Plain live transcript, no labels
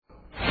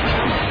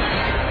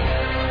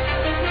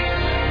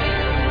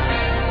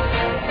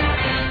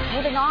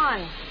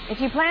If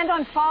you planned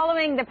on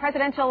following the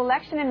presidential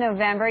election in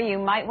November, you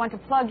might want to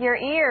plug your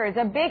ears.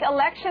 A big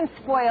election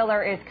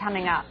spoiler is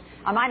coming up.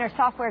 A minor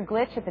software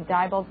glitch at the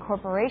Diebold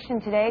Corporation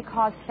today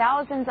caused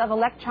thousands of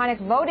electronic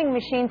voting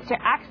machines to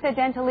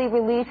accidentally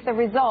release the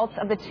results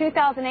of the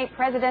 2008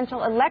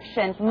 presidential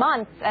election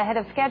months ahead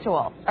of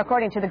schedule.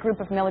 According to the group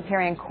of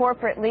military and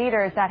corporate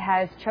leaders that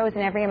has chosen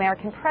every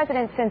American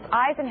president since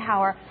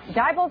Eisenhower,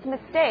 Diebold's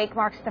mistake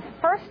marks the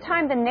first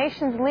time the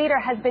nation's leader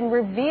has been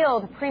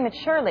revealed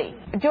prematurely.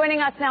 Joining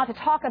us now to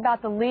talk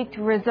about the leaked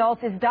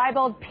results is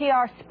Diebold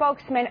PR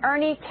spokesman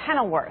Ernie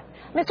Kenilworth.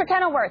 Mr.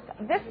 Kenilworth,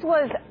 this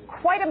was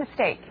quite a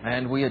mistake.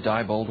 And we at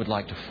Diebold would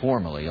like to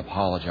formally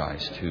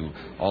apologize to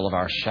all of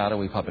our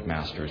shadowy puppet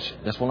masters.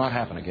 This will not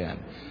happen again.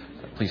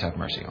 Please have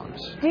mercy on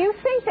us. Do you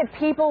think that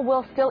people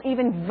will still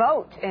even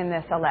vote in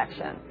this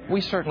election?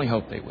 We certainly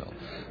hope they will.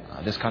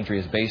 This country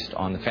is based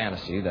on the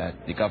fantasy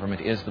that the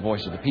government is the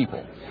voice of the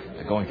people.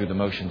 Going through the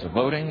motions of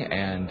voting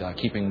and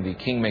keeping the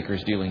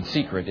kingmakers dealing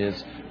secret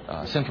is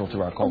central to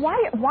our culture.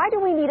 Why do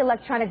we need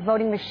electronic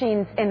voting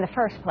machines in the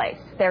first place?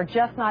 They're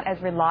just not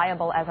as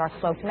reliable as our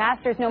cloaked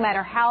masters, no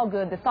matter how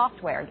good the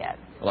software gets.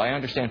 Well, I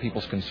understand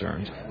people's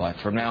concerns, but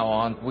from now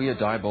on, we at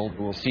Diebold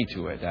will see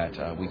to it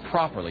that we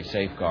properly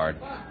safeguard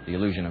the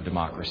illusion of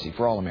democracy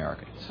for all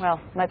Americans.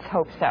 Well, let's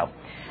hope so.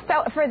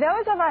 So, for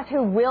those of us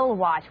who will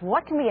watch,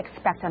 what can we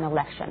expect on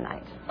election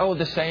night? Oh,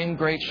 the same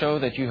great show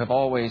that you have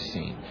always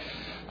seen.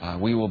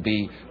 We will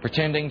be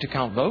pretending to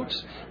count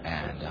votes,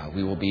 and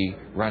we will be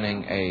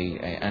running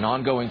an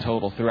ongoing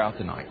total throughout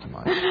the night.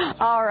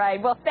 All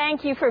right. Well,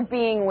 thank you for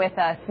being with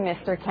us,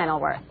 Mr.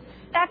 Kenilworth.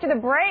 After the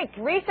break,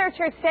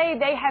 researchers say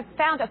they have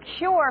found a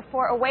cure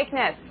for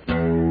awakeness.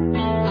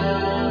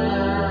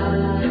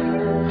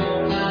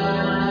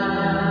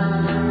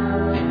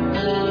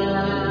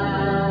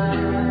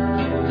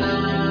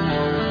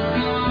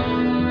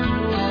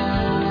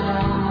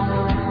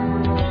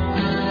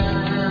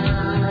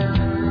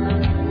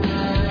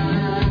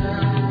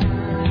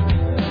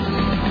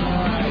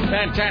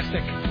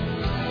 Fantastic.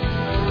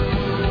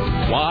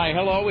 Why,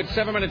 hello, it's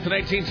 7 minutes and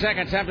 18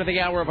 seconds after the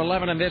hour of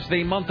 11, and this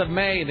the month of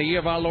May, the year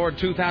of our Lord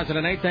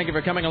 2008. Thank you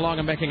for coming along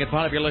and making it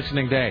part of your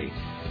listening day.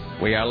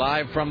 We are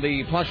live from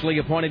the plushly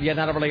appointed yet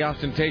not overly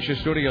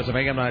ostentatious studios of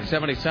AM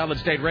 970 Solid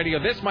State Radio.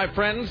 This, my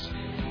friends,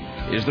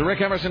 is the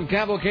Rick Emerson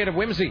Cavalcade of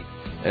Whimsy.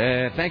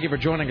 Thank you for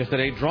joining us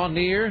today. Draw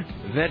near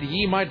that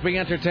ye might be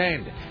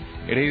entertained.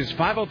 It is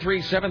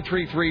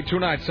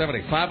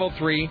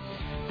 503-733-2970.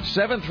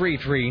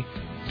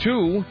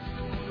 503-733-2970.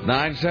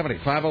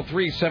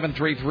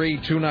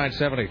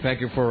 503-733-2970.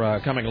 Thank you for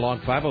coming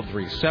along.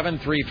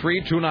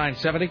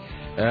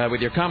 503-733-2970.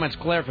 With your comments,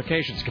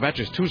 clarifications,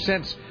 kvetches, 2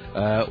 cents,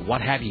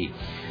 what have ye.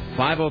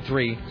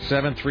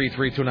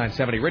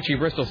 503-733-2970. Richie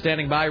Bristol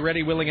standing by,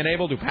 ready, willing, and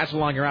able to pass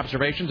along your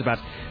observations about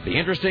the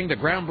interesting, the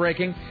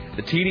groundbreaking,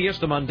 the tedious,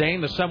 the mundane,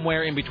 the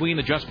somewhere in between,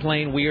 the just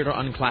plain weird or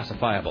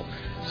unclassifiable.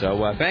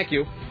 So thank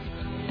you.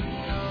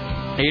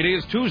 It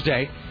is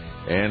Tuesday.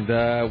 And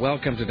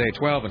welcome to day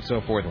 12 and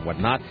so forth and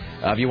whatnot.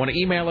 If you want to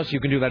email us, you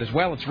can do that as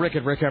well. It's Rick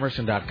at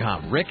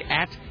rickemerson.com. Rick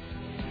at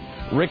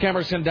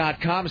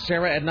rickemerson.com.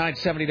 Sarah at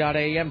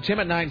 970.am. Tim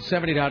at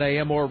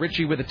 970.am. Or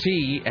Richie with a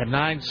T at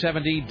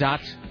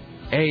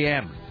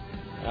 970.am.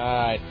 All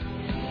right.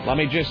 Let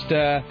me just,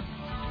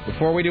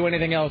 before we do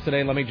anything else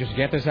today, let me just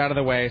get this out of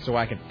the way so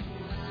I can...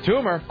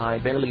 Tumor. I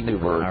barely knew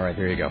her. All right,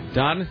 there you go.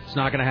 Done. It's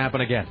not going to happen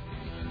again.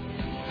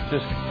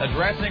 Just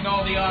addressing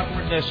all the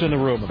awkwardness in the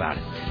room about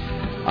it.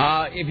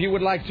 If you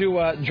would like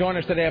to join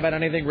us today about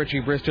anything, Richie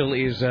Bristol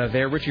is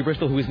there. Richie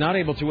Bristol, who is not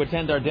able to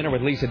attend our dinner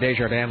with Lisa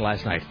Desjardins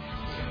last night,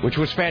 which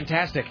was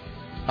fantastic.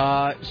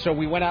 So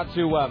we went out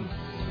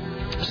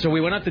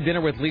to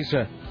dinner with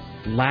Lisa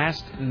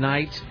last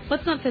night.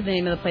 Let's not say the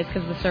name of the place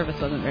because the service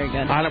wasn't very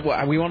good.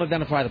 We won't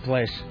identify the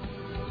place.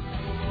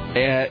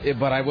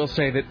 But I will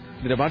say that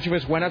a bunch of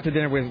us went out to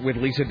dinner with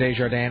Lisa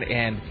Desjardins,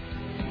 and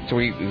so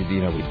we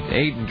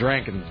ate and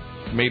drank and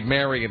made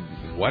merry and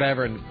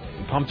whatever, and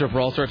pumped her for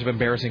all sorts of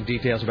embarrassing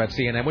details about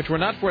CNN, which were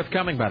not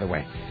forthcoming, by the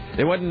way.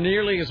 They wasn't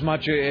nearly as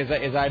much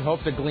as I'd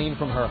hoped to glean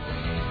from her.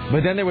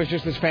 But then there was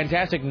just this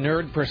fantastic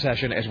nerd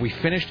procession as we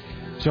finished.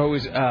 So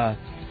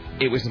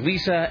it was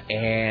Lisa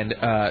and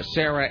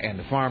Sarah and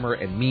the farmer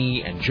and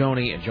me and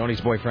Joni and Joni's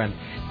boyfriend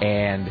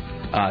and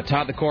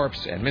Todd the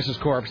Corpse and Mrs.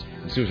 Corpse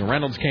and Susan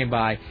Reynolds came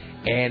by.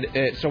 And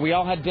so we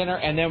all had dinner,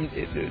 and then,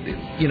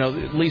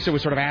 Lisa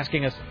was sort of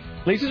asking us.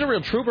 Lisa's a real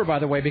trooper, by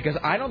the way, because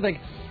I don't think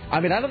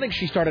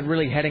she started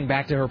really heading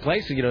back to her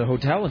place, the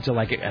hotel, until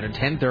like at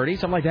 10:30,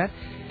 something like that.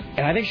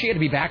 And I think she had to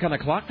be back on the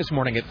clock this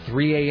morning at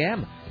 3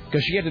 a.m.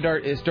 because she had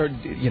to start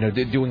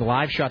doing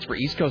live shots for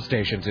East Coast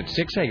stations at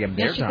 6 a.m.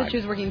 their time. She said she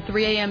was working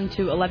 3 a.m.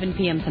 to 11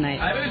 p.m.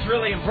 tonight. It was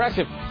really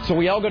impressive. So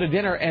we all go to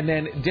dinner, and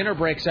then dinner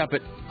breaks up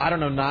at,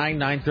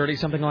 9:30,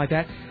 something like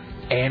that.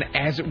 And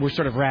as we're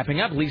sort of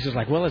wrapping up, Lisa's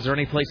like, well, is there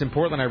any place in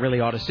Portland I really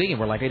ought to see? And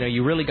we're like,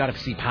 you really got to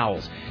see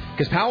Powell's.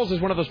 Because Powell's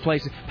is one of those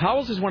places.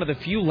 Powell's is one of the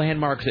few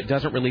landmarks that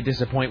doesn't really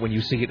disappoint when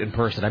you see it in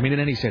person. I mean, in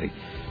any city.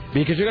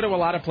 Because you go to a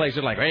lot of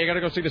places, like, you got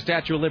to go see the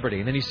Statue of Liberty.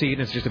 And then you see it,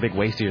 and it's just a big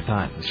waste of your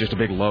time. It's just a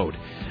big load.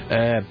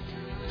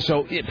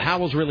 So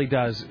Powell's really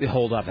does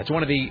hold up. That's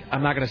one of the,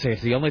 I'm not going to say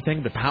it's the only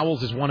thing, but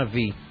Powell's is one of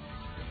the,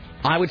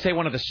 I would say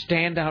one of the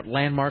standout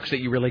landmarks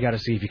that you really got to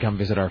see if you come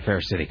visit our fair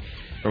city.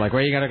 We're like,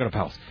 you got to go to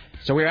Powell's.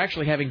 So we were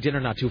actually having dinner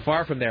not too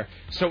far from there.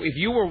 So if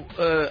you were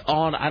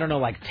on, I don't know,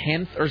 like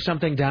 10th or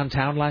something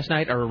downtown last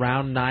night, or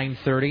around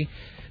 9:30,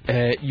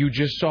 you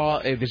just saw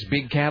this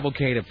big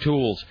cavalcade of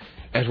tools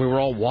as we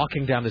were all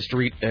walking down the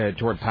street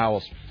toward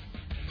Powell's.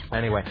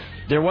 Anyway,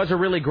 there was a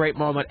really great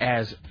moment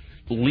as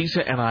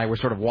Lisa and I were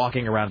sort of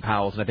walking around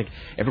Powell's, and I think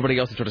everybody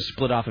else had sort of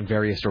split off in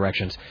various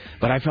directions.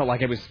 But I felt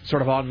like it was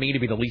sort of on me to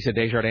be the Lisa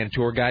Desjardins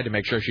tour guide to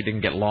make sure she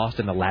didn't get lost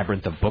in the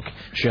labyrinth of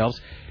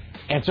bookshelves.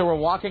 And so we're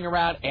walking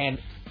around, and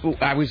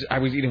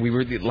we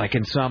were like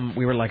in some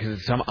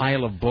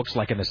aisle of books,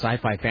 like in the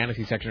sci-fi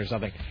fantasy section or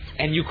something,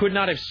 and you could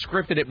not have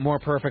scripted it more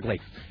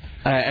perfectly.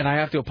 And I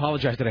have to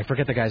apologize that I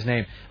forget the guy's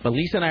name, but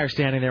Lisa and I are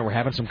standing there, we're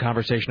having some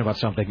conversation about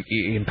something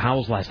in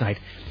Powell's last night,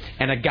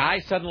 and a guy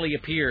suddenly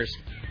appears,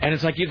 and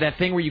it's like that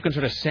thing where you can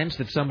sort of sense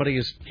that somebody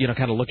is,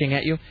 kind of looking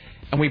at you,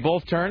 and we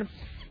both turn,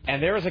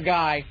 and there is a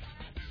guy,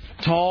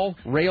 tall,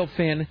 rail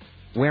thin,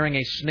 wearing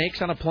a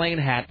snakes on a plane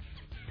hat,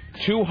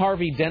 2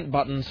 Harvey Dent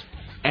buttons,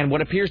 and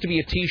what appears to be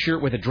a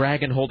T-shirt with a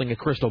dragon holding a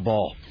crystal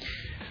ball.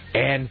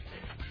 And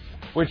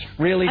which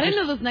really I didn't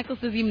know those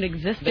necklaces even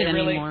existed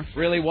anymore.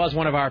 Really was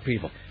one of our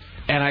people.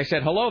 And I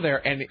said, hello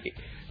there. And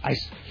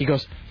he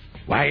goes,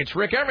 why, it's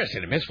Rick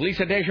Emerson and Miss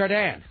Lisa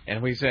Desjardins.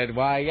 And we said,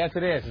 why, yes,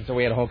 it is. And so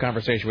we had a whole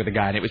conversation with the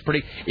guy. And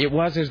it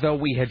was as though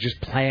we had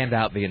just planned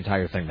out the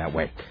entire thing that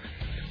way.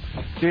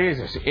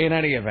 Jesus, in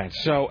any event.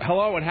 So,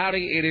 hello and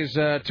howdy. It is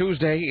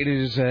Tuesday. It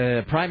is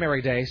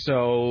primary day.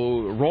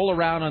 So, roll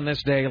around on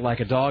this day like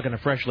a dog in a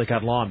freshly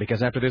cut lawn,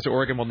 because after this,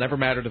 Oregon will never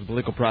matter to the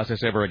political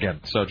process ever again.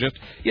 So, just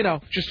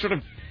sort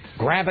of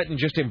grab it and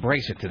just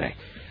embrace it today.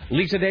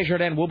 Lisa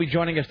Desjardins will be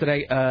joining us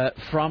today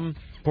from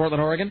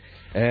Portland, Oregon.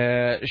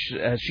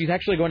 She's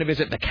actually going to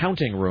visit the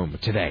counting room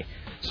today.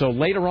 So,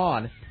 later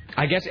on,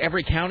 I guess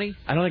every county,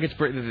 I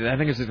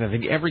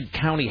think every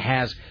county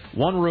has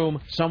one room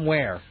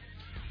somewhere.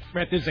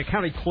 Right, there's a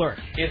county clerk.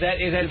 Is that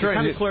the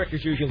county clerk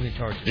is usually in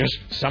charge. Just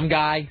some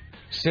guy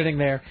sitting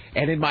there.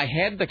 And in my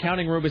head, the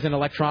counting room is an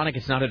electronic.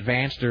 It's not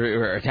advanced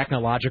or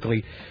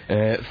technologically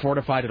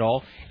fortified at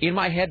all. In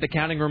my head, the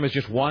counting room is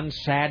just one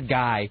sad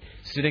guy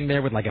sitting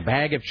there with like a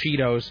bag of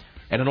Cheetos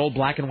and an old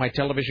black and white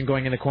television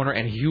going in the corner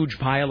and a huge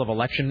pile of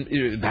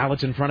election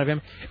ballots in front of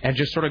him, and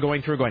just sort of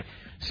going through going,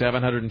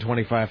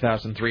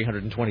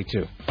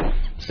 725,322.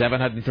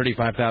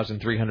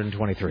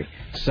 735,323.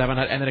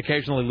 And then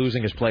occasionally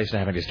losing his place and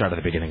having to start at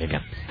the beginning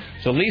again.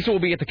 So Lisa will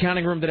be at the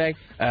counting room today.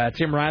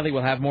 Tim Riley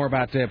will have more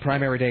about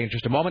primary day in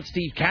just a moment.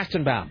 Steve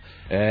Kastenbaum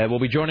will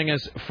be joining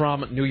us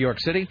from New York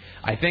City.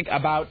 I think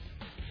about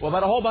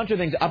a whole bunch of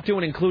things, up to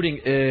and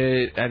including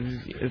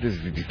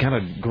this kind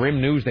of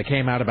grim news that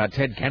came out about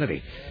Ted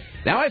Kennedy.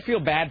 Now I feel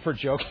bad for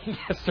joking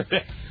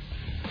yesterday.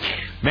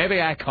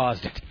 Maybe I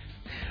caused it.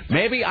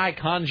 Maybe I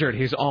conjured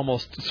his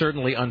almost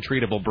certainly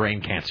untreatable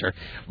brain cancer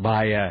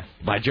by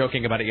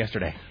joking about it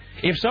yesterday.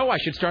 If so, I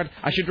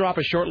should drop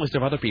a short list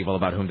of other people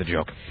about whom to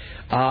joke.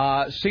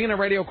 CNN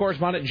radio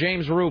correspondent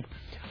James Roop,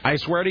 I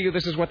swear to you,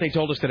 this is what they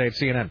told us today at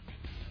CNN.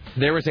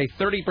 There is a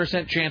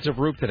 30% chance of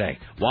Roop today.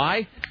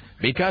 Why?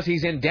 Because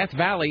he's in Death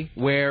Valley,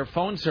 where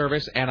phone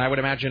service and I would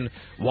imagine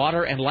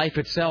water and life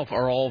itself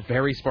are all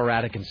very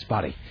sporadic and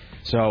spotty.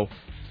 So,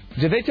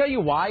 did they tell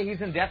you why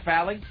he's in Death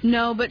Valley?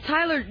 No, but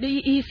Tyler,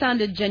 he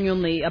sounded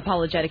genuinely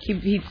apologetic.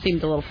 He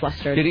seemed a little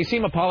flustered. Did he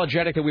seem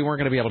apologetic that we weren't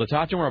going to be able to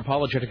talk to him, or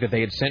apologetic that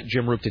they had sent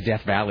Jim Roop to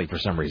Death Valley for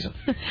some reason?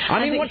 I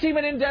mean, what's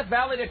even in Death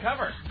Valley to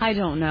cover? I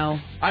don't know.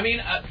 I mean...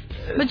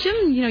 but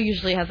Jim,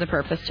 usually has a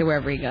purpose to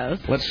wherever he goes.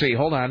 Let's see.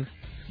 Hold on.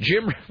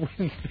 Jim...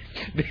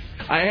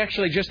 I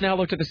actually just now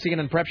looked at the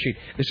CNN prep sheet.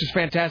 This is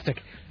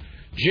fantastic.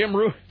 Jim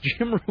Roop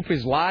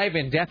is live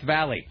in Death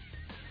Valley.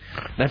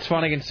 That's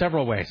funny in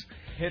several ways.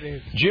 It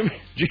is. Jim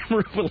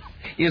Roop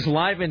is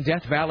live in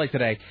Death Valley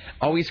today.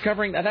 Oh,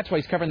 that's why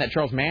he's covering that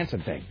Charles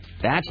Manson thing.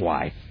 That's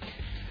why.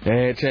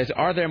 It says,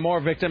 are there more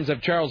victims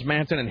of Charles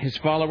Manson and his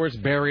followers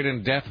buried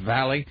in Death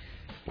Valley?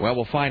 Well,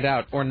 we'll find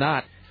out, or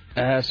not.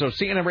 So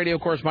CNN radio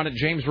correspondent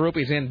James Roop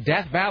is in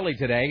Death Valley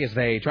today as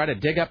they try to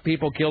dig up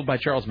people killed by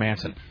Charles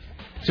Manson.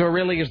 So it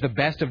really is the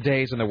best of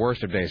days and the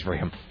worst of days for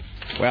him.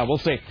 Well, we'll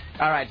see.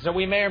 All right, so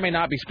we may or may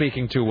not be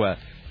speaking to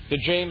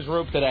James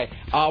Roop today.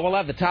 We'll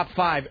have the top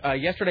 5.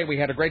 Yesterday we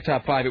had a great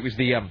top 5. It was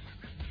the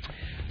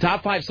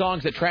top 5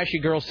 songs that trashy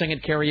girls sing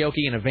at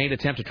karaoke in a vain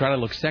attempt to try to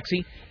look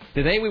sexy.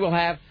 Today we will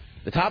have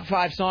the top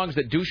 5 songs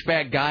that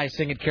douchebag guys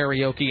sing at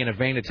karaoke in a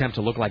vain attempt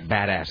to look like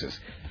badasses.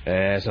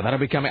 So that'll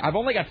be coming. I've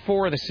only got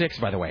 4 of the 6,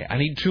 by the way. I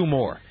need 2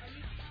 more.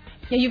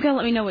 Yeah, you can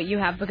let me know what you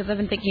have because I've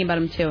been thinking about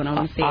them too, and I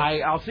want to see.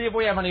 I'll see if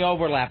we have any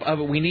overlap.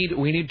 But we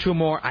need 2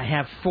 more. I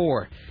have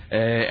 4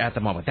 at the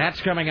moment.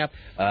 That's coming up.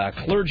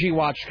 Clergy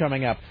Watch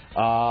coming up.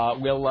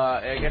 We'll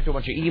get to a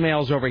bunch of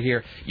emails over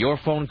here, your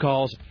phone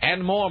calls,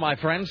 and more, my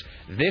friends.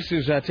 This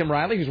is Tim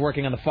Riley, who's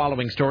working on the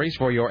following stories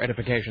for your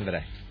edification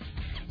today.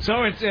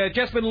 So it's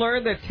just been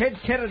learned that Ted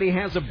Kennedy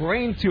has a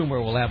brain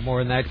tumor. We'll have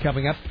more on that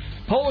coming up.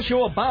 Polls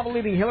show Obama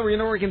leading Hillary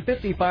in Oregon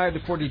 55 to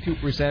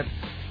 42%.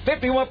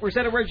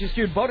 51% of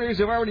registered voters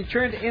have already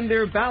turned in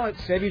their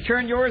ballots. Have you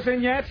turned yours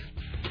in yet?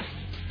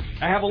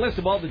 I have a list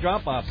of all the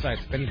drop-off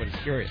sites if anybody's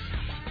curious.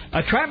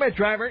 A TriMet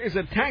driver is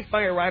attacked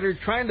by a rider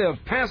trying to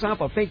pass off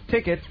a fake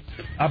ticket.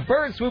 A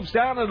bird swoops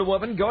down on a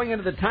woman going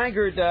into the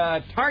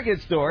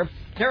Target store,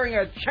 tearing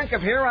a chunk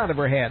of hair out of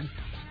her head.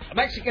 A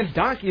Mexican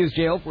donkey is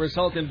jailed for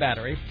assault and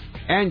battery.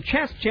 And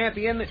chess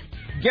champion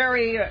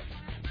Gary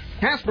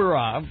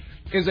Kasparov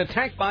is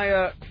attacked by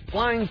a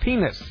flying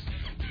penis.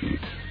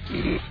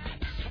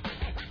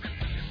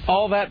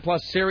 All that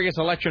plus serious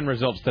election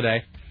results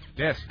today.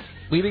 Yes.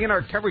 Leaving in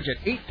our coverage at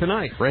 8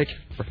 tonight.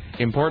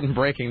 Important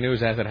breaking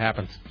news as it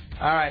happens.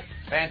 All right.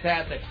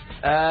 Fantastic.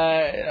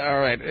 All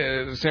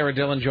right. Sarah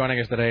Dillon joining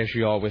us today, as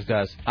she always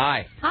does.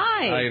 Hi.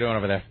 Hi. How are you doing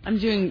over there? I'm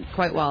doing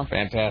quite well.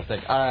 Fantastic.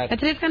 All right. And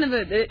today's kind of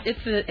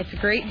it's a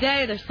great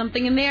day. There's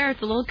something in there.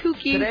 It's a little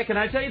kooky. Today, can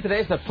I tell you,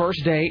 today's the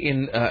first day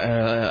in,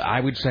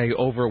 I would say,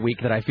 over a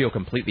week that I feel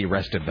completely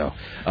rested, though.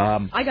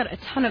 I got a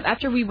ton of,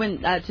 after we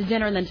went to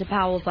dinner and then to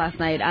Powell's last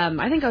night,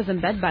 I think I was in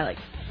bed by,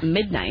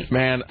 midnight.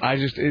 Man, I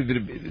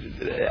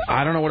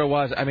don't know what it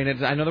was. I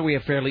mean, I know that we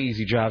have fairly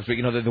easy jobs, but,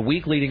 the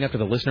week leading up to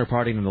the listener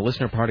party and the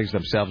listener parties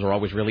themselves are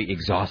always really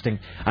exhausting.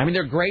 I mean,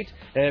 they're great,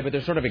 but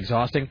they're sort of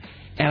exhausting.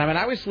 And,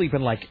 I was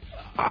sleeping, I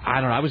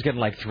don't know, I was getting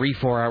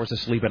 3-4 hours of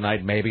sleep a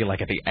night, maybe,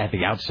 at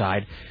the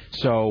outside.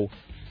 So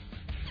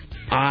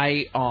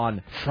I,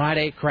 on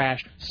Friday,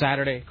 crashed,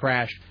 Saturday,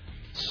 crashed,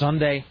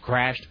 Sunday,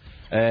 crashed.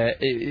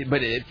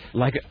 But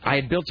I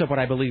had built up what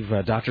I believe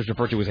doctors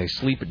refer to as a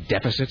sleep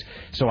deficit,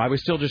 so I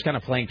was still just kind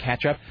of playing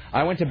catch-up.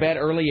 I went to bed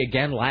early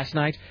again last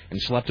night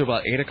and slept till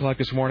about 8 o'clock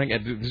this morning,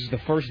 and this is the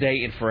first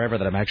day in forever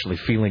that I'm actually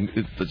feeling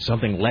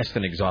something less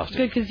than exhausted.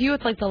 Good, because you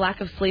with the lack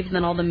of sleep and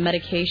then all the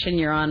medication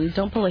you're on,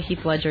 don't pull a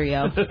Heath Ledger,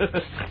 yo.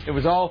 It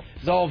was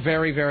all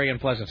very, very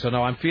unpleasant. So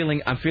no, I'm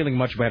feeling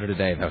much better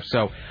today, though.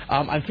 So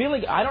I'm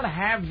feeling. I don't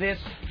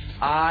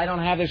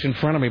have this in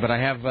front of me, but I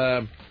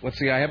have. Let's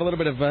see, I have a little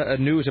bit of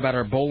news about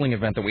our bowling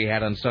event that we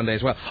had on Sunday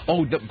as well.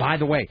 Oh, by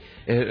the way,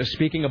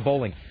 speaking of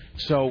bowling,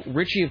 so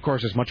Richie, of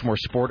course, is much more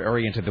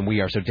sport-oriented than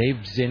we are. So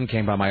Dave Zinn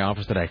came by my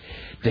office today.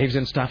 Dave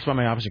Zinn stops by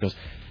my office and goes,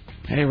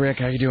 "Hey, Rick,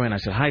 how you doing?" I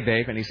said, "Hi,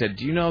 Dave." And he said,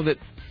 "Do you know that,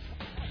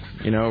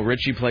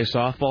 Richie plays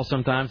softball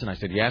sometimes?" And I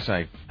said, "Yes,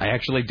 I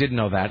actually did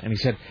know that." And he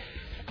said,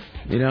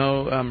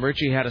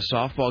 "Richie had a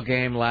softball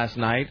game last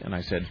night." And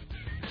I said,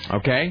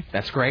 "Okay,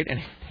 that's great."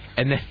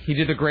 And then he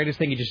did the greatest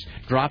thing. He just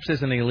drops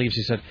this and then he leaves.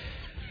 He said,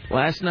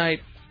 "Last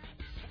night,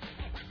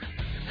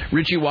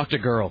 Richie walked a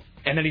girl."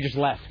 And then he just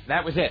left.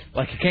 That was it.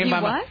 He came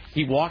by.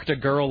 He walked a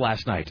girl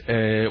last night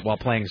while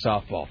playing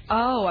softball.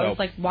 Oh, I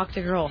was walked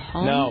a girl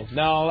home?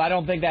 No, I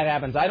don't think that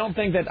happens. I don't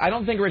think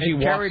Richie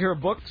carried her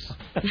books.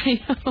 I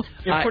know.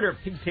 You put her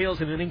pigtails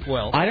in an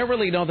inkwell. I don't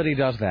really know that he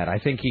does that. I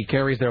think he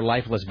carries their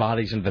lifeless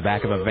bodies into the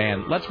back of a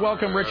van. Let's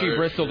welcome Richie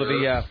Bristol to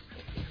the...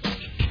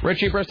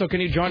 Richie Bristol, can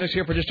you join us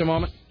here for just a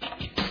moment?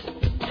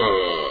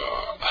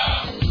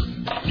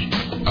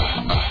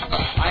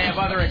 I have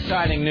other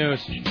exciting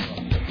news.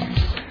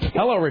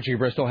 Hello, Richie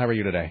Bristol. How are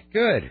you today?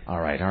 Good. All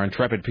right. Our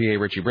intrepid PA,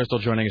 Richie Bristol,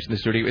 joining us in the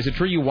studio. Is it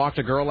true you walked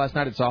a girl last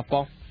night at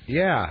softball?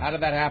 Yeah. How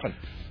did that happen?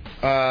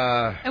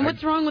 And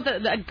what's wrong with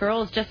that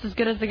girl is just as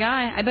good as the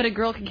guy? I bet a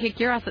girl can kick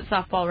your ass at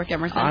softball, Rick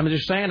Emerson. I'm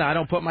just saying, I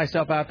don't put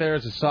myself out there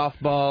as a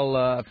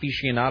softball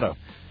aficionado.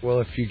 Well,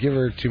 if you give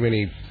her too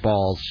many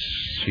balls,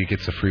 she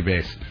gets a free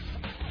base.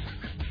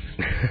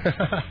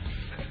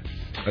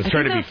 I was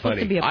trying to be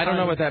funny. I don't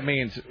know what that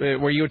means.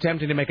 Were you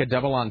attempting to make a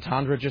double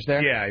entendre just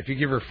there? Yeah, if you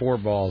give her 4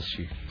 balls,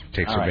 she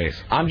takes her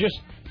base. I'm just...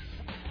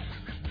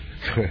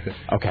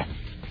 Okay.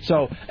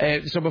 So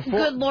before...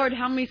 Good Lord,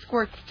 how many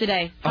squirts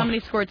today? How many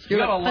squirts? You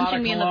You're got a lot punching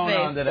of me in the cologne face.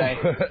 on today.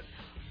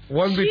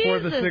 One before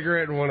the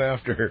cigarette and one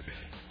after.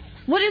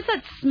 What is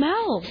that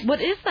smell?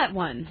 What is that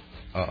one?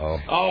 Uh-oh.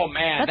 Oh,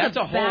 man. That's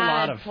a whole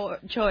lot of...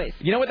 choice.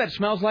 You know what that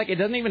smells like? It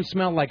doesn't even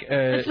smell like...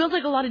 It smells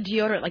like a lot of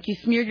deodorant, like you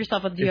smeared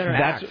yourself with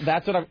deodorant.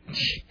 That's what I'm...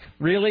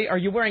 Really? Are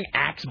you wearing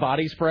Axe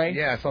body spray?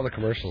 Yeah, I saw the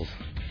commercials.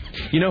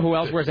 You know who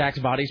else wears Axe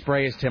body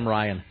spray is Tim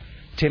Ryan.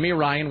 Timmy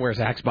Ryan wears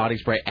Axe body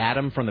spray.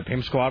 Adam from the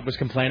Pimp Squad was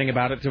complaining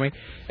about it to me.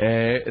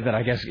 That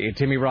I guess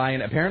Timmy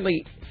Ryan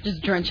apparently...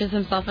 Just drenches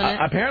himself in it?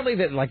 Apparently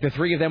that the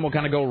three of them will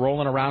kind of go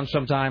rolling around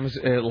sometimes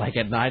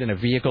at night in a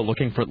vehicle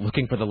looking for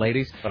the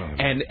ladies. Oh.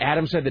 And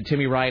Adam said that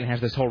Timmy Ryan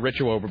has this whole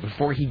ritual where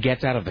before he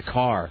gets out of the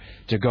car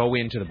to go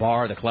into the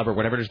bar, the club, or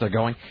whatever it is they're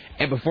going,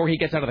 and before he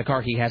gets out of the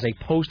car, he has a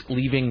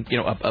post-leaving,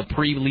 a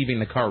pre-leaving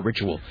the car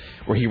ritual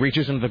where he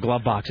reaches into the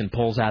glove box and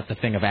pulls out the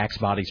thing of Axe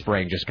body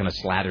spray and just kind of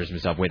slathers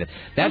himself with it.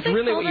 That's really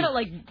really sell it at,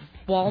 like,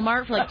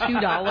 Walmart for, like,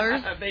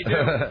 $2. They do.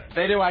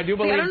 They do. I do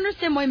believe. I don't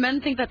understand why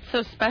men think that's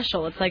so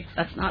special. It's like,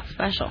 that's not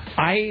special.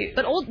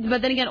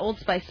 But then again, Old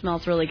Spice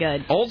smells really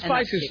good. Old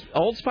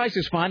Spice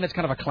is fine. That's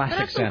kind of a classic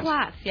That's some sense.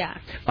 class, yeah.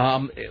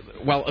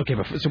 Well, okay.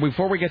 So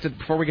before we get to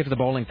the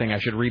bowling thing, I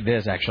should read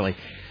this actually.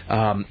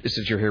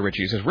 Since you're here,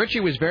 Richie. It says Richie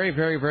was very,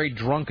 very, very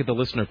drunk at the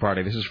listener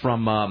party. This is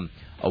from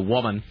a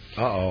woman.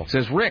 Uh-oh. It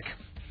says Rick.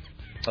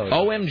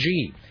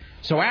 OMG.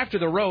 So after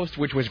the roast,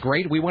 which was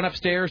great, we went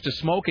upstairs to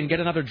smoke and get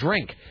another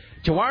drink.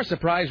 To our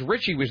surprise,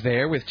 Richie was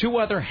there with 2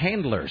 other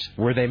handlers.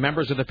 Were they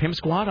members of the Pimp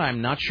Squad?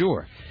 I'm not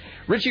sure.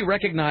 Richie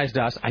recognized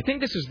us. I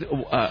think this is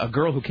a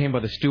girl who came by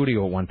the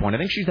studio at one point. I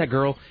think she's that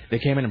girl that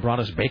came in and brought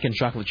us bacon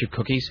chocolate chip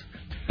cookies.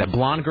 That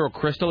blonde girl,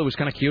 Crystal, who was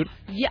kind of cute.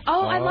 Yeah.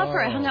 Oh, I love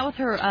her. I hung out with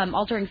her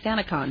all during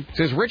SantaCon.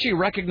 Says Richie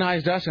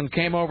recognized us and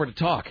came over to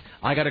talk.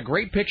 I got a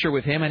great picture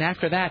with him, and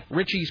after that,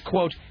 Richie's,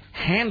 quote,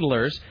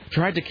 handlers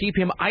tried to keep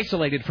him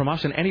isolated from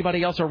us and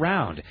anybody else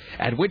around.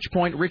 At which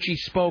point, Richie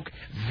spoke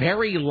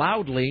very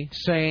loudly,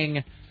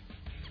 saying,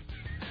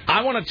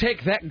 I want to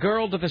take that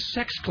girl to the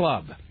sex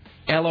club.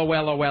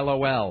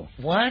 LOL.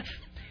 What?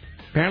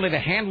 Apparently the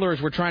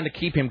handlers were trying to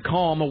keep him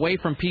calm, away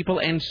from people,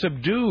 and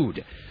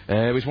subdued.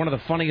 It was one of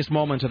the funniest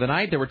moments of the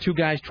night. There were 2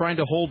 guys trying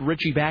to hold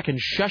Richie back and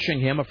shushing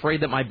him,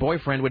 afraid that my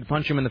boyfriend would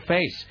punch him in the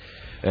face.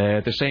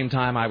 At the same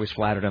time, I was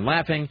flattered and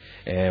laughing.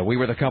 We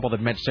were the couple that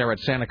met Sarah at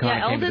SantaCon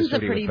and came to the studio with bacon. Eldon's a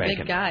pretty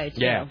big guy,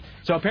 too. Yeah.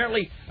 So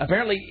apparently,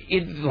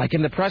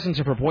 in the presence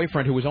of her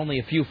boyfriend, who was only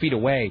a few feet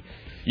away,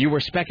 you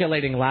were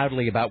speculating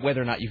loudly about whether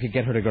or not you could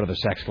get her to go to the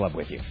sex club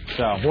with you.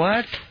 So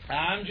what?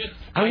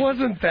 I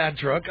wasn't that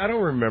drunk. I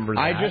don't remember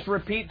that. I just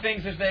repeat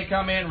things as they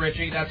come in,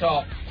 Richie. That's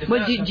all.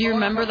 Do you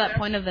remember that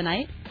point of the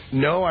night?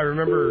 No, I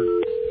remember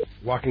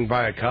walking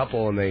by a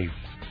couple and they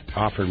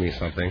offered me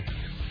something.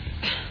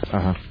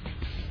 Uh-huh.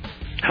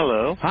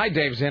 Hello. Hi,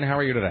 Dave Zinn. How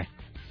are you today?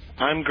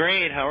 I'm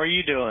great. How are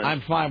you doing?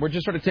 I'm fine. We're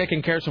just sort of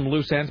taking care of some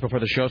loose ends before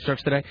the show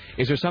starts today.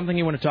 Is there something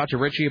you want to talk to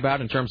Richie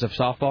about in terms of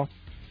softball?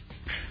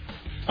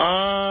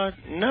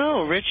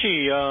 No,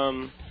 Richie,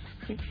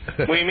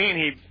 what do you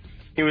mean?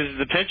 He was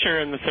the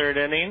pitcher in the 3rd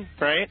inning,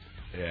 right?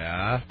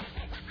 Yeah.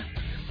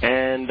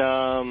 And,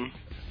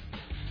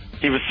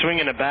 he was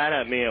swinging a bat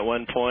at me at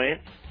one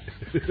point.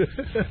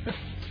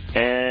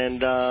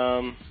 And,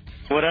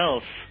 what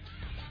else?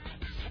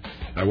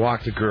 I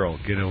walked a girl.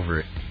 Get over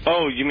it.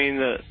 Oh, you mean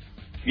the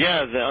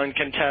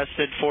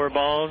uncontested 4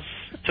 balls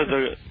to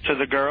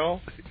the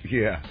girl?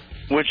 Yeah.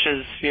 Which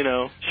is,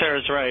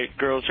 Sarah's right.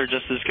 Girls are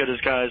just as good as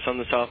guys on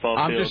the softball field.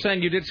 I'm just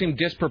saying you did seem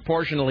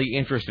disproportionately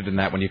interested in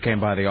that when you came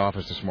by the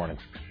office this morning.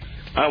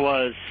 I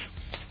was.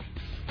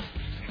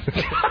 All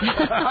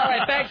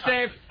right, thanks,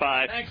 Dave.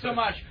 Bye. Thanks so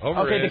much.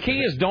 The key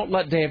is don't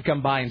let Dave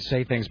come by and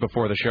say things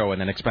before the show and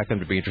then expect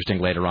them to be interesting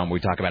later on when we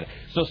talk about it.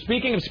 So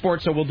speaking of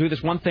sports, so we'll do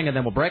this one thing and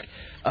then we'll break.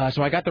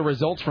 So I got the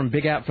results from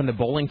the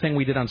bowling thing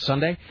we did on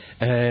Sunday.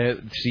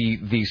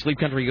 The Sleep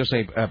Country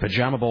USA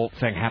Pajama Bowl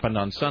thing happened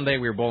on Sunday.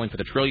 We were bowling for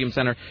the Trillium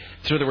Center.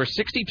 So there were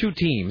 62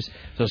 teams.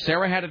 So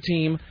Sarah had a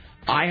team.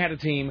 I had a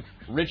team,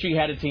 Richie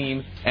had a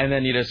team, and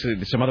then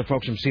some other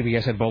folks from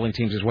CBS had bowling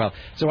teams as well.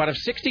 So out of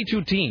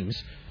 62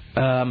 teams,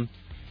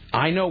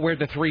 I know where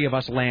the 3 of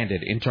us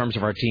landed in terms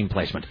of our team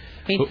placement.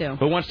 Me too.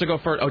 Who wants to go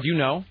first? Oh, do you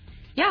know?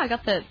 Yeah, I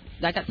got the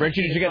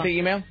Richie, did you get the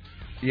email?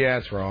 Yeah,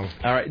 it's wrong.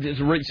 All right.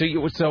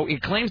 So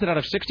it claims that out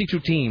of 62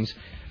 teams,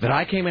 that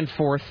I came in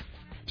 4th,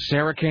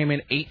 Sarah came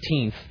in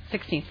 18th.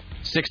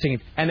 16th,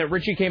 and that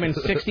Richie came in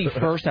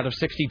 61st out of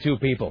 62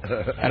 people,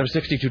 out of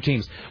 62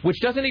 teams, which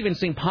doesn't even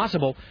seem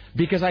possible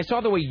because I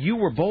saw the way you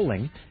were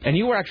bowling, and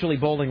you were actually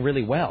bowling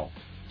really well.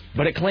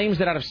 But it claims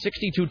that out of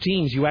 62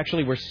 teams, you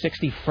actually were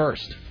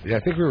 61st. Yeah, I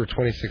think we were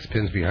 26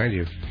 pins behind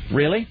you.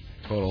 Really?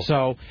 Total.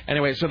 So,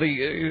 anyway, so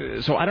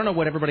I don't know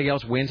what everybody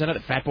else wins. I know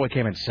that Fat Boy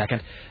came in 2nd.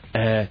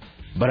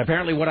 But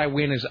apparently what I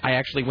win is I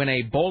actually win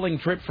a bowling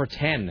trip for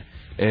 10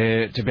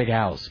 to Big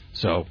Al's.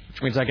 So,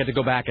 which means I get to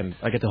go back and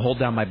I get to hold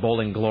down my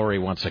bowling glory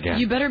once again.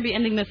 You better be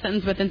ending this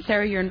sentence with, and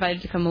Sarah, you're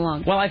invited to come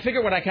along. Well, I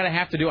figure what I kind of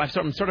have to do,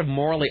 I'm sort of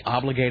morally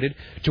obligated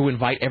to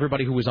invite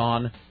everybody who was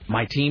on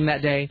my team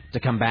that day to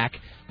come back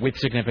with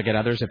significant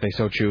others if they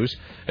so choose.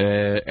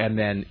 And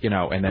then you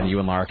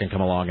and Laura can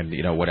come along and,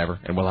 whatever.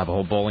 And we'll have a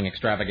whole bowling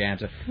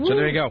extravaganza. Woo. So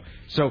there you go.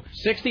 So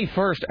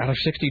 61st out of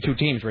 62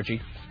 teams,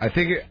 Richie. I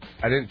think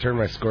I didn't turn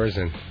my scores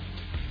in.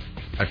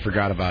 I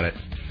forgot about it.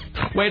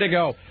 Way to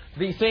go.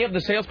 The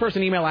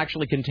salesperson email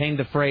actually contained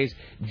the phrase,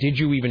 "Did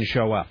you even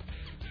show up?"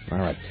 All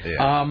right.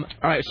 Yeah. All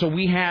right. So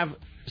we have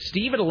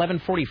Steve at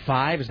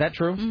 11:45. Is that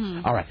true?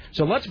 Mm-hmm. All right.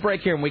 So let's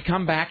break here. When we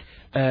come back,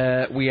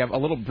 we have a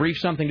little brief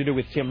something to do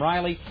with Tim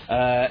Riley,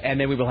 and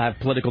then we will have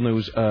political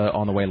news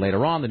on the way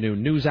later on. The new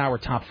News Hour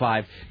Top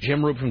 5,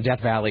 Jim Rube from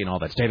Death Valley, and all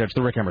that. Stay there. It's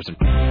the Rick Emerson.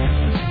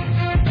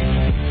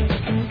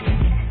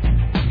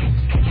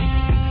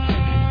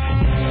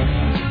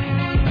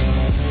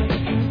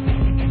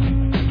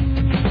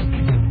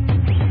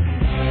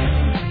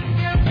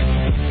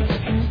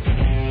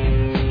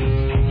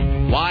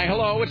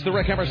 It's the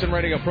Rick Emerson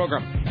radio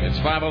program. It's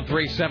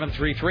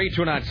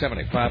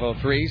 503-733-2970.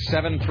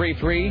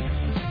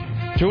 503-733-2970.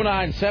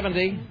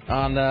 2970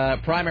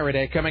 on primary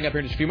day. Coming up here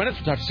in just a few minutes,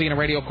 we'll talk to CNN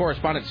radio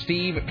correspondent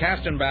Steve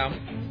Kastenbaum.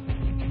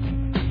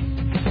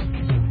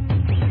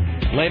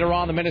 Later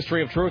on, the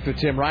Ministry of Truth with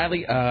Tim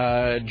Riley.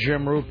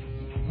 Jim Roop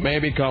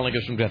maybe calling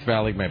us from Death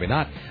Valley, maybe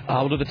not.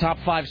 We'll do the top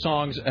 5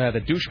 songs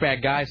the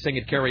douchebag guys sing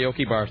at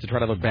karaoke bars to try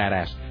to look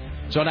badass.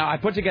 So now I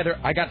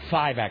got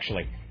 5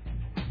 actually.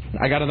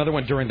 I got another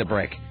one during the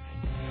break.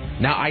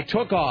 Now I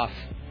took off,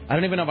 I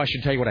don't even know if I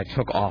should tell you what I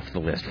took off the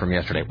list from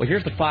yesterday. Well,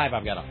 here's the 5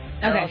 I've got on.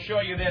 Okay. I'll show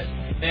you this.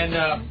 Then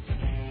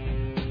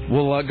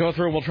we'll go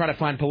through and we'll try to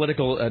find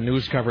political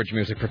news coverage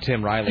music for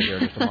Tim Riley here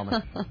in just a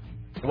moment.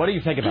 What do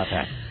you think about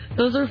that?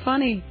 Those are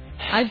funny.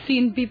 I've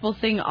seen people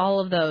sing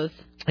all of those.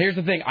 Here's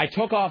the thing. I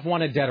took off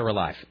Wanted Dead or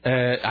Alive.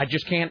 I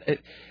just can't.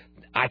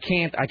 I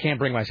can't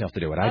bring myself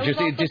to do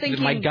it.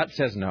 My gut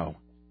says no.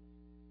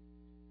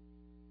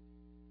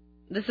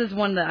 This is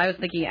one that I was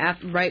thinking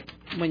after, right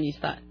when you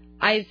said.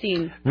 I've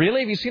seen.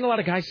 Really? Have you seen a lot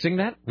of guys sing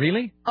that?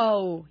 Really?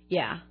 Oh,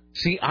 yeah.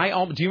 See,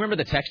 do you remember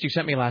the text you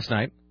sent me last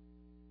night?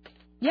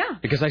 Yeah.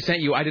 Because I sent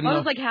you, I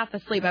was like half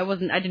asleep. I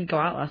didn't go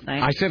out last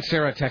night. I sent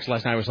Sarah a text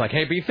last night. I was like,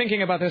 hey, be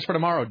thinking about this for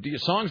tomorrow.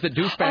 Songs that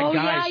douchebag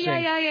guys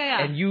sing.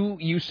 Yeah. And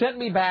you sent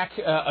me back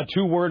a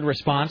 2-word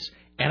response,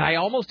 and I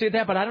almost did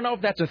that, but I don't know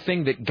if that's a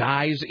thing that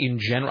guys in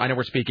general, I know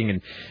we're speaking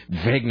in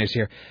vagueness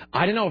here.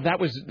 I don't know if that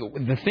was,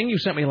 the thing you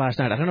sent me last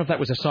night, I don't know if that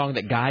was a song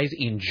that guys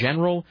in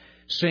general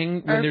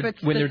sing when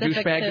they're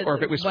douchebags, or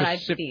if it was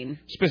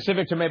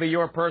specific to maybe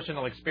your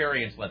personal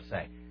experience, let's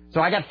say. So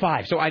I got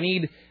 5. So I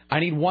need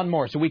one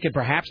more, so we could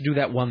perhaps do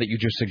that one that you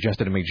just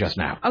suggested to me just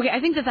now. Okay, I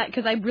think that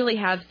because I really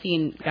have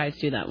seen guys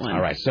do that one.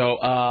 All right, so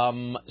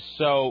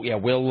yeah,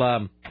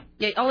 we'll.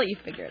 Yeah, I'll let you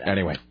figure it out.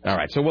 Anyway, all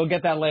right, so we'll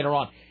get that later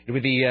on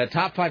with the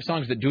top 5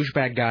 songs that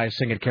douchebag guys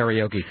sing at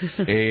karaoke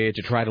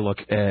to try to look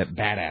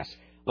badass.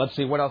 Let's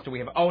see, what else do we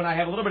have? Oh, and I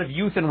have a little bit of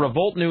youth and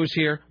revolt news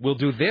here. We'll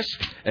do this,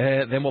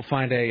 then we'll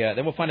find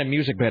a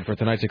music bed for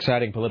tonight's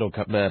exciting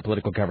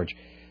political coverage.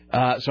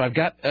 So I've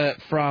got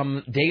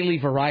from Daily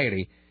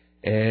Variety.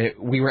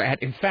 We were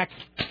in fact,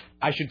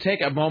 I should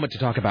take a moment to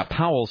talk about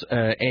Powell's,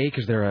 A,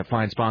 because they're a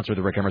fine sponsor of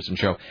the Rick Emerson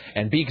Show,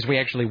 and B, because we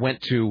actually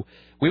went to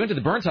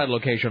the Burnside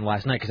location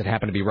last night because it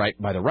happened to be right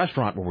by the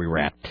restaurant where we were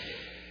at.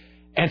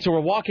 And so we're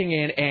walking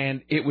in,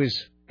 and it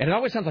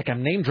always sounds like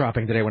I'm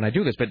name-dropping today when I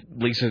do this, but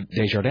Lisa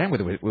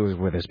Desjardins was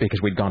with us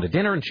because we'd gone to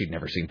dinner, and she'd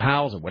never seen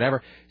Powell's and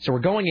whatever. So we're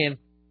going in,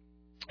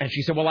 and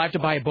she said, well, I have to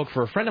buy a book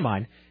for a friend of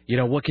mine. You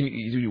know, what can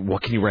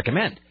you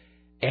recommend?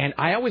 And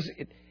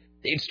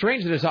it's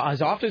strange that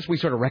as often as we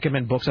sort of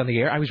recommend books on the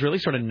air, I was really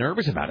sort of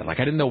nervous about it.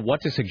 Like, I didn't know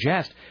what to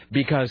suggest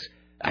because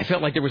I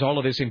felt like there was all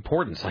of this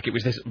importance. Like, it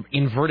was this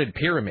inverted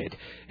pyramid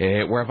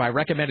where if I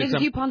recommended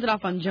something... You pawned it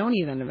off on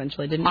Joni then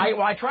eventually, didn't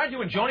you? I tried to,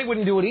 and Joni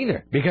wouldn't do it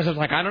either. Because I was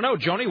like, I don't know,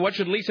 Joni, what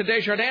should Lisa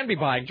Desjardins be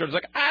buying? Joni's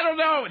like, I don't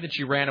know. And then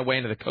she ran away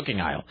into the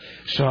cooking aisle.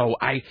 So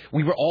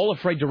we were all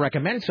afraid to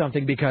recommend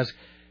something because...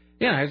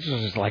 Yeah, it's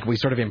just like we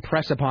sort of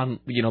impress upon,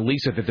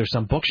 Lisa that there's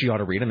some book she ought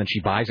to read, and then she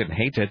buys it and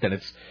hates it, then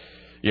it's,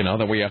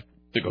 then we have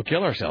to go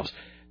kill ourselves.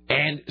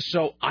 And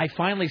so I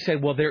finally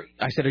said,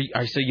 I said,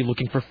 you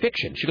looking for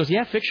fiction? She goes,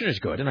 yeah, fiction is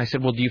good. And I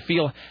said, well,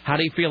 how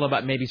do you feel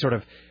about maybe sort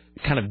of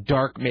kind of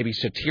dark, maybe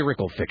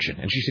satirical fiction?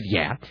 And she said,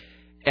 yeah.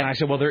 And I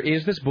said, well, there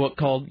is this book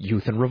called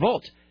Youth and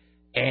Revolt.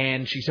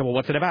 And she said, well,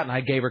 what's it about? And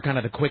I gave her kind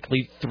of the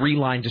quickly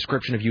 3-line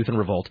description of Youth and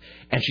Revolt.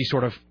 And she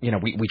sort of,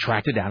 we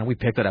tracked it down and we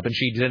picked it up and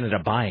she ended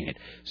up buying it.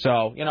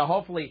 So,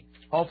 hopefully.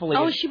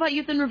 Oh, she bought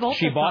Youth and Revolt?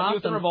 She bought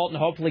Youth and Revolt, and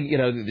hopefully,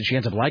 she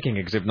ends up liking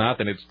it, because if not,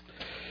 then it's,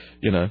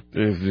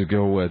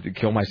 go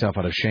kill myself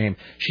out of shame.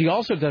 She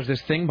also does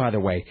this thing, by the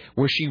way,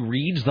 where she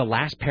reads the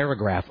last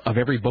paragraph of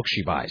every book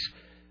she buys.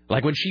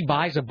 Like, when she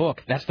buys a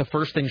book, that's the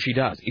first thing she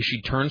does, is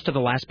she turns to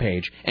the last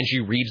page and she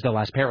reads the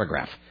last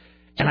paragraph.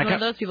 She's one of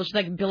those people. She's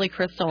like Billy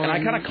Crystal and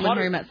I kind of When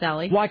Harry Met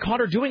Sally. Well, I caught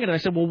her doing it, and I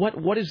said, well,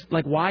 what is,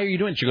 like, why are you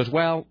doing it? She goes,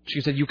 well,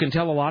 she said, you can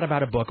tell a lot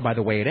about a book by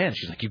the way it ends.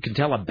 She's like, you can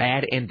tell a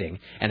bad ending,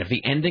 and if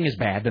the ending is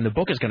bad, then the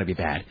book is going to be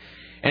bad.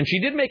 And she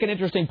did make an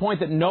interesting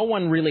point that no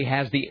one really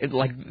has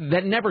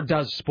that never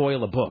does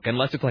spoil a book,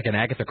 unless it's like an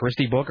Agatha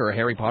Christie book or a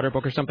Harry Potter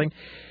book or something.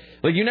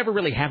 Like, you never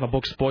really have a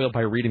book spoiled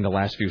by reading the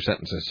last few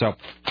sentences. So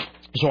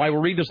I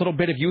will read this little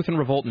bit of Youth and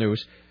Revolt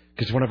news,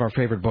 because it's one of our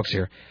favorite books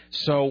here.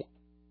 So...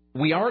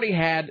 we already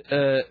had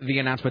the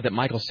announcement that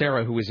Michael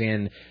Cera, who is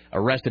in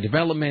Arrested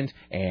Development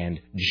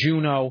and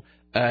Juno,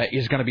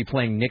 is going to be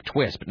playing Nick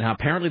Twisp. Now,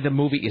 apparently the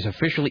movie is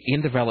officially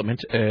in development,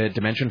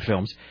 Dimension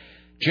Films.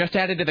 Just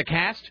added to the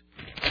cast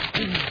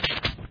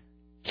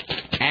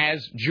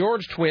as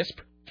George Twisp,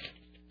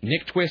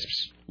 Nick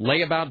Twisp's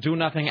layabout,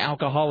 do-nothing,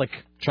 alcoholic,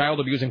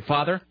 child-abusing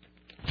father.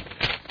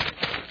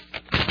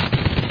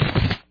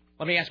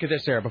 Let me ask you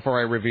this, Sarah, before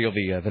I reveal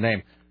the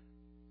name.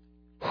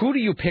 Who do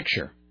you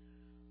picture?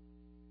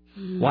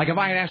 Like if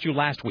I had asked you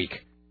last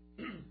week,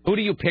 who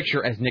do you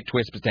picture as Nick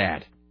Twisp's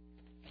dad?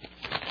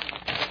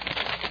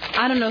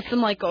 I don't know,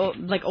 some like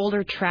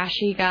older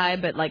trashy guy,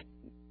 but like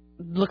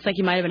looks like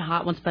he might have been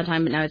hot once upon a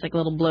time, but now he's like a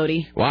little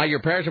bloaty. Well,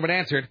 your prayers have been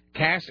answered.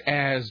 Cast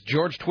as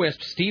George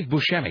Twisp, Steve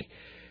Buscemi.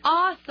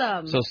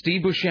 Awesome. So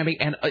Steve Buscemi,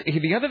 and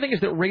the other thing is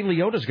that Ray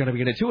Liotta's going to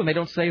be in it too, and they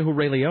don't say who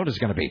Ray Liotta's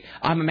going to be.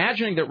 I'm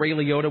imagining that Ray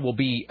Liotta will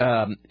be,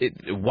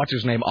 what's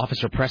his name,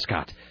 Officer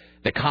Prescott,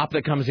 the cop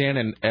that comes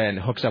in and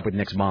hooks up with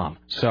Nick's mom.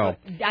 So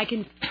I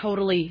can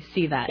totally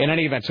see that. In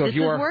any event, so if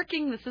you are...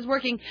 This is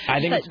working. I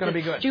think it's going to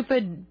be good.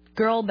 Stupid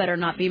girl better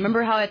not be.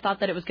 Remember how I thought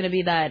that it was going to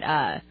be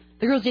that,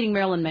 the girl's dating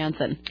Marilyn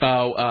Manson.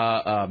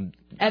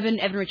 Evan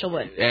Rachel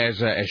Wood. As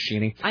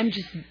Sheeny. I'm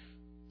just...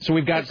 So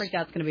we've got freaked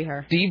out it's going to be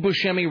her. Steve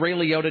Buscemi, Ray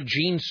Liotta,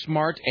 Gene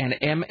Smart, and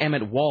M.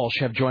 Emmett Walsh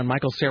have joined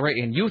Michael Cera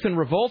in Youth in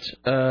Revolt,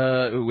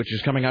 which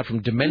is coming out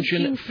from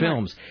Dimension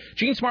Films.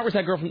 Gene Smart was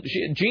that girl from...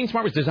 Gene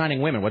Smart was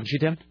Designing Women, wasn't she,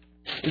 Tim?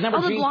 Isn't that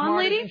the blonde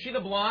lady? Isn't she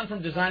the blonde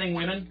from Designing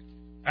Women?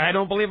 I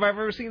don't believe I've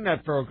ever seen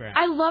that program.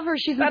 I love her.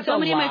 She's in so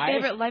many of my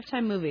favorite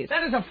Lifetime movies.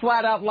 That is a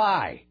flat-out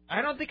lie.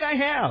 I don't think I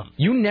have.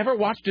 You never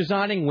watched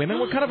Designing Women?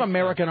 What kind of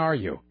American are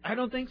you? I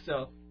don't think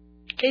so.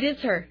 It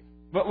is her.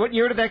 What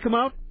year did that come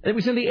out? It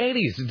was in the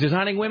 80s.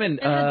 Designing Women.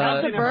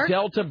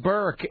 Delta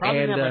Burke. Probably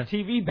and never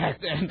TV back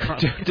then.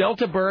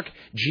 Delta Burke,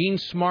 Gene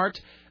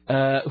Smart.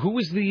 Who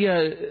was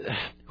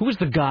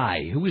the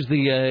guy? Who was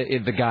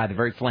the guy, the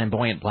very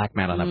flamboyant black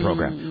man on that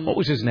program? What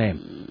was his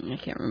name? I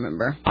can't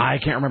remember. I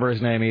can't remember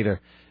his name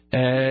either.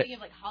 Thinking of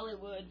like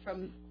Hollywood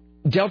from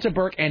Delta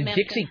Burke and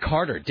Manson. Dixie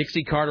Carter.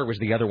 Dixie Carter was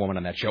the other woman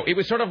on that show. It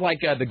was sort of like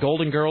the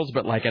Golden Girls,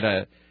 but like at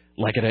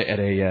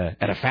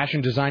a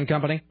fashion design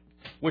company,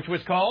 which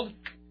was called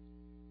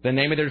the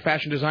name of their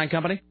fashion design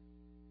company.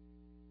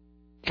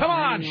 Come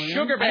on,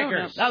 Sugar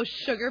Bakers. Oh,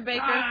 Sugar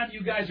Bakers. God,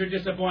 you guys are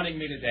disappointing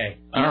me today.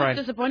 All right.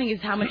 What's disappointing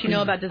is how much you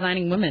know about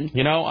Designing Women.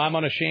 You know, I'm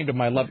unashamed of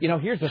my love. You know,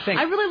 here's the thing.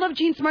 I really love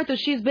Jean Smart, though.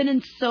 She's been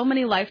in so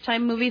many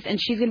Lifetime movies, and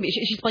she's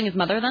playing his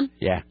mother then?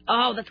 Yeah.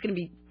 Oh, that's going to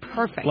be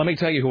perfect. Let me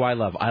tell you who I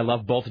love. I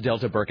love both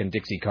Delta Burke and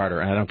Dixie Carter,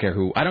 and I don't care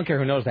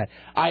who knows that.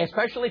 I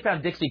especially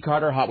found Dixie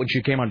Carter hot when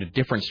she came on to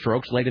Different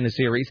Strokes late in the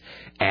series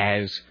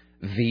as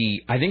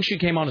I think she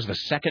came on as the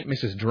second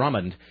Mrs.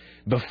 Drummond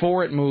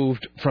before it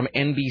moved from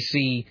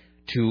NBC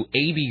to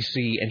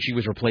ABC, and she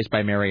was replaced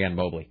by Marianne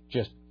Mobley,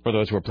 just for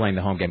those who are playing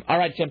the home game. All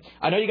right, Tim,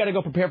 I know you got to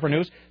go prepare for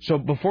news, so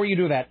before you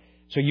do that,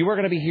 so you are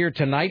going to be here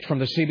tonight from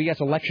the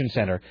CBS Election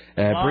Center,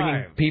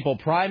 bringing people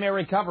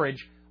primary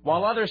coverage.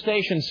 While other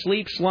stations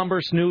sleep,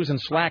 slumber, snooze, and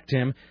slack,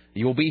 Tim,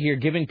 you will be here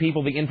giving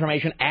people the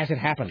information as it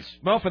happens.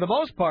 Well, for the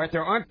most part,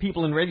 there aren't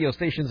people in radio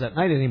stations at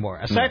night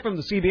anymore, aside from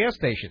the CBS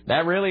station.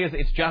 That really is,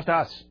 it's just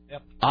us.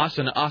 Yep. Us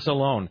and us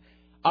alone.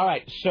 All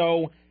right,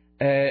 so...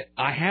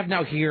 I have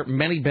now here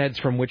many beds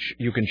from which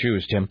you can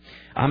choose, Tim.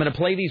 I'm going to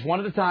play these one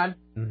at a time.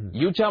 Mm-hmm.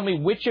 You tell me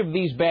which of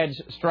these beds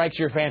strikes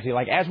your fancy.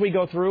 Like, as we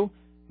go through,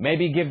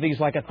 maybe give these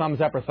like a thumbs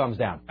up or thumbs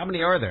down. How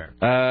many are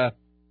there?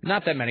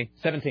 Not that many.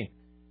 17.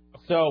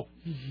 So,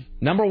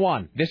 number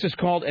one, this is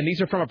called, and these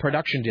are from a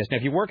production disc. Now,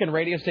 if you work in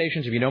radio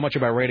stations, if you know much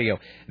about radio,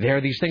 there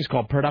are these things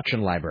called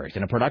production libraries.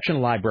 And a production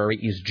library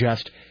is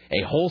just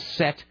a whole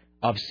set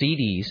of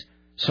CDs,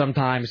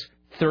 sometimes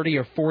 30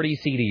 or 40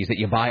 CDs that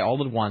you buy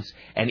all at once,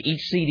 and each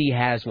CD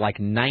has like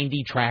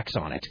 90 tracks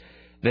on it.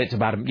 That's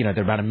about,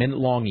 they're about a minute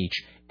long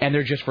each, and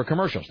they're just for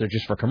commercials. They're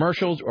just for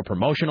commercials or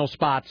promotional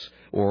spots,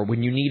 or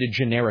when you need a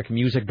generic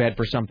music bed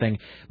for something,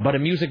 but a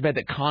music bed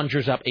that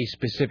conjures up a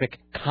specific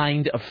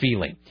kind of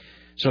feeling.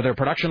 So there are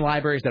production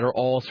libraries that are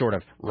all sort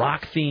of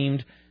rock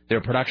themed. There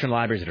are production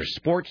libraries that are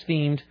sports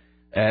themed.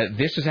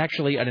 This is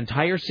actually an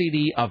entire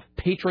CD of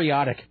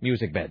patriotic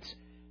music beds.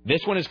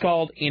 This one is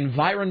called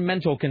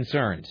Environmental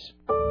Concerns.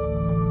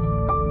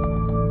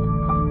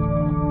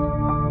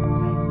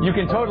 You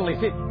can totally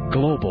see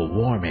global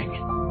warming,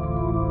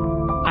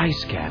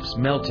 ice caps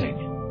melting,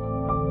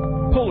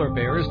 polar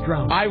bears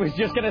drowning. I was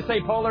just going to say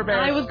polar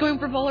bears. I was going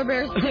for polar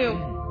bears, too.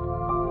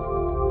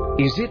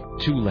 Is it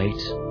too late?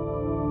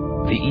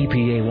 The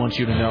EPA wants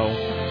you to know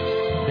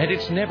that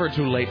it's never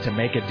too late to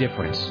make a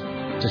difference,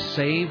 to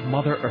save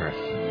Mother Earth.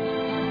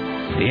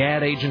 The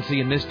ad agency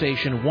and this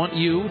station want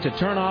you to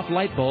turn off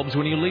light bulbs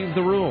when you leave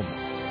the room.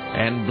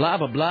 And blah,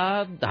 blah,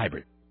 blah,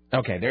 hybrid.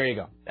 Okay, there you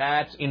go.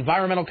 That's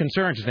Environmental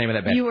Concerns is the name of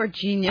that bed. You are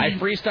genius. I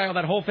freestyled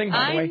that whole thing,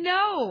 by the way. I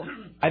know.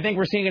 I think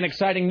we're seeing an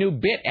exciting new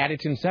bit at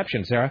its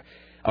inception, Sarah.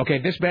 Okay,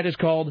 this bed is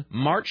called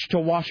March to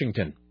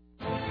Washington.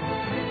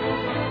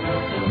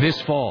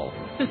 This fall.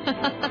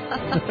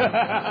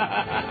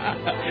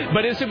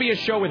 But this will be a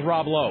show with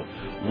Rob Lowe.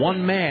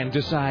 One man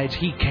decides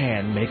he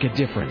can make a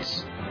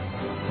difference.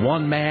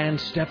 One man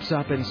steps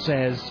up and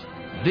says,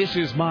 "This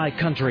is my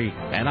country,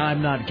 and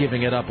I'm not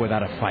giving it up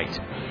without a fight."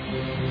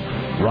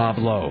 Rob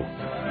Lowe.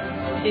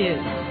 Is.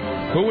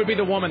 Who would be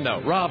the woman,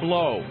 though? Rob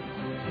Lowe.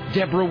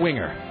 Deborah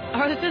Winger.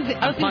 I was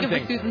thinking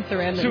of Susan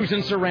Sarandon.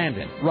 Susan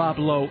Sarandon. Rob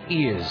Lowe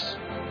is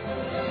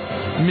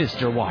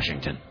Mr.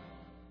 Washington.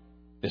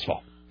 This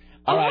fall.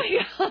 All right.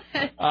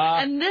 My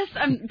God. And this,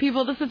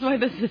 people, this is why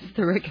this is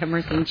the Rick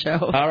Emerson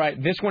show. All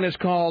right. This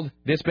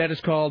bed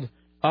is called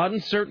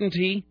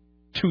Uncertainty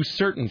to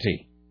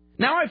Certainty.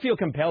 Now I feel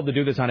compelled to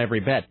do this on every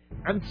bed.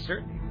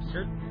 Uncertainty.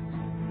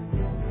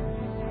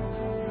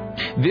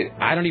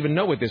 I don't even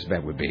know what this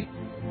bed would be.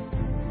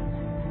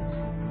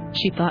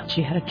 She thought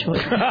she had a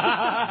choice.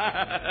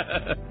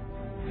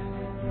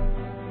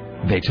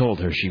 They told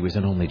her she was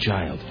an only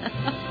child.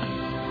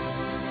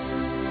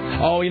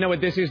 Oh, you know what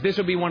this is? This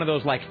would be one of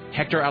those, like,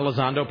 Hector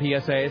Elizondo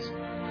PSAs.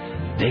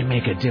 They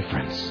make a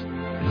difference.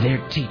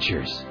 They're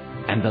teachers,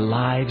 and the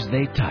lives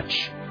they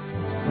touch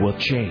will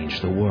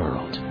change the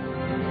world.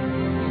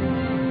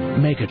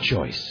 Make a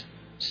choice.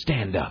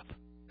 Stand up.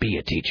 Be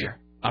a teacher.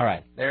 All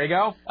right, there you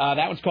go.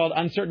 That one's called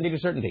Uncertainty to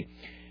Certainty.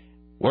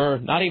 We're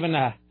not even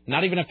a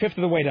fifth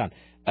of the way done.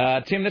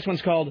 Tim, this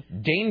one's called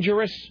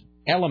Dangerous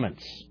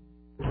Elements.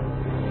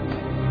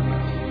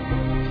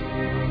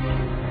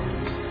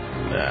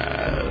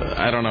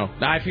 I don't know.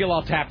 I feel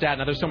all tapped out.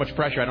 Now, there's so much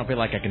pressure, I don't feel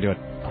like I can do it.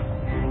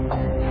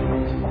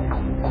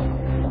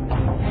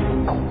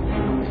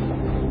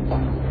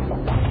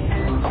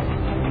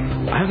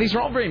 These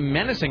are all very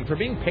menacing. For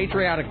being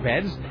patriotic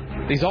beds,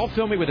 these all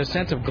fill me with a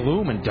sense of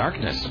gloom and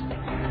darkness.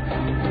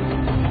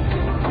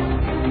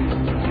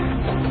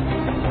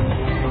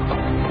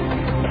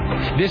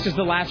 This is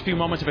the last few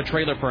moments of a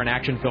trailer for an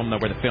action film, though,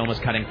 where the film is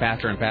cutting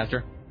faster and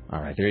faster.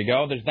 All right, there you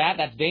go. There's that.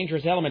 That's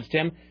Dangerous Elements,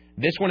 Tim.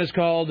 This one is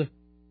called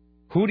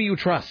Who Do You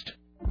Trust?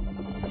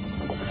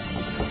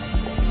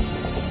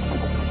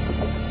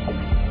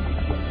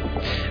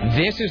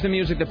 This is the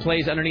music that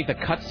plays underneath the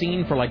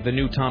cutscene for, like, the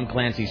new Tom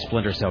Clancy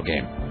Splinter Cell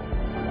game.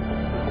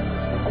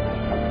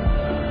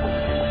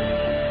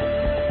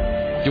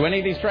 Do any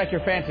of these strike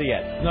your fancy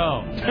yet?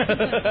 No.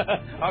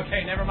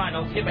 Okay, never mind.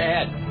 I'll skip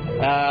ahead.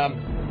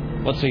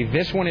 Let's see.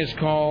 This one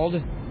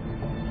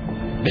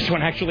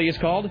actually is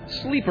called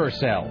Sleeper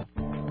Cell.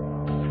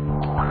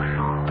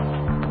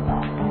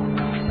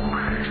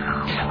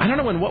 I don't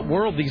know in what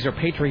world these are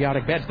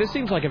patriotic beds. This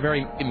seems like a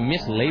very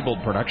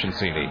mislabeled production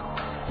CD.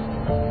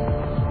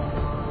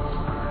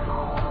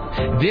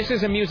 This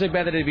is a music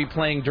bed that would be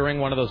playing during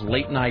one of those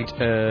late night,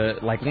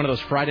 like one of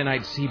those Friday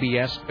night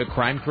CBS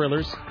crime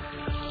thrillers.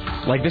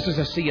 Like, this is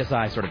a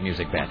CSI sort of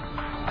music bed.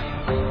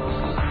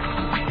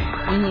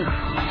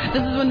 Mm-hmm.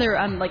 This is when they're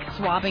like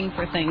swabbing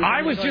for things.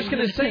 I was just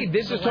going to say,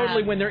 this is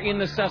totally when they're in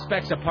the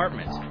suspect's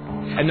apartment.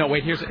 And no,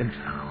 wait,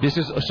 this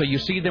is so you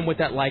see them with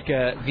that, like,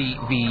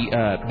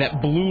 that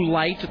blue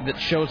light that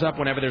shows up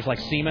whenever there's, like,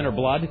 semen or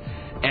blood,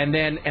 and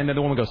then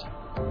the woman goes,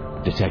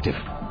 "Detective,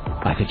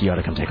 I think you ought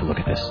to come take a look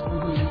at this."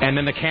 Mm-hmm. And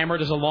then the camera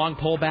does a long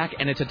pullback,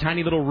 and it's a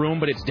tiny little room,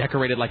 but it's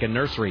decorated like a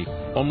nursery.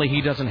 Only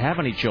he doesn't have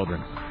any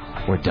children.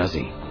 Or does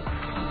he?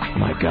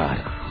 My God.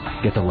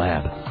 Get the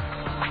lab.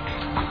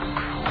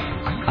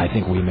 I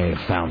think we may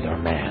have found our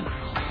man.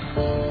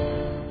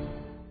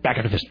 Back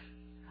after this.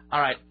 All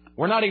right.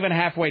 We're not even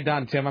halfway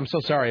done, Tim. I'm so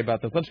sorry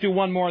about this. Let's do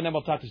one more, and then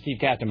we'll talk to Steve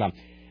Kastenbaum.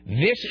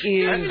 This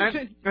is...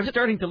 I'm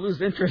starting to lose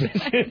interest.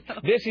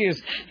 This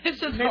is...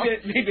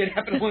 Maybe it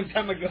happened a long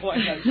time ago.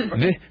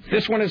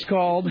 This one is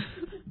called...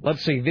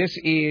 Let's see. This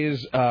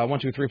is... 1,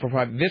 2, 3, 4,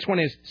 5. This one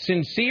is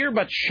Sincere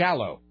But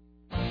Shallow.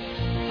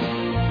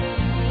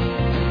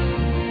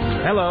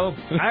 Hello.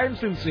 I'm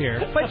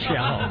sincere, but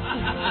shallow.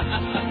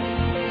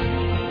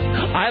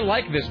 I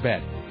like this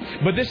bed.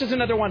 But this is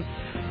another one.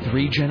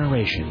 3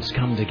 generations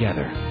come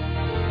together.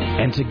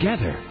 And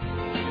together...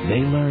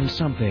 they learn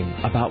something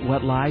about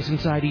what lies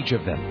inside each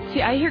of them.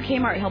 See, I hear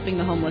Kmart helping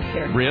the homeless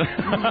here. Really?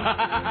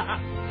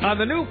 On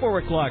the new 4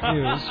 o'clock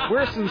news,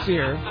 we're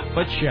sincere,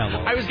 but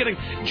shallow. I was getting...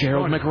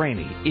 Gerald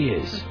McRaney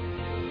is...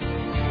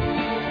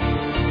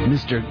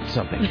 Mr.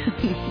 something.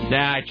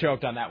 Nah, I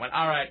choked on that one.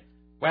 All right.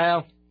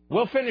 Well,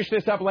 we'll finish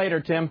this up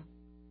later, Tim.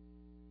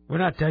 We're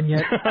not done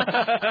yet.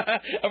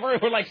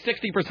 We're like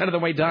 60% of the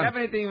way done. Do you have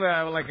anything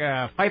like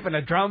a pipe and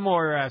a drum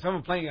or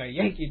someone playing a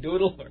Yankee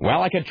Doodle?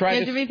 Well, I could try. Do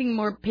you have anything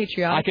more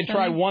patriotic? I could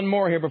try one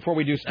more here before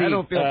we do Steve. I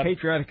don't feel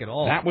patriotic at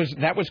all. That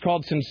was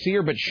called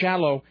Sincere But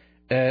Shallow.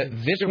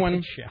 This one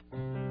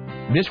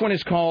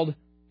is called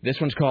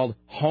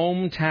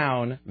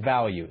Hometown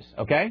Values.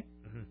 Okay.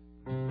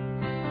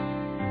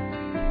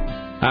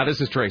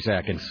 This is Trace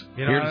Atkins,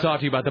 here to talk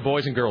to you about the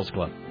Boys and Girls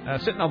Club.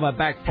 Sitting on my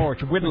back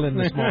porch, whittling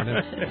this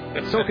morning,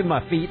 soaking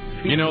my feet.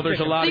 You know, there's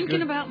a lot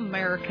thinking about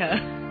America.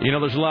 You know,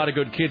 there's a lot of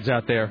good kids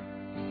out there.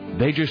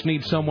 They just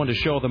need someone to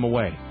show them a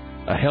way,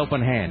 a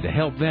helping hand to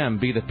help them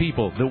be the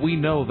people that we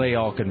know they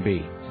all can be.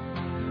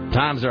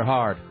 Times are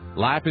hard,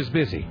 life is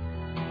busy,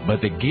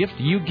 but the gift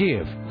you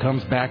give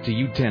comes back to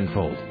you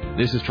tenfold.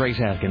 This is Trace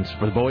Atkins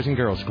for the Boys and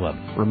Girls Club,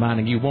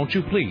 reminding you, won't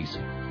you please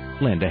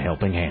lend a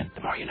helping hand?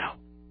 The more you know.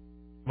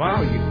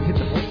 Wow, you hit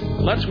the voice.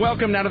 Let's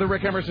welcome now to the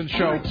Rick Emerson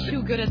Show. You're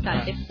too good at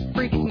that. It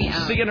freaks me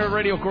out. CNN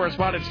radio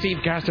correspondent Steve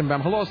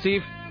Kastenbaum. Hello,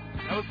 Steve.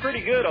 That was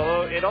pretty good,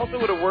 although it also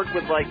would have worked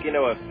with, like, you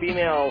know, a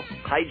female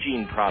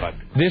hygiene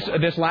product.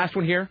 This last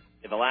one here?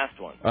 Yeah, the last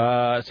one.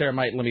 Sarah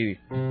might let me...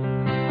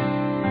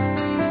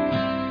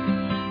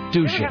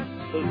 Douching.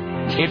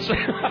 It's...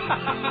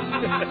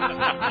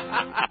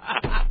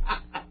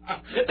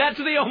 That's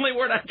the only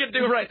word I can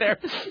do right there.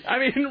 I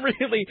mean,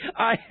 really,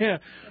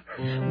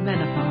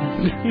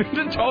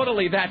 Menopause.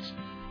 Totally, that's...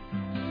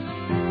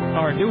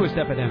 our newest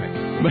epidemic.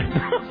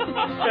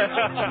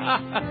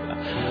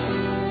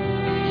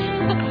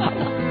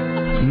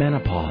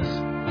 Menopause.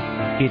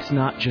 It's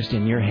not just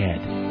in your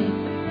head.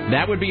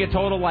 That would be a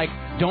total, like,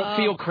 Don't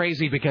feel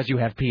crazy because you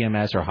have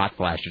PMS or hot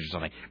flashes or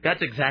something.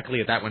 That's exactly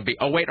what that would be.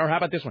 Oh, wait, or how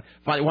about this one?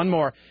 Finally, one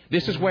more.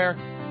 This would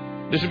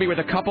be where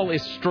the couple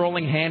is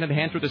strolling hand in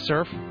hand through the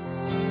surf.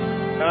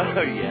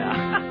 Oh,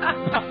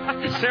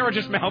 yeah. Sarah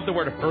just mouthed the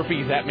word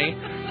herpes at me.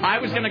 I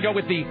was going to go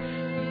with the,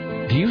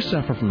 do you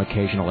suffer from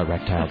occasional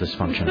erectile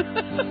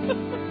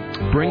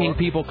dysfunction? Bringing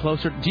people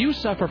closer. Do you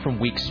suffer from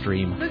weak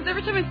stream?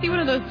 Every time I see one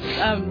of those,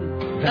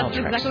 that's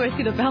exactly what I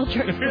see the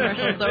Valtrex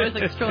commercials. They're always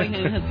like strolling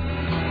hand in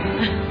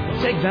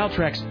hand. Take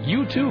Valtrex.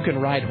 You, too, can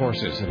ride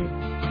horses and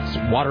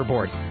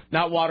waterboard.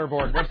 Not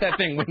waterboard. What's that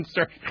thing,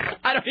 Winster?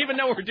 I don't even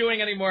know what we're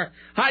doing anymore.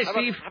 Hi,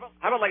 Steve.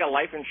 How about like a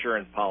life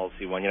insurance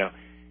policy one,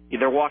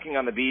 They're walking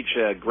on the beach,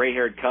 a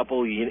gray-haired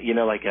couple, you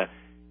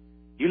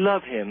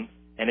love him,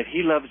 and if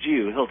he loves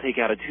you, he'll take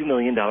out a $2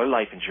 million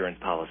life insurance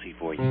policy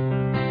for you.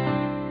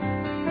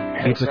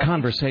 It's a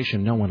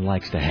conversation no one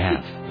likes to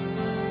have.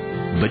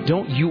 But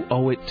don't you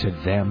owe it to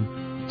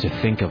them to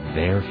think of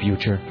their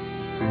future?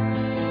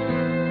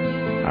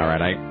 All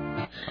right,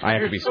 I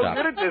have to be stopped.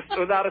 You're so good at this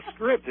without a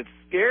script. It's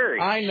scary.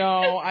 I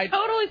know.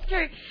 Totally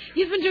scary.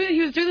 He was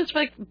doing this for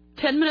like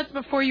 10 minutes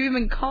before you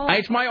even called.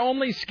 It's my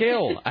only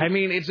skill. I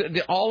mean,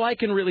 all I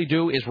can really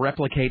do is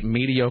replicate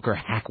mediocre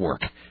hack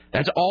work.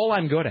 That's all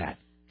I'm good at.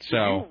 So. Did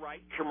you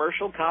write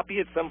commercial copy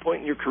at some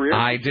point in your career?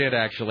 I did,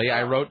 actually.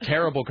 I wrote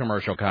terrible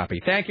commercial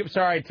copy. Thank you.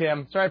 Sorry,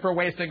 Tim. Sorry for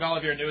wasting all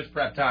of your news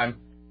prep time.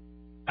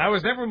 I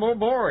was never more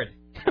bored.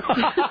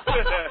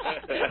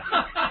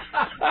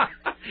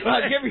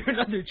 I'll give you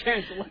another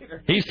chance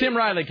later. He's Tim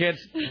Riley, kids.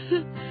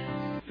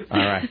 All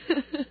right.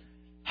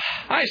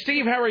 Hi,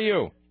 Steve. How are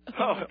you?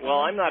 Oh, well,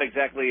 I'm not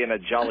exactly in a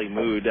jolly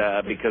mood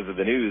because of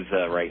the news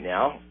right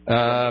now.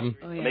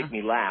 Make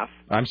me laugh.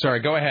 I'm sorry.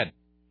 Go ahead.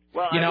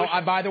 Well,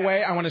 by the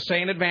way, I want to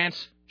say in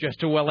advance, just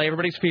to allay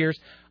everybody's fears,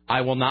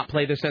 I will not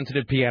play the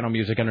sensitive piano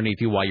music underneath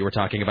you while you were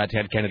talking about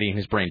Ted Kennedy and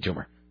his brain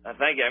tumor.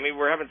 Thank you. I mean,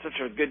 we're having such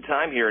a good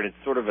time here, and it's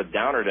sort of a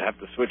downer to have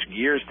to switch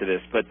gears to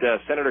this. But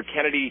Senator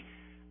Kennedy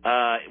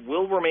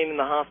will remain in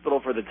the hospital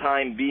for the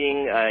time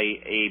being.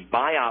 A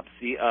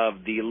biopsy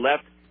of the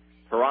left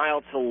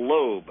parietal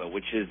lobe,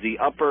 which is the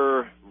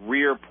upper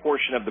rear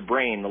portion of the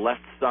brain, the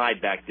left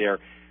side back there.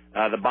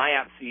 The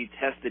biopsy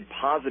tested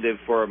positive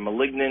for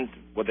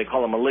what they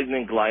call a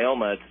malignant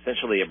glioma. It's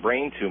essentially a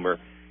brain tumor.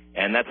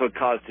 And that's what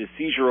caused his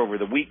seizure over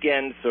the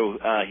weekend. So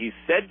he's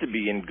said to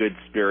be in good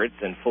spirits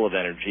and full of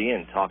energy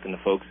and talking to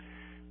folks.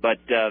 But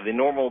the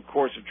normal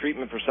course of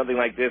treatment for something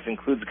like this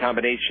includes a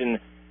combination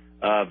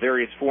of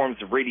various forms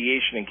of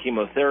radiation and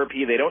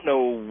chemotherapy. They don't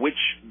know which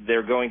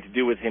they're going to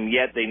do with him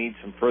yet. They need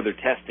some further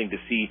testing to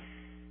see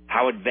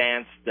how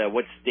advanced,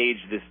 what stage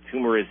this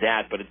tumor is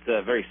at. But it's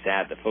very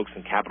sad that folks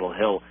in Capitol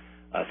Hill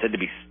said to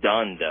be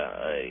stunned.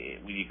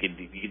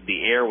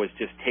 The air was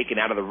just taken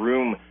out of the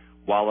room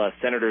while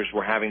senators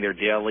were having their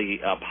daily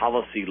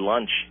policy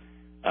lunch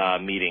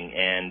meeting,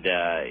 and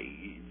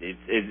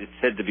it's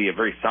said to be a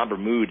very somber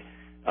mood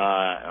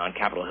on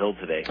Capitol Hill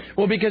today.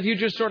 Well, because you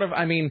just sort of,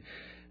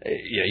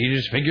 you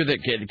just figure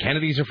that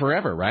Kennedys are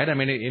forever, right? I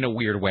mean, in a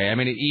weird way. I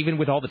mean, even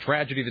with all the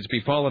tragedy that's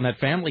befallen that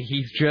family,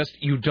 he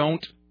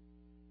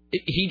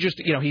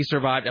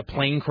survived a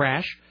plane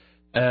crash.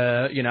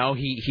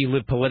 He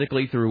lived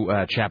politically through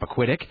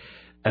Chappaquiddick.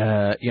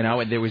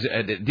 And there was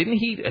didn't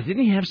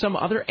he have some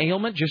other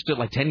ailment just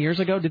like 10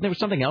 years ago? Didn't there was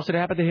something else that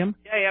happened to him?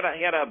 Yeah,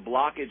 he had a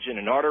blockage in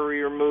an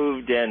artery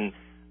removed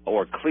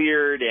or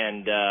cleared,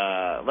 and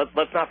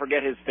let's not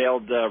forget his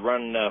failed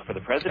run for the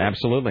president.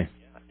 Absolutely.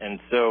 And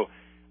so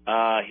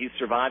he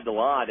survived a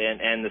lot,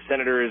 and the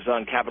senators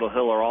on Capitol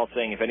Hill are all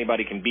saying if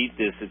anybody can beat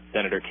this, it's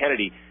Senator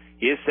Kennedy.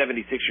 He is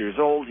 76 years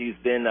old. He's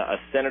been a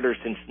senator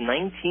since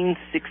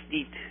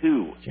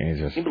 1962.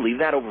 Jesus. Can you believe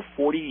that? Over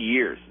 40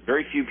 years.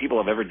 Very few people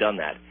have ever done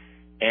that.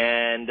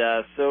 And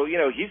so,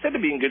 he's said to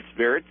be in good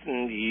spirits,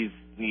 and he's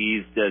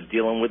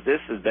dealing with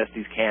this as best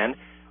he can.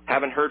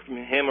 Haven't heard from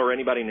him or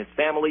anybody in his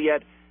family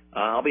yet.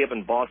 I'll be up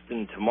in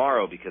Boston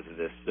tomorrow because of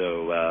this,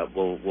 so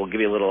we'll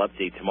give you a little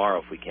update tomorrow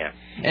if we can.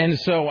 And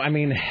so, I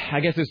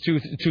guess it's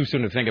too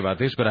soon to think about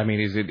this, but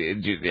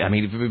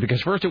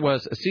because first it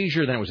was a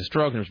seizure, then it was a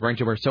stroke, and it was brain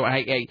tumor. So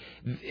is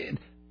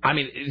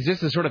this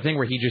the sort of thing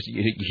where he just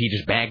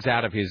bags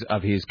out of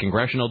his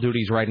congressional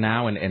duties right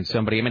now, and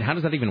somebody? How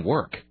does that even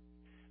work?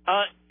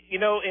 In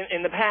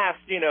the past,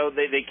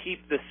 they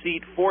keep the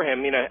seat for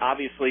him.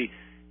 Obviously.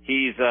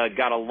 He's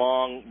got a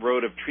long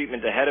road of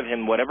treatment ahead of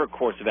him, whatever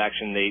course of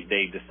action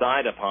they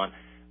decide upon.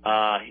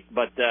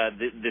 But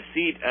the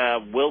seat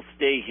will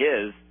stay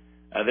his.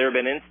 There have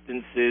been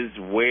instances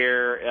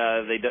where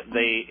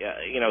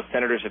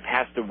senators have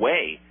passed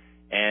away,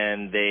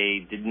 and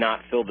they did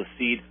not fill the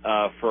seat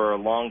for a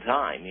long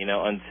time,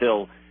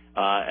 until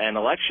an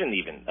election,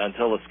 even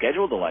until a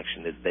scheduled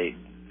election.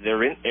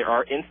 There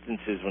are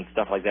instances when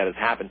stuff like that has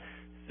happened.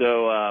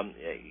 So,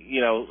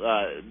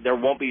 there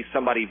won't be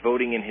somebody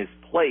voting in his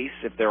place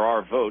if there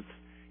are votes.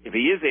 If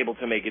he is able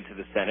to make it to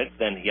the Senate,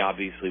 then he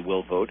obviously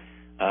will vote.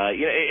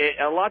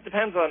 A lot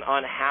depends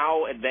on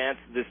how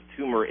advanced this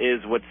tumor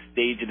is, what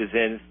stage it is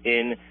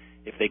in.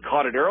 If they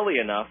caught it early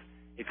enough,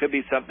 it could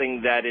be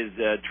something that is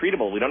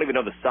treatable. We don't even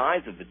know the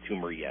size of the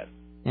tumor yet.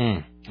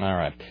 All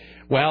right.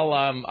 Well,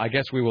 I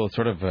guess we will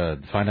sort of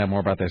find out more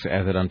about this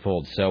as it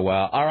unfolds. So,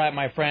 all right,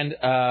 my friend,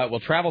 we'll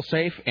travel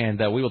safe, and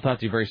we will talk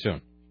to you very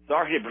soon.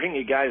 Sorry to bring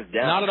you guys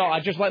down. Not at all.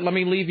 Let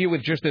me leave you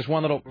with just this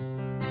one little...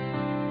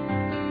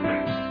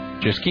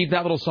 Just keep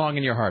that little song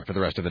in your heart for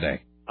the rest of the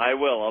day. I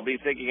will. I'll be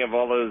thinking of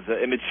all those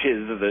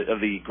images of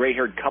the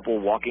gray-haired couple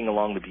walking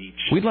along the beach.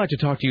 We'd like to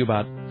talk to you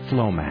about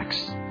Flomax.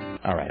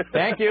 All right.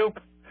 Thank you.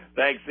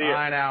 Thanks. See you.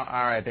 Bye now.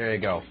 All right. There you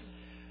go.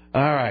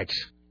 All right.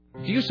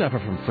 Do you suffer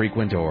from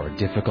frequent or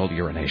difficult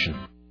urination?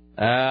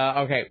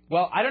 Okay.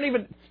 Well, I don't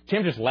even...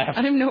 Tim just left.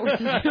 I don't know what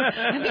to do. I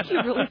think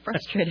you're really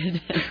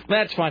frustrated.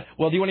 That's fine.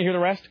 Well, do you want to hear the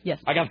rest? Yes.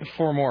 I got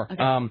 4 more.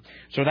 Okay.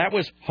 So that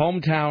was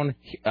hometown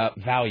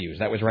values.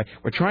 That was right.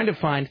 We're trying to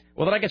find...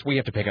 Well, then I guess we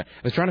have to pick up. I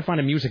was trying to find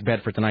a music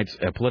bed for tonight's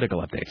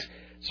political updates.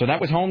 So that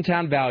was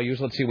hometown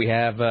values. Let's see. We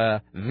have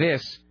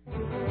this.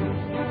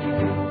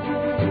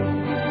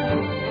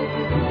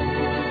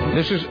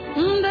 This is...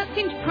 that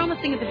seemed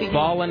promising at the beginning.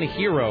 Fallen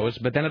heroes,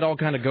 but then it all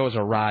kind of goes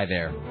awry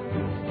there.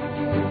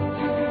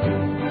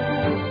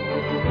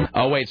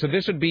 Oh, wait, so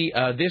this would be,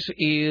 this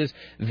is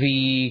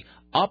the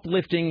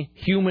uplifting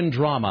human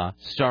drama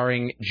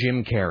starring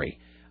Jim Carrey.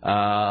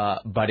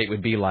 But it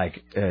would be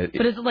like...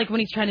 but is it like when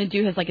he's trying to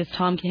do his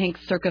Tom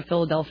Hanks circa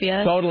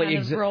Philadelphia totally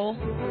kind of role?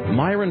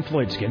 Myron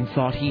Floydskin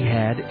thought he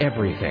had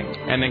everything.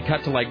 And then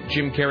cut to,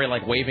 Jim Carrey,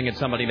 waving at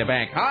somebody in the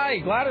bank. Hi,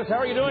 Gladys, how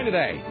are you doing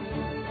today?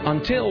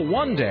 Until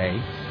one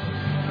day...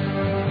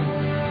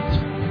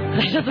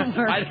 That doesn't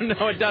work. I don't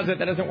know, it doesn't.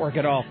 That doesn't work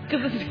at all.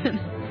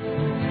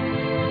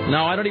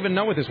 No, I don't even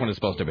know what this one is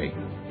supposed to be.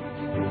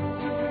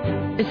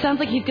 It sounds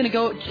like he's going to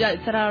go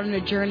set out on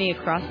a journey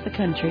across the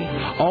country.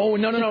 Oh,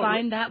 no. To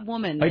find that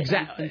woman that he's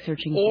been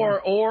searching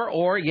for.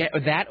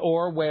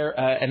 Or where,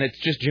 and it's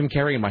just Jim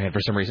Carrey in my head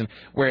for some reason,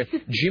 where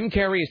Jim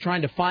Carrey is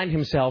trying to find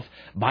himself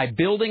by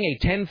building a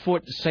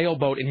 10-foot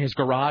sailboat in his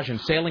garage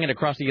and sailing it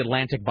across the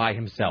Atlantic by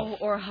himself.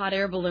 Oh, or a hot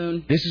air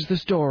balloon. This is the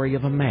story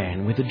of a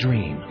man with a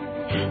dream.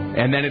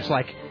 And then it's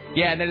like...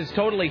 Yeah, and then it's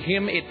totally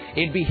him.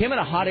 It'd be him in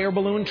a hot air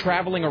balloon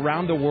traveling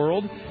around the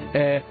world,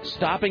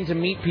 stopping to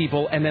meet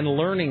people, and then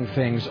learning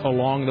things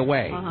along the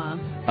way.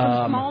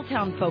 Some small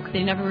town folk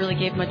they never really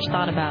gave much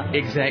thought about.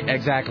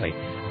 Exactly.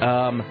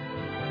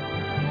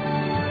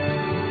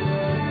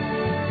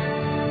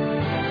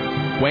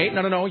 Wait,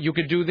 no. You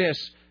could do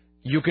this.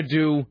 You could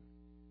do...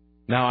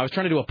 No, I was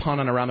trying to do a pun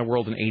on Around the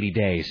World in 80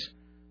 Days.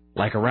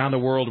 Like Around the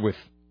World with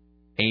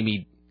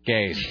Amy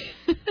Gaze.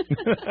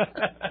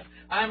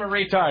 I'm a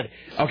retard.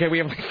 Okay, we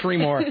have 3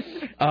 more.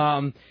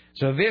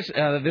 So this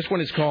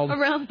one is called...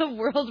 Around the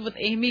World with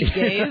Amy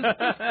Gaze.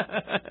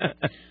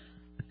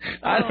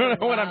 I don't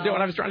know what I'm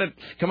doing. I was trying to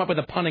come up with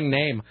a punning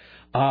name.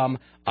 All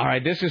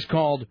right, this is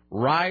called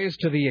Rise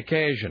to the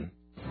Occasion.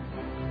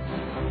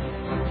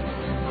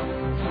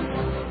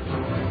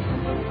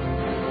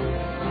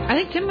 I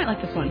think Tim might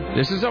like this one.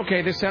 This is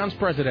okay. This sounds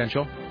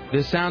presidential.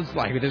 This sounds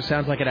like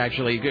it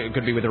actually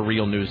could be with a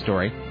real news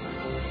story.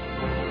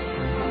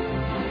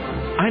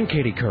 I'm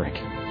Katie Couric.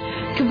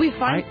 Could we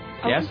find?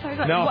 Yes. I'm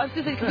sorry, no.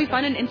 Could we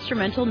find an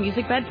instrumental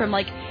music bed from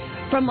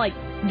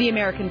the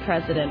American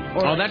president?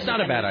 Or that's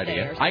not a bad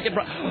idea. I could.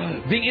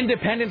 The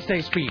Independence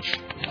Day speech.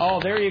 Oh,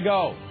 there you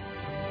go.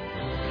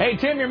 Hey,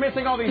 Tim, you're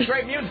missing all these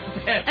great music.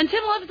 And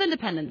Tim loves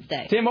Independence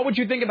Day. Tim, what would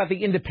you think about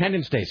the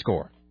Independence Day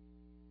score?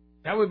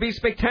 That would be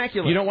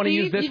spectacular. You don't want to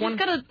use this one? You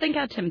just got to think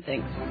how Tim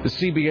thinks. The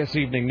CBS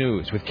Evening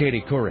News with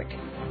Katie Couric.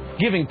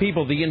 Giving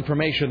people the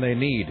information they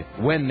need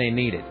when they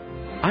need it.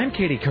 I'm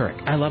Katie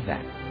Couric. I love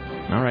that.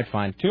 All right,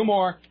 fine. 2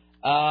 more.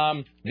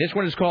 This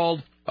one is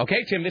called...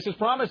 Okay, Tim, this is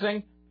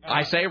promising.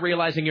 I say,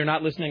 realizing you're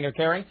not listening or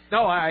caring.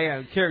 No,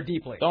 I care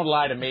deeply. Don't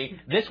lie to me.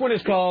 This one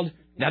is called...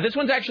 Now, this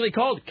one's actually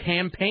called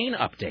Campaign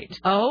Update.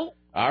 Oh?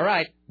 All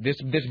right. This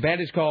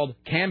bed is called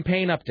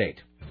Campaign Update.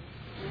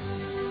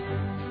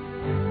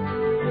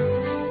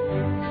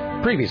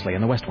 Previously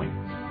in the West Wing.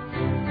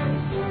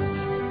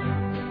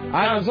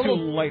 It's a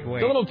little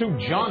lightweight. It's a little too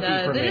jaunty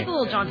for me. It is a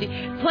little jaunty.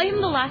 Play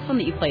him the last one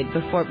that you played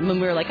before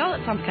when we were like, oh,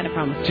 that sounds kind of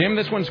promising. Tim,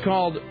 this one's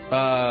called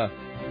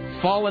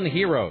Fallen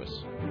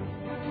Heroes.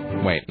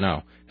 Wait,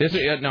 no.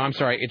 No, I'm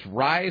sorry. It's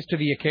Rise to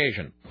the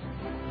Occasion.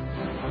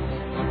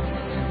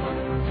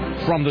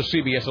 From the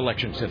CBS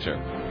Election Center,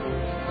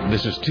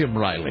 this is Tim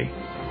Riley.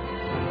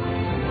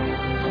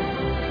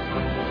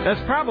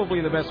 That's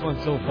probably the best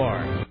one so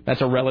far.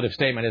 That's a relative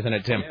statement, isn't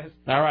it, Tim? Yes.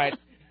 All right.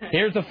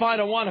 Here's the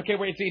final one. Okay,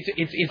 wait.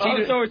 It's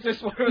either. So it's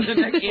this one or the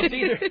next.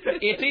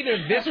 It's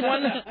either this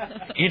one.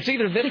 It's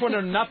either this one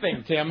or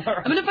nothing, Tim.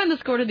 I'm gonna find the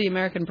score to the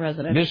American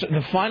president.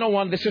 The final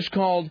one. This is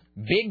called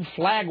Big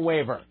Flag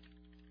Waver.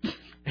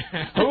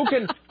 Who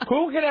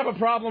can have a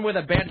problem with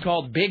a band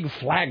called Big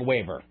Flag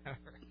Waver?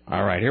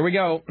 All right, here we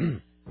go.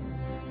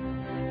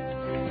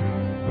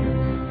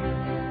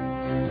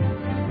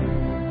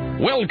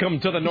 Welcome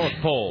to the North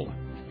Pole.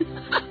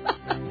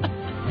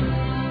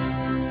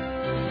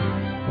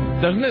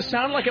 Doesn't this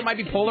sound like it might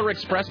be Polar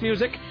Express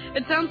music?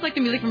 It sounds like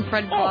the music from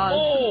Fred Claus.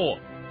 Oh!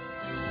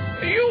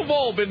 You've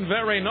all been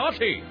very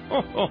naughty.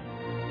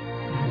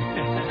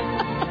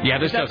 Yeah,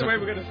 this doesn't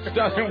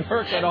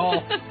work at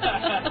all.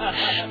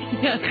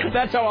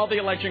 That's how all the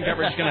election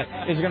coverage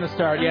is gonna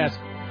start. Yes.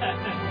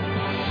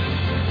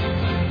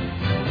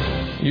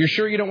 You're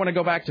sure you don't want to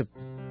go back to?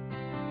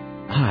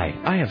 Hi,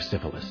 I have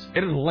syphilis.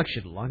 In an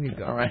election long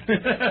ago. All right.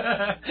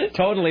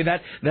 Totally.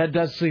 That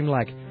does seem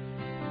like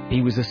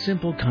he was a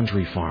simple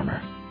country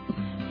farmer.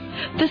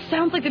 This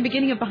sounds like the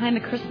beginning of Behind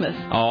the Christmas.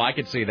 Oh, I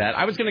could see that.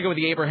 I was going to go with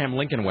the Abraham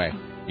Lincoln way,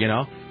 you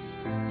know?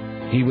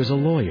 He was a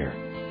lawyer.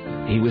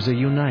 He was a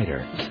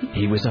uniter.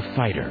 He was a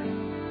fighter.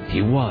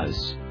 He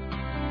was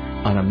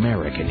an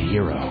American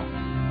hero.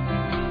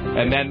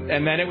 And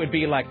then it would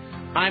be like,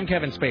 I'm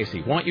Kevin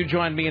Spacey. Won't you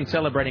join me in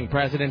celebrating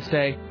President's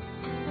Day?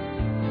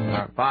 All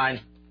right,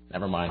 fine.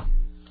 Never mind.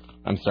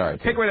 I'm sorry.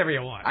 Pick whatever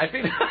you want. I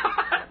think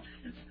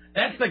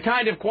that's the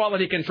kind of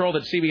quality control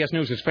that CBS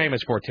News is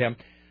famous for, Tim.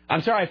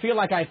 I'm sorry. I feel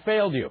like I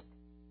failed you.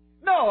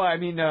 No, I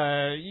mean,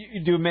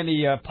 you do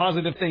many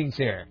positive things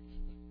here.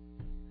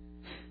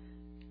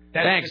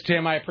 Thanks,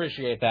 Tim. I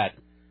appreciate that.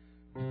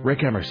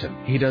 Rick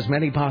Emerson. He does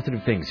many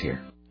positive things here.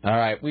 All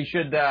right. We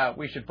should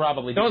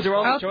probably... Those are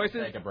all the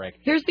choices? Take a break.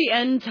 Here's the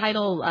end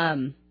title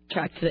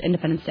track to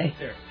Independence Day.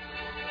 There.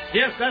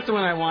 Yes, that's the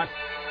one I want.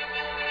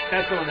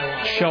 That's the one I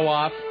want. Show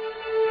off.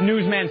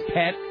 Newsman's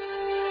pet.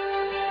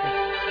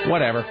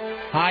 Whatever.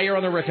 Hi, you're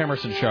on the Rick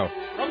Emerson Show.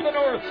 From the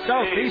north,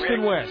 south, east,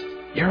 and west.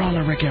 You're on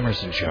the Rick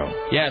Emerson Show.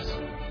 Yes.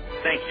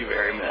 Thank you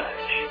very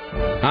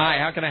much. Hi,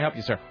 how can I help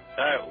you, sir?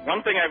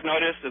 One thing I've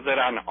noticed is that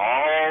on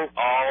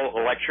all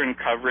election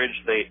coverage,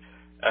 the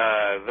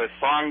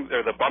song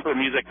or the bumper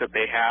music that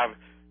they have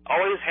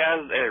always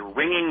has a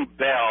ringing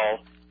bell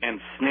and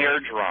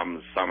snare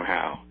drums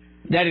somehow.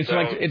 That is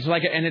it's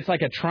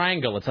like a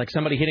triangle. It's like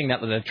somebody hitting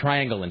that with a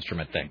triangle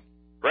instrument thing.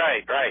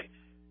 Right.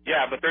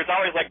 Yeah, but there's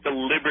always like the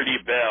Liberty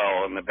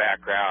Bell in the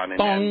background and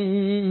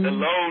then the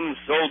lone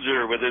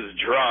soldier with his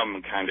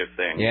drum kind of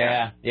thing.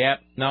 Yeah.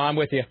 No, I'm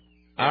with you.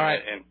 All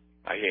right. And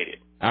I hate it.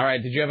 All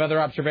right. Did you have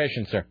other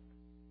observations, sir?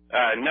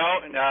 No,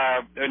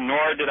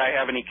 nor did I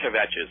have any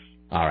kvetches.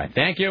 All right.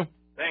 Thank you.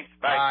 Thanks.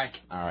 Bye.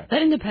 All right.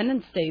 That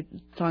Independence Day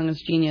song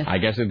is genius. I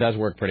guess it does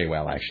work pretty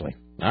well, actually.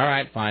 All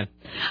right, fine.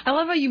 I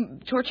love how you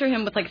torture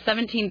him with like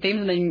 17 themes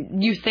and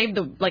then you save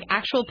the like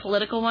actual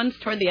political ones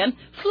toward the end.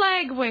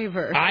 Flag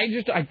waver.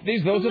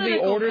 Those are the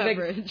order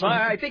coverage.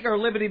 I think our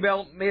Liberty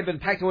Bell may have been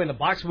packed away in the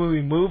box when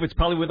we moved. It's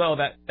probably with all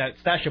that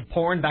stash of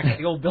porn back at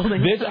the old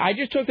building. I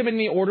just took them in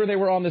the order they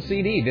were on the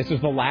CD. This is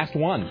the last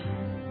one.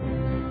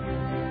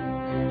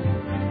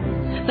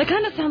 That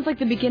kind of sounds like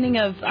the beginning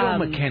of Joe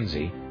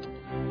Mackenzie.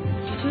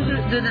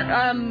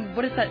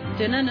 What is that?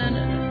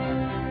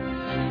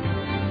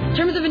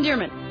 Terms of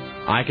Endearment.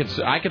 I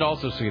could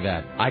also see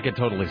that. I could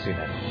totally see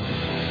that.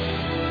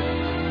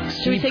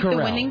 Should we take the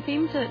winning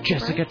theme to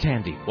Jessica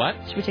Tandy. What?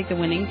 Should we take the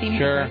winning theme?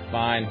 Sure,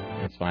 fine.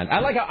 That's fine. I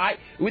like how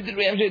with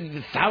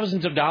the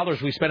thousands of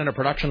dollars we spent in a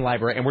production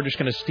library, and we're just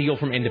going to steal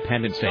from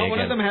Independence Day again. One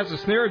of them has a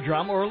snare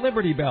drum or a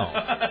Liberty Bell.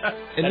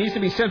 It needs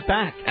to be sent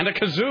back. And a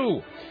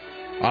kazoo.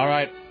 All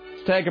right,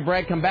 let's take a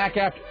break. Come back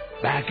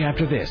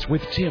after this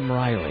with Tim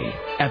Riley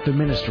at the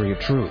Ministry of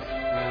Truth.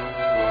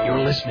 You're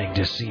listening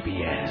to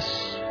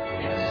CBS.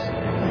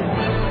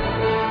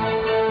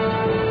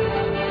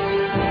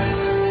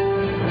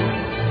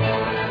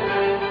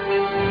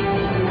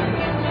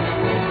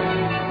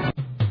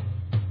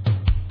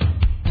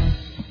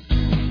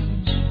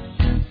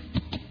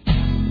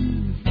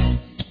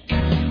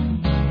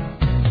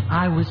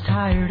 I was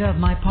tired of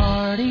my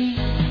party.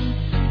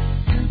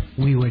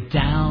 We were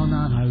down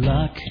on our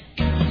luck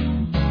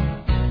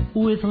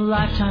with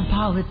lifetime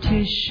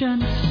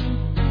politicians,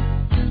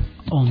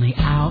 only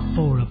out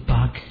for a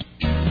buck.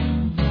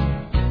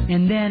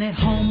 And then at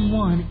home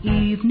one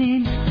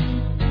evening,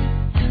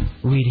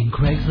 reading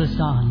Craigslist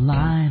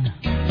online,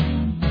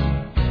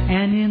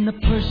 and in the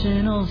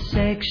personal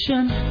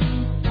section,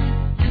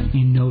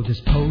 you know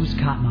this post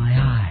caught my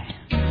eye.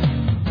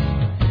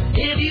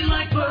 If you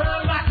like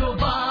Barack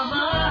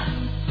Obama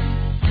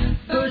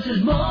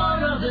versus more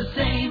of the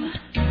same,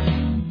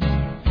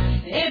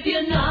 if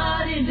you're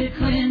not into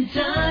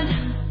Clinton,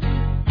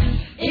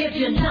 if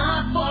you're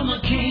not for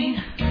McCain,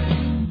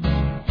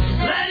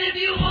 and if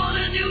you want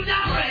a new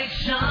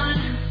direction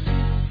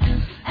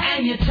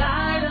and you're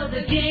tired of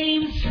the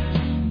games,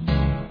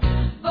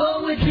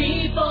 vote with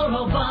me for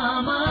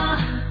Obama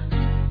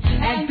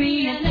and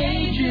be an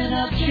agent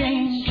of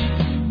change.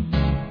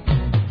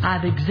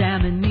 I've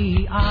examined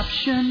the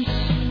options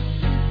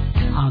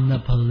on the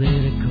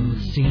political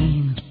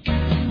scene,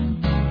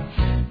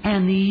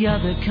 and the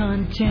other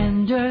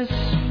contenders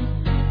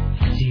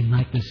seem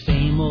like the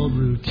same old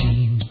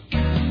routine.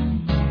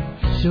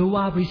 So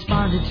I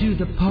responded to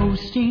the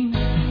posting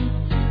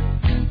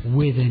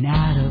with an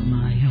ad of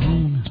my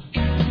own.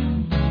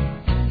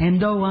 And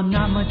though I'm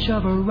not much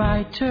of a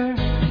writer,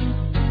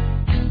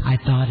 I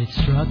thought it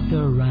struck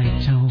the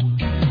right tone.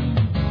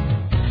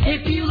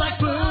 If you like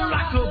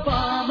Barack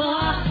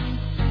Obama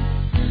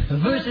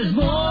versus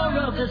more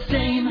of the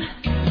same.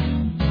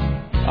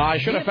 I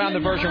should have found the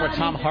version where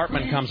Tom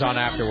Hartman comes on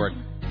afterward.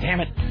 Damn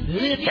it.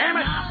 Damn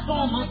it.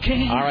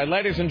 All right,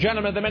 ladies and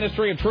gentlemen of the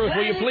Ministry of Truth,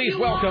 will you please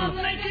welcome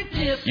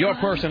your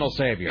personal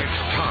savior.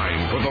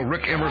 Time for the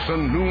Rick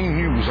Emerson Noon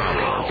News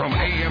Hour from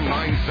AM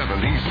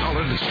 970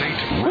 Solid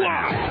State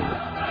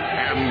Radio.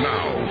 And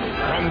now,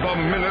 from the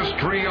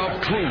Ministry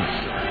of Truth,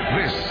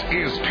 this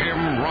is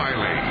Tim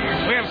Riley.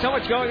 We have so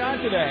much going on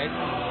today.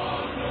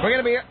 We're going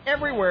to be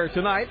everywhere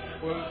tonight.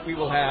 We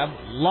will have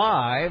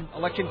live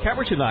election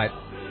coverage tonight,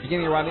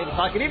 beginning around 8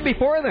 o'clock, and even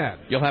before that.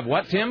 You'll have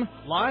what, Tim?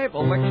 Live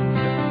election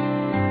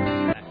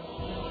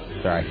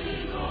coverage. Sorry.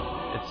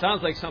 It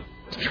sounds like something.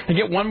 I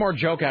get one more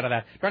joke out of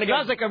that.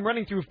 Sounds like I'm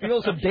running through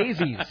fields of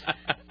daisies.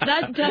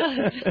 That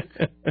does.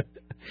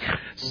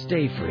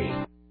 Stay free.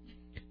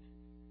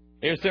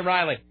 Here's Tim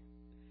Riley.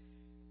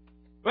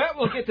 Well,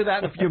 we'll get to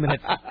that in a few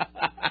minutes.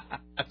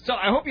 So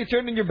I hope you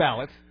turned in your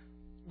ballots.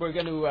 We're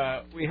going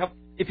to,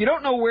 if you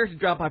don't know where to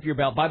drop off your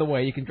ballot, by the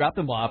way, you can drop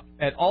them off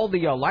at all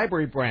the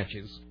library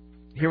branches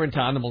here in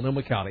town in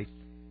Multnomah County.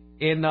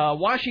 In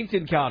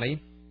Washington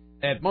County,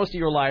 at most of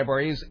your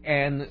libraries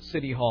and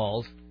city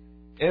halls.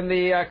 In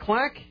the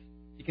Clack,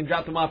 you can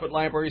drop them off at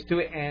libraries, too,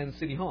 and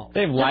city halls.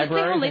 They have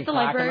libraries. How late the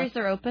libraries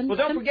are open? Well,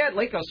 don't forget,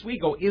 Lake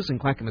Oswego is in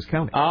Clackamas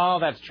County. Oh,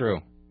 that's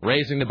true.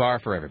 Raising the bar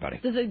for everybody.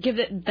 Does it give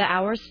it the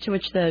hours to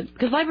which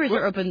because libraries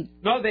are open?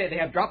 No, they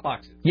have drop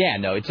boxes. Yeah,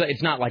 no,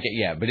 it's not like it.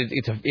 Yeah, but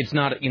it's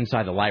not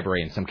inside the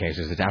library in some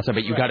cases. It's outside,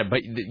 but you got to.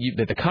 But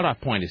the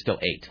cutoff point is still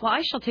 8. Well,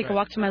 I shall take a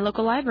walk to my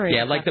local library.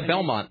 Yeah, like the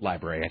Belmont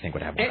Library, I think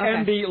would have one.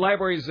 And the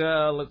libraries,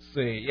 let's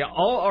see,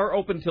 all are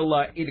open till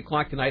 8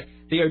 o'clock tonight.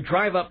 They are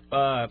drive up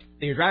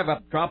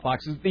drop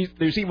boxes.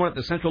 There's even one at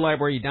the Central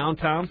Library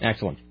downtown.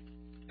 Excellent.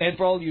 And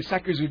for all you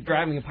suckers who are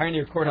driving the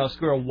Pioneer Courthouse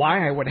Square,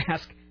 why I would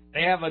ask.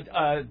 They have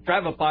a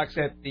drive-up box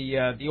at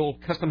the old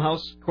Custom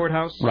House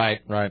Courthouse. Right.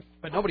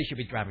 But nobody should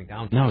be driving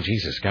downtown. No,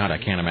 Jesus, God, I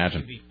can't imagine.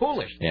 It would be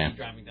foolish to be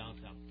driving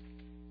downtown.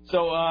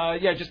 So,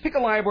 just pick a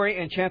library,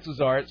 and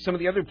chances are some of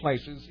the other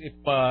places, if,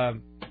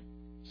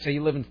 say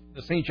you live in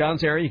the St.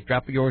 John's area, you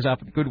drop yours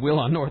off at Goodwill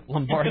on North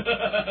Lombard.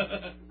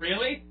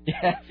 Really?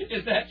 Yeah.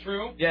 Is that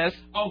true? Yes.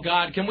 Oh,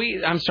 God,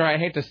 I'm sorry, I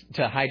hate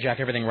to hijack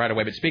everything right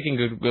away, but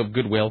speaking of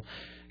Goodwill,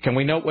 Can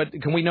we note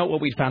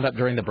what we found out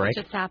during the break?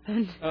 What just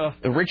happened?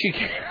 Richie,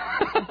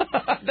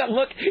 that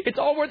look, it's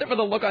all worth it for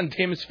the look on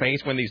Tim's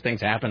face when these things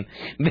happen.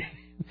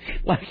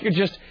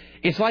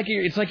 It's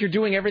like you're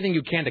doing everything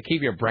you can to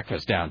keep your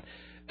breakfast down.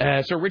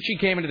 So Richie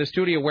came into the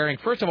studio wearing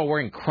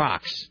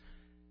Crocs,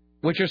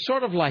 which are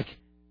sort of like,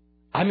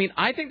 I mean,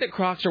 I think that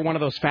Crocs are one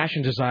of those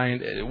fashion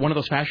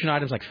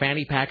items like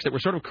fanny packs that were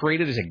sort of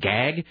created as a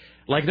gag.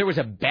 Like there was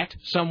a bet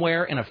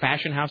somewhere in a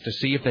fashion house to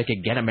see if they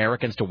could get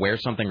Americans to wear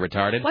something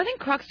retarded. Well, I think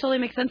Crocs totally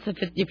make sense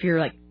if you're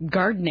like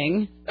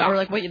gardening or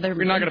like what they're.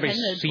 You're not going to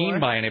be seen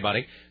by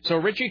anybody. So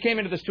Richie came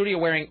into the studio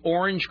wearing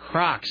orange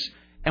Crocs.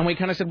 And we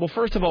kind of said, well,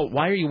 first of all,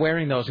 why are you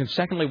wearing those? And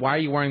secondly, why are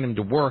you wearing them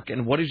to work?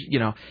 And what is,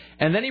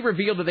 And then he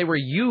revealed that they were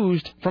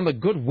used from the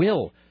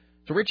Goodwill.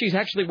 So Richie's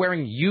actually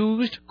wearing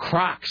used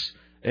Crocs.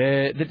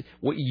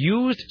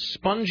 Used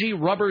spongy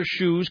rubber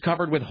shoes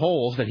covered with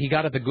holes that he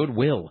got at the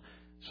Goodwill.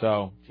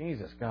 So,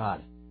 Jesus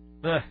God.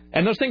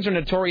 And those things are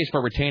notorious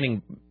for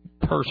retaining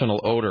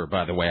personal odor,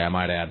 by the way, I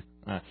might add.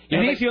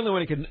 And he's the only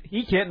one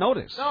he can't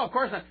notice. No, of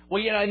course not.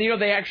 Well,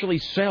 they actually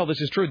sell,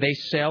 this is true, they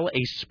sell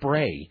a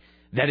spray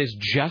that is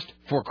just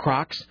for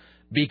Crocs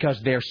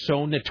because they're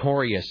so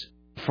notorious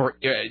for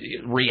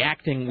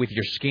reacting with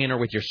your skin or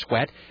with your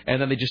sweat, and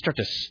then they just start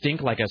to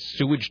stink like a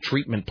sewage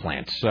treatment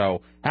plant.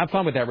 So have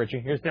fun with that, Richie.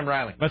 Here's Tim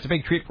Riley. That's a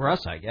big treat for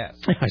us, I guess.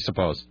 I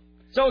suppose.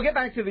 So we'll get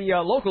back to the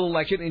local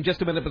election in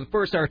just a minute, but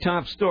first our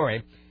top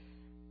story.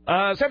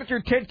 Senator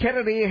Ted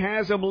Kennedy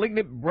has a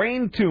malignant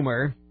brain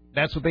tumor.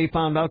 That's what they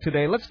found out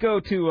today. Let's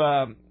go to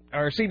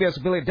our CBS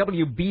affiliate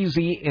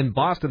WBZ in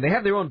Boston. They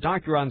have their own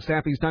doctor on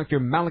staff. He's Dr.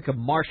 Malika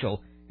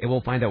Marshall. And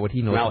we'll find out what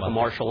he knows about Malika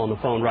Marshall on the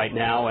phone right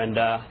now, and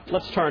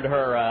let's turn to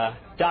her.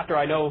 Doctor,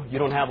 I know you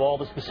don't have all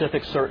the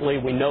specifics, certainly,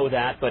 we know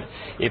that, but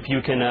if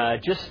you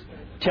can just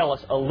tell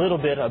us a little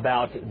bit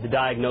about the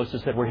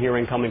diagnosis that we're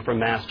hearing coming from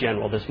Mass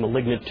General, this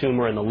malignant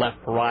tumor in the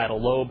left parietal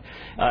lobe,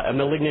 a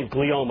malignant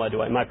glioma.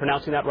 Am I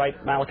pronouncing that right,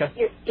 Malika?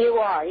 You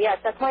are, yes.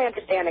 That's my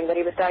understanding, that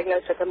he was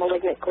diagnosed with a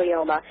malignant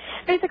glioma.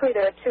 Basically,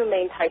 there are two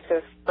main types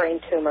of brain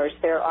tumors.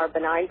 There are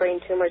benign brain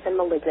tumors and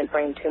malignant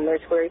brain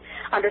tumors. We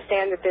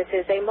understand that this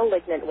is a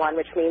malignant one,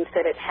 which means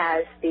that it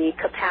has the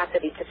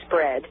capacity to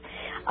spread.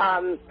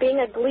 Being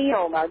a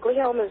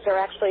gliomas are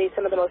actually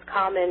some of the most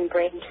common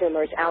brain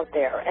tumors out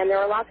there, and there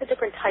are lots of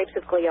different types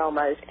of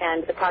gliomas,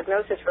 and the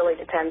prognosis really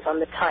depends on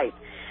the type.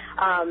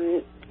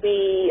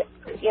 The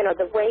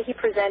way he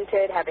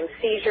presented, having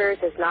seizures,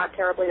 is not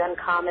terribly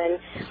uncommon.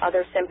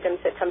 Other symptoms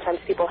that sometimes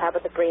people have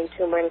with a brain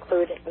tumor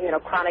include,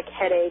 chronic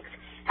headaches,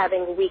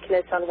 having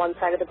weakness on one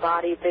side of the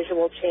body,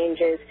 visual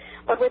changes.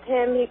 But with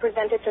him, he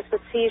presented just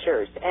with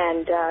seizures,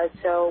 and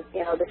so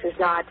this is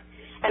not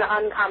an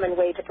uncommon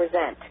way to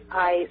present.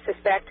 I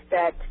suspect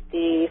that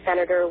the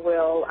senator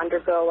will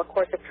undergo a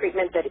course of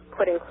treatment that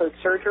could include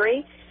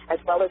surgery, as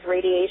well as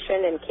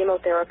radiation and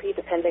chemotherapy,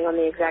 depending on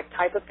the exact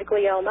type of the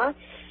glioma.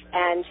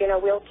 And,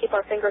 we'll keep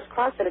our fingers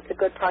crossed that it's a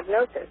good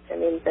prognosis. I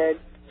mean,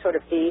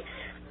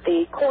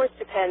 the course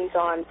depends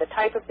on the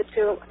type of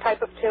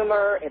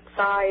tumor, its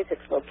size,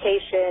 its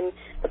location,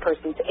 the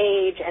person's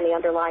age, any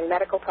underlying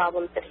medical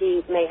problems that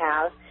he may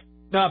have.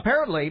 Now,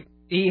 apparently,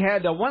 he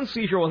had one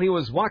seizure while he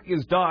was walking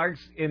his dogs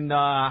in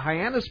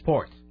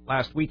Hyannisport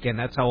last weekend.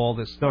 That's how all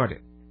this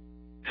started.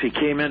 He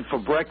came in for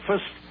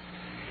breakfast,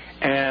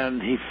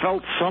 and he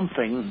felt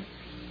something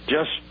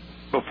just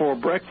before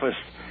breakfast,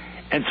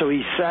 and so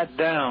he sat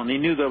down. He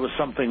knew there was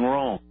something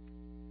wrong.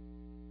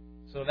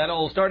 So that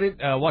all started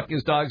walking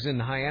his dogs in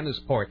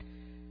Hyannisport.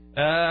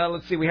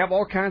 Let's see. We have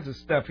all kinds of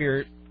stuff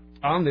here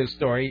on this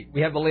story.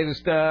 We have the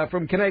latest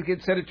from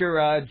Connecticut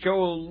Senator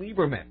Joe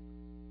Lieberman.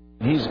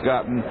 He's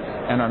gotten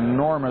an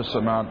enormous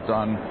amount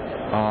done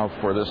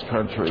for this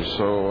country.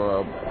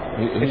 So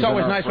it's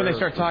always nice when they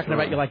start talking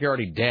about you like you're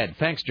already dead.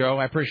 Thanks, Joe.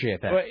 I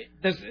appreciate that.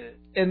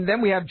 And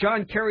then we have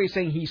John Kerry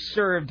saying he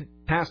served,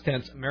 past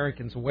tense,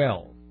 Americans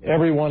well.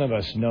 Every one of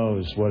us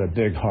knows what a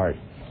big heart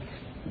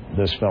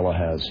this fellow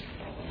has.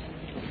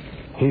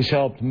 He's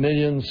helped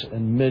millions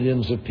and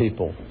millions of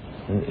people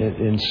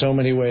in so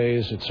many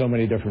ways at so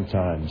many different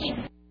times.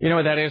 You know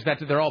what that is?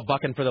 They're all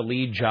bucking for the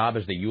lead job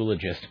as the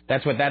eulogist.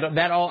 That's what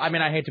that all. I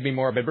mean, I hate to be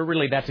morbid, but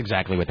really, that's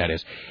exactly what that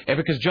is.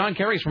 Because John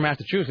Kerry's from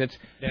Massachusetts,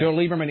 Joe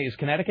Lieberman is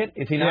Connecticut.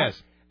 Is he not?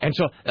 Yes. And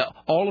so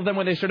all of them,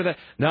 when they sort of,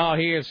 no,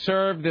 he has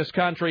served this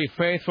country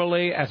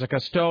faithfully as a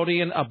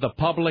custodian of the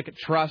public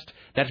trust.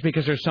 That's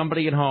because there's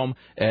somebody at home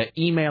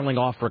emailing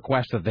off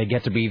requests that they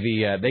get to be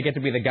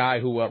the guy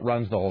who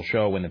runs the whole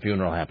show when the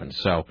funeral happens.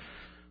 So.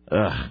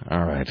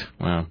 All right.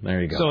 Well,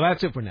 there you go. So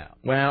that's it for now.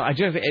 Well, I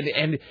just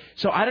and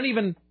so I don't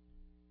even.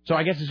 So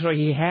I guess it's so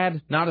he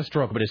had not a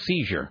stroke but a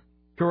seizure.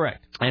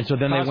 Correct. And so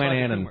then they went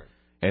in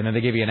and then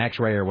they give you an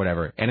X-ray or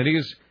whatever. And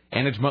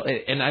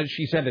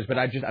she said this, but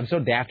I'm so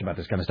daft about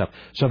this kind of stuff.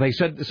 So they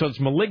said it's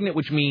malignant,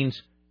 which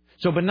means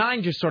so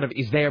benign just sort of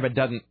is there but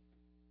doesn't.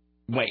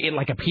 Wait, it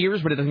like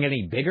appears but it doesn't get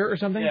any bigger or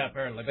something. Yeah,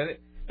 apparently, but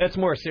that's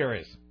more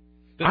serious.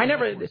 I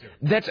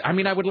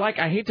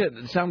hate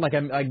to sound like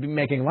I'm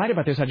making light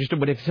about this.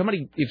 But if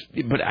somebody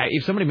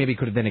maybe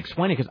could have then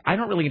explained it, because I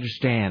don't really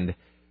understand.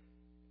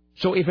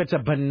 So if it's a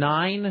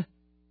benign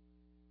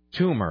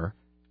tumor,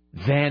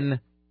 then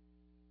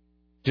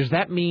does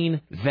that mean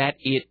that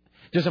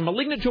does a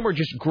malignant tumor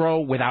just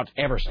grow without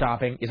ever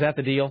stopping? Is that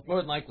the deal? More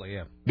than likely,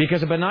 yeah.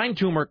 Because a benign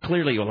tumor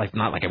clearly,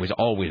 not like it was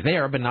always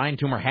there. A benign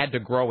tumor had to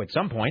grow at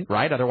some point,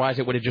 right? Otherwise,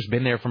 it would have just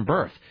been there from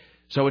birth.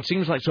 So it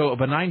seems like a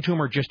benign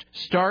tumor just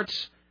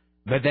starts,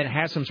 but then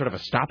has some sort of a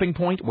stopping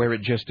point where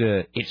it just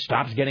it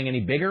stops getting any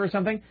bigger or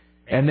something,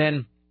 and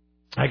then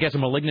I guess a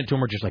malignant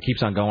tumor just like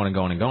keeps on going and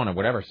going and going or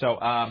whatever. So,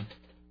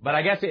 but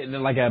I guess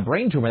like a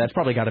brain tumor, that's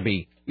probably got to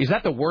be. Is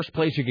that the worst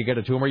place you could get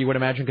a tumor? You would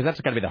imagine, because that's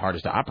got to be the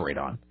hardest to operate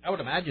on. I would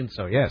imagine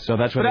so. Yes. So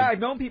that's what. But I've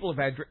known people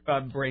who've had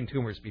brain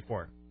tumors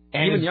before.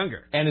 And even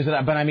younger. And is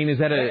that? But I mean, is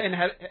that a?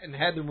 And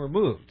had them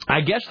removed.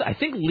 I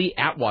think Lee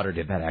Atwater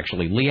did that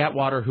actually. Lee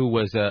Atwater, who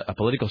was a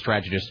political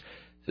strategist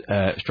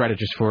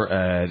for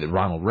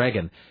Ronald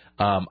Reagan.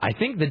 I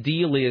think the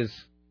deal is,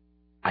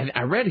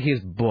 I read his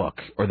book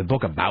or the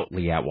book about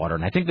Lee Atwater,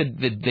 and I think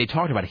that they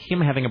talked about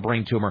him having a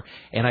brain tumor.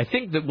 And I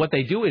think that what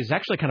they do is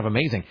actually kind of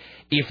amazing.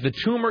 If the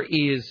tumor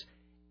is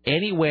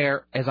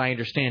anywhere, as I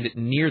understand it,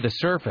 near the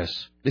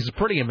surface, this is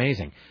pretty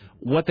amazing.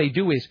 What they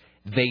do is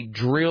they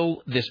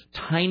drill this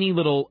tiny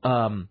little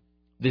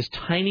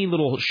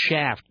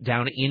shaft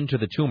down into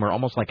the tumor,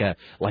 almost like a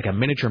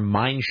miniature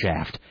mine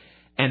shaft,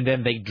 and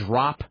then they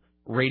drop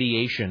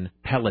radiation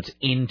pellets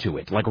into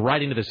it, like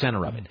right into the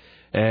center of it.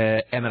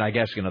 And then I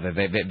guess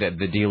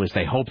the deal is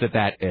they hope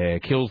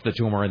that kills the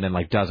tumor and then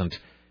like doesn't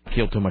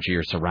kill too much of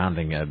your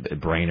surrounding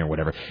brain or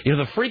whatever.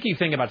 The freaky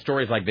thing about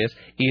stories like this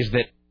is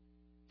that.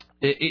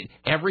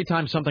 Every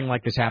time something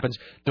like this happens,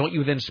 don't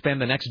you then spend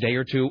the next day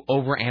or two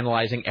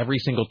overanalyzing every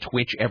single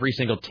twitch, every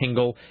single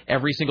tingle,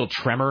 every single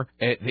tremor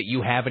that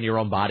you have in your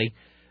own body?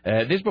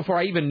 This before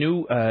I even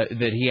knew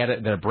that he had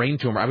a brain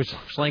tumor. I was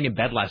laying in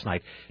bed last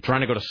night trying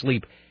to go to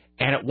sleep,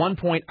 and at one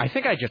point, I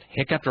think I just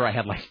hiccuped or I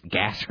had like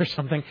gas or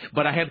something,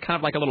 but I had kind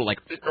of like a little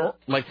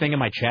like thing in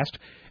my chest,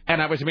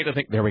 and I was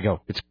immediately thinking, there we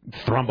go, it's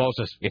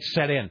thrombosis, it's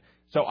set in.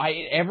 So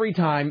every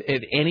time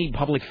any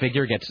public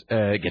figure gets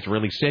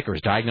really sick or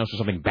is diagnosed with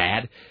something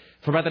bad,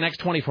 for about the next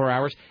 24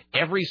 hours,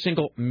 every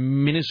single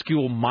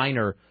minuscule,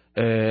 minor,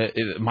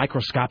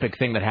 microscopic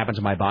thing that happens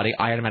in my body,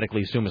 I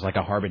automatically assume is like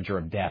a harbinger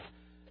of death.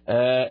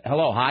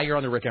 Hello, hi, you're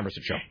on the Rick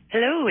Emerson Show.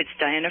 Hello, it's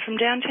Diana from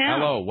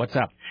downtown. Hello, what's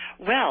up?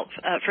 Well,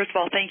 first of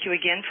all, thank you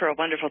again for a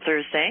wonderful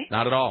Thursday.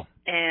 Not at all.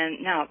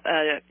 And now,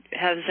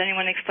 has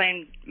anyone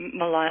explained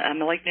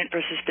malignant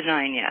versus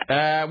benign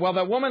yet? Well,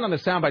 that woman on the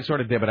soundbite sort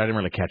of did, but I didn't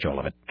really catch all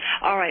of it.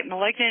 All right,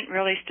 malignant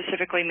really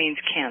specifically means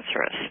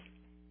cancerous.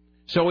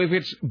 So if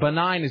it's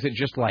benign, is it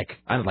just like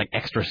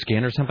extra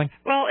skin or something?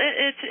 Well,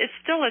 it's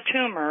still a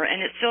tumor,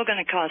 and it's still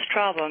going to cause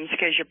problems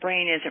because your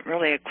brain isn't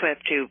really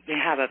equipped to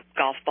have a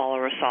golf ball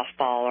or a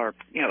softball or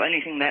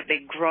anything that they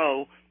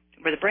grow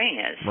where the brain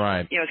is.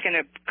 Right. You know, it's going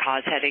to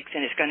cause headaches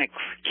and it's going to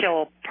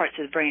kill parts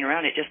of the brain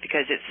around it just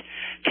because it's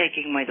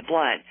taking away the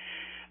blood.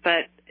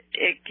 But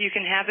you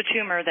can have a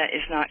tumor that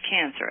is not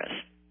cancerous.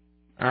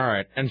 All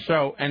right. And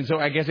so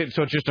I guess it's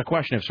just a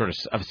question of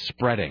of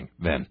spreading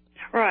then.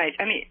 Right.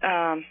 I mean,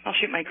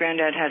 my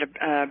granddad had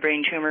a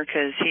brain tumor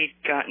because he'd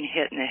gotten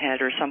hit in the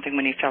head or something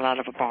when he fell out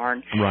of a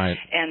barn. Right.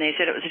 And they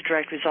said it was a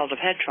direct result of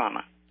head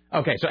trauma.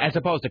 Okay, so as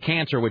opposed to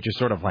cancer, which is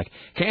sort of like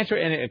cancer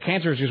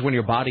is just when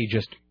your body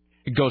just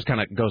goes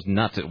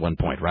nuts at one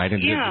point, right? And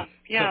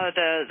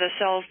the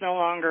cells no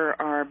longer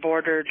are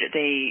bordered.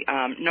 They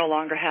no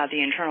longer have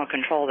the internal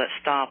control that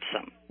stops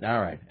them.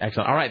 All right,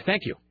 excellent. All right,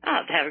 thank you.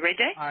 Have a great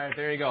day. All right,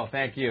 there you go.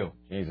 Thank you.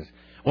 Jesus.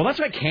 Well, that's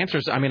why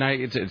cancer's. I mean,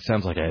 it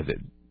sounds like a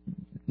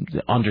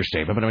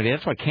understatement, but I mean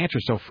that's why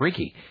cancer's so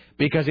freaky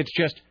because it's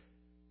just.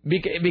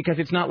 Because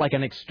it's not like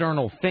an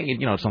external thing.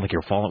 You know, it's not like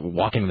you're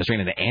walking in the street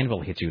and an anvil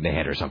hits you in the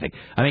head or something.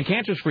 I mean,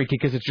 cancer's freaky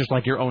because it's just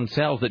like your own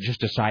cells that just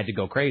decide to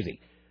go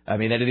crazy.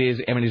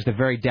 It's the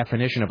very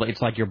definition of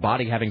it's like your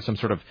body having some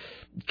sort of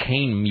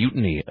Cain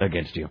mutiny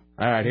against you.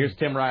 All right, here's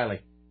Tim Riley.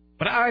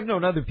 But I've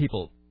known other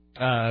people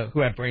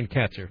who have brain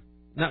cancer.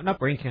 Not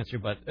brain cancer,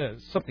 but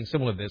something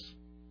similar to this.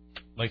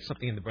 Like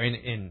something in the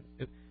brain.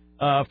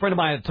 A friend of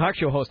mine, a talk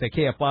show host at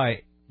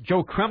KFI,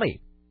 Joe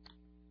Crummy,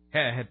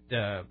 had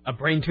a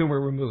brain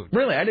tumor removed.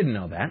 Really? I didn't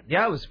know that.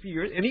 Yeah, it was a few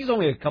years. And he's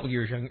only a couple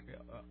years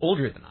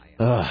older than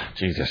I am.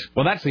 Jesus.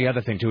 Well, that's the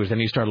other thing, too, is then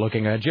you start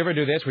looking. Do you ever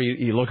do this where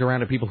you look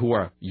around at people who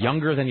are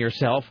younger than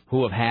yourself,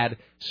 who have had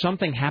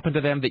something happen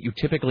to them that you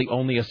typically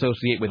only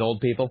associate with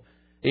old people?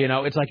 You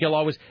know, it's like you'll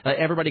always,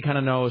 everybody kind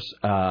of knows,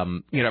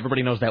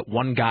 everybody knows that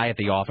one guy at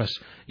the office,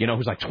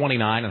 who's like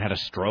 29 and had a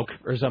stroke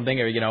or something,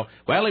 or, he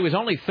was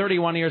only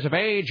 31 years of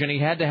age and he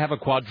had to have a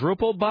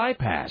quadruple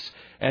bypass.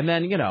 And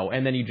then,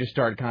 you just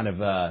start kind of,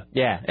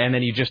 and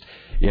then you just,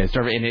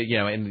 start,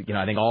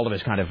 I think all of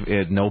us kind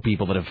of know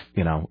people that have,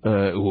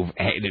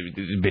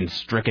 who've been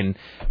stricken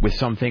with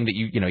something that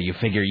you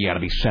figure you got to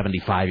be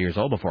 75 years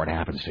old before it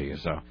happens to you.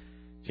 So,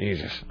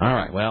 Jesus. All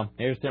right, well,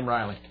 here's Tim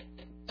Riley.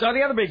 So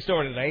the other big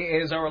story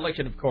today is our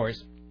election, of course.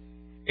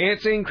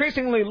 It's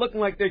increasingly looking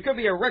like there could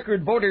be a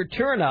record voter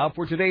turnout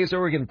for today's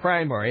Oregon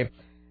primary.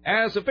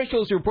 As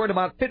officials report,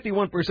 about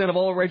 51% of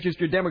all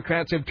registered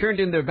Democrats have turned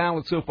in their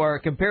ballots so far,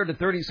 compared to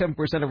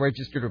 37% of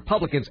registered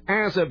Republicans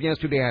as of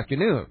yesterday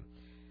afternoon.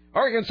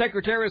 Oregon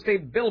Secretary of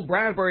State Bill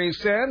Bradbury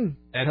said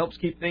that helps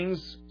keep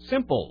things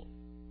simple.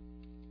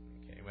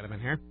 Okay, wait a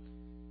minute here.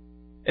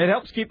 It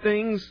helps keep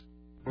things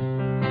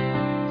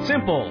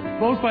simple.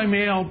 Vote by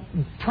mail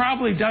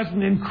probably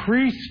doesn't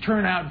increase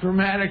turnout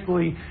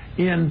dramatically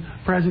in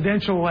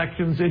presidential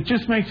elections. It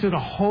just makes it a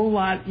whole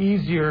lot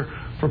easier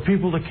for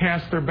people to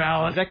cast their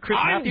ballots. Is that Chris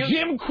Matthews?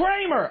 Jim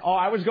Cramer. Oh,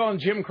 I was going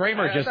Jim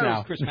Cramer just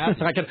now. Chris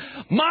Matthews.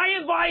 My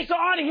advice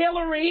on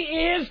Hillary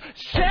is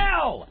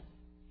sell.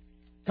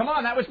 Come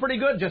on, that was pretty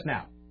good just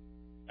now.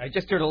 I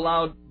just heard a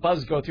loud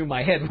buzz go through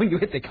my head when you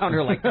hit the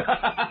counter like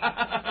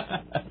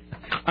that.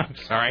 I'm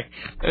sorry.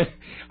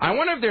 I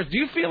wonder if do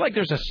you feel like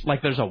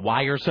there's a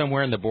wire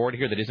somewhere in the board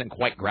here that isn't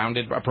quite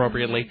grounded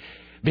appropriately?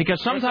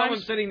 Because sometimes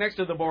someone's sitting next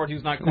to the board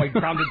who's not quite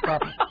grounded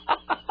properly.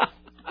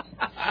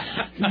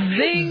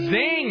 Zing,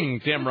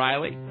 zing, Tim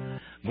Riley.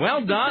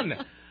 Well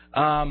done.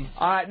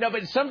 No,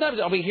 but sometimes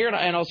I'll be here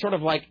and I'll sort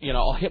of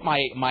I'll hit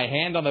my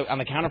hand on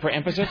the counter for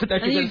emphasis.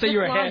 And you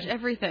dislodge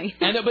everything.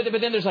 And but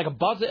then there's like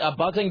a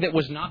buzzing that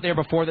was not there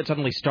before that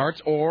suddenly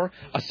starts, or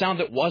a sound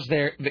that was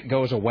there that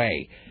goes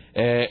away.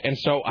 And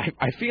so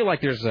I feel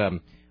like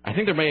I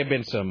think there may have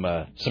been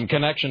some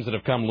connections that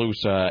have come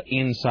loose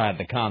inside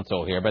the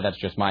console here, but that's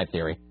just my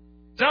theory.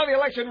 So the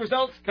election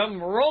results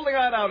come rolling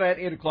on out at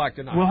 8 o'clock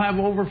tonight. We'll have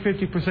over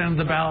 50% of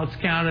the ballots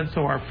counted,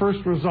 so our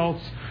first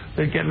results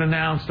that get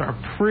announced are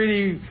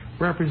pretty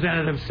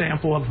representative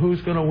sample of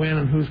who's going to win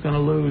and who's going to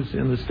lose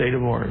in the state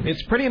of Oregon.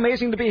 It's pretty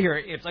amazing to be here.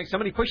 It's like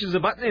somebody pushes a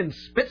button and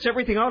spits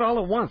everything out all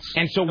at once.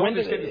 And so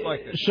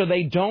so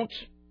they don't...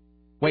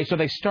 Wait, so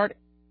they start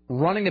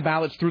running the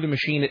ballots through the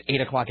machine at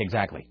 8 o'clock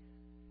exactly.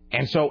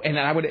 And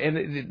I would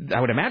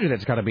imagine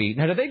that's got to be...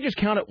 Now, do they just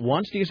count it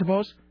once, do you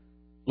suppose?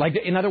 Like,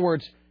 in other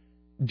words,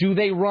 do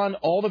they run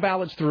all the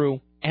ballots through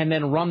and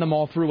then run them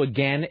all through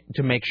again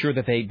to make sure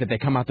that they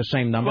come out the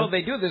same number? Well,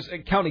 they do this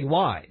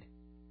county-wide.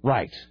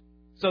 Right.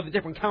 So the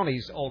different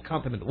counties all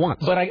count them at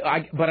once. But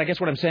I guess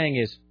what I'm saying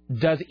is,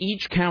 does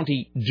each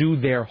county do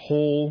their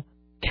whole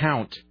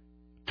count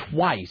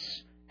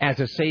twice as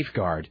a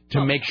safeguard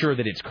to make sure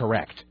that it's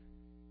correct?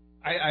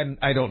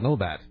 I don't know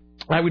that.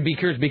 I would be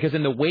curious because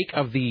in the wake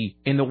of the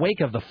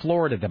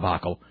Florida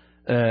debacle,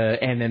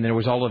 and then there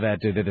was all of that.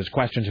 There's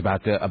questions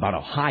about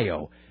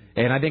Ohio,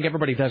 and I think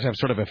everybody does have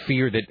sort of a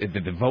fear that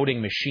the voting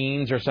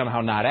machines are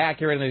somehow not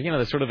accurate, and the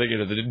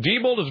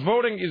Diebold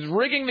is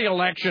rigging the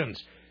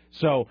elections.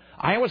 So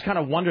I always kind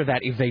of wonder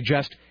that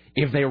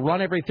if they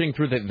run everything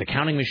through the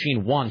counting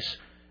machine once.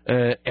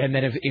 And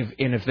then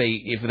if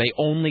they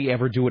only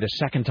ever do it a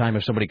second time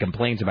if somebody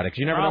complains about it, because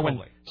you never know when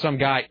some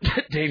guy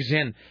Dave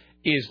Zinn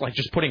is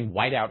just putting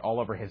whiteout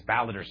all over his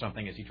ballot or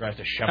something as he tries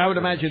to shove it. I would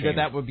imagine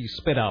that would be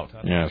spit out.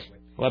 Yes.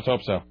 Let's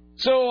hope so.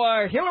 So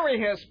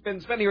Hillary has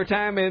been spending her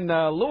time in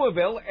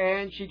Louisville,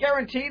 and she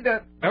guaranteed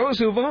that those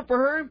who vote for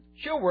her,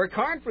 she'll work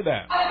hard for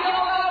them. If you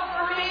vote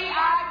for me,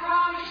 I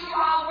promise you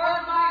I'll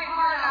work my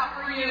heart out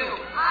for you.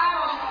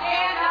 I will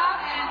stand up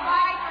and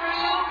fight for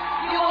you.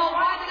 You will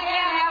once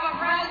again have a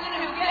president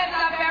who gets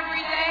up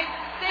every day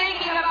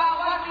thinking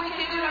about what we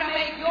can do to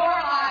make your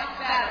lives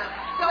better.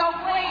 So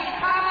please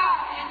come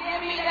out and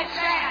give me the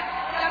chance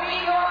to be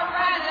your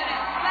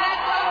president.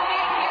 Let's go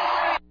make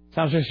history.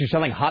 Sounds like she's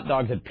selling hot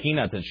dogs at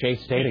Peanuts at Shea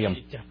Stadium.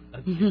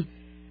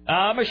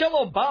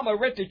 Michelle Obama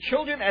read to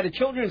children at a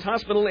children's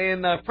hospital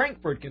in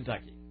Frankfort,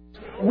 Kentucky.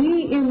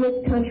 We in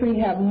this country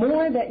have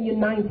more that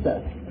unites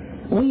us.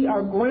 We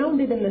are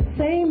grounded in the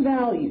same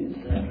values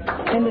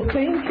and the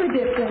same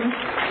traditions.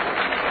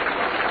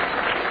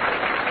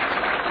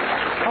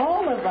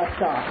 All of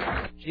us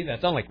are. Gee,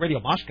 that sounds like Radio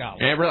Moscow.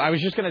 Yeah, I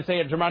was just going to say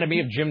it reminded me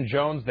of Jim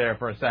Jones there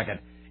for a second.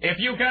 If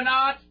you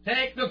cannot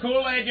take the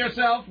Kool-Aid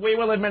yourself, we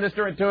will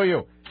administer it to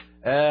you.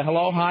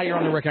 Hello, hi, you're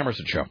on the Rick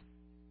Emerson Show.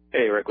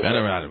 Hey, Rick.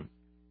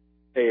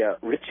 Hey,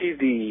 Richie,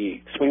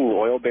 the swinging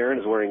oil baron,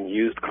 is wearing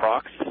used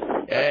Crocs.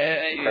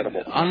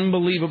 Incredible.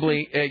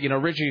 Unbelievably,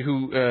 Richie,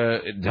 who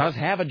does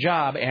have a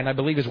job and I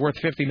believe is worth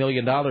 $50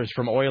 million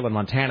from oil in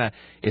Montana,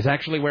 is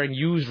actually wearing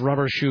used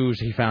rubber shoes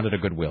he found at a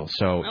Goodwill.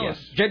 So,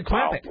 yes. Jed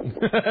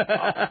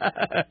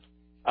Clampett.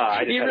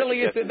 He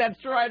really is. That's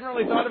true. I hadn't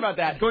really thought about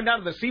that. Going down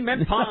to the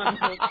cement pond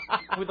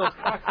with those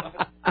Crocs on.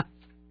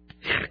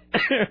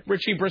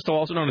 Richie Bristol,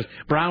 also known as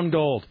Brown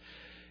Gold.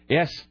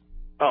 Yes.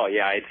 Oh,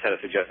 yeah, I just had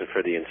a suggestion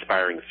for the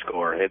inspiring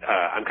score.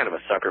 I'm kind of a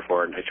sucker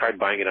for it. I tried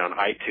buying it on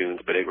iTunes,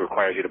 but it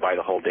requires you to buy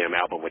the whole damn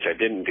album, which I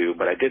didn't do.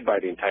 But I did buy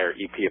the entire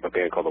EP of a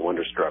band called the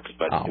Wonderstrucks.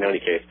 But in any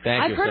case...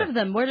 I've heard of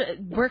them.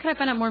 Where can I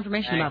find out more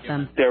information about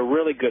them? They're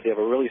really good. They have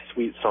a really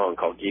sweet song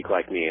called Geek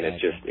Like Me, and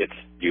it's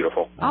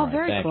beautiful. Oh,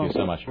 very cool. Thank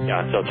you so much.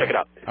 Yeah, so check it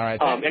out. All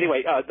right.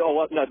 Anyway,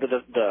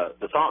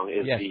 the song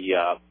is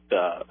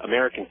the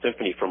American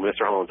Symphony from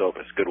Mr. Holland's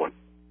Opus. Good one.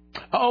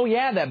 Oh,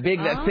 yeah, that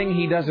thing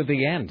he does at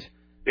the end.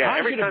 Yeah,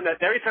 every time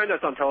that's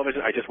on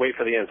television, I just wait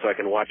for the end so I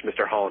can watch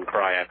Mr. Holland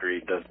cry after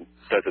he does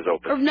his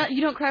Opus. Or not,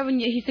 you don't cry when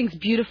he sings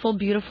 "Beautiful,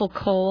 Beautiful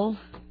Coal."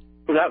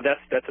 Well, that's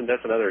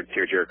another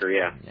tearjerker,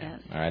 yeah. Yes.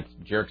 All right,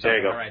 jerks. There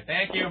you go. All right,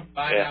 thank you.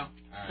 Bye now.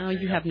 Oh,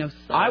 you have no soul.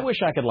 I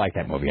wish I could like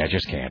that movie. I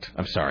just can't.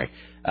 I'm sorry.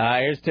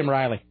 Here's Tim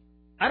Riley.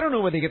 I don't know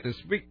where they get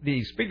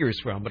these figures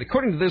from, but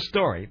according to this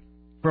story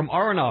from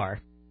R&R,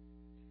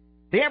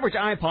 the average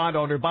iPod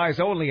owner buys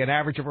only an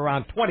average of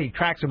around 20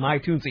 tracks from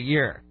iTunes a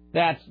year.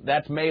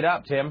 That's made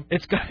up, Tim.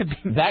 It's got to be.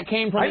 That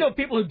came from... I know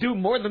people who do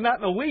more than that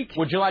in a week.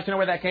 Would you like to know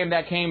where that came?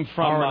 That came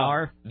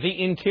from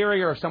the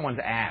interior of someone's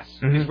ass.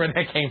 Is where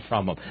that came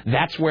from.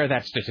 That's where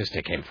that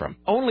statistic came from.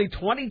 Only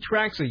 20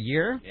 tracks a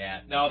year? Yeah.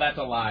 No, that's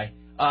a lie.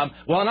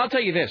 Well, and I'll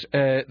tell you this,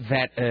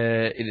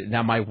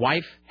 now my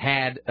wife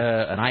had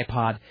an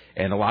iPod,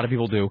 and a lot of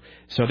people do,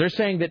 so they're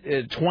saying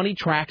that 20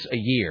 tracks a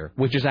year,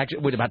 which is actually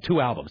with about 2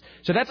 albums.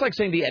 So that's like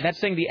saying the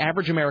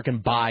average American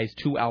buys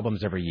 2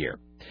 albums every year.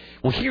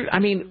 Well, here,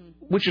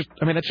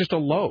 that's just a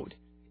load.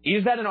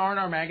 Is that an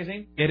R&R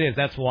magazine? It is,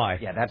 that's why.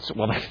 Yeah, that's a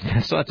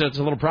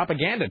little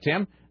propaganda,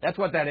 Tim. That's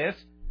what that is.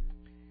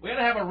 We ought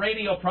to have a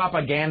radio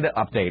propaganda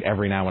update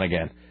every now and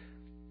again.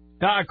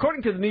 Now,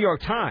 according to the New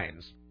York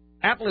Times,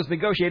 Apple has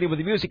negotiated with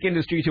the music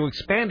industry to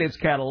expand its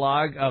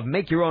catalog of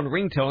make-your-own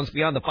ringtones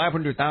beyond the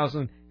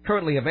 500,000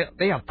 currently available.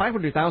 They have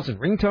 500,000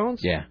 ringtones?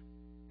 Yeah.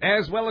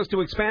 As well as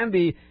to expand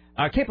the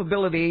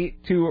capability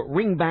to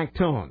ring back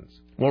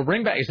tones. Well,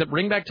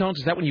 ringback tones?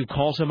 Is that when you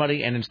call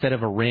somebody and instead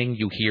of a ring,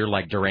 you hear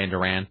like Duran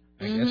Duran?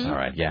 I guess. All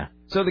right, yeah.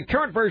 So the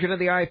current version of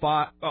the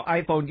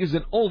iPhone uses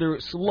an older,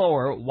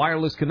 slower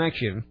wireless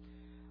connection,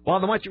 while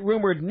the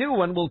much-rumored new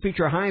one will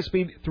feature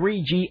high-speed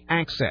 3G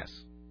access,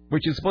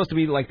 which is supposed to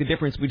be like the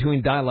difference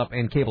between dial-up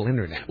and cable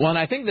internet. Well, and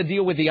I think the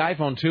deal with the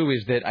iPhone, too,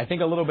 is that I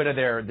think a little bit of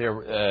their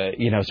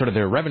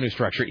their revenue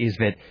structure is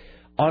that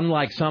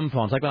unlike some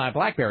phones, like my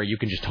BlackBerry, you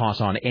can just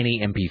toss on any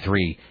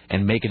MP3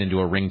 and make it into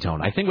a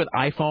ringtone. I think with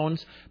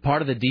iPhones,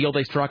 part of the deal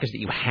they struck is that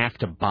you have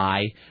to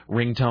buy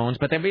ringtones.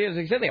 But as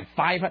I said, they have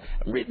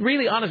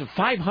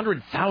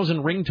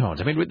 500,000 ringtones.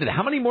 I mean,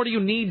 how many more do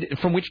you need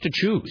from which to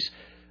choose?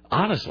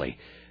 Honestly.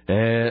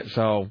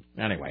 So,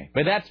 anyway.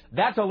 But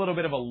that's a little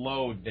bit of a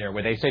load there,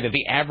 where they say that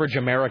the average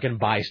American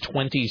buys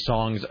 20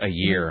 songs a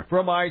year.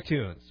 From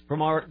iTunes.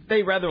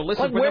 They rather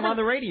listen for them on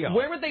the radio.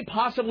 Where would they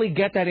possibly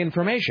get that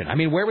information? I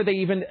mean, where would they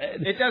even...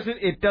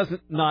 It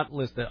doesn't not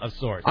list a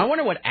source. I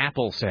wonder what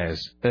Apple says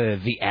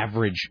the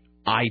average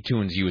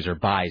iTunes user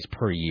buys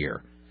per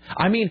year.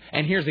 I mean,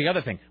 and here's the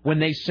other thing. When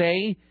they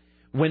say...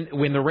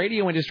 When the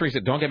radio industry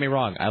said, don't get me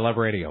wrong, I love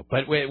radio,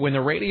 but when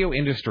the radio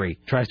industry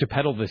tries to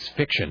peddle this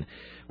fiction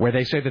where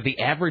they say that the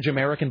average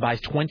American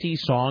buys 20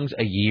 songs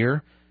a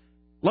year,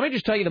 let me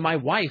just tell you that my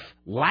wife,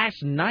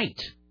 last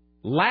night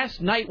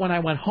when I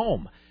went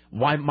home,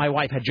 my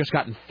wife had just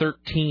gotten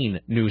 13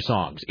 new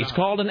songs. It's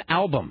called an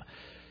album.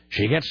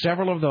 She gets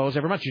several of those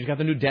every month. She's got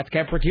the new Death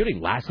Cab for Cutie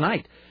last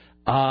night.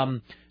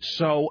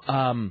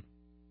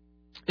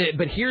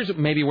 But here's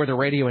maybe where the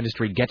radio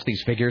industry gets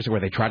these figures, where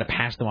they try to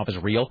pass them off as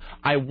real.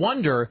 I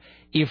wonder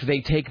if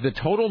they take the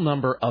total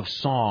number of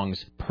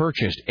songs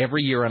purchased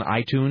every year on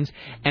iTunes,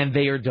 and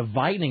they are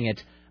dividing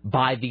it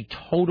by the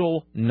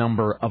total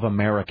number of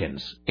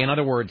Americans. In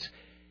other words,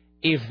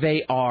 if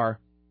they are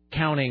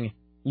counting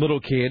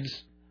little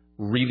kids,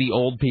 really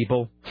old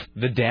people,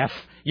 the deaf,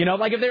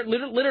 like if they're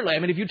literally,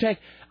 if you take,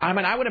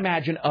 I would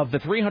imagine of the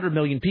 300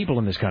 million people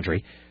in this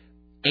country,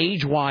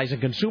 age-wise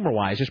and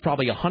consumer-wise, there's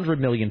probably 100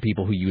 million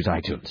people who use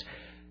iTunes.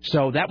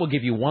 So that will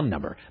give you one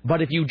number.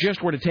 But if you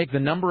just were to take the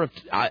number of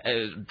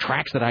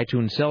tracks that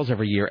iTunes sells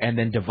every year and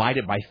then divide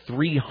it by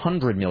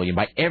 300 million,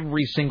 by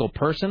every single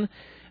person,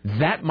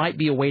 that might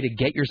be a way to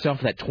get yourself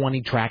that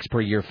 20 tracks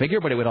per year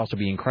figure, but it would also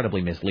be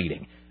incredibly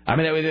misleading.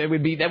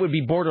 That would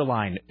be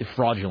borderline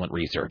fraudulent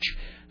research.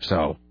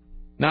 So,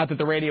 not that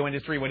the radio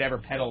industry would ever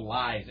peddle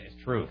lies as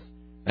truth.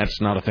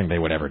 That's not a thing they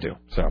would ever do.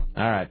 So, all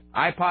right.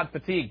 iPod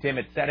fatigue, Tim,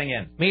 it's setting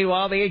in.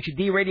 Meanwhile, the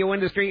HD radio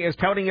industry is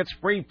touting its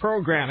free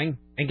programming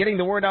and getting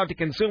the word out to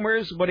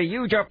consumers what a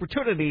huge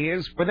opportunity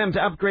is for them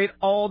to upgrade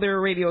all their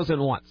radios at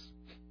once.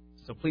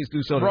 So please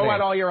do so Throw today.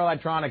 out all your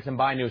electronics and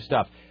buy new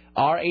stuff.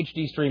 Our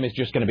HD stream is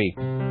just going to be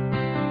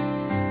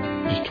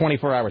just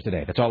 24 hours a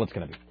day. That's all it's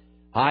going to be.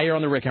 Hi, you're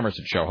on the Rick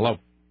Emerson Show. Hello.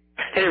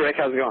 Hey, Rick,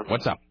 how's it going?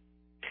 What's up?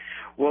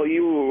 Well,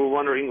 you were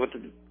wondering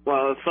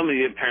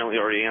somebody apparently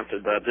already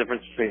answered the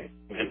difference between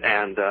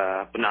and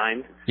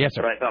benign. Yes,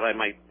 sir. But I thought I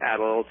might add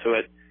a little to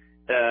it.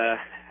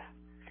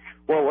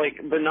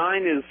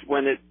 Benign is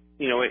when it,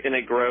 and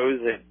it grows,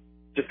 it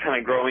just kind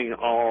of growing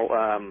all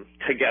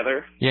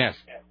together. Yes.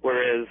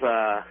 Whereas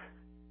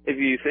if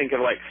you think of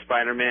like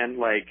Spider-Man,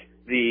 like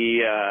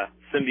the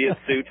symbiote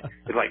suit,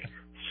 it like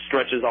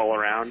stretches all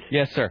around.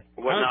 Yes, sir.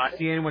 Whatnot. I don't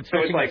see anyone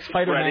stretching like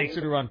Spider-Man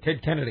suit around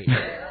Ted Kennedy.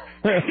 Yes.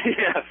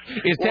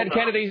 Is Ted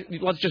Kennedy,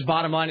 let's just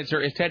bottom line it,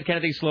 sir, is Ted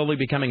Kennedy slowly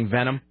becoming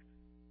Venom?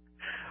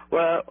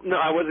 Well, no,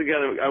 I wasn't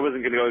gonna go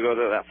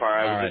that far.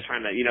 I was just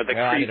trying to, the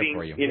creeping,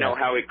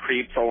 how it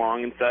creeps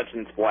along and such,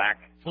 and it's black.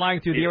 Flying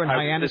through the air in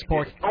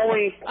Hyannisport.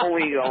 Only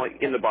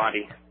in the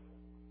body.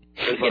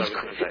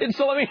 And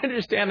so let me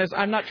understand this.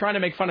 I'm not trying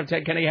to make fun of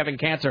Ted Kennedy having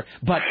cancer,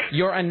 but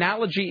your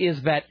analogy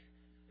is that,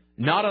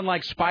 not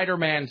unlike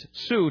Spider-Man's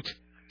suit,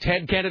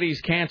 Ted Kennedy's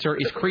cancer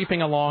is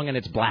creeping along and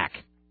it's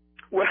black.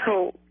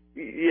 Well,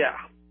 yeah.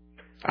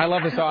 I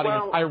love this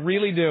audience. I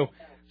really do.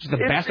 It's the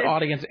best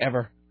audience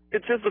ever.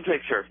 It's just a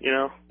picture,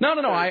 No.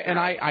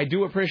 I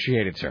do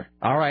appreciate it, sir.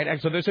 All right.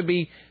 So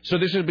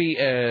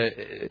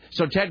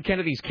Ted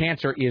Kennedy's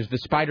cancer is the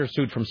spider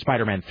suit from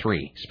Spider-Man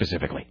 3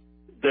 specifically.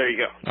 There you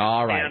go.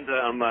 All right. And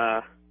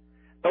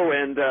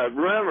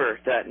remember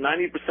that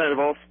 90% of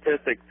all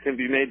statistics can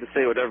be made to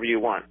say whatever you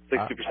want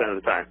 60% of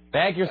the time.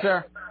 Thank you,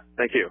 sir.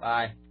 Thank you.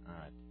 Bye. All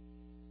right.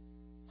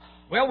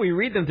 Well, we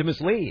read them to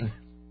mislead.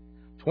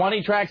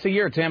 20 tracks a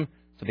year, Tim.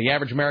 So the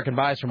average American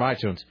buys from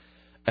iTunes.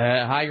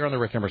 Hi, you're on the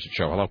Rick Emerson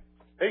Show. Hello.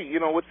 Hey,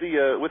 with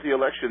the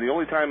election, the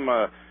only time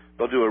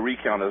they'll do a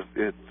recount is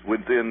it's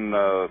within 2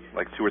 or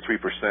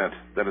 3%.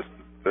 Then it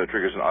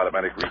triggers an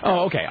automatic recount.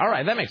 Oh, okay. All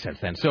right, that makes sense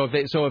then. So if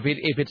it's a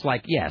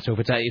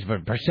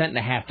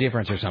 1.5%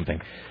 difference or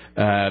something,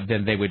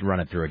 then they would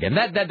run it through again.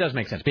 That does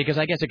make sense, because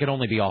I guess it could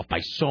only be off by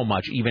so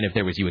much, even if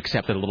you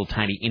accepted a little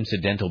tiny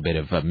incidental bit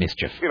of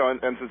mischief.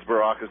 And since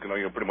Barack is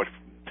going to pretty much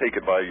take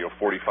it by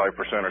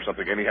 45% or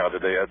something anyhow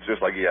today, it's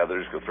just they're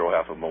just going to throw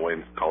half of them away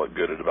and call it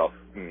good at about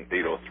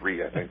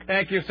 8:03, I think.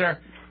 Thank you, sir.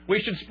 We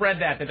should spread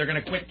that they're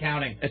going to quit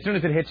counting as soon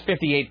as it hits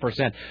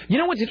 58%. You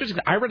know what's interesting?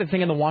 I read a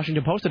thing in the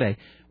Washington Post today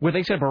where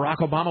they said Barack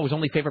Obama was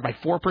only favored by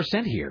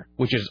 4% here,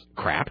 which is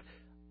crap.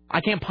 I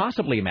can't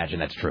possibly imagine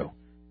that's true.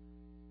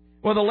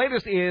 Well, the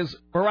latest is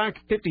Barack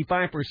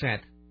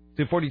 55%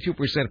 to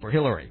 42% for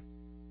Hillary.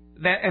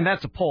 And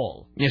that's a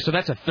poll. Yeah, so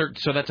that's a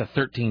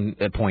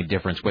 13-point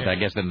difference with, I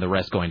guess, then the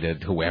rest going to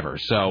whoever.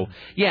 So,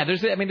 yeah,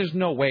 there's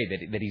no way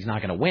that he's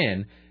not going to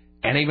win.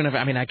 And even if,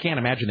 I can't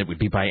imagine it would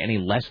be by any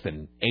less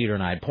than 8 or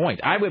 9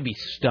 points. I would be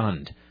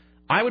stunned.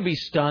 I would be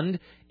stunned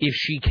if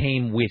she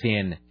came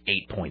within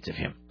 8 points of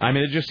him.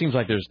 It just seems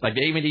like there's,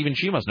 even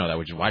she must know that,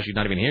 which is why she's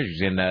not even here.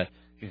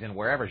 She's in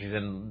wherever. She's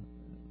in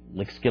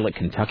Lickskillet,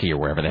 Kentucky, or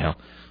wherever the hell.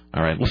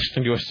 All right,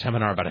 listening to a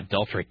seminar about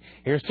adultery.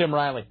 Here's Tim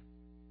Riley.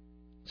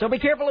 So be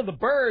careful of the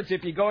birds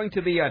if you're going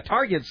to the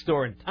Target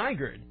store in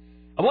Tigard.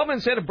 A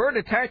woman said a bird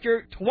attacked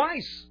her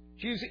twice.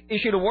 She's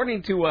issued a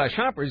warning to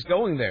shoppers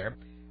going there.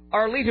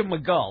 Arleta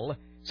McGull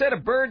said a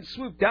bird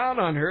swooped down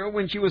on her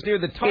when she was near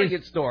the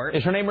Target store.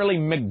 Is her name really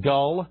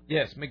McGull?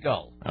 Yes,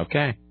 McGull.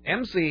 Okay.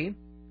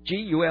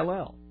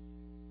 McGull.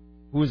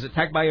 Who was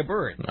attacked by a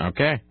bird.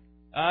 Okay.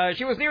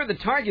 She was near the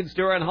Target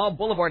store on Hall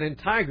Boulevard in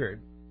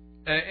Tigard.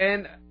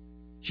 And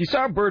she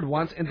saw a bird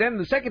once, and then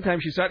the second time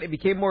she saw it, it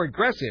became more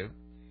aggressive.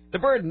 The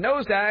bird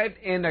nosedived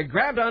and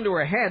grabbed onto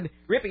her head,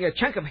 ripping a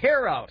chunk of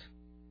hair out.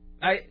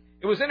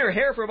 It was in her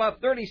hair for about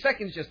 30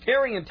 seconds, just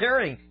tearing and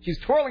tearing. She's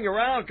twirling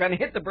around, trying to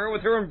hit the bird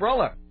with her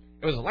umbrella.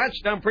 It was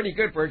latched down pretty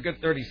good for a good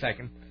 30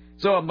 seconds.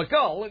 So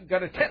McGull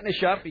got a tetanus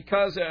shot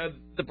because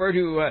the bird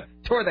who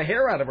tore the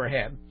hair out of her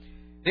head.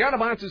 The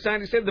Audubon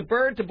Society said the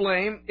bird to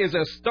blame is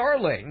a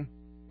starling,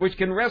 which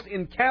can rest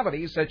in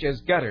cavities such as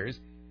gutters.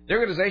 The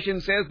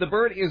organization says the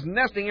bird is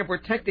nesting and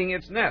protecting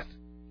its nest.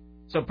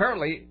 So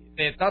apparently,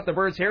 they thought the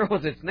bird's hair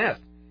was its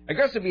nest.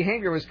 Aggressive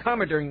behavior is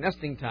common during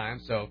nesting time,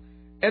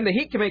 and the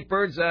heat can make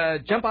birds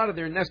jump out of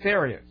their nest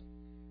areas.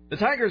 The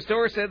Tiger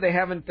store said they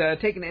haven't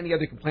taken any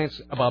other complaints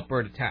about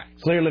bird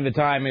attacks. Clearly, the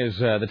time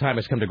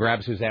has come to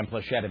grab Suzanne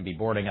Plachette and be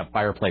boarding up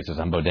fireplaces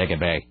on Bodega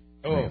Bay.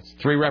 Oh. It's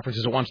 3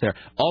 references at once there.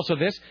 Also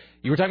this,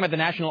 you were talking about the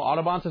National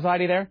Audubon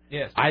Society there?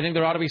 Yes. I think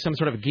there ought to be some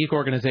sort of geek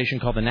organization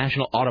called the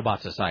National Audubon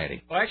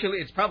Society. Well, actually,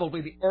 it's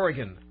probably the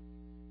Oregon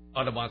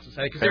Audubon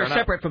Society, because they're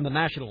separate from the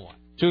national one.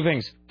 2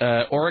 things.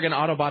 Oregon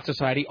Audubon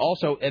Society.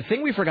 Also, a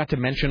thing we forgot to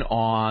mention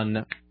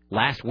on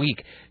last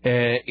week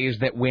is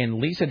that when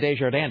Lisa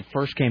Desjardins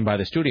first came by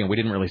the studio, and we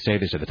didn't really say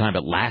this at the time,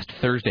 but last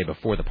Thursday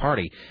before the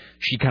party,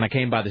 she kind of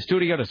came by the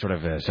studio to sort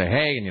of say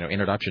hey, and,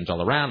 introductions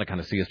all around to kind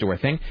of see us do our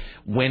thing.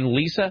 When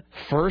Lisa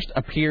first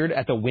appeared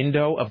at the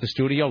window of the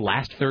studio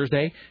last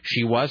Thursday,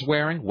 she was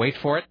wearing, wait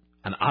for it,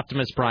 an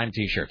Optimus Prime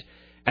T-shirt.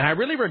 And I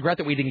really regret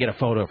that we didn't get a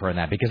photo of her in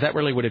that, because that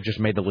really would have just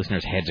made the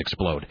listeners' heads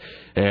explode.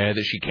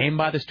 That she came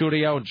by the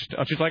studio, and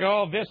she's like,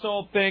 oh, this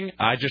old thing.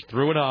 I just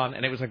threw it on,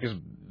 and it was like this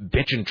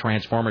bitchin'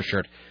 Transformer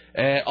shirt.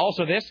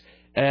 Also this,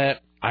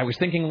 I was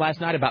thinking last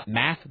night about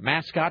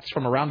mascots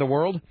from around the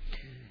world.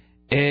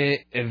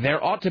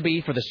 There ought to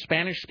be, for the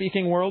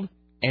Spanish-speaking world,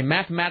 a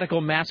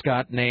mathematical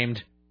mascot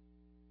named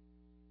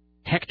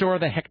Hector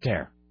the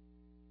Hectare.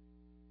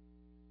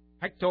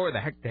 Hector the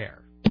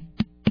Hectare.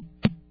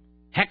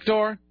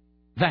 Hector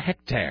the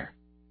Hectare.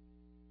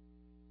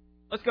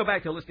 Let's go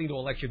back to listening to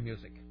election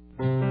music.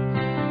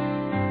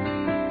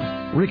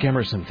 Rick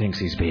Emerson thinks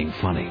he's being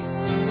funny,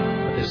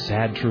 but the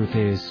sad truth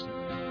is,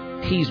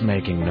 he's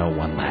making no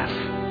one laugh.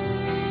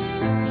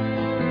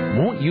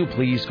 Won't you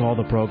please call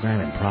the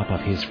program and prop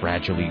up his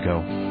fragile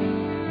ego?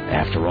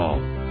 After all,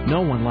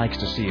 no one likes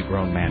to see a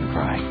grown man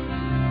cry.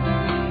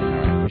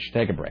 We should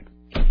take a break.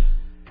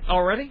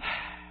 Already?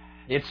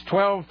 It's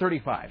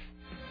 12:35.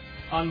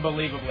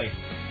 Unbelievably.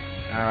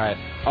 All right.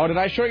 Oh, did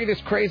I show you this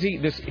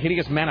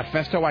hideous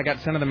manifesto I got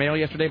sent in the mail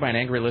yesterday by an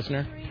angry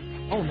listener?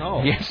 Oh,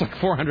 no. Yeah, it's like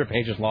 400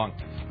 pages long.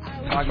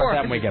 Talk about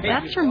that when we get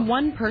back. That's from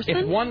one person?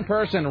 It's one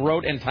person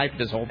wrote and typed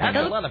this whole thing.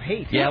 That's a lot of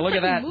hate. Yeah, look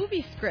at that. It's like a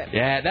movie script.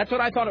 Yeah, that's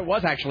what I thought it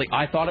was, actually.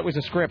 I thought it was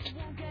a script.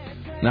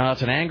 No,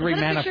 it's an angry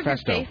manifesto. Is that a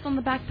picture of your face on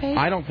the back page?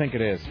 I don't think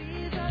it is.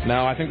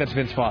 No, I think that's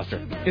Vince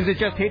Foster. Is it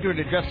just hatred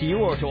addressed to you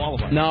or to all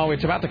of us? No,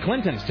 it's about the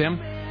Clintons, Tim.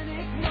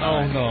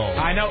 Oh, no.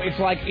 I know. It's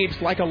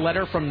like a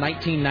letter from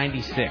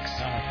 1996.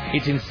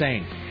 It's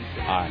insane.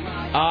 All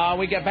right.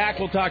 We get back,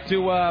 we'll talk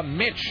to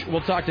Mitch.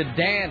 We'll talk to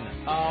Dan.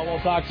 We'll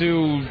talk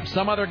to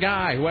some other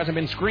guy who hasn't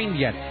been screened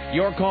yet.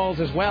 Your calls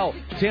as well.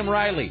 Tim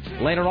Riley.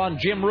 Later on,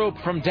 Jim Roop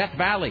from Death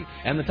Valley.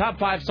 And the top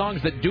 5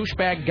 songs that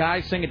douchebag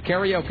guys sing at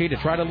karaoke to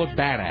try to look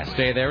badass.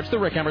 Stay there. It's the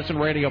Rick Emerson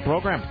radio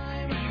program.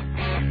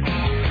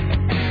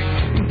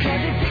 'Cause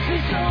it takes me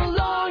so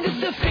long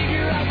just to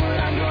figure out what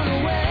I'm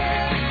gonna wear.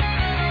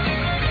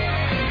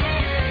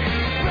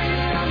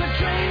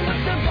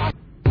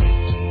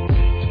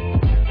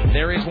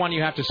 There is one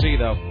you have to see,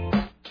 though.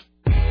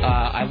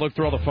 I looked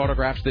through all the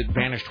photographs that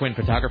Vanished Twin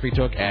Photography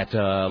took at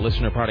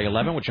Listener Party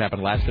 11, which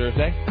happened last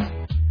Thursday.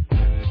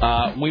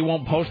 We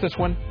won't post this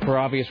one for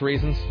obvious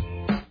reasons.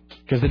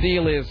 Because the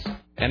deal is,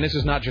 and this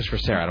is not just for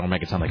Sarah, I don't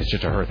make it sound like it's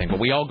just a her thing, but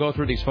we all go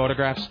through these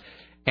photographs,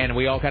 and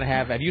we all kind of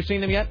have you seen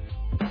them yet?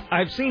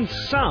 I've seen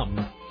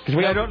some.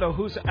 I don't know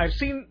who's. I've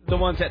seen the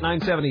ones at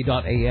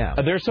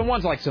 970.am. There's some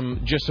ones like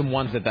some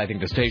ones that I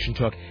think the station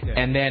took,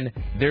 and then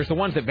there's the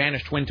ones that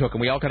Vanished Twin took, and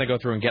we all kind of go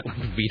through and get like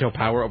veto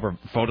power over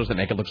photos that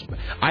make it look.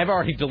 I've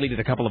already deleted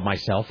a couple of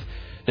myself.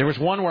 There was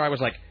one where I was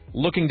like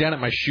looking down at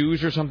my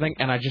shoes or something,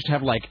 and I just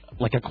have like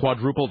a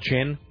quadruple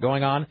chin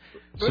going on.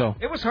 So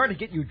it was hard to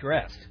get you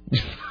dressed.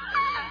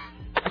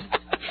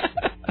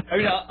 I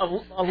mean,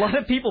 a lot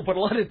of people put a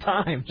lot of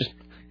time just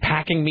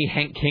packing me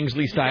Hank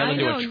Kingsley style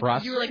into a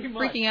truss. You were like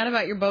freaking out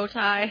about your bow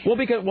tie. Well,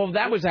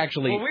 that was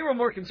actually. Well, we were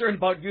more concerned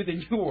about you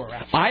than you were.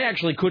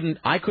 Actually.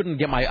 I couldn't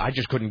get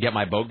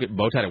my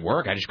bow tie to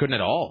work. I just couldn't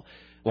at all.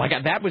 Like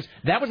that was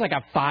like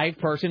a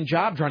 5-person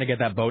job trying to get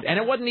that boat, and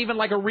it wasn't even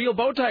like a real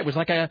bow tie. It was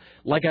like a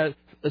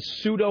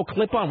pseudo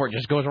clip-on where it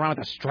just goes around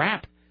with a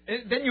strap.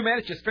 And then you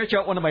managed to stretch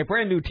out one of my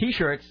brand new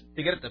T-shirts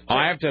to get it to fit.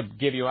 I have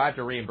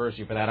to reimburse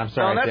you for that. I'm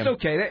sorry. No, that's Tim.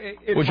 okay.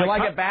 Would you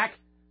like it back?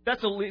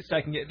 That's the least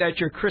I can get. That's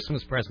your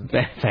Christmas present.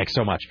 Thanks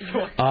so much.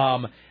 There's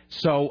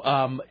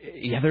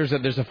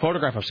a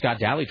photograph of Scott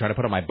Daly trying to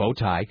put on my bow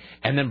tie,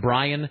 and then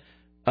Brian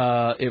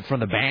from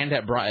the band,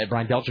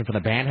 Brian Delchin from the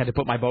band had to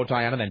put my bow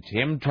tie on, and then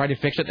Tim tried to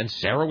fix it, and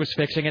Sarah was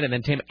fixing it, and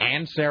then Tim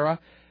and Sarah.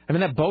 I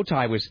mean, that bow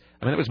tie was.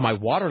 It was my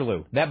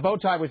Waterloo. That bow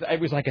tie was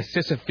like a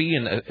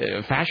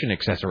Sisyphean fashion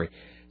accessory.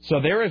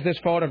 So there is this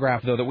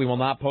photograph, though, that we will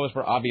not post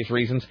for obvious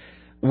reasons,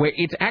 where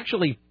it's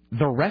actually.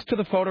 The rest of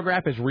the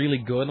photograph is really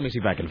good. Let me see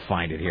if I can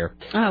find it here.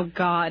 Oh,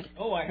 God.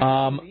 Oh, I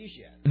haven't seen these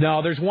yet.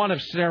 No, there's one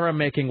of Sarah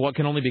making what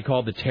can only be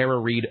called the Tara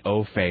Reid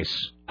O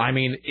face. I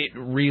mean, it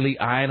really,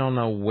 I don't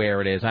know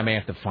where it is. I may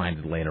have to find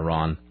it later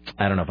on.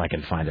 I don't know if I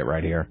can find it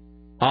right here.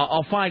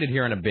 I'll find it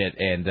here in a bit,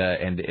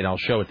 and I'll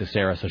show it to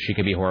Sarah so she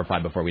can be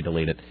horrified before we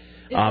delete it.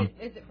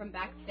 Is it from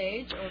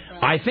backstage or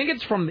from... I think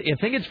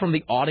it's from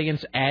the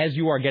audience as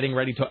you are getting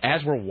ready to,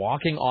 as we're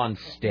walking on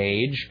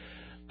stage.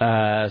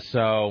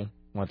 So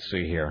let's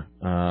see here.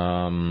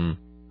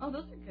 Oh,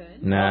 those are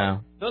good. No.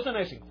 Those are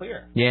nice and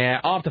clear.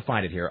 Yeah, I'll have to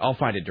find it here. I'll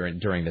find it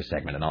during this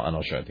segment, and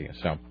I'll show it to you.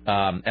 So,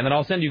 and then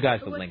I'll send you guys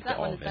the link to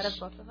all of this. Is that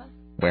both of us?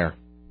 Where?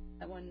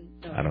 That one.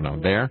 No. I don't know.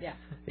 There? Yeah.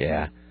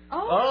 Yeah.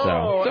 Oh.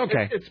 So, it's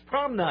okay. It's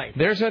prom night.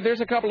 There's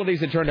a couple of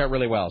these that turned out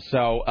really well.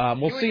 So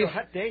we'll see.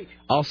 Hot date.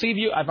 I'll see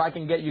if I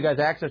can get you guys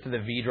access to the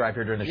V drive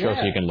here during the show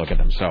so you can look at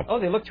them. So. Oh,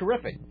 they look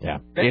terrific. Yeah.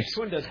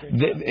 Twin does great.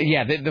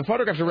 The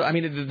photographs are. I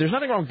mean, there's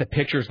nothing wrong with the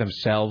pictures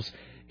themselves.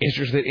 It's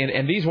just that,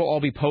 and these will all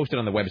be posted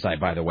on the website,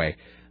 by the way.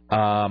 The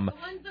ones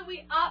that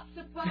we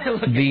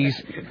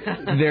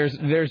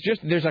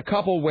There's a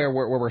couple where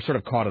we're sort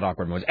of caught at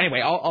awkward moments.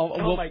 Anyway,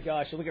 oh my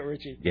gosh, look at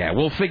Richie. Yeah,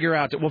 we'll figure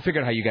out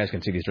how you guys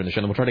can see these during the show,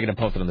 and we'll try to get them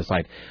posted on the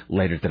site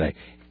later today.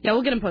 Yeah,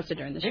 we'll get them posted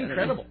during the show.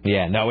 Incredible.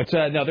 Yeah, no, it's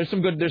there's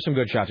some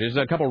good shots. There's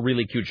a couple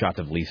really cute shots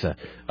of Lisa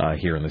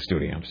here in the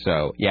studio.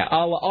 So yeah,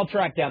 I'll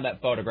track down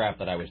that photograph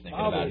that I was thinking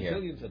about here.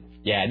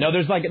 Yeah, no,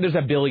 there's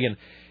a billion.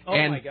 Oh,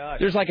 and my gosh.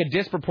 There's like a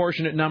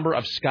disproportionate number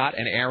of Scott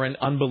and Aaron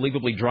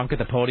unbelievably drunk at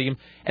the podium.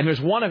 And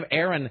there's one of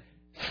Aaron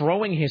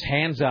throwing his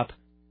hands up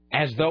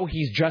as though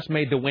he's just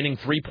made the winning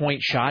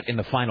 3-point shot in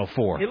the Final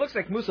Four. He looks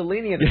like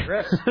Mussolini in the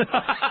dress.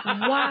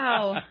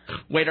 Wow.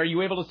 Wait, are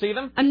you able to see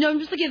them? I'm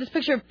just looking at this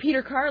picture of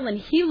Peter Carlin.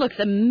 He looks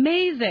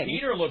amazing.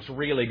 Peter looks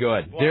really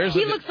good. Wow.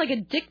 He looks like a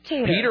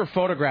dictator. Peter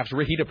photographs,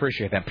 he'd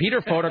appreciate that.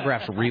 Peter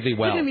photographs really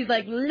well. Look at him, he's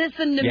like,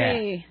 listen to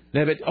me.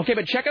 No,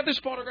 but check out this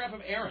photograph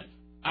of Aaron.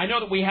 I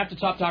know that we have to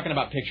stop talking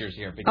about pictures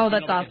here. Oh,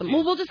 that's awesome.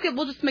 Well, we'll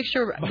just make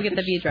sure we get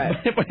the V drive.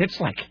 But it's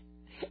like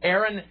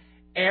Aaron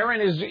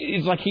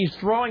is like he's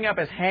throwing up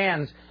his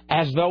hands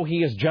as though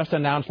he has just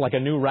announced like a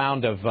new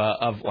round of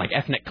like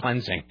ethnic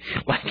cleansing.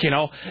 Like,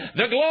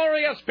 the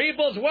glorious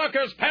People's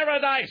Workers'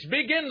 Paradise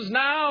begins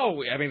now.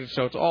 I mean,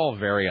 so it's all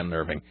very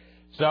unnerving.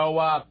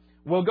 So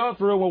we'll go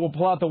through. We'll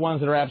pull out the ones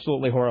that are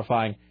absolutely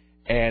horrifying,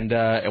 and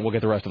we'll get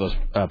the rest of those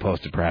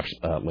posted perhaps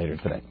later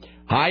today.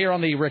 Hi, you're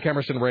on the Rick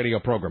Emerson radio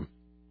program.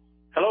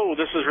 Hello,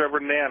 this is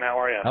Reverend Dan. How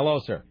are you? Hello,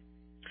 sir.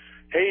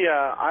 Hey,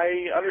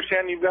 I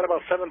understand you've got about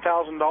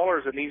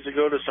 $7,000 that needs to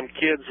go to some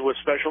kids with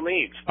special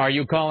needs. Are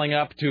you calling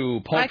up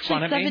to poke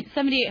fun at me?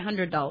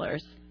 $7,800.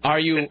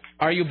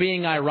 Are you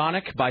being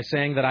ironic by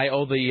saying that I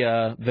owe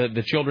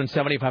the children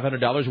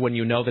 $7,500 when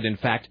you know that in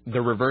fact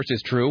the reverse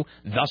is true,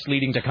 thus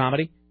leading to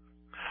comedy?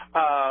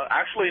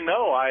 Actually,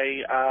 no.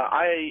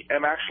 I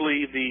am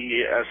actually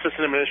the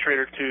assistant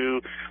administrator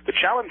to the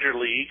Challenger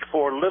League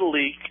for Little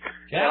League,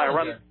 and I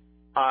run.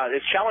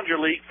 It's Challenger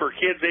League for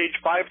kids age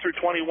 5 through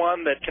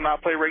 21 that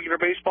cannot play regular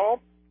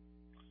baseball.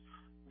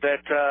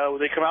 That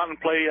they come out and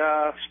play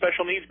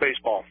special needs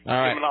baseball. All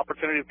right. Give them an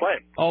opportunity to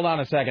play. Hold on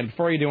a second.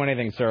 Before you do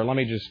anything, sir, let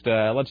me just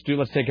let's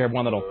take care of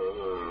one that'll.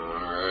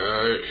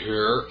 Right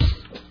here.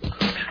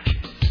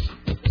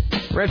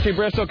 Richie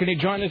Bristol, can you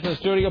join us in the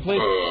studio,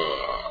 please?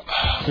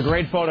 It's a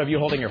great photo of you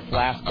holding your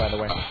flask, by the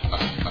way.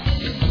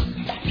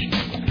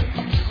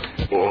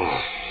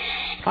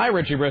 Hi,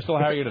 Richie Bristol.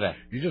 How are you today?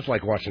 You just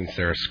like watching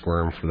Sarah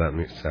squirm for that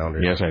sound.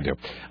 Yes, I do.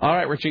 All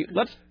right, Richie.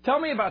 Tell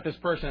me about this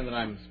person that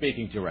I'm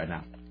speaking to right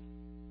now.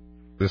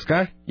 This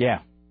guy?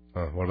 Yeah.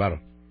 What about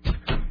him?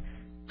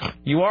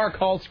 You are a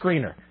call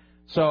screener,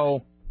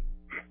 so.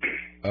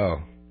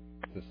 Oh.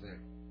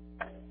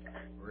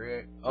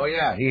 Oh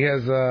yeah, he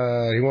has.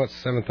 He wants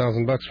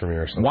 $7,000 from you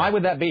or something. Why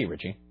would that be,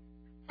 Richie?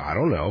 I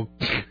don't know.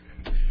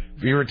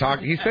 You were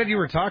talking. He said you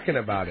were talking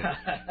about it.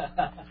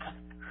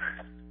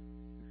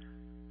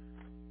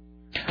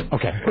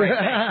 Okay.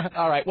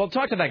 All right. Well,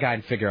 talk to that guy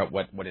and figure out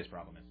what his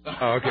problem is.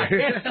 Oh, okay.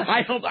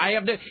 I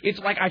have to. It's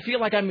like I feel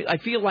like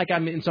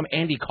I'm in some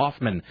Andy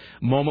Kaufman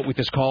moment with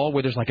this call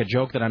where there's like a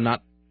joke that I'm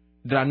not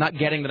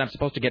getting that I'm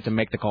supposed to get to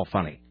make the call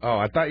funny. Oh,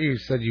 I thought you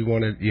said you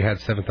had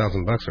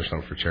 $7,000 or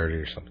something for charity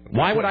or something.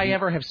 Why would I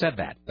ever have said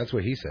that? That's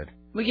what he said.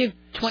 We give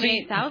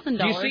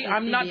 $28,000. You see,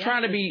 I'm not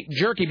trying to be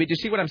jerky, but you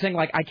see what I'm saying?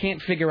 Like I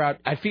can't figure out.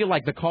 I feel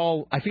like the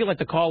call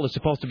is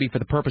supposed to be for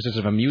the purposes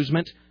of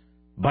amusement.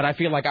 But I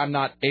feel like I'm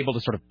not able to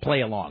sort of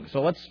play along.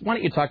 So why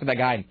don't you talk to that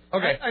guy?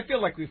 Okay. I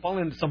feel like we've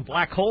fallen into some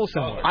black hole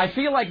somewhere. I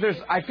feel like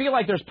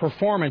there's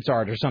performance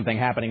art or something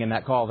happening in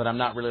that call that I'm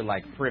not really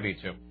privy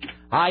to.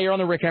 Hi, you're on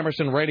the Rick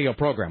Emerson radio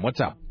program. What's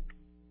up?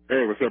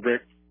 Hey, what's up,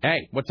 Rick?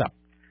 Hey, what's up?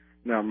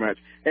 Not much.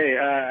 Hey,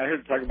 I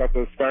heard you talk about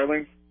those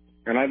starlings,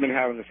 and I've been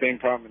having the same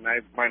problem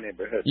in my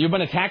neighborhood. You've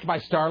been attacked by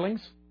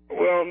starlings?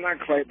 Well,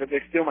 not quite, but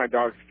they steal my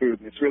dog's food,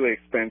 and it's really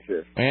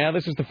expensive. Yeah,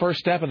 this is the first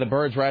step of the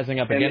birds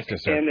rising up against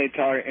us, sir. And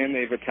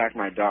they've attacked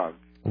my dog.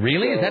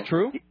 Really? Is that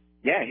true?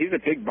 Yeah, he's a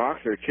big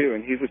boxer, too,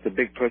 and he's just a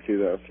big pussy,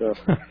 though, so,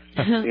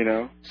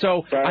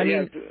 So how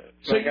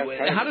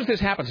does this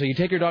happen? So you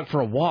take your dog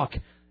for a walk,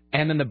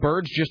 And then the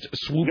birds just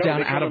swoop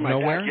down out of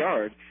nowhere?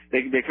 Backyard.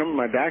 They come in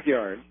my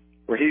backyard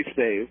where he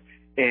stays,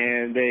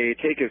 and they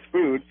take his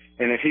food,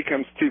 and if he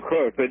comes too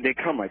close, they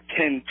come like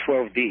 10,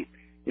 12 deep,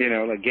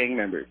 like gang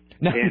members.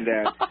 And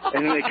then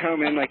they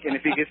come in, and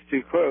if he gets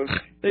too close,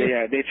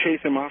 they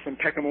chase him off and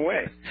peck him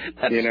away.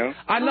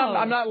 I'm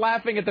not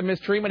laughing at the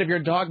mistreatment of your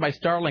dog by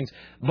starlings,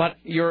 but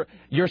your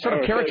sort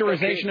of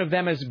characterization of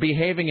them as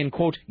behaving in,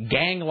 quote,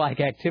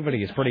 gang-like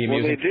activity is pretty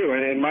amusing. Well, they do,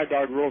 and my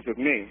dog rolls with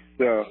me.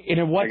 So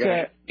in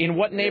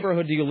what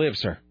neighborhood do you live,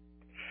 sir?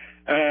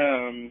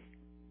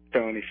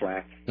 Felony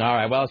Flats. All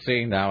right, well,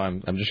 see, now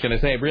I'm just going to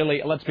say,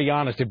 really, let's be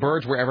honest, if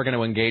birds were ever going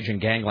to engage in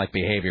gang-like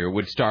behavior, it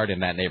would start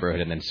in that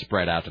neighborhood and then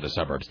spread out to the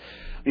suburbs.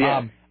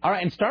 Yeah. All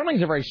right, and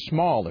starlings are very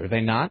small, are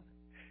they not?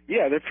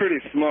 Yeah, they're pretty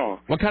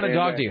small. What kind of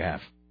dog do you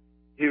have?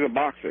 He's a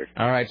boxer.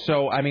 All right,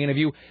 so, I mean, have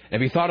you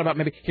thought about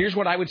maybe, here's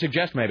what I would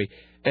suggest maybe,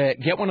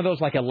 get one of those,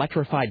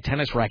 electrified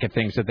tennis racket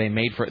things that they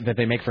make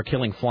for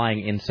killing flying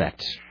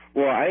insects.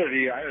 Well, I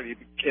already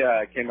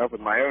came up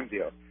with my own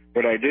deal.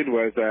 What I did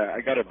was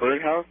I got a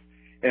birdhouse,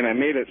 and I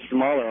made it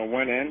smaller on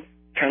one end,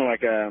 kind of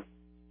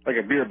like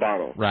a beer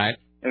bottle. Right.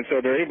 And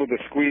so they're able to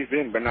squeeze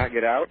in but not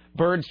get out.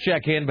 Birds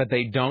check in, but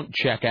they don't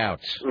check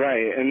out.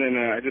 Right, and then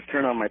I just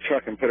turn on my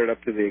truck and put it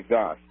up to the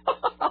exhaust.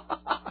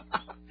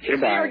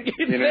 Goodbye.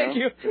 Thank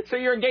you. So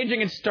you're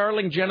engaging in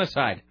starling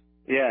genocide.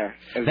 Yeah,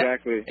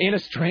 exactly. In a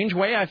strange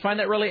way, I find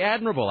that really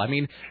admirable. I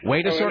mean,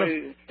 way to sort of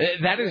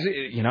that is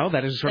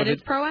sort of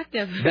it's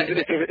proactive.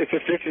 It's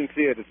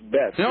efficiency at its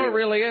best. No, it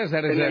really is.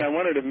 That is. And then I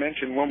wanted to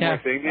mention one more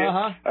thing here.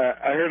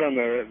 I heard on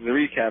the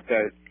recap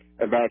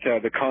about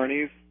the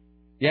carnies.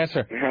 Yes,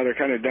 sir. And how they're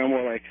kind of dumb.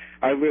 Well,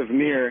 I live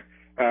near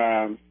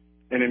an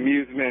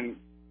amusement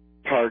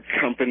park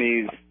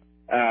company's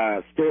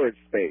storage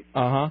space.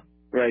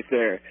 Right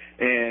there,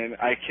 and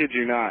I kid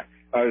you not,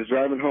 I was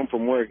driving home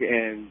from work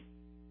and.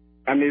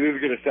 I mean, this is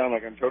going to sound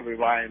like I'm totally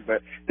lying,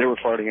 but they were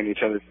farting in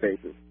each other's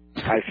faces.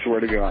 I swear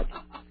to God.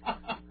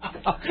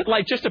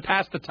 Just to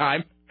pass the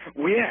time?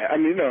 Well, yeah, I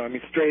mean,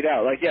 straight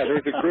out. There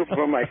was a group of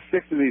them,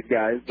 6 of these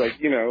guys,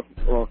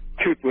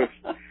 toothless,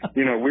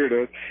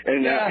 weirdos.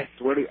 And I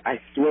swear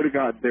to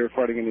God, they were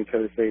farting in each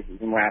other's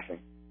faces and laughing.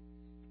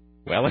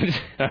 Well,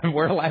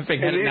 we're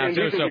laughing at it now,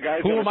 too, so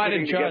who am I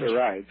to judge?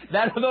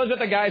 Those are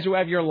the guys who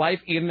have your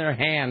life in their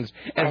hands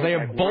as they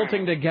are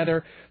bolting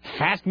together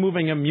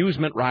fast-moving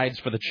amusement rides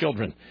for the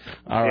children.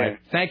 All right.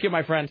 Thank you,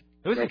 my friend.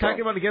 Who's he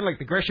talking about again,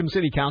 the Gresham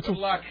City Council? Good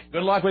luck.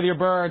 Good luck with your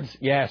birds.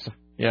 Yes.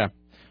 Yeah.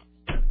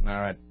 All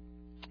right.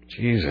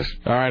 Jesus.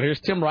 All right,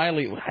 here's Tim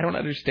Riley. I don't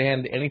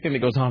understand anything that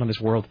goes on in this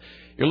world.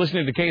 You're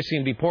listening to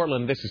KCNB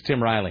Portland. This is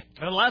Tim Riley.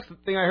 And the last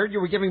thing I heard, you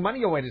were giving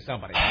money away to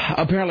somebody.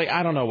 Apparently,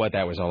 I don't know what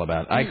that was all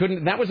about. I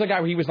couldn't. That was the guy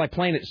where he was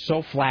playing it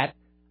so flat.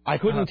 I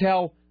couldn't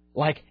tell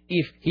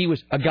if he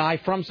was a guy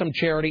from some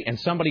charity and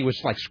somebody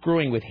was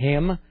screwing with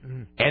him,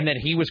 and then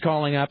he was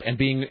calling up and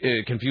being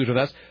confused with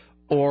us,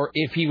 or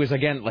if he was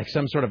again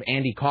some sort of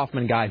Andy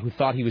Kaufman guy who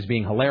thought he was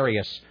being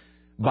hilarious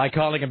by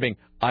calling and being,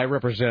 I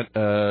represent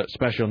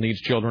special needs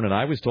children, and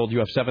I was told you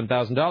have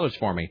 $7,000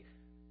 for me.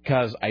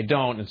 Because I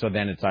don't, and so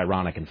then it's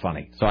ironic and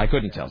funny. So I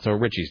couldn't tell. So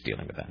Richie's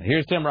dealing with that.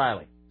 Here's Tim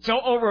Riley.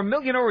 So over 1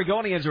 million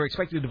Oregonians are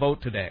expected to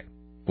vote today.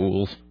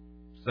 Fools.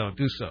 So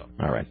do so.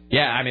 All right.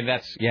 Yeah, I mean,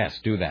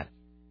 do that.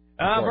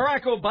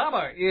 Barack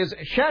Obama is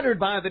shattered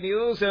by the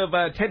news of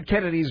Ted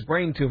Kennedy's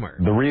brain tumor.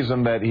 The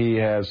reason that he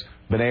has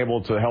been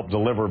able to help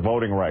deliver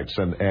voting rights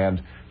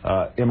and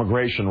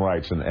immigration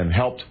rights and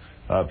helped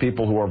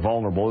people who are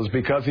vulnerable is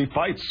because he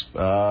fights.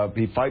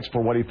 He fights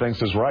for what he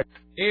thinks is right.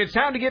 It's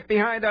time to get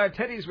behind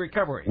Teddy's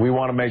recovery. We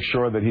want to make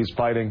sure that he's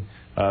fighting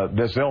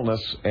this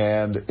illness,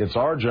 and it's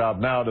our job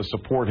now to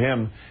support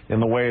him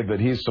in the way that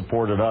he's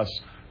supported us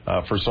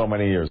for so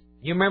many years.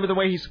 You remember the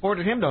way he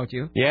supported him, don't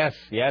you? Yes,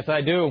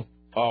 I do.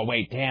 Oh,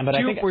 wait, damn, but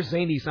I think... Super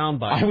zany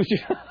soundbite.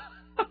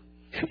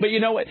 But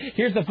you know what?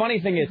 Here's the funny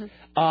thing is,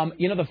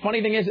 the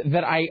funny thing is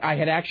that I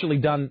had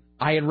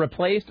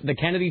replaced the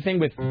Kennedy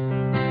thing with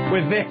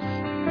this.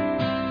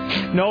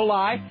 No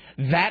lie,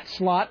 that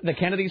slot, the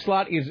Kennedy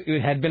slot,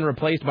 had been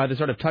replaced by the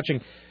sort of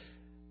touching...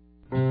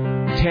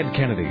 Ted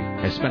Kennedy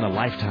has spent a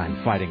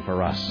lifetime fighting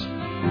for us.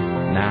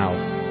 Now,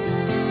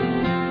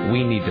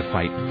 we need to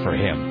fight for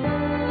him.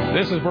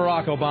 This is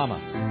Barack Obama.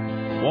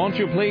 Won't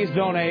you please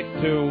donate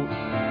to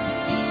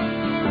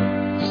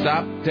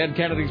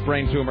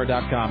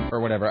StopTedKennedy'sBrainTumor.com or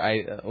whatever.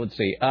 Let's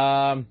see.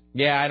 I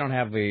don't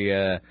have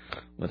the...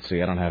 Let's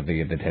see, I don't have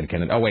the Ted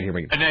Kennedy. Oh, wait, here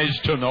we go. No,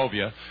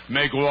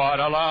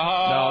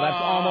 that's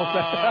almost...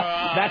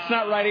 That's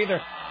not right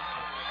either.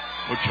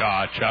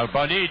 Muchacha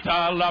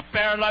bonita, la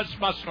perla es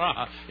más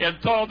rara,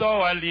 en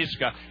todo el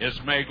isca es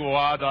me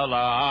Guadalajara.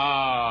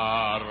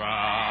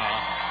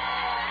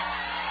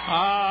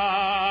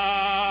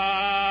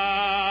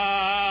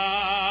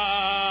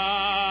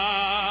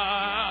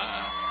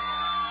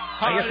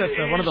 I guess that's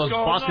one of those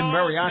Boston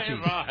mariachis.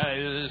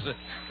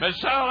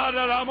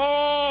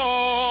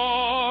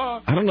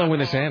 I don't know when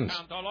this ends.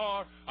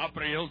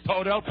 Abril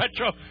todo el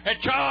pecho,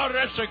 echar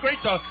ese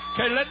grito,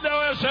 que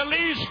lindo es el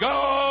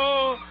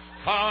isco.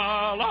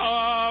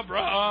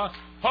 Palabra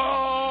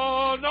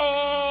Oh, no!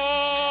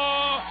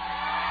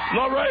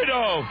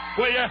 Laredo,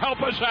 will you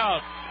help us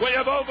out? Will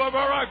you vote for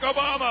Barack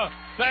Obama?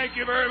 Thank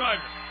you very much.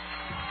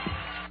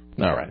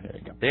 All right, there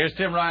you go. There's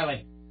Tim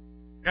Riley.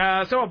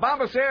 So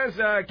Obama says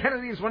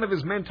Kennedy is one of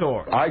his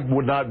mentors. I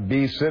would not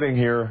be sitting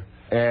here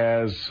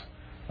as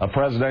a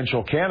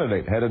presidential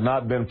candidate had it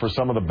not been for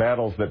some of the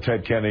battles that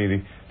Ted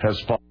Kennedy has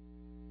fought.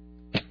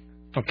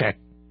 Okay.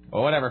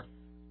 Well, whatever.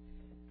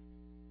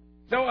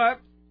 So,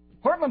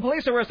 Portland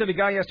police arrested a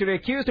guy yesterday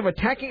accused of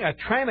attacking a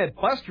transit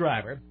bus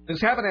driver.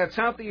 This happened at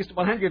Southeast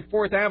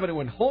 104th Avenue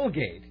in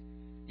Holgate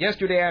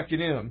yesterday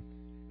afternoon.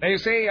 They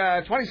say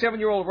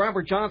 27-year-old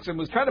Robert Johnson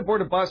was trying to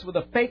board a bus with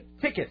a fake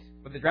ticket,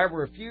 but the driver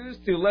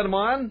refused to let him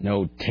on.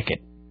 No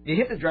ticket. He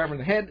hit the driver in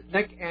the head,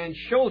 neck, and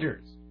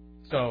shoulders.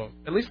 So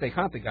at least they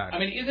caught the guy. I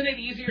mean, isn't it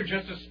easier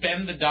just to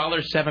spend the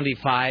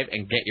 $1.75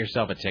 and get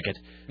yourself a ticket?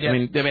 Yep.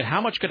 I mean,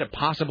 how much could it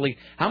possibly?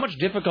 How much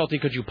difficulty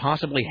could you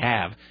possibly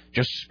have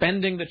just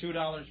spending the $2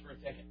 for a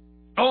ticket?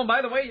 Oh, and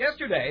by the way,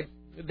 yesterday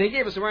they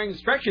gave us the wrong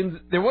instructions.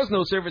 There was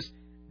no service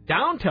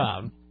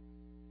downtown.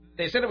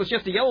 They said it was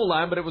just the yellow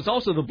line, but it was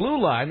also the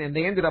blue line, and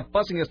they ended up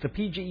busing us to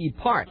PGE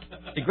Park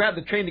to grab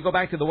the train to go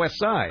back to the west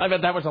side. I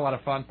bet that was a lot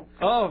of fun.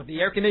 Oh, the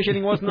air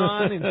conditioning wasn't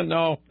on? And...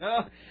 No.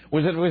 Oh.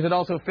 Was it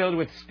also filled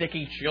with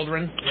sticky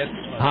children? Yes.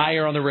 Hi,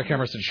 you're on the Rick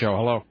Emerson Show.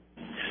 Hello.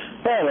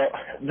 Well,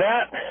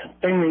 that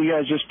thing that you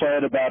guys just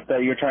played about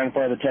you're trying to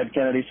play the Ted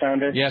Kennedy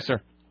sounder? Yes, sir.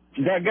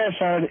 That guy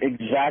sounded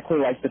exactly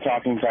like the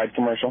Talking Tide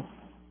commercial.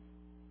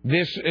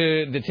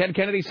 The Ted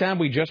Kennedy sound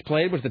we just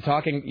played was the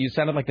talking. You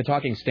sounded like the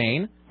Talking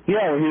Stain.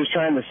 Yeah, when he was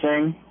trying to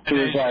sing. He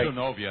was like,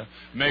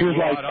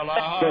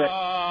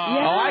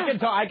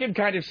 I can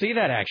kind of see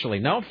that actually.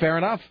 No, fair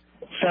enough.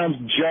 Sounds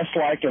just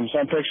like him. So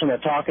I'm picturing a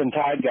Talking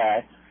Tide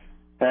guy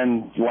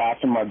and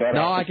laughing my butt off.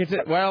 No, I can see.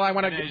 Well, I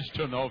want to.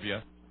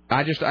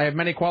 I have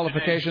many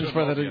qualifications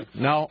for the.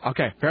 No,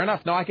 okay, fair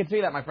enough. No, I can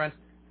see that, my friend.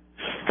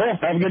 Cool.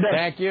 Have a good day.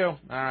 Thank you. All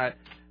right.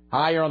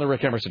 Hi, you're on the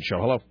Rick Emerson Show.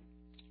 Hello.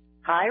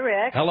 Hi,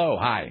 Rick. Hello.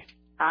 Hi.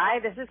 Hi,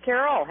 this is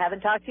Carol. Haven't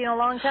talked to you in a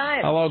long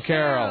time. Hello,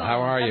 Carol. How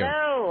are you?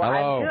 Hello.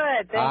 Hello. I'm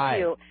good. Thank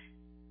you.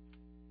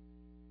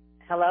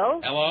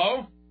 Hello?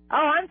 Hello?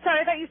 Oh, I'm sorry.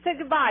 I thought you said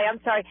goodbye.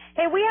 I'm sorry.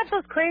 Hey, we have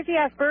those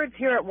crazy-ass birds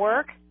here at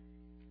work,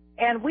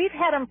 and we've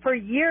had them for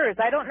years.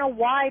 I don't know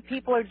why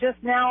people are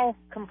just now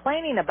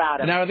complaining about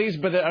them. Now,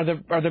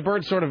 are the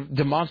birds sort of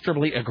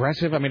demonstrably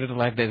aggressive? I mean,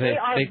 they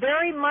are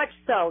very much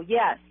so.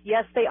 Yes,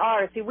 they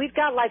are. See, we've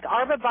got like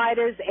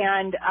arborvitaes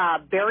and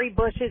berry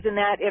bushes and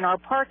that in our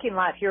parking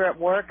lot here at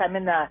work. I'm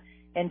in the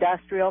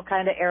industrial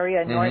kind of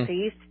area in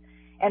Northeast,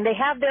 and they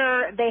have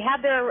their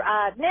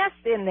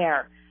nests in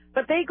there.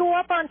 But they go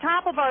up on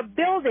top of our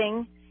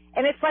building.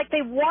 And it's like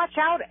they watch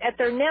out at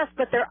their nest,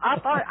 but they're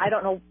up on, I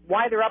don't know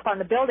why they're up on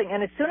the building.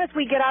 And as soon as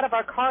we get out of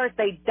our cars,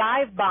 they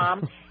dive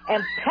bomb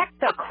and peck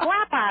the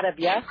crap out of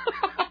you.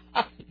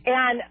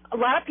 And a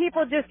lot of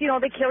people just,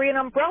 they carry an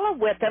umbrella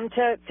with them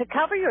to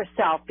cover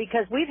yourself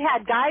because we've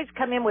had guys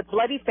come in with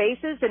bloody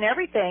faces and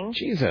everything.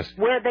 Jesus.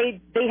 Where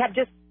they have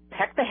just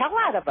pecked the hell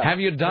out of us.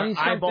 Have you done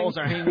something? Eyeballs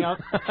are hanging out.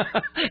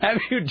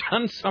 Have you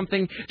done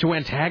something to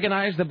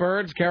antagonize the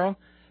birds, Carol?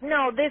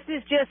 No, this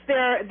is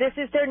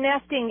their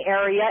nesting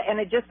area, and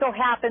it just so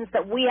happens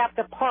that we have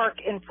to park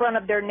in front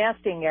of their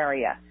nesting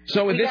area.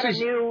 So we got a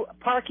new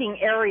parking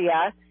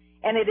area,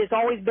 and it has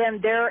always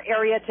been their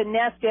area to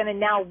nest in, and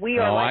now we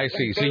are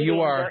invading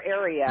their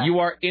area. You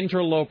are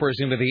interlopers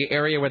into the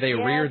area where they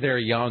rear their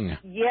young.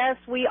 Yes,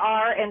 we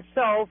are, and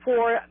so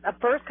for the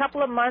first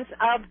couple of months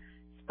of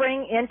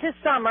spring into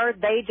summer,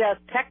 they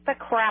just peck the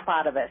crap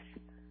out of us.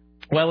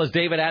 Well, as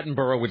David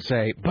Attenborough would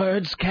say,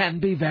 birds can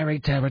be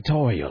very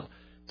territorial.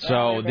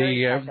 So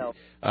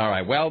all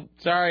right. Well,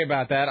 sorry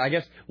about that. I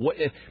guess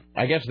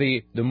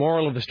the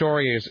moral of the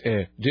story is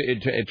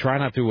try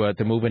not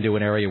to move into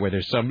an area where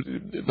there's some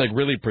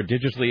really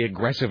prodigiously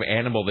aggressive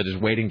animal that is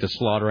waiting to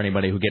slaughter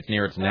anybody who gets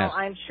near its nest.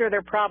 I'm sure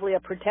they're probably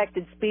a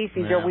protected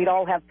species, or we'd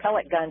all have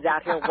pellet guns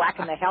out here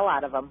whacking the hell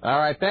out of them. All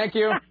right. Thank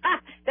you.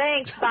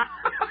 Thanks. Bye.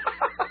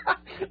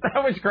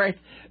 That was great.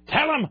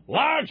 Tell him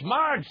Large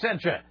Marge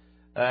sent you.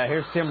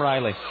 Here's Tim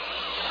Riley.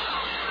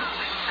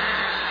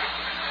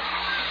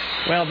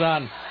 Well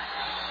done.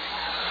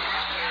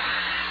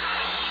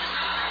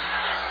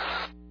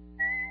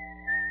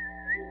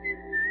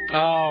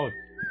 Oh.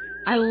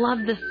 I love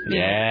this music.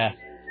 Yeah.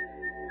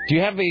 Do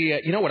you have the,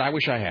 you know what I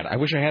wish I had? I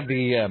wish I had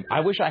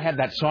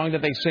that song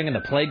that they sing in the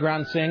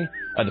playground scene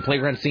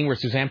where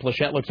Suzanne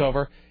Plachette looks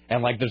over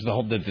and there's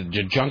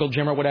the jungle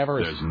gym or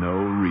whatever. There's no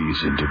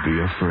reason to be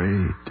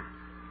afraid.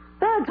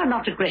 Birds are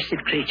not aggressive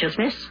creatures,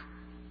 miss.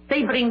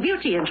 They bring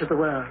beauty into the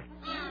world.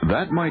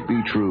 That might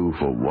be true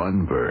for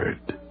one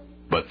bird.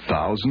 But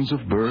thousands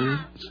of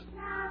birds?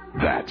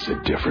 That's a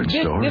different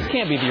story. This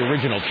can't be the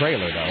original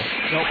trailer, though.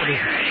 Nope, it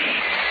isn't.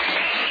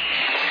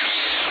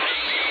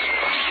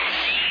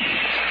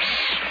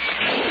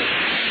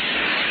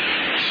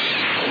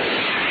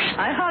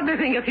 I hardly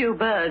think a few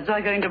birds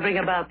are going to bring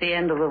about the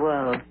end of the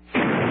world.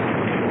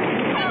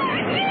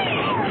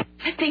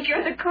 I think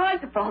you're the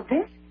cause of all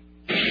this.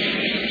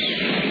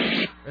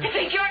 I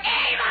think you're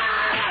evil!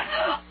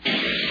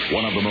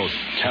 one of the most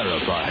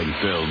terrifying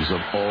films of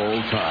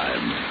all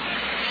time.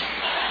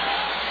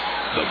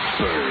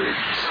 The Birds.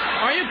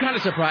 Are you kind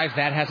of surprised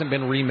that hasn't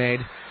been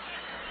remade?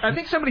 I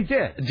think somebody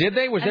did. Did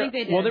they? I think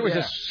they did. Well, there was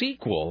a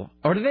sequel.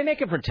 Or did they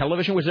make it for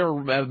television? Was there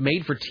a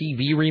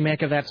made-for-TV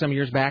remake of that some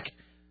years back?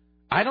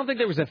 I don't think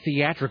there was a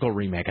theatrical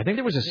remake. I think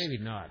there was a... Maybe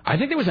not. I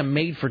think there was a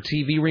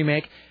made-for-TV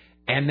remake,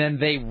 and then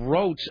they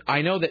wrote...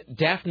 I know that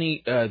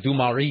Daphne du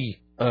Maurier,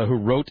 who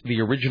wrote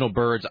the original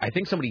Birds, I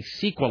think somebody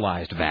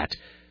sequelized that.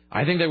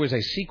 I think there was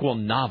a sequel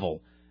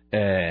novel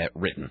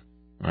written.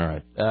 All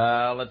right.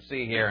 Let's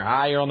see here.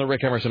 Hi, you're on the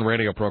Rick Emerson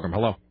radio program.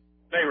 Hello.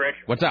 Hey, Rick.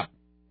 What's up?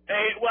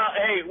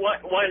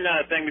 One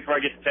thing before I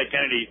get to Ted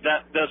Kennedy.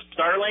 The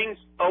starlings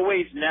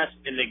always nest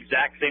in the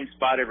exact same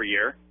spot every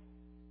year.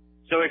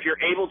 So if you're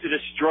able to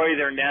destroy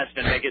their nest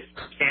and make it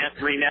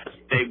can't re-nest,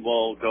 they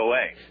will go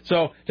away.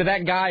 So to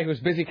that guy who's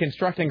busy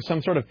constructing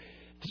some sort of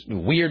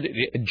weird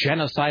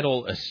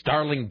genocidal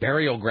starling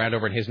burial ground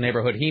over in his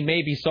neighborhood, he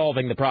may be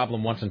solving the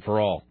problem once and for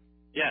all.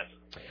 Yes.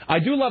 I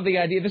do love the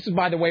idea. This is,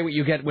 by the way, what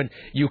you get when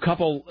you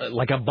couple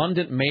like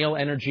abundant male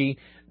energy,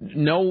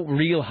 no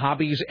real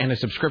hobbies, and a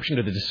subscription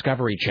to the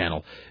Discovery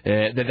Channel.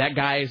 That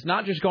guy is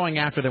not just going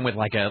after them with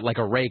like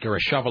a rake or a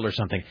shovel or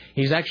something.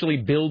 He's actually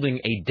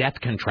building a death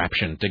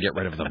contraption to get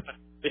rid of them.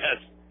 Yes.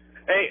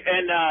 Hey,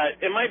 and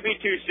it might be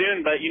too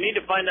soon, but you need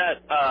to find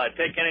that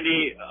Ted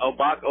Kennedy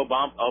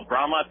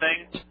Obama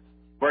thing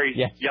where he's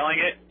yelling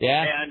it.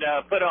 Yeah. And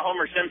put a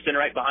Homer Simpson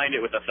right behind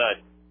it with a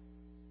thud.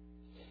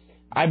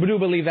 I do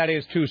believe that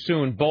is too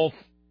soon, both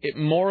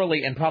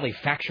morally and probably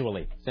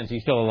factually, since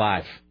he's still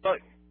alive. Well,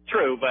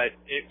 true, but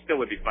it still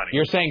would be funny.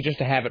 You're saying just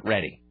to have it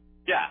ready?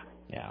 Yeah.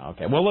 Yeah,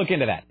 okay. We'll look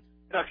into that.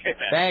 Okay,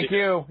 man. Thank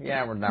you.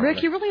 Yeah, we're not.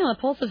 Rick, you're really on the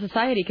pulse of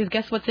society, because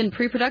guess what's in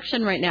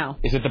pre-production right now?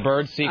 Is it the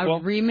Birds sequel?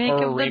 A remake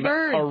of the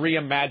Birds. A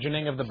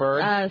reimagining of the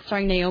Birds?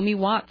 Starring Naomi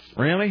Watts.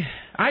 Really?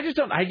 I just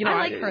don't. I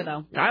like her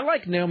though. I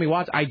like Naomi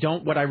Watts.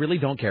 What I really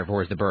don't care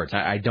for is the Birds.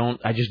 I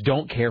just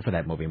don't care for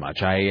that movie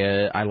much.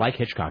 I like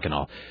Hitchcock and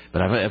all,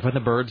 but I find the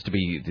Birds to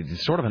be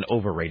sort of an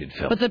overrated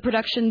film. But the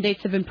production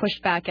dates have been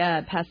pushed back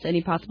past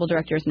any possible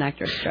directors and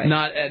actors strike.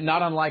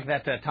 Not unlike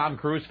that Tom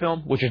Cruise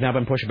film, which has now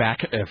been pushed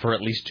back for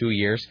at least 2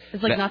 years.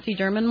 It's like Nazi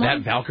German one.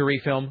 That Valkyrie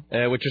film,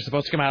 which was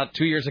supposed to come out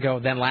 2 years ago,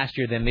 then last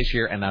year, then this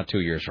year, and now 2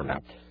 years from now.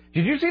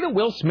 Did you see that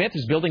Will Smith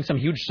is building some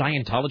huge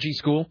Scientology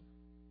school?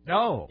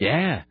 No.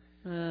 Yeah.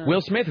 Will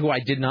Smith, who I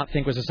did not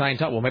think was a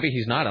Scientologist. Well, maybe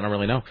he's not. I don't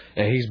really know.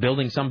 He's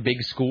building some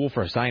big school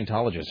for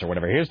Scientologists or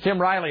whatever. Here's Tim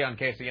Riley on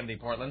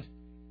KCMD Portland.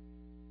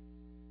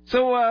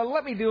 So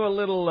let me do a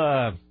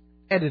little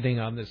editing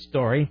on this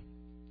story.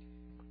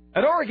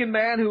 An Oregon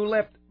man who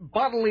left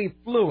bodily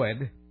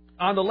fluid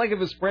on the leg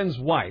of his friend's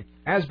wife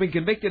has been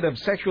convicted of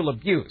sexual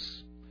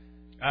abuse.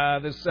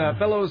 This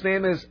fellow's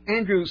name is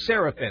Andrew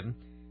Seraphin.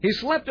 He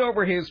slept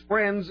over his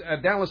friend's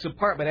Dallas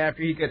apartment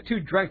after he got too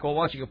drunk while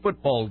watching a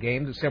football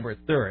game, December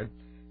 3rd.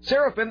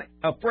 Seraphin,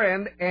 a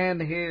friend,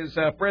 and his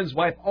friend's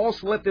wife all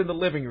slept in the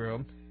living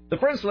room. The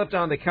friend slept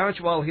on the couch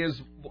while his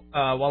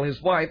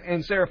wife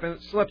and Seraphin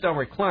slept on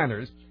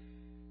recliners.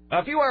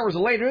 A few hours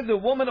later, the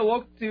woman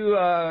awoke to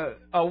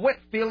a wet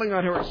feeling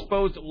on her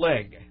exposed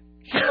leg.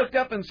 She looked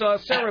up and saw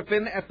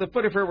Seraphin at the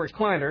foot of her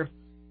recliner.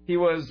 He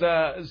was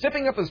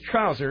zipping up his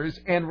trousers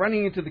and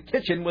running into the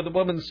kitchen when the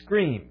woman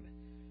screamed.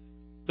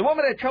 The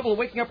woman had trouble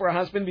waking up her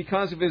husband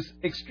because of his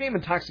extreme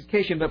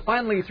intoxication, but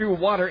finally threw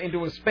water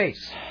into his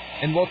face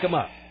and woke him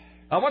up.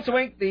 Once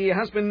awake, the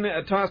husband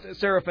tossed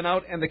Seraphin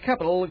out, and the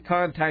couple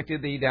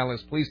contacted the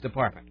Dallas Police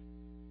Department.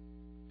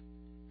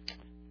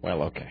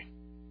 Well, okay.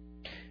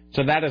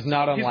 So that is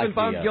not unlike... He's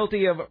been found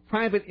guilty of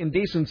private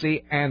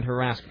indecency and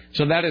harassment.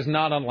 So that is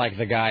not unlike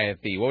the guy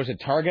at the,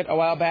 Target a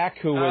while back,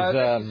 who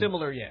was...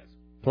 similar, yes.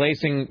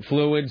 Placing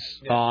fluids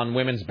on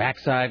women's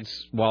backsides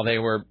while they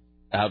were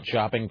out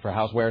shopping for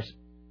housewares?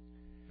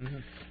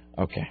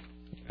 Mm-hmm. Okay.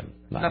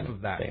 Enough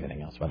of that. Say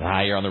anything else about that.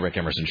 Hi, you're on the Rick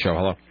Emerson Show.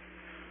 Hello.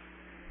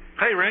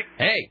 Hey, Rick.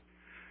 Hey.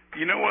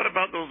 You know what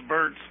about those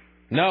birds?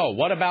 No,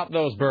 what about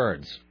those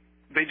birds?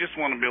 They just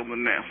want to build a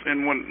nest.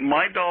 And when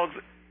my dogs,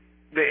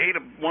 they ate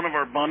one of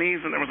our bunnies,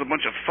 and there was a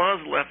bunch of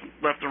fuzz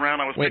left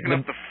around. I was picking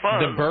up the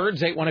fuzz. The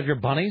birds ate one of your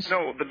bunnies?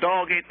 No, the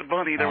dog ate the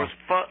bunny. There was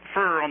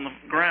fur on the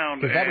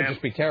ground. Because that would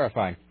just be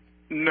terrifying.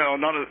 No,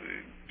 not a...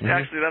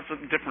 Actually, that's a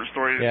different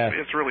story. Yeah.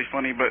 It's really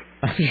funny, but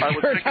I'm I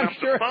was picking up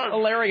the fuzz. It's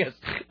hilarious.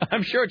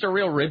 I'm sure it's a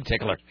real rib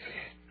tickler.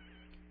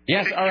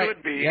 Yes, it all right.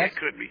 Could be. Yes. It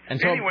could be.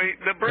 And so, anyway,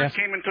 the bird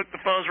came and took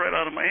the fuzz right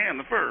out of my hand,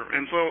 the fur.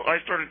 And so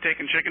I started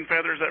taking chicken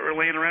feathers that were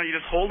laying around. You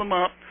just hold them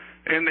up,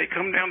 and they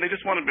come down. They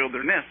just want to build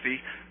their nest, see?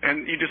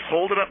 And you just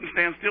hold it up and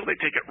stand still. They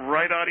take it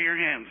right out of your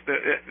hands.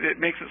 It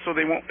makes it so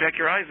they won't peck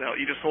your eyes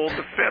out. You just hold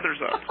the feathers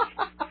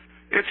up.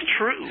 It's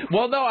true.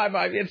 Well, no,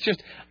 it's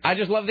just I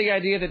just love the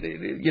idea that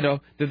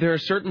that there are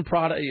certain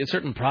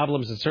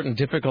problems and certain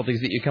difficulties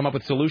that you come up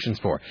with solutions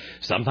for.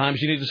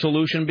 Sometimes you need a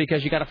solution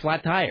because you got a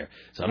flat tire.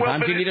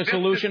 Sometimes you need a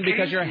solution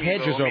because your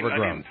hedge is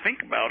overgrown. I didn't think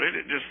about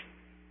it.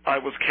 I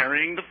was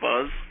carrying the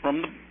fuzz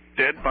from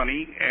dead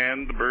bunny,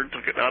 and the bird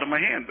took it out of my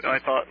hand. And I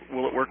thought,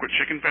 will it work with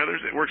chicken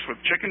feathers? It works with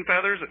chicken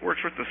feathers. It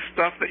works with the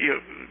stuff that you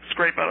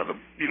scrape out of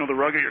the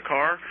rug of your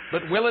car.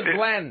 But will it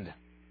blend?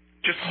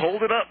 Just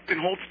hold it up and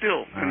hold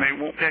still, and they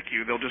won't peck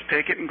you. They'll just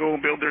take it and go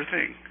and build their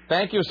thing.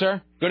 Thank you,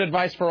 sir. Good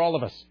advice for all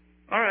of us.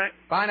 All right.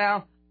 Bye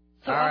now.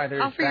 So all right,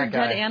 offer your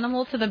dead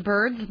animal to the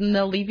birds, and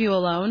they'll leave you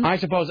alone. I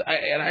suppose,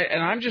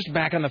 and I'm just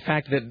back on the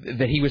fact that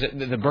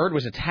the bird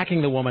was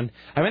attacking the woman.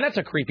 I mean, that's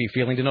a creepy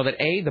feeling to know that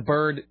A, the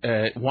bird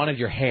wanted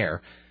your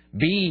hair,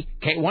 B,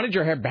 wanted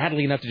your hair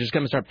badly enough to just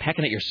come and start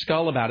pecking at your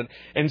skull about it,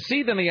 and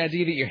C, then the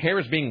idea that your hair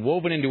is being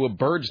woven into a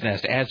bird's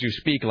nest as you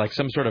speak, like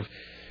some sort of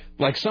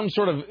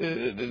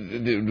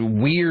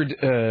weird,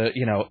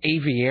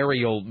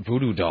 aviarial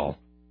voodoo doll.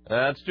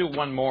 Let's do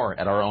one more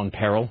at our own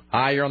peril.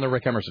 Hi, you're on the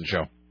Rick Emerson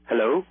Show.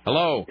 Hello?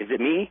 Hello. Is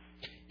it me?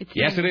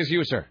 Yes, it is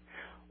you, sir.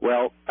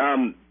 Well,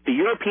 the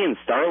European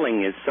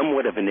starling is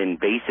somewhat of an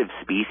invasive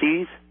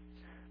species,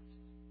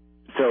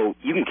 so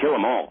you can kill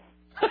them all.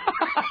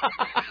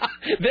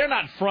 They're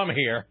not from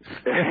here.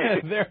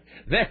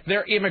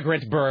 They're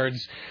immigrant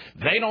birds.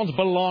 They don't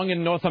belong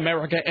in North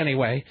America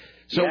anyway.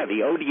 So, yeah,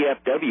 the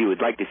ODFW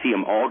would like to see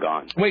them all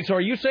gone. Wait, so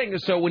are you saying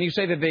so when you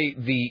say that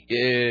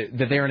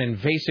that they're an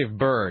invasive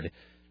bird?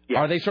 Yeah.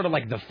 Are they sort of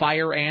like the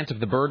fire ants of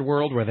the bird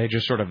world, where they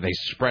just they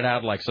spread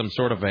out like some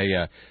sort of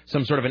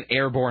an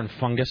airborne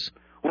fungus?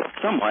 Well,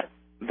 somewhat.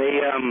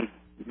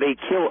 They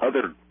kill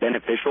other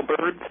beneficial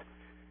birds.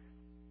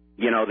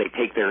 They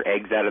take their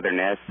eggs out of their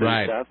nests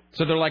and stuff.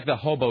 So they're like the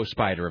hobo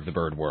spider of the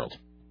bird world.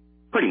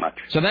 Pretty much.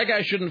 So that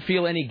guy shouldn't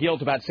feel any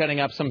guilt about setting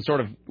up some sort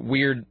of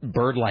weird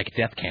bird-like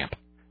death camp.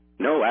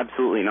 No,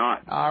 absolutely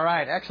not. All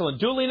right, excellent.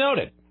 Duly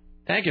noted.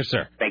 Thank you,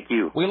 sir. Thank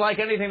you. We like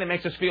anything that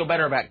makes us feel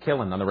better about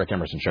killing on the Rick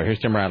Emerson Show. Here's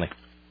Tim Riley.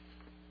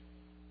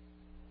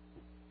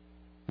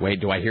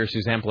 Wait, do I hear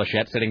Suzanne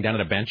Plachette sitting down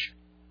at a bench?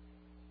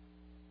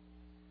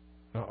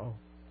 Uh-oh.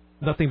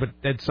 Nothing but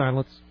dead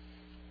silence.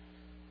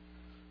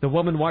 The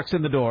woman walks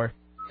in the door,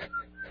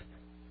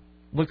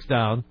 looks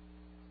down.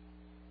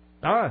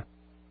 I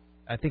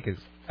think his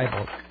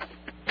eyeball.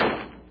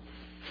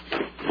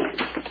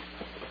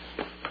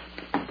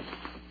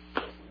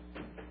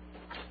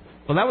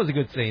 Well, that was a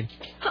good scene.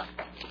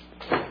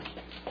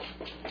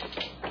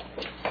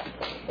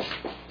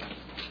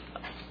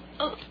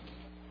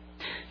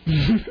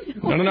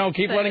 No,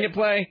 keep letting it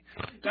play.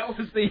 That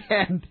was the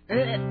end.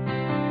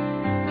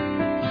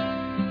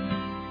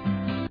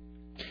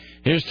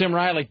 Here's Tim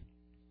Riley.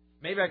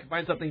 Maybe I can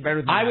find something better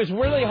than that. I was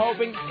really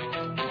hoping...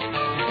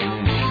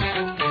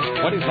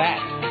 What is that?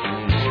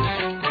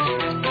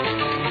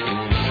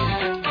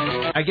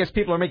 I guess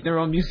people are making their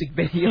own music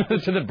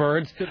videos to the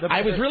birds.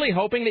 I was really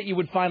hoping that you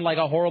would find like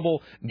a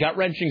horrible,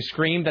 gut-wrenching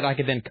scream that I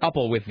could then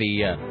couple with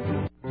the...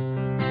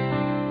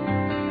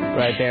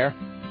 Right there.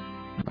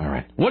 All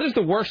right. What is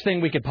the worst thing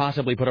we could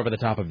possibly put over the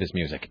top of this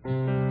music?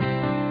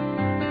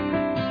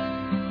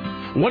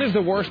 What is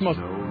the worst, most...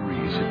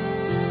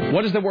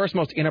 What is the worst,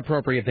 most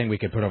inappropriate thing we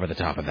could put over the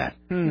top of that?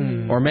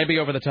 Or maybe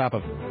over the top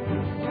of...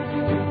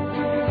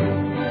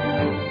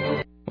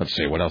 Let's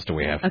see, what else do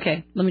we have?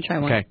 Okay, let me try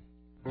one. Okay.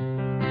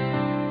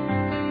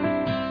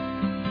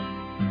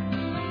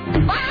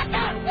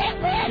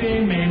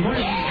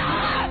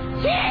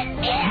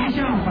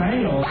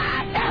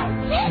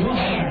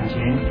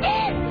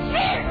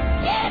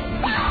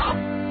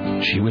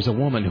 She was a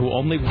woman who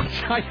only wants...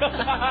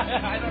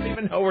 I don't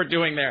even know what we're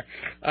doing there.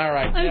 All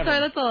right. I'm sorry,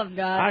 that's all I've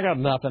got. I got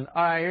nothing.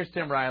 All right, here's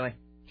Tim Riley.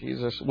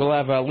 Jesus. We'll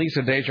have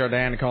Lisa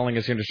Desjardins calling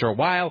us in a short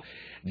while.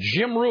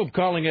 Jim Roop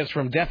calling us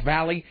from Death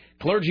Valley.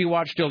 Clergy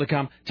Watch still to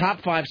come.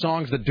 Top 5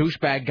 songs the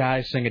douchebag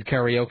guys sing at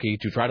karaoke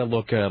to try to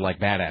look like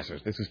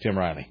badasses. This is Tim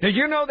Riley. Did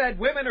you know that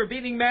women are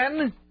beating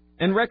men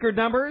in record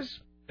numbers?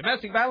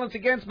 Domestic violence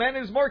against men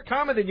is more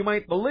common than you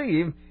might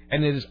believe,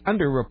 and it is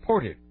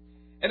underreported.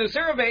 In a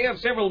survey of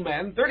several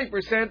men,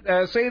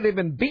 30% say they've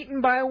been beaten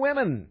by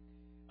women.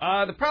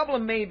 The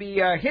problem may be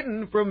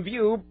hidden from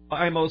view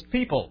by most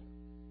people,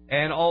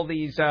 and all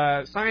these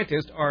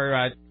scientists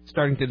are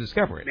starting to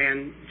discover it.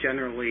 Men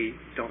generally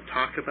don't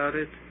talk about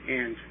it,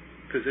 and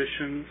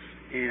physicians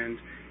and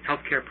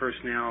healthcare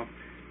personnel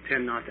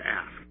tend not to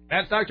ask.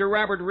 That's Dr.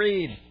 Robert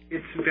Reed.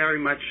 It's very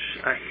much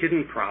a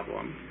hidden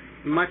problem,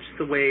 much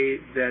the way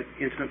that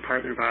intimate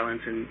partner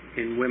violence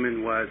in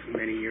women was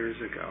many years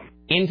ago.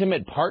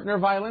 Intimate partner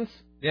violence?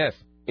 Yes.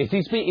 Is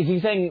he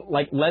saying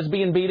like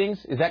lesbian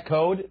beatings? Is that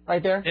code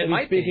right there? It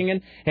might be.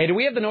 In? Hey, do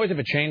we have the noise of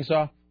a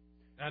chainsaw?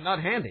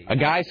 Not handy. A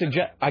guy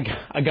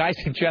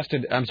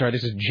suggested. I'm sorry.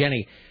 This is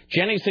Jenny.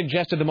 Jenny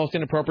suggested the most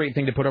inappropriate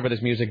thing to put over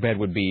this music bed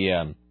would be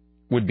a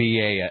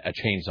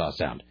chainsaw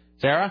sound.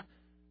 Sarah?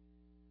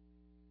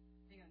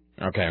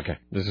 Okay.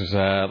 This is.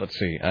 Let's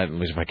see. Let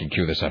me see if I can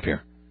cue this up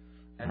here.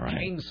 A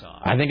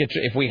chainsaw. I think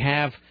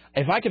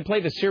if I could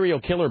play the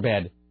serial killer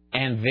bed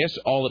and this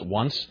all at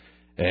once,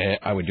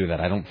 I would do that.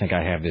 I don't think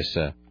I have this.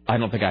 I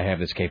don't think I have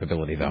this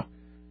capability though.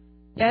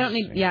 Yeah, I don't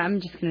need. Yeah, I'm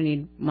just gonna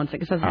need 1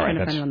 second. So I was trying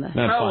to find one.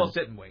 We'll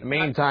sit and wait. In the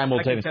meantime,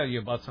 I can tell you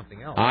about something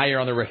else. Hi,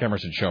 you're on the Rick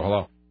Emerson Show.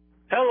 Hello.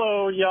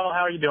 Hello, y'all.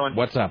 How are you doing?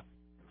 What's up?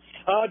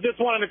 Just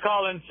wanted to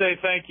call in and say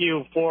thank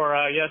you for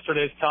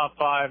yesterday's top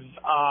 5.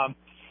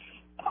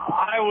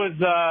 I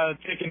was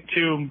taken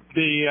to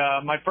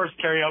my first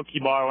karaoke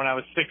bar when I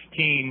was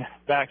 16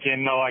 back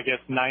in,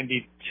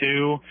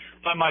 92,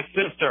 by my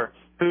sister,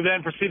 who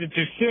then proceeded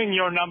to sing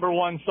your number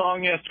 1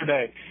 song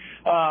yesterday.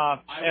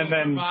 And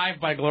then Survive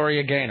by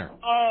Gloria Gaynor.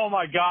 Oh,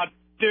 my God,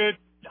 dude.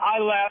 I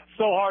laughed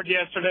so hard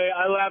yesterday.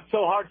 I laughed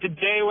so hard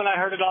today when I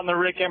heard it on the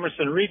Rick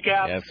Emerson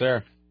recap. Yes,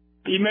 sir.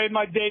 You made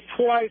my day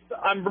twice.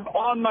 I'm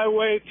on my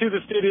way to the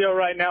studio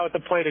right now with a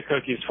plate of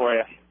cookies for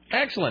you.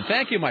 Excellent.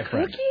 Thank you, my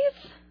friend.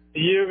 Cookies?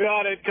 You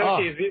got it,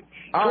 cookies.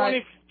 Oh, all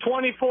right.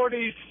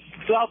 2040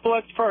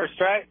 Southwest First,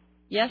 right?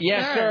 Yes,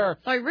 sir.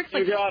 Sorry, Rick's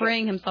like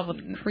spraying himself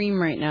with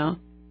cream right now.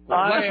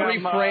 Let's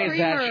rephrase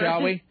that,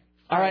 shall we?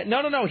 All right.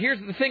 No. Here's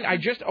the thing. I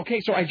just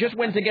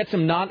went to get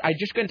some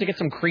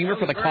creamer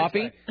for the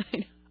coffee.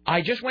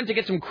 I just went to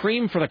get some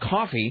cream for the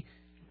coffee,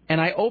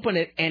 and I open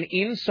it, and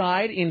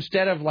inside,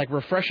 instead of like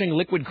refreshing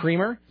liquid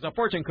creamer, it's a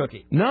fortune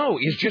cookie. No,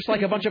 it's just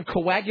like a bunch of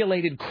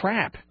coagulated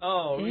crap.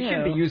 Oh, you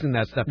shouldn't be using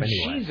that stuff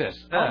anyway. Jesus.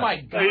 Oh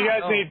my God. You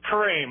guys need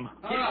cream.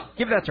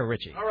 Give that to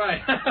Richie. All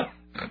right.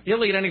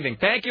 He'll eat anything.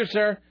 Thank you,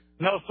 sir.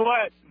 No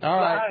sweat. All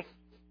right.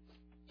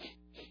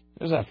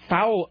 There's a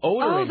foul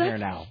odor in here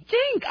now.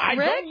 Stinks,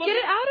 Rick. Don't get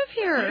it out of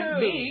here.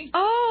 Me?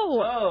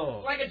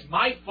 Oh. Like it's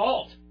my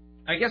fault.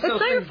 I guess it's those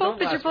not your things fault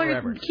don't that last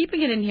you're forever.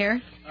 keeping it in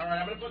here. All right,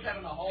 I'm going to put that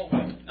in the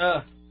hallway.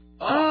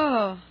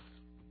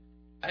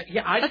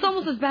 That's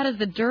almost as bad as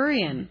the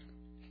durian.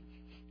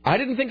 I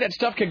didn't think that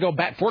stuff could go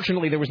bad.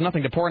 Fortunately, there was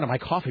nothing to pour into my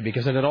coffee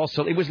because it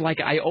was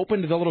like I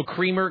opened the little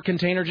creamer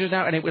container just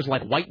now, and it was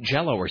like white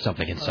Jell-O or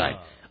something inside.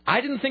 I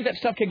didn't think that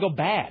stuff could go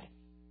bad.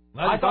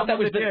 I thought that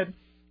was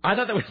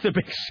the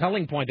big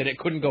selling point, that it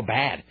couldn't go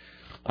bad.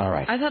 All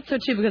right. I thought so,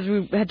 too, because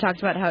we had talked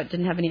about how it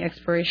didn't have any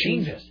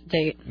expiration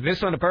date.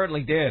 This one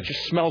apparently did. It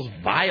just smells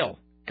vile.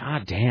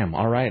 God damn.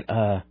 All right. It's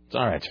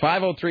all right. It's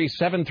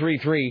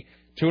 503-733-2970.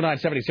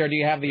 Sarah, do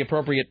you have the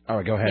appropriate... All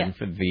right, go ahead. Yes.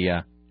 For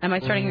the, Am I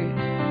starting here?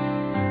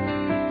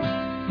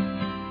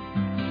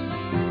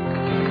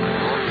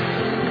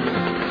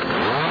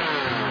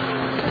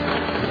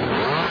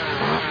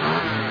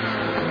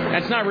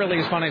 That's not really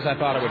as funny as I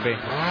thought it would be.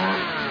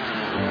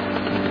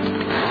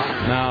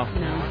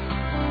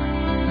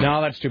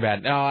 No, that's too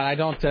bad. No, I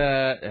don't...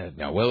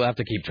 no, we'll have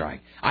to keep trying.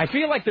 I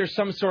feel like there's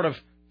some sort of...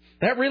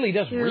 That really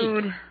does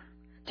reek.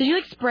 Did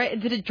you spray?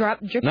 Did it drip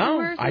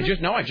somewhere? I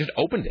just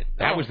opened it.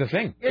 That was the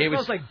thing. It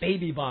smells like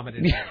baby vomit.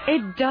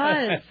 It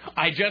does.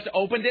 I just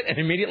opened it and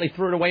immediately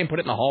threw it away and put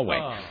it in the hallway.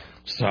 Oh.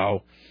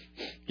 So,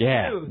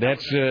 yeah,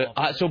 that's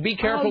so be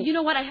careful. Oh, you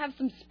know what? I have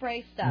some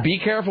spray stuff. Be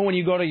careful when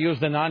you go to use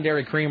the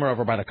non-dairy creamer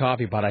over by the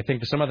coffee pot. I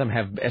think some of them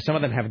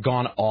have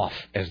gone off,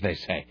 as they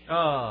say.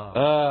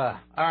 All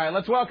right,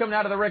 let's welcome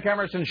now to the Rick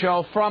Emerson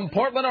Show from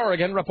Portland,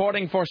 Oregon,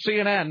 reporting for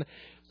CNN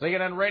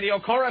radio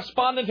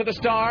correspondent to the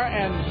Star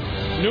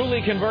and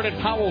newly converted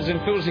Powell's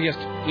enthusiast,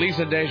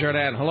 Lisa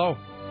Desjardins. Hello.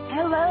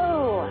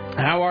 Hello.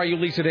 How are you,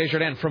 Lisa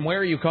Desjardins? From where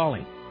are you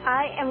calling?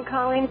 I am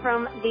calling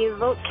from the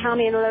Vote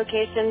County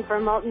location for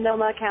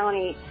Multnomah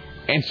County.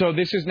 And so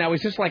is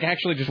this like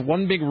actually just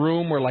one big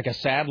room where like a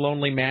sad,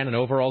 lonely man in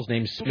overalls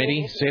named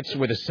Smitty sits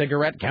with a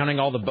cigarette counting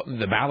all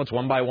the ballots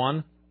one by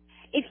one?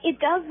 It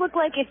does look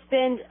like it's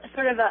been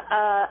sort of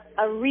a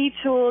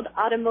retooled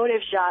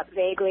automotive shop,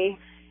 vaguely.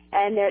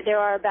 And there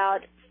are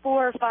about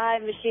 4 or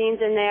 5 machines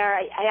in there.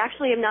 I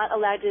actually am not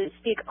allowed to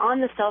speak on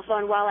the cell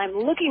phone while I'm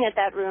looking at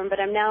that room, but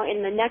I'm now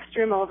in the next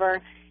room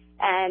over,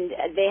 and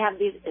they have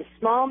these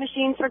small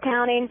machines for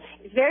counting.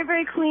 It's very,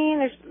 very clean.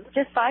 There's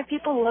just 5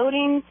 people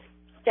loading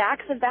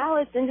stacks of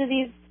ballots into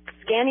these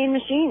scanning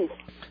machines.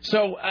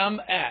 So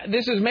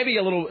this is maybe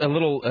a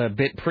little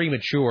bit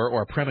premature,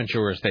 or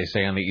premature, as they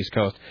say on the East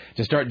Coast,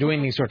 to start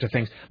doing these sorts of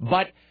things,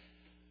 but...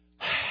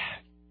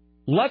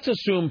 Let's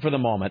assume for the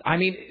moment. I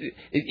mean,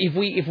 if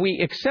we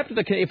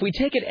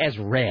take it as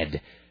read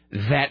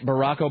that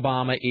Barack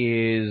Obama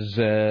is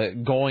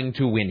going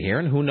to win here,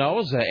 and who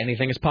knows,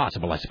 anything is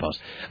possible, I suppose.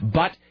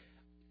 But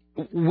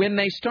when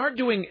they start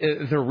doing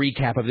the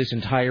recap of this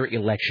entire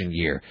election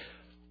year,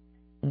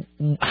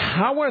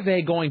 how are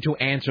they going to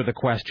answer the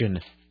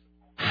question,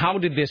 how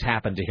did this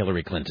happen to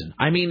Hillary Clinton?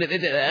 I mean,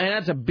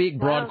 that's a big,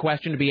 broad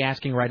question to be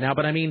asking right now,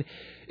 but I mean,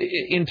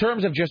 in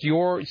terms of just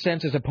your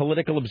sense as a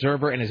political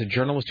observer and as a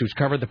journalist who's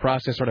covered the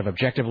process sort of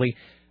objectively,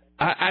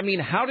 I mean,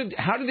 how did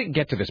it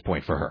get to this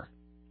point for her?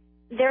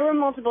 There were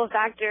multiple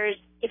factors.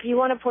 If you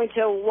want to point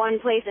to one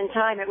place in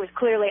time, it was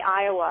clearly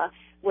Iowa,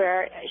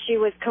 where she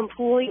was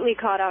completely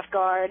caught off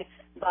guard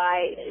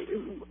by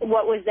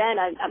what was then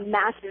a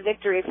massive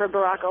victory for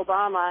Barack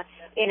Obama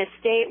in a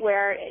state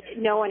where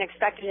no one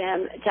expected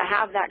him to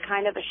have that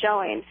kind of a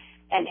showing.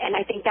 And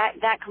I think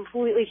that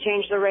completely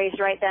changed the race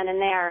right then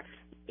and there.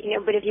 You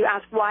know, but if you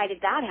ask why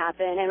did that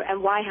happen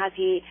and why has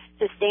he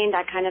sustained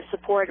that kind of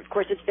support, of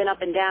course it's been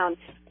up and down.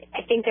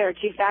 I think there are 2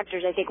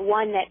 factors. I think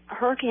one, that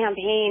her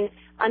campaign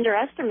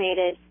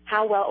underestimated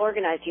how well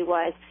organized he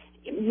was.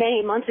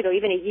 Many months ago,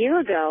 even a year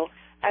ago,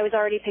 I was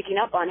already picking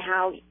up on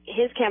how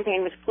his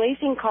campaign was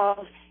placing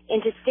calls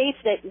into states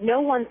that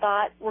no one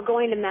thought were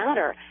going to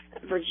matter.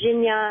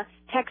 Virginia,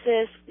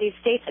 Texas, these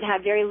states that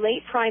had very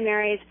late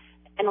primaries,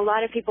 and a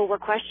lot of people were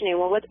questioning,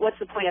 well, what's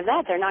the point of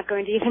that? They're not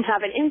going to even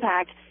have an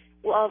impact.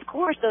 Well, of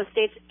course, those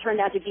states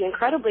turned out to be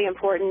incredibly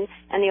important,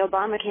 and the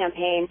Obama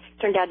campaign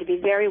turned out to be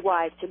very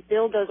wise to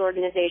build those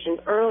organizations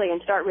early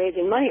and start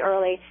raising money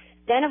early.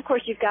 Then, of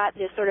course, you've got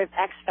this sort of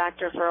X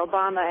factor for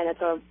Obama, and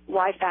it's a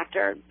Y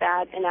factor,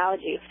 bad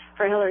analogy,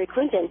 for Hillary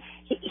Clinton.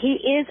 He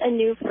is a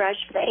new, fresh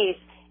face.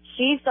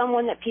 She's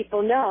someone that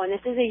people know, and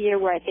this is a year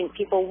where I think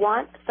people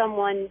want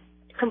someone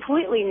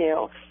completely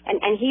new,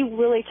 and he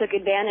really took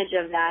advantage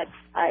of that,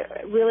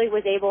 really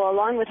was able,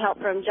 along with help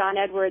from John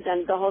Edwards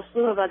and the whole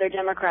slew of other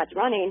Democrats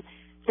running,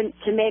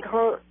 to make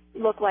her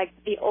look like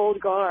the old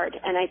guard,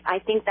 and I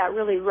think that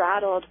really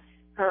rattled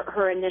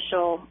her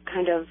initial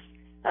kind of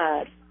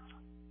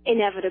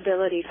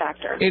inevitability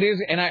factor. It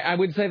is, and I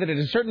would say that at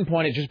a certain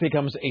point it just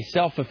becomes a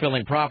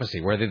self-fulfilling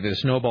prophecy where the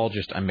snowball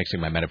just, I'm mixing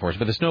my metaphors,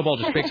 but the snowball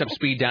just picks up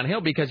speed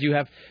downhill because you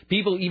have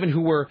people even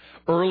who were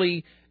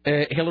early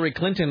Hillary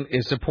Clinton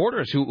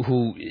supporters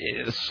who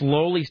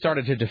slowly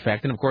started to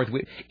defect, and of course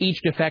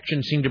each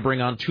defection seemed to bring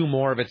on two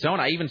more of its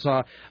own. I even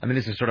saw, I mean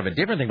this is sort of a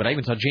different thing, but I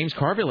even saw James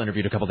Carville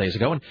interviewed a couple days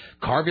ago, and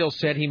Carville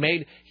said he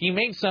made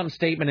some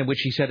statement in which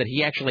he said that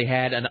he actually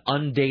had an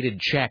undated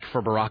check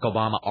for Barack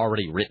Obama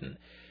already written.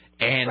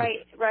 And,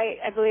 right,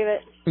 I believe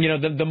it. You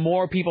know, the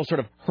more people sort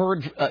of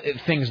heard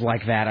things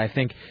like that, I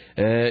think,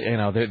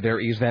 there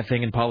is that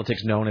thing in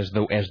politics known as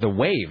the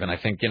wave, and I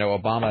think,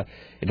 Obama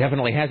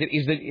definitely has it.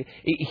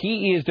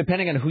 He is,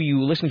 depending on who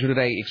you listen to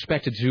today,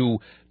 expected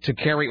to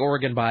carry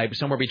Oregon by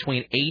somewhere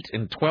between 8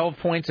 and 12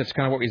 points. That's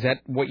kind of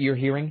what you're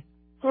hearing?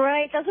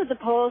 Right, that's what the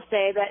polls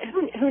say, but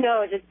who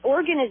knows?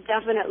 Oregon is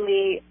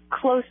definitely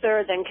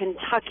closer than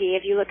Kentucky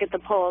if you look at the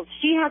polls.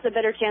 She has a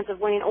better chance of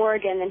winning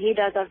Oregon than he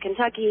does of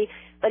Kentucky,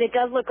 but it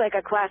does look like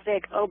a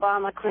classic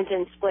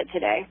Obama-Clinton split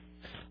today.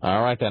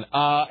 All right, then.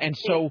 And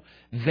so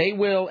they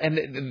will, and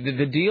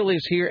the deal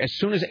is here, as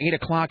soon as 8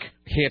 o'clock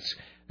hits,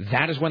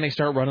 that is when they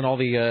start running all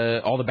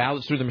the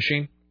ballots through the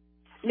machine?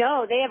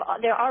 No,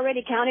 they're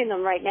already counting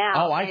them right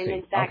now. Oh, I see. And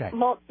in fact, okay.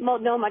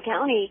 Multnomah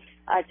County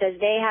says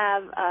they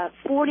have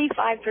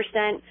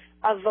 45%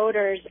 of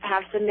voters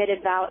have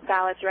submitted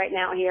ballots right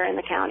now here in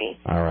the county.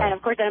 All right. And,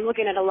 of course, I'm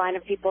looking at a line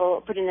of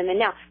people putting them in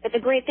now. But the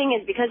great thing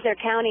is because they're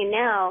counting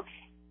now,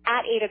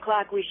 at 8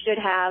 o'clock we should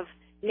have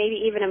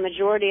maybe even a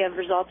majority of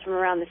results from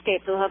around the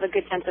state, so we'll have a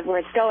good sense of where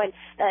it's going.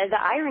 The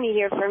irony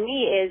here for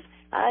me is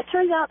it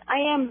turns out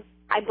I'm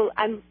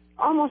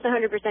almost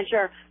 100%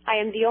 sure I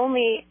am the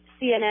only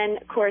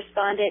CNN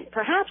correspondent,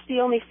 perhaps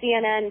the only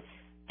CNN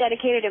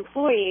dedicated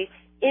employee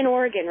in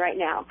Oregon right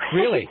now.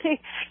 Really?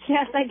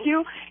 Yes, I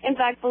do, in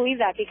fact, believe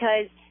that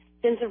because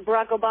since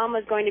Barack Obama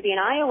is going to be in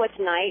Iowa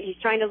tonight, he's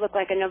trying to look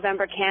like a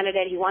November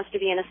candidate. He wants to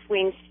be in a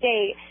swing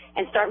state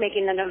and start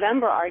making the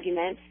November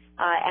argument.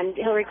 And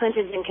Hillary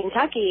Clinton's in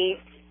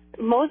Kentucky.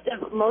 Most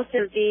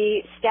of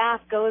the staff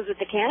goes with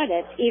the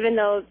candidates, even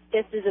though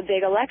this is a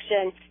big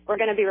election. We're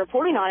going to be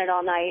reporting on it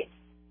all night.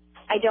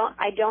 I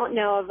don't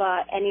know of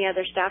any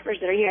other staffers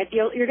that are here.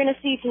 You're going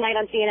to see tonight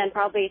on CNN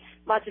probably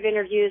lots of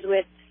interviews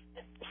with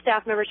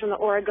staff members from the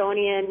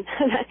Oregonian,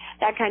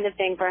 that kind of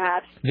thing,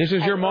 perhaps. This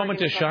is your moment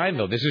to shine,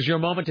 though. This is your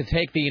moment to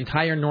take the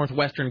entire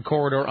Northwestern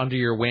corridor under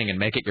your wing and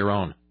make it your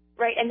own.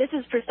 Right, and this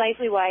is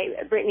precisely why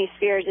Britney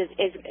Spears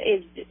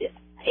is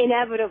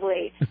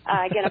inevitably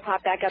going to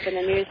pop back up in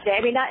the news today.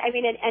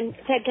 And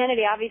Ted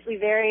Kennedy, obviously,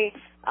 very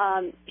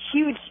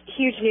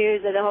huge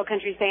news that the whole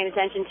country's paying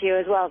attention to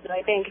as well. So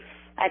I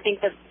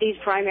think that these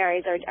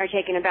primaries are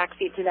taking a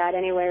backseat to that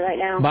anyway right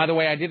now. By the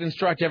way, I did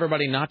instruct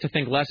everybody not to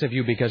think less of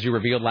you because you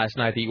revealed last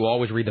night that you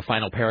always read the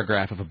final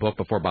paragraph of a book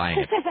before buying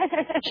it.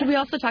 Should we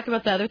also talk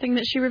about the other thing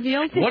that she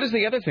revealed? What is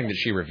the other thing that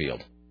she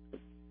revealed?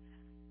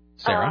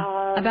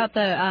 Sarah? About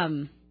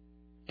the,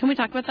 can we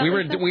talk about that? We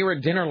were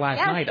at dinner last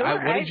night. Sure,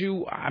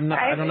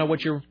 I don't know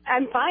what you're...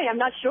 I'm fine. I'm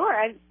not sure.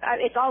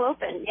 It's all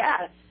open.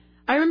 Yeah.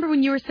 I remember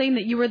when you were saying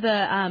that you were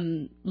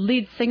the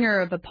lead singer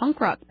of a punk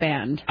rock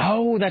band.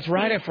 Oh, that's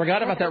right. I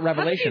forgot about that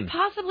revelation.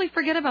 How could you possibly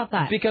forget about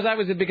that? Because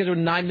there were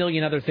 9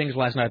 million other things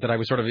last night that I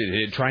was sort of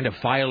trying to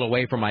file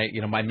away from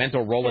my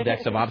mental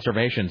Rolodex of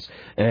observations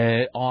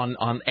and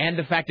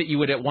the fact that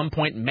you had at one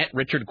point met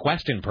Richard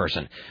Quest in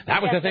person.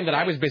 That was the thing that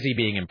I was busy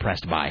being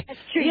impressed by. That's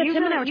true. Yeah,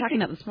 Tim and I were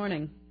talking about this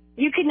morning.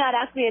 You could not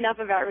ask me enough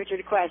about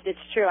Richard Quest. It's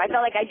true. I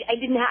felt like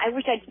I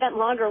wish I'd spent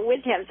longer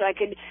with him so I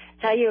could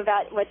tell you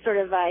about what sort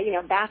of,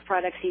 bath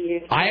products he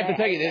used. I have to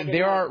tell you,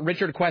 there are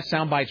Richard Quest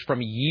sound bites from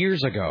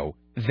years ago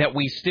that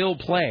we still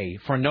play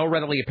for no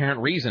readily apparent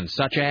reason,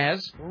 such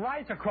as...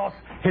 right across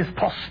his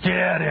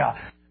posterior.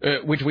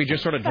 Which we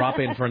just sort of drop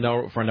in for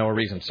no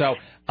reason. So,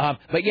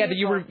 but yeah,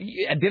 you were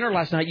at dinner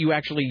last night. You,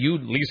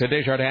 Lisa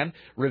Desjardins,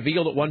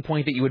 revealed at one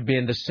point that you had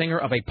been the singer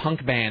of a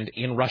punk band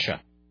in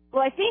Russia.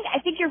 Well, I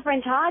think your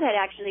friend Todd had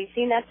actually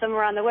seen that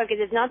somewhere on the web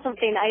because it's not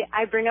something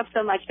I bring up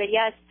so much. But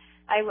yes,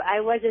 I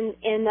was in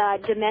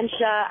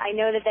dementia. I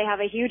know that they have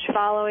a huge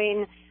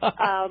following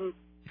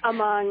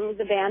among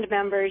the band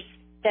members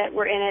that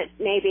were in it.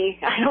 Maybe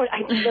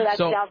I feel that's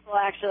doubtful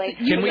actually.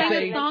 You sang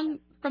a song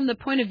from the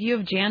point of view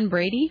of Jan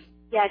Brady?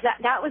 Yeah,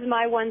 that was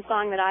my one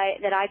song that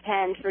I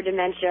penned for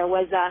dementia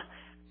was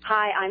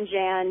 "Hi, I'm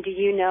Jan. Do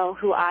you know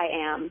who I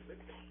am?"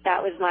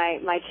 That was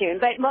my tune.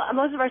 But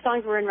most of our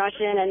songs were in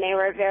Russian, and they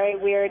were very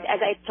weird. As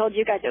I told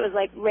you guys, it was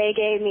like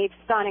reggae meets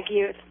Sonic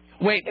Youth.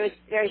 Wait, it was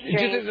very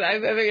strange. I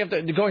think you have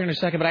to go here in a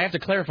second, but I have to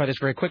clarify this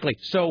very quickly.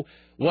 So,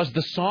 was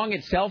the song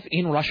itself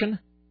in Russian?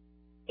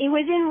 It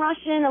was in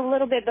Russian a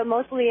little bit, but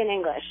mostly in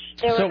English.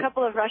 There were a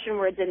couple of Russian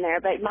words in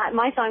there, but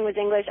my song was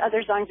English.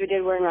 Other songs we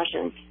did were in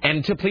Russian.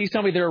 And please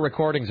tell me there are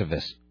recordings of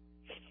this.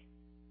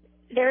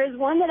 There is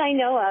one that I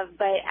know of,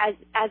 but as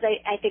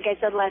I think I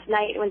said last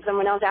night when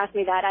someone else asked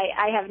me that,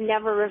 I have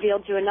never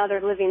revealed to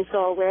another living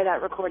soul where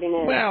that recording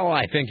is. Well,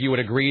 I think you would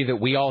agree that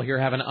we all here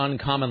have an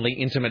uncommonly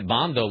intimate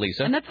bond, though,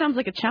 Lisa. And that sounds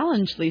like a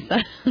challenge,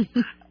 Lisa.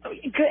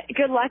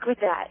 Good luck with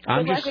that.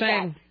 I'm just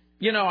saying,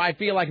 I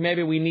feel like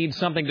maybe we need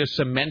something to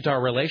cement our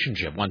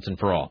relationship once and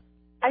for all.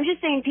 I'm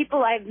just saying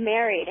people I've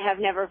married have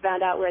never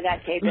found out where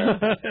that tape is.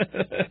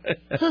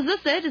 So is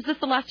this it? Is this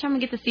the last time we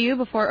get to see you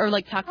before, or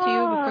talk to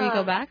you before you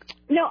go back?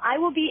 No, I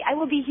will be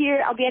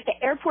here. I'll be at the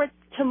airport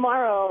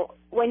tomorrow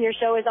when your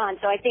show is on.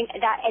 So I think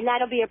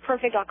that'll be a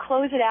perfect. I'll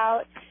close it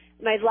out.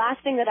 My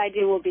last thing that I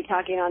do will be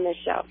talking on this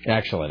show.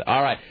 Excellent.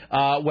 All right.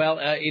 Well,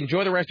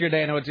 enjoy the rest of your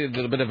day. I know it's a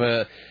little bit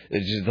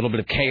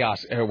of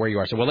chaos where you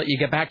are, so we'll let you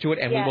get back to it,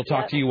 and we will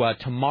talk to you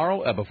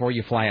tomorrow before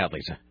you fly out,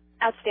 Lisa.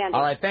 Outstanding.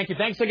 All right, thank you.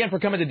 Thanks again for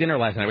coming to dinner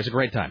last night. It was a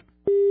great time.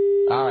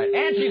 All right,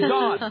 and she's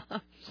gone.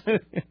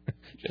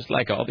 Just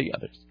like all the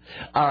others.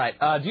 All right,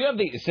 Sarah,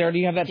 do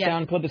you have that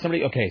sound clip that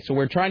somebody... Okay, so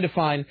we're trying to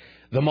find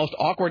the most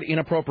awkward,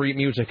 inappropriate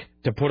music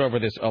to put over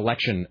this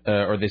election,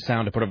 or this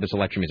sound to put over this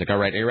election music. All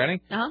right, are you ready?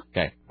 Uh-huh.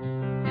 Okay.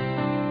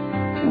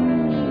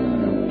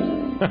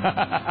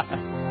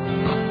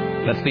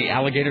 That's the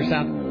alligator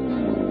sound?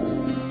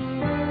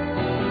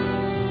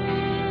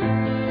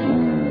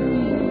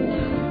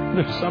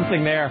 There's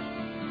something there.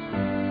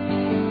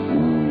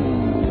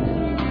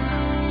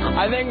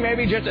 I think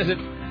maybe just as it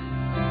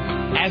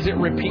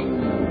repeats,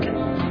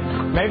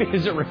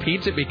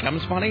 it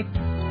becomes funny.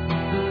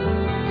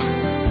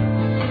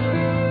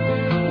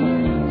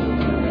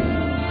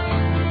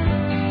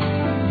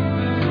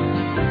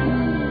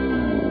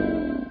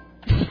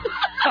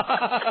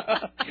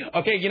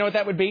 Okay, you know what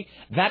that would be?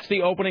 That's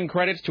the opening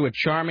credits to a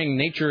charming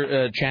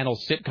Nature Channel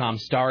sitcom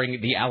starring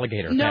the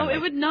alligator family. No,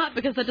 it would not,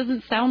 because that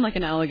doesn't sound like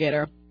an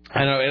alligator.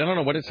 I don't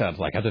know what it sounds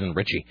like, other than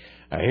Richie.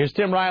 Here's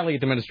Tim Riley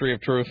at the Ministry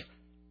of Truth.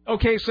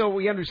 Okay, so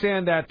we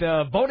understand that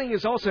voting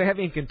is also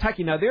heavy in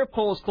Kentucky. Now, their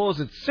polls close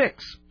at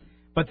 6,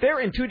 but they're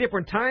in two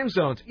different time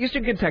zones.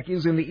 Eastern Kentucky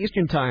is in the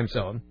Eastern time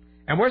zone,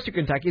 and Western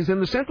Kentucky is in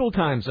the Central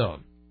time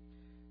zone.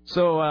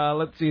 So,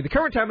 let's see. The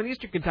current time in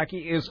Eastern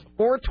Kentucky is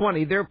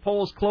 4:20. Their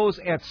polls close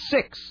at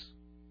 6.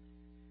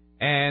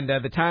 And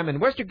the time in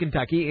Western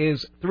Kentucky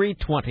is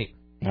 3:20.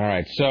 All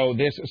right, so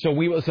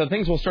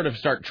things will sort of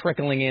start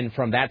trickling in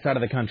from that side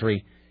of the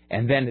country,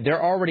 and then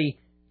they're already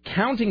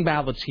counting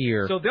ballots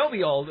here. So they'll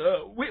be all.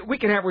 We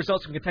can have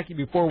results from Kentucky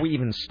before we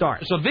even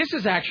start. So this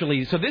is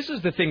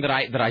the thing that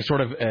I sort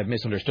of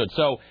misunderstood.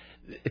 So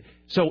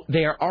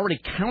they are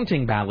already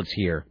counting ballots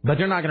here, but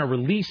they're not going to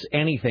release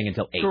anything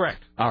until 8.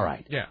 Correct. All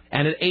right. Yeah.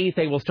 And at 8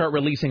 they will start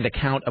releasing the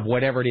count of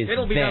whatever it is.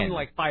 It'll be done in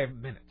like 5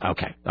 minutes.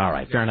 Okay. All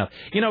right. Fair enough.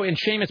 And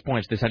Seamus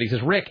points this out. He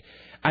says, Rick,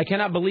 I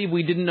cannot believe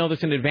we didn't know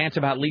this in advance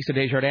about Lisa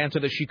Desjardins so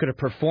that she could have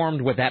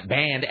performed with that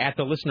band at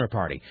the listener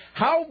party.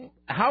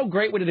 How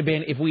great would it have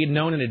been if we had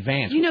known in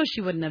advance?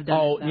 She wouldn't have done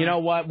it. Oh, you know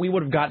what? We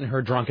would have gotten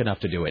her drunk enough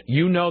to do it.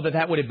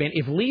 That would have been...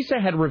 If Lisa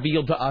had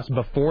revealed to us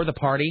before the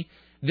party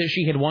that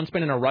she had once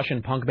been in a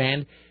Russian punk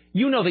band,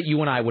 that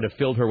you and I would have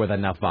filled her with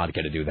enough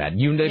vodka to do that.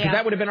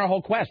 That would have been our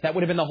whole quest. That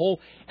would have been the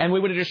whole... And we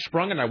would have just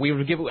sprung on her. We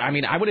would have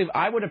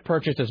I would have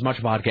purchased as much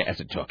vodka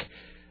as it took.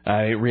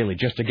 Really,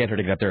 just to get her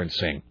to get up there and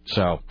sing.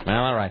 So,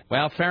 well, all right.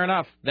 Well, fair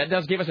enough. That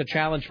does give us a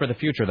challenge for the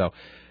future, though.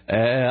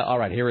 All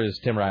right, here is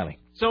Tim Riley.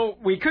 So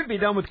we could be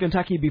done with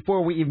Kentucky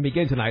before we even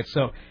begin tonight.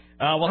 So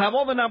we'll have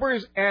all the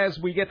numbers as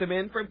we get them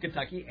in from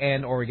Kentucky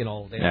and Oregon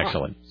all day long.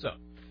 Excellent. So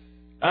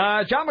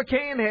John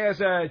McCain has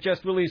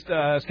just released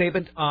a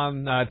statement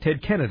on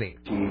Ted Kennedy.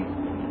 He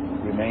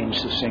remains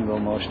the single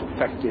most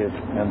effective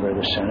member of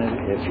the Senate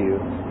if you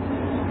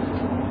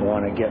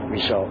want to get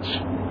results.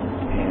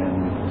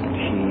 And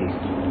he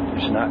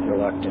is not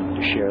reluctant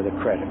to share the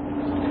credit.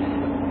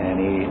 And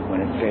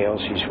when it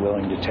fails, he's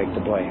willing to take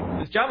the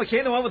blame. Is John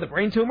McCain the one with the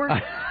brain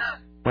tumor?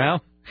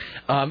 Well,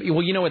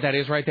 you know what that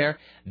is right there?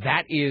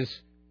 That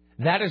is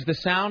the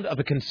sound of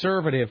a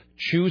conservative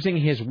choosing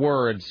his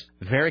words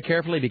very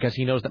carefully because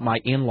he knows that my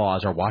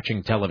in-laws are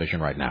watching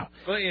television right now.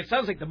 Well, it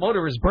sounds like the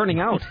motor is burning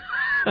out.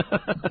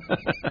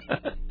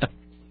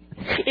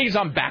 He's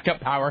on backup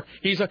power.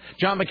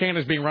 John McCain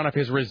is being run off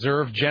his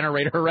reserve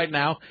generator right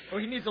now. Oh,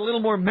 he needs a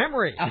little more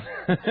memory.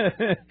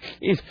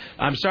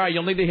 I'm sorry,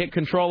 you'll need to hit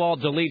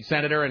Control-Alt-Delete,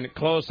 Senator, and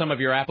close some of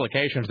your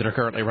applications that are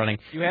currently running.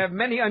 You have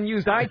many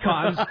unused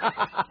icons.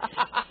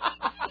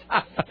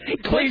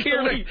 Click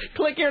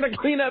here to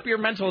clean up your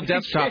mental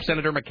desktop,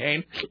 Senator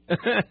McCain.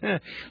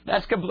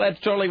 That's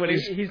totally what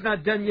he's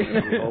not done yet.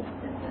 We hope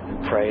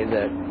and pray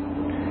that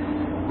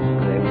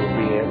they will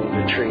be able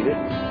to treat it,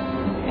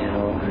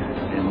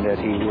 and that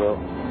he will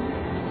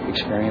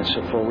experience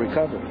a full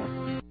recovery.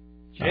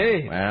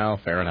 Oh, well,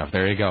 fair enough.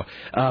 There you go.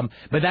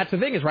 But that's the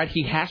thing is, right,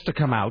 he has to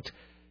come out.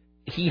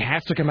 He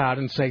has to come out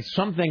and say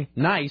something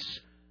nice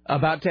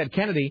about Ted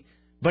Kennedy,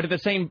 but at the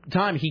same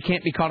time, he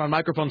can't be caught on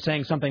microphone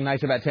saying something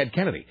nice about Ted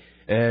Kennedy.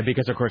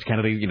 Because, of course,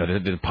 Kennedy,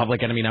 the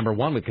public enemy number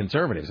one with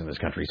conservatives in this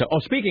country. So,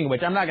 speaking of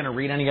which, I'm not going to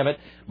read any of it,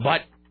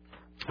 but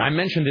I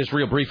mentioned this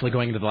real briefly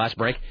going into the last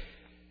break.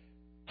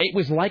 It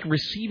was like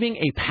receiving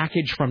a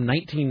package from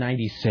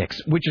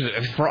 1996, which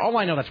is, for all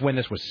I know, that's when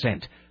this was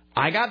sent.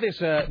 I got this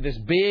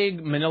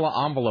big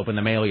manila envelope in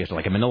the mail yesterday,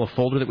 like a manila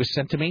folder that was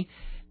sent to me,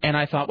 and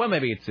I thought, well,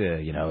 maybe it's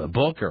a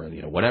book or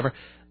whatever.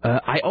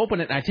 I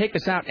open it and I take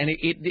this out, and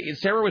it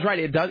Sarah was right.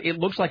 It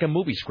looks like a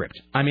movie script.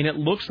 I mean, it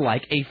looks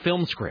like a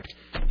film script.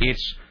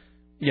 It's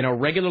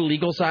regular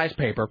legal size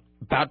paper,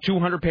 about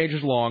 200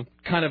 pages long,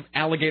 kind of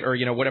alligator,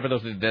 whatever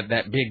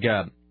that big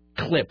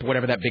clip,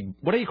 whatever that big.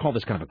 What do you call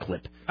this kind of a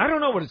clip? I don't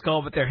know what it's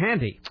called, but they're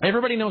handy.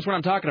 Everybody knows what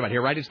I'm talking about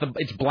here, right?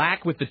 It's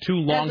black with the two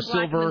long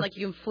silver. Like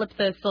you can flip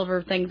the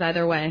silver things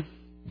either way.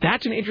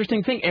 That's an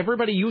interesting thing.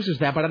 Everybody uses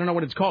that, but I don't know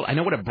what it's called. I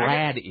know what a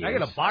brad is. I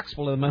got a box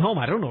full of them at home.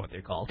 I don't know what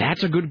they're called.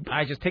 That's a good...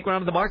 I just take one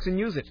out of the box and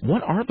use it.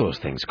 What are those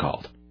things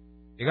called?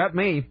 You got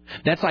me.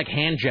 That's like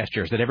hand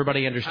gestures that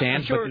everybody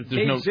understands, sure but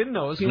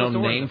there's no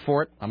name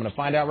for it. I'm going to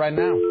find out right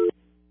now.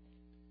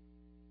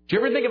 Do you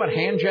ever think about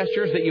hand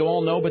gestures that you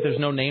all know, but there's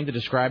no name to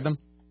describe them?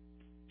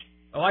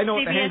 Oh, I know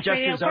what the hand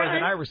gestures are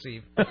that I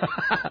receive.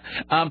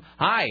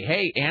 Hi.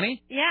 Hey,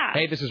 Annie? Yeah.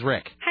 Hey, this is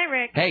Rick. Hi,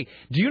 Rick. Hey,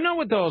 do you know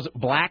what those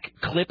black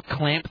clip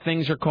clamp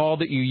things are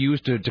called that you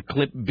use to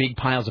clip big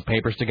piles of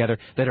papers together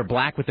that are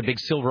black with the big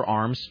silver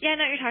arms? Yeah, I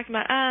know what you're talking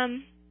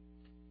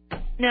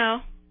about.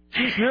 No.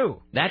 She's new.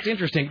 That's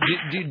interesting.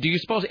 Do you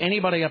suppose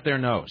anybody up there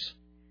knows?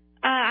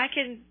 I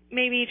can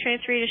maybe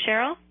transfer you to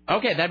Cheryl.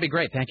 Okay, that'd be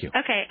great. Thank you.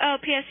 Okay. Oh,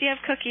 P.S. You have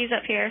cookies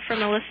up here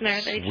from a listener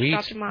that you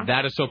just dropped them off.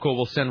 That is so cool.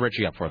 We'll send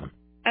Richie up for them.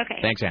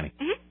 Okay. Thanks, Annie.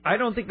 Mm-hmm. I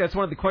don't think that's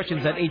one of the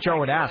questions that HR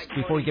would ask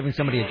before giving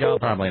somebody a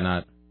job. Probably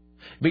not.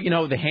 But,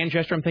 the hand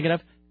gesture I'm thinking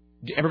of,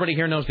 everybody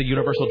here knows the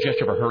universal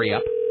gesture for hurry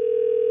up.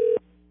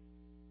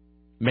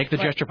 Make the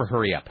gesture for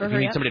hurry up. If you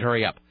need somebody to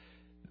hurry up.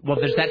 Well,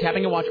 there's that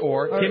tapping a watch,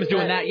 or Tim's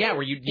doing that. Yeah,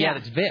 where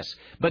that's this.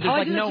 But there's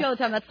I do that all the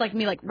time. That's like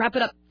me, wrap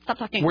it up, stop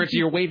talking. Where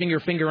you're waving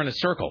your finger in a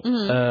circle,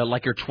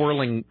 like you're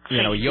twirling,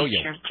 yo-yo.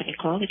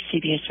 Call. It's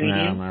CBS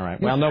Radio. All right.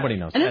 Well, nobody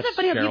knows. And isn't it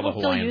funny how people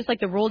still use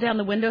the roll down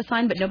the window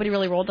sign, but nobody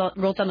really rolls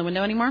down the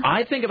window anymore?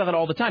 I think about that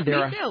all the time.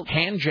 There are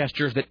hand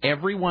gestures that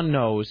everyone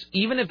knows,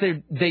 even if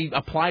they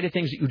apply to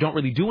things that you don't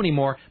really do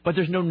anymore, but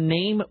there's no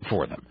name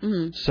for them.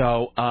 Mm-hmm.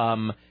 So,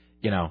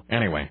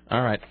 anyway.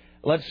 All right.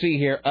 Let's see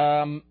here.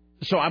 I'm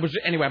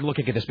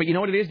looking at this. But you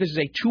know what it is? This is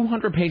a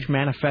 200-page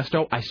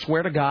manifesto, I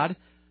swear to God,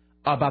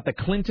 about the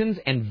Clintons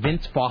and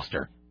Vince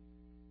Foster.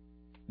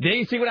 Did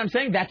you see what I'm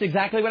saying? That's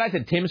exactly what I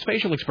said. Tim's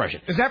facial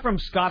expression. Is that from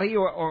Scotty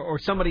or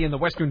somebody in the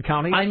Western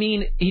County? I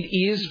mean,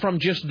 it is from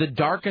just the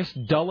darkest,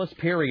 dullest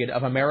period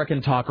of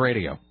American talk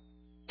radio.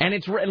 And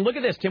look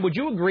at this, Tim. Would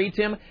you agree,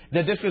 Tim,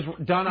 that this was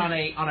done on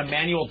a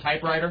manual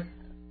typewriter?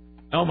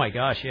 Oh my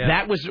gosh, yeah.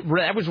 That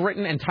was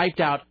written and typed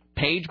out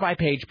page by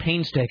page,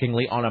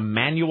 painstakingly on a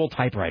manual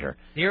typewriter.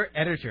 Dear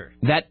editor.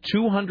 That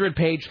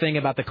 200-page thing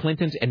about the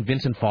Clintons and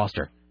Vincent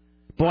Foster.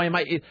 Boy,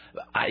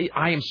 I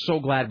am so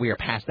glad we are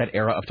past that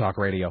era of talk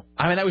radio.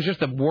 I mean, that was just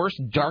the worst,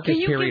 darkest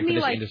period for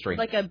this industry.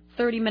 Like a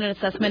 30-minute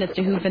assessment as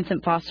to who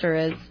Vincent Foster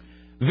is.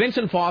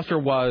 Vincent Foster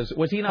was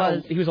he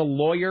not? He was a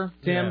lawyer,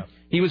 Tim. Yeah.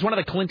 He was one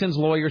of the Clintons'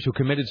 lawyers who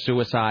committed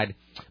suicide.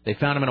 They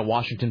found him in a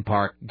Washington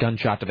Park,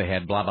 gunshot to the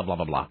head, blah, blah, blah,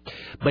 blah, blah.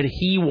 But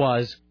he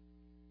was,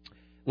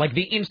 like,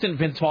 the instant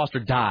Vince Foster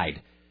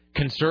died,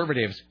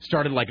 conservatives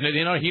started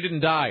he didn't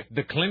die.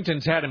 The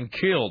Clintons had him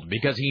killed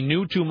because he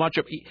knew too much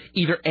of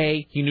either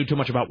A, he knew too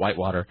much about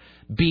Whitewater,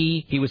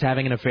 B, he was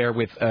having an affair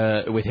with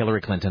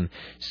Hillary Clinton,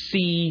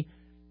 C,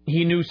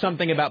 he knew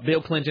something about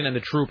Bill Clinton and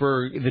the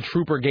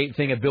Troopergate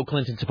thing of Bill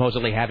Clinton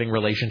supposedly having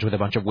relations with a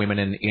bunch of women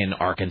in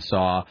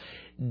Arkansas,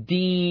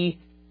 D,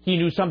 he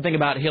knew something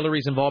about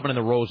Hillary's involvement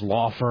in the Rose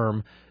Law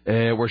Firm,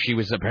 where she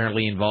was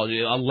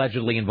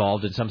allegedly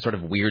involved in some sort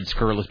of weird,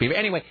 scurrilous behavior.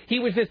 Anyway,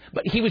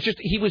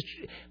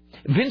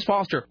 Vince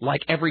Foster,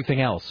 like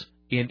everything else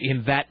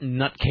in that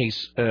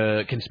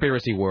nutcase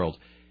conspiracy world.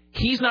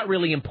 He's not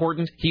really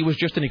important. He was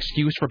just an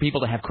excuse for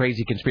people to have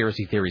crazy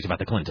conspiracy theories about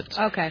the Clintons.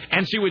 Okay.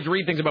 And she would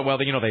read things about,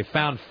 they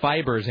found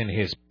fibers in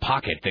his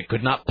pocket that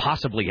could not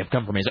possibly have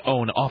come from his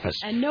own office.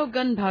 And no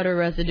gunpowder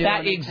residue.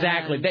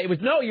 Exactly.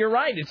 You're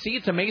right.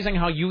 It's amazing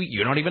how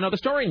you don't even know the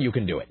story and you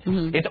can do it.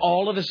 Mm-hmm. It's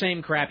all of the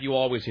same crap you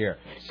always hear.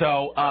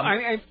 So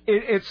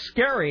it's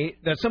scary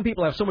that some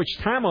people have so much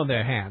time on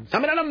their hands. I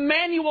mean, on a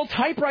manual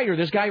typewriter,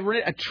 this guy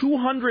wrote a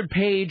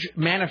 200-page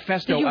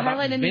manifesto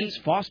about Vince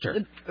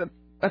Foster.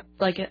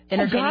 like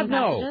entertaining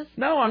no. passages?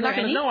 No, I'm not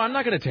going to. No, I'm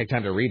not going to take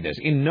time to read this.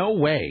 In no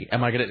way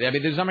am I going to. I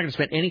mean, I'm not going to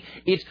spend any.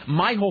 It's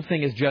my whole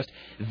thing is just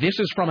this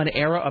is from an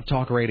era of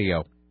talk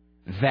radio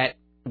that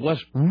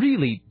was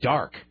really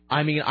dark.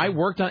 I mean, I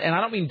worked on, and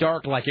I don't mean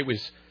dark like it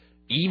was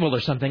evil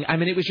or something. I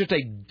mean, it was just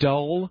a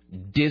dull,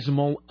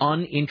 dismal,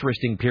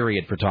 uninteresting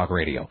period for talk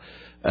radio.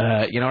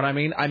 You know what I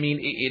mean? I mean,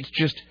 it's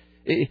just.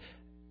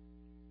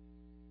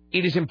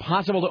 It is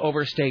impossible to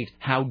overstate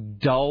how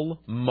dull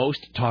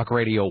most talk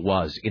radio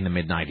was in the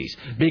mid-'90s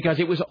because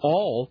it was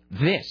all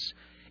this.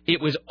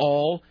 It was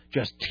all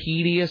just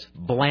tedious,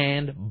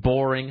 bland,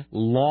 boring,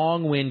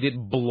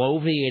 long-winded,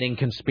 bloviating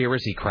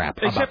conspiracy crap.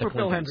 Except about for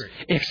Phil Hendry.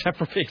 Except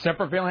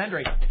for Phil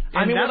Hendry.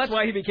 And that's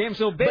why he became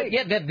so big. But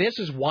yeah, this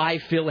is why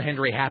Phil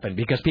Hendry happened,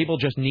 because people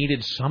just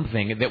needed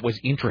something that was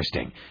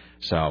interesting.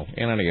 So,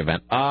 in any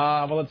event.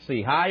 Well, let's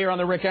see. Hi, you're on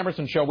the Rick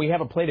Emerson Show. We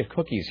have a plate of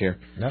cookies here.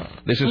 No.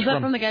 This is Was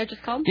that from the guy who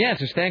just called? Yeah, it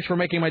says, thanks for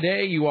making my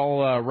day. You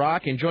all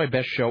rock. Enjoy.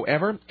 Best show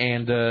ever.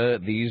 And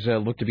these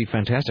look to be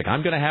fantastic.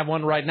 I'm going to have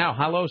one right now.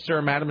 Hello,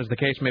 sir, madam, as the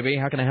case may be.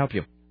 How can I help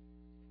you?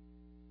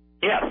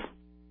 Yes.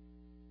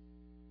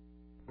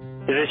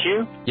 Is this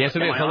you? Yes,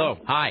 it is. Hello.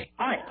 Hi.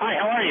 Hi,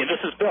 how are you? This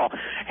is Bill.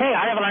 Hey,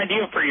 I have an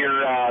idea for your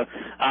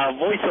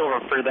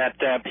voiceover for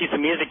that piece of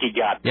music you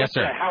got. Yes,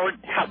 sir.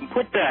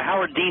 Put the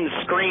Howard Dean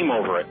scream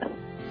over it.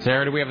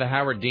 Sarah, do we have the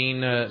Howard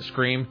Dean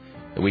scream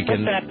that we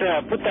can...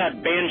 Put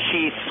that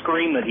banshee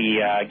scream that he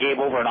gave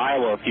over in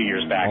Iowa a few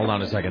years back. Hold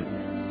on a second.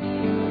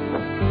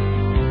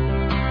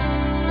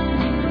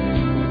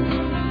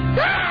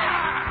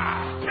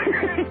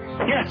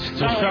 Yes.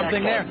 So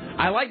something there.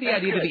 I like the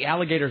idea that the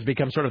alligators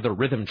become sort of the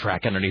rhythm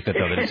track underneath it,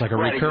 though, that it's like a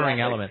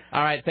recurring element.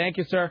 All right, thank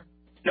you, sir.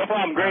 No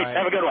problem. Great. Right.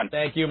 Have a good one.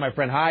 Thank you, my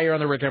friend. Hi, you're on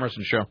the Rick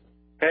Emerson Show.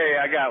 Hey,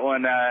 I got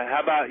one. How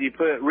about you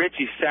put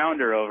Richie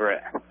Sounder over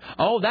it?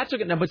 Oh, that's a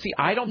good... No, but see,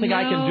 I don't think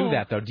I can do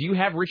that, though. Do you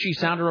have Richie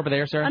Sounder over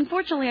there, sir?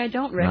 Unfortunately, I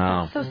don't, Rick.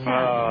 No. That's so sad.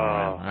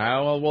 All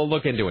right, well, we'll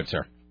look into it,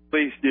 sir.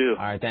 Please do.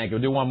 All right, thank you.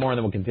 We'll do one more, and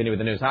then we'll continue with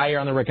the news. Hi, you're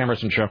on the Rick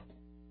Emerson Show.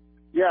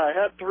 Yeah, I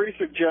had 3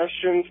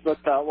 suggestions, but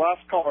that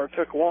last caller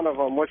took one of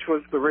them, which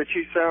was the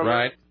Richie Sounder.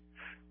 Right.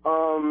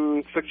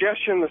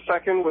 Suggestion, the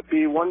second would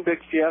be one big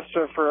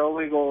fiesta for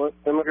illegal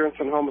immigrants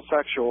and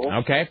homosexuals.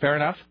 Okay, fair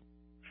enough.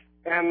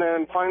 And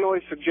then finally,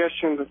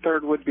 suggestion, the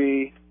third would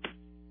be...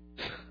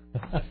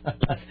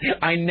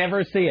 I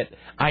never see it.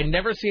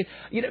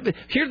 You know,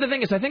 here's the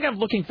thing is, I think I'm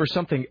looking for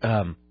something,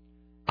 I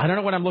don't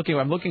know what I'm looking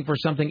for. I'm looking for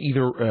something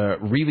either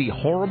really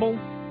horrible,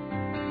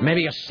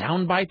 maybe a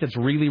soundbite that's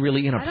really,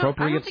 really inappropriate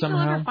I don't think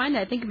somehow. you'll ever find it.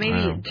 I think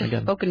maybe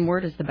just spoken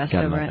word is the best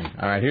over it.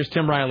 All right, here's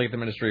Tim Riley at the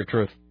Ministry of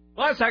Truth.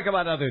 Let's talk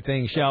about other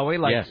things, shall we?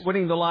 Like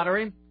winning the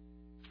lottery.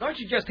 Don't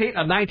you just hate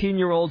a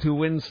 19-year-old who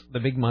wins the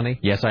big money?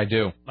 Yes, I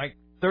do. Like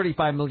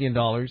 $35 million.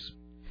 A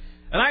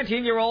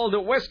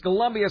 19-year-old West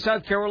Columbia,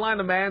 South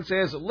Carolina man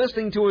says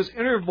listening to his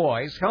inner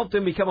voice helped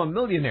him become a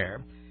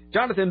millionaire.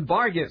 Jonathan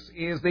Vargas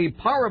is the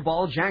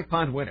Powerball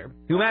jackpot winner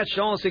who matched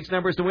all 6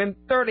 numbers to win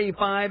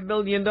 $35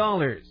 million.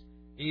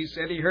 He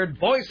said he heard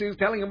voices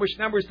telling him which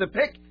numbers to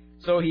pick,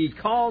 so he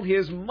called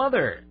his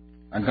mother.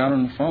 I got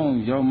on the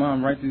phone, yo,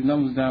 Mom, write these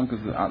numbers down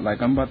because I'm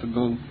about to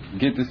go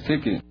get this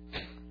ticket.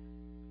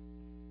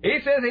 He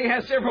says he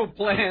has several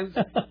plans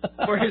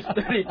for his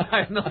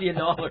 $35 million.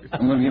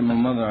 I'm going to get my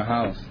mother a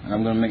house, and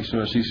I'm going to make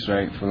sure she's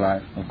straight for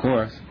life, of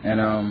course,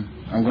 and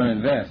I'm going to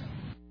invest.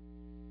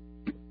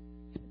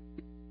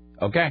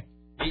 Okay.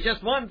 He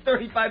just won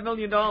 $35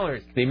 million.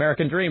 The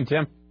American dream,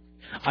 Tim.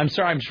 I'm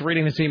sorry, I'm just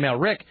reading this email.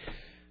 Rick,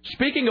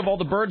 speaking of all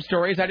the bird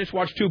stories, I just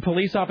watched 2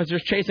 police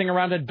officers chasing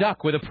around a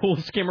duck with a pool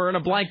skimmer and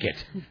a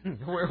blanket.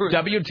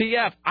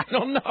 WTF? I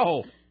don't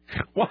know.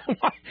 Why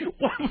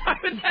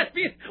would that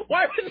be?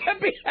 Why would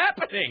that be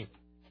happening?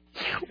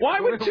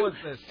 Why would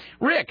this?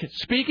 Rick,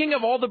 speaking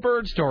of all the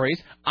bird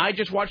stories, I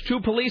just watched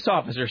 2 police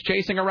officers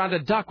chasing around a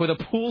duck with a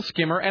pool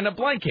skimmer and a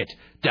blanket.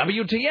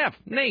 WTF?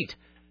 Nate.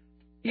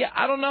 Yeah,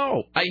 I don't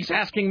know. He's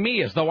asking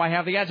me as though I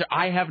have the answer.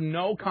 I have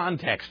no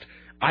context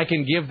I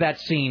can give that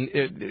scene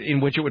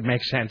in which it would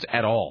make sense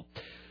at all.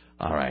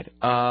 All right.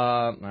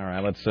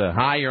 Let's.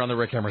 Hi, you're on the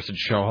Rick Emerson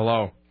Show.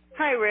 Hello.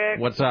 Hi, Rick.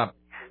 What's up?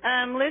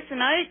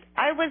 Listen,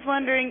 I was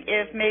wondering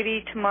if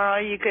maybe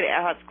tomorrow you could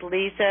ask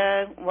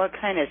Lisa what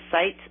kind of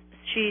sights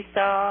she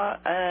saw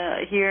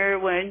here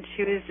when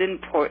she was in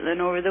Portland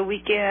over the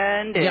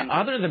weekend. And... Yeah,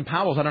 other than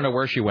Powell's, I don't know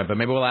where she went, but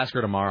maybe we'll ask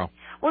her tomorrow.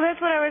 Well, that's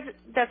what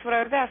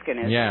I was asking.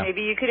 Is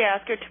maybe you could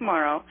ask her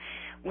tomorrow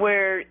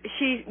where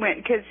she went,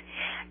 because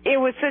it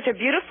was such a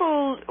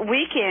beautiful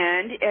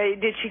weekend.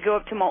 Did she go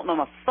up to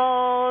Multnomah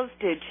Falls?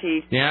 Did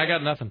she? Yeah, I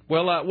got nothing.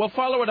 We'll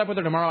follow it up with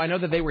her tomorrow. I know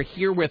that they were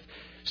here with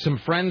some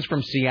friends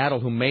from Seattle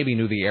who maybe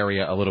knew the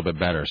area a little bit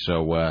better.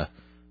 So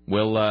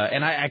we'll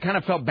and I kind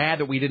of felt bad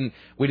that we didn't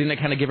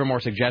kind of give her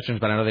more suggestions,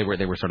 but I know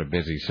they were sort of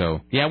busy.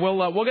 So yeah,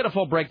 we'll get a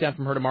full breakdown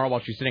from her tomorrow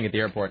while she's sitting at the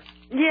airport.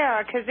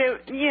 Yeah, because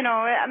it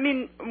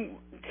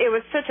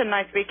was such a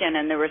nice weekend,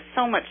 and there was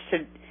so much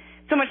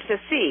to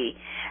see.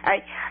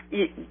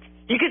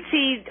 You could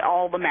see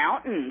all the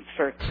mountains,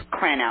 for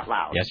crying out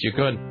loud. Yes, you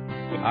could.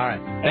 All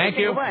right. Thank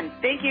you.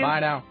 Thank you.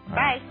 Bye now.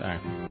 Bye. All right.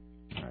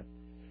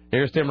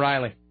 Here's Tim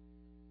Riley.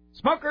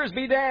 Smokers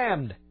be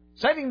damned.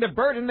 Citing the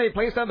burden they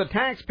place on the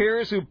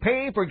taxpayers who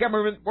pay for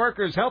government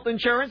workers' health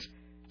insurance,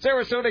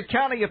 Sarasota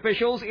County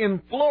officials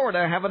in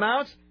Florida have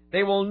announced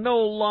they will no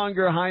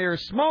longer hire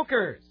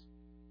smokers.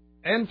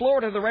 In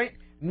Florida, the right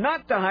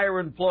not to hire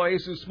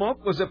employees who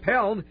smoke was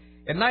upheld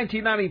in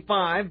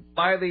 1995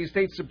 by the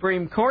state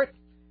Supreme Court,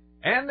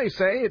 and they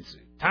say it's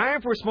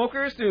time for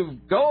smokers to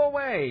go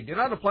away. Do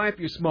not apply if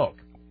you smoke.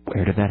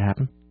 Where did that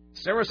happen?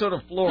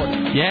 Sarasota,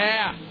 Florida.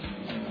 Yeah.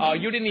 Oh,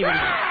 you didn't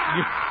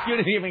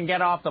even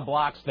get off the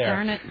blocks there.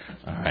 Darn it.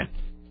 All right.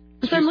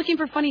 So I'm looking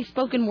for funny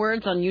spoken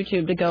words on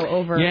YouTube to go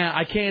over. Yeah,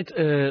 I can't.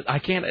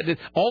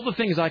 All the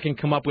things I can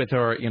come up with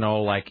are,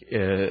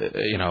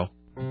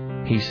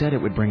 he said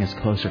it would bring us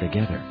closer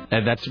together.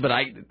 Let's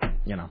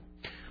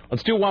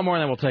do one more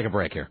and then we'll take a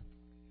break here.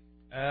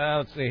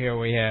 Let's see here.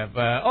 We have,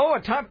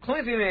 a top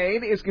Clinton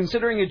aide is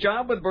considering a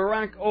job with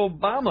Barack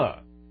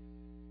Obama.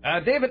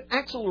 David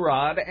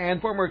Axelrod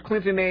and former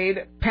Clinton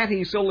aide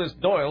Patty Solis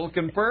Doyle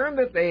confirmed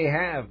that they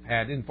have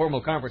had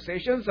informal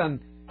conversations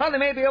on how they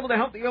may be able to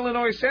help the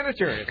Illinois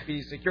senator if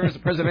he secures the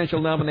presidential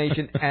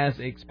nomination as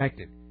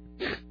expected.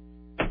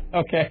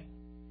 Okay.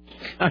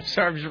 I'm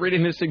sorry, I'm just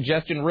reading this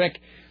suggestion, Rick.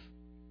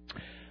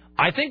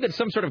 I think that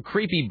some sort of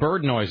creepy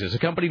bird noises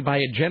accompanied by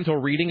a gentle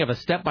reading of a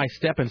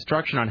step-by-step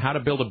instruction on how to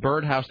build a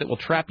birdhouse that will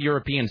trap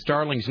European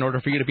starlings in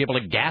order for you to be able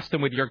to gas them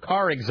with your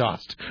car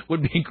exhaust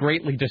would be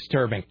greatly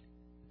disturbing.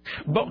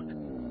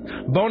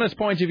 Bonus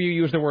points if you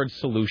use the word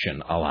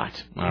solution a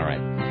lot. All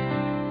right.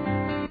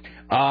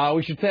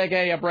 We should take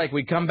a break.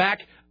 We come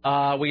back.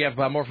 We have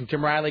more from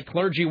Tim Riley,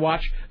 Clergy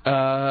Watch.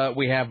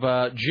 We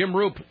have Jim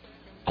Roop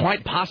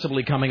quite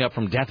possibly coming up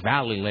from Death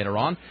Valley later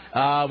on.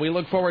 We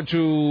look forward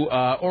to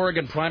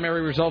Oregon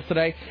primary results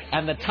today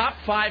and the top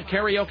 5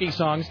 karaoke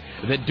songs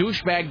that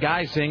douchebag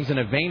guy sings in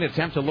a vain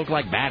attempt to look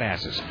like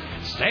badasses.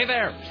 Stay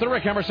there. It's the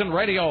Rick Emerson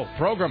radio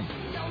program.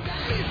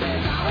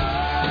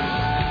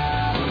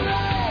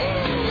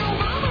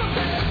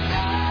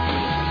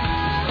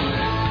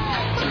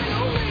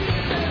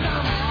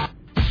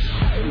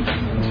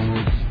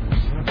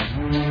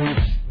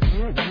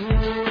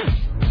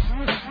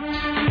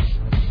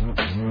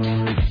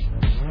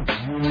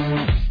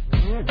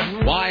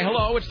 Why,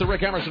 hello, it's the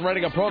Rick Emerson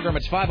radio program.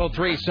 It's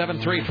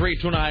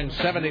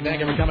 503-733-2970. Thank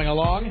you for coming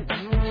along.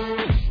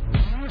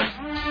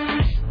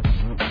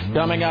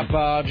 Coming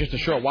up just a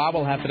short while,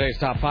 we'll have today's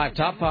top 5.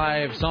 Top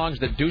 5 songs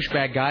that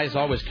douchebag guys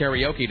always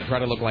karaoke to try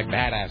to look like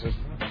badasses.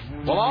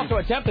 We'll also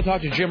attempt to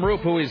talk to Jim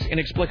Roop, who is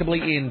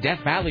inexplicably in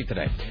Death Valley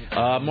today.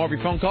 More of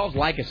your phone calls.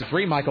 Like us at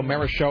 3. Michael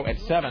Maris Show at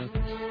 7.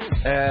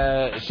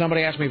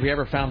 Somebody asked me if you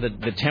ever found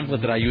the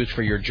template that I used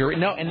for your jury.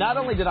 No, and not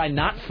only did I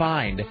not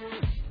find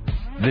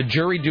the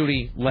jury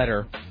duty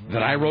letter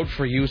that I wrote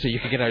for you so you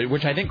could get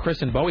which I think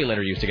Kristen Bowie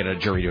letter used to get a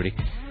jury duty.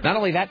 Not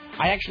only that,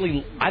 I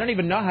don't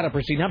even know how to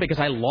proceed now because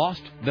I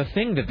lost the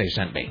thing that they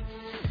sent me.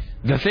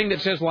 The thing that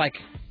says, like,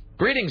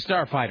 greetings,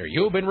 Starfighter,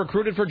 you've been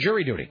recruited for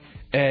jury duty.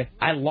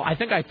 I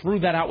think I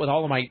threw that out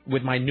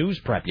with my news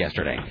prep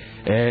yesterday,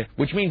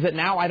 which means that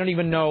now I don't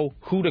even know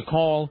who to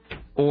call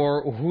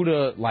or who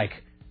to,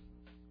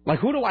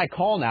 who do I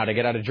call now to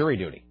get out of jury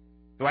duty?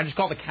 Do I just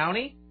call the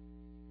county?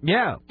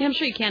 Yeah. I'm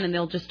sure you can, and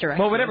they'll just direct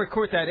Well, whatever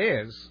court that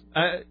is,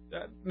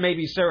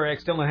 maybe Sarah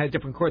X Dillon had a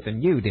different court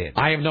than you did.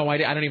 I have no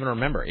idea. I don't even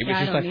remember. It was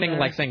just a thing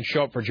like saying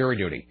show up for jury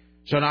duty.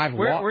 So now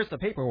Where's the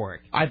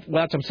paperwork? Well, that's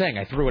what I'm saying.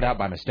 I threw it out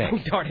by mistake. Oh,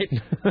 darn it.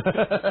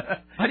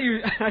 How do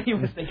you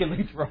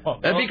mistakenly throw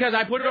up? Because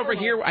I put it over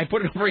here. I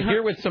put it over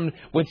here with some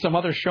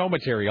other show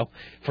material,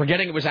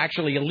 forgetting it was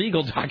actually a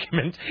legal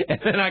document, and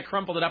then I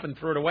crumpled it up and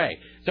threw it away.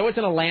 So it's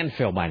in a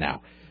landfill by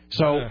now.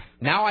 So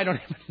now I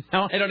don't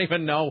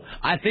even know.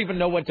 I don't even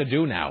know what to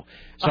do now.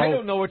 So I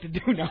don't know what to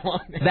do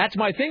now. That's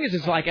my thing. Is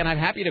it's like, and I'm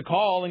happy to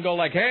call and go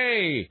like,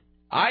 hey,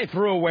 I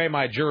threw away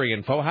my jury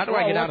info. How do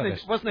I get out of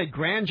this? Wasn't it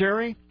grand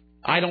jury?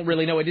 I don't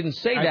really know. It didn't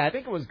say that. I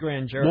think it was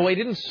grand jury. Well, it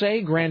didn't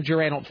say grand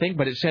jury, I don't think,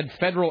 but it said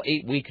federal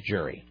 8-week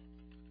jury.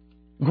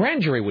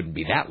 Grand jury wouldn't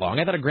be that long.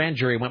 I thought a grand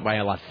jury went by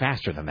a lot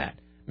faster than that.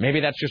 Maybe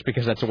that's just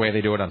because that's the way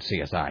they do it on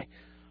CSI.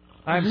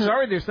 I'm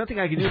sorry, there's nothing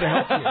I can do to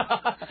help you.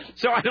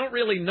 So I don't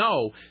really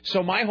know.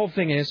 So my whole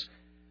thing is,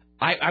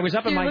 I was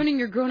up in my... You're learning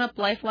your grown-up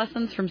life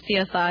lessons from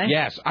CSI?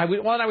 Yes. I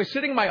was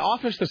sitting in my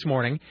office this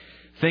morning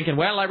thinking,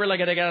 well, I really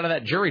got to get out of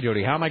that jury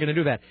duty. How am I going to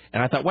do that?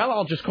 And I thought, well,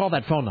 I'll just call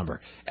that phone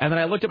number. And then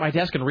I looked at my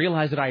desk and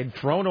realized that I had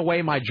thrown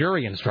away my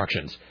jury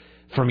instructions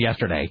from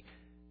yesterday,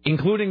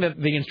 including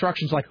the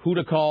instructions like who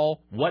to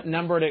call, what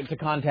number to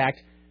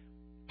contact.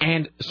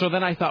 And so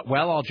then I thought,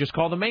 well, I'll just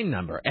call the main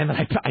number. And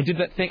then I did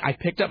that thing. I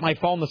picked up my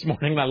phone this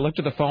morning and I looked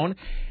at the phone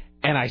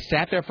and I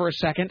sat there for a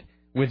second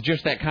with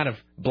just that kind of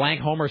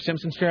blank Homer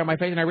Simpson stare on my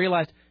face. And I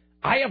realized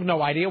I have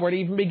no idea where to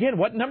even begin.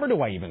 What number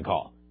do I even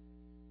call?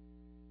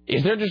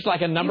 Is there just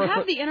like a number? You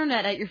have the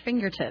internet at your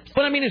fingertips.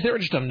 But I mean, is there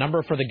just a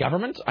number for the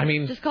government? I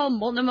mean, just call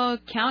Multnomah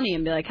County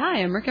and be like,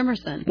 "Hi, I'm Rick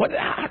Emerson." What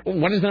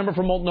is the number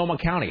for Multnomah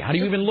County? How do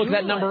you even look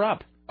that number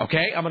up?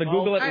 Okay, I'm going to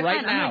Google it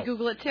right now. I'm going to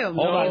Google it too. Hold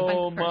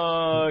on.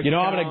 I'm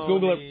going to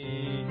Google it.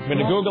 I'm going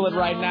to Google it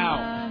right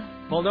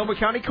now. Multnomah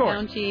County Court.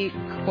 County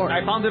Court.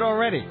 I found it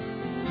already.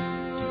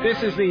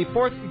 This is the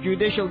 4th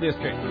Judicial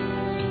District.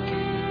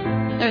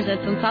 It's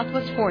in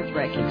Southwest 4th,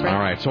 Rick. It's right. All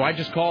right, so I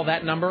just call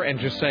that number and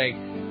just say,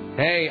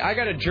 hey, I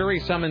got a jury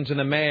summons in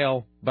the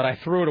mail, but I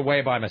threw it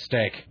away by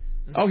mistake.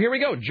 Oh, here we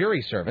go.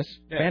 Jury service.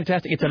 Yeah.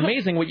 Fantastic. It's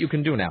amazing what you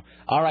can do now.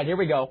 All right, here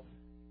we go.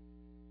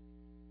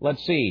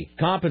 Let's see.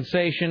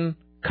 Compensation,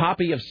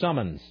 copy of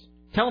summons.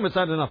 Tell them it's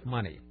not enough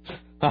money.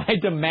 I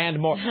demand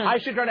more. I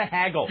should try to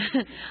haggle.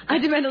 I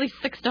demand at least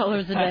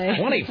 $6 a day.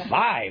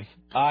 25.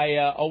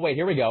 Oh wait,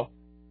 here we go.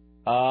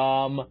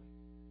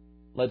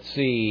 Let's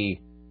see.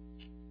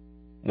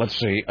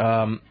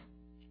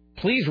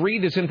 Please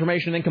read this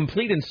information and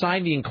complete and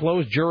sign the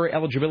enclosed juror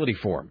eligibility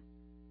form.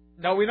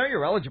 No, we know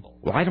you're eligible.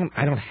 Well, I don't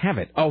have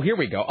it. Oh, here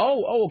we go.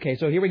 Oh, okay.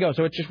 So here we go.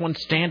 So it's just one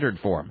standard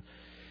form.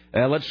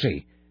 Let's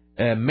see.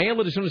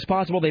 Mail it as soon as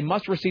possible. They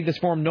must receive this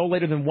form no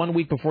later than 1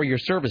 week before your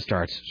service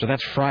starts. So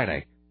that's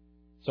Friday.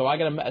 So I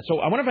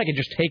wonder if I can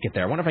just take it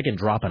there. I wonder if I can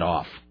drop it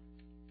off.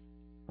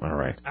 All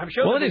right. I'm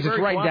sure. Well, it is. It's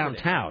right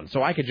downtown,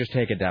 so I could just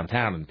take it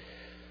downtown and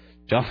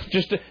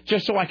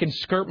just so I can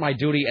skirt my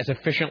duty as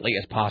efficiently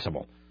as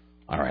possible.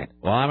 All right.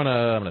 Well, I'm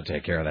gonna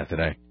take care of that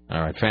today.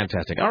 All right.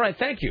 Fantastic. All right.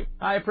 Thank you.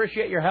 I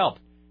appreciate your help.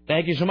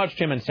 Thank you so much,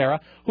 Tim and Sarah.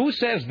 Who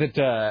says that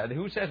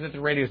the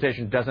radio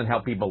station doesn't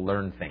help people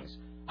learn things?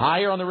 Hi,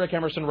 you're on the Rick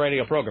Emerson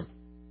radio program.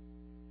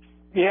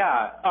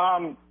 Yeah.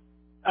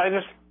 I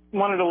just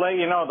wanted to let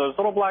you know those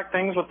little black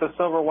things with the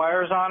silver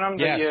wires on them.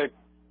 Yes.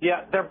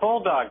 They're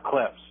bulldog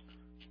clips.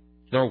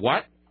 They're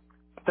what?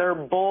 They're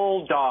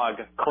bulldog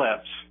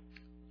clips.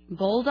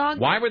 Bulldog?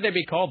 Why would they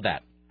be called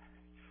that?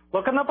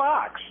 Look in the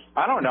box.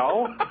 I don't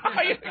know.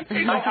 Are you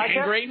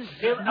angry?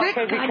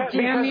 Because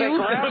damn you.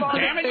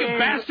 Damn it, you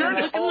bastard!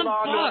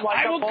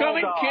 I will come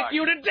and kick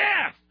you to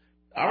death.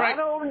 All right. I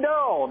don't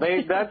know.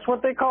 That's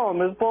what they call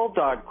them, is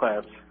bulldog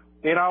clips.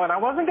 You know, and I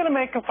wasn't going to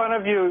make fun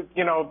of you,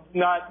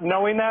 not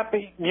knowing that,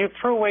 but you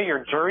threw away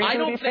your jury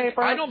duty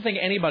paper. I don't think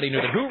anybody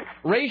knew that.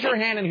 Raise your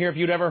hand in here if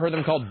you'd ever heard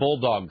them called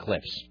bulldog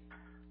clips.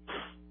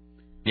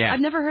 Yeah.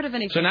 I've never heard of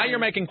any. So now you're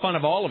making fun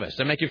of all of us. Does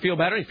that make you feel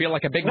better? You feel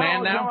like a big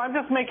man now? No, I'm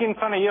just making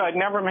fun of you. I'd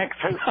never make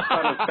fun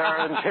of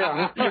Sarah and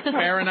Tim.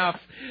 Fair enough.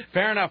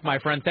 Fair enough, my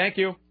friend. Thank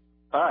you.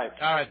 All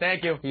right.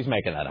 Thank you. He's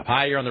making that up.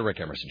 Hi, you're on the Rick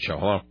Emerson Show.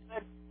 Hello.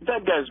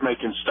 That guy's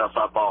making stuff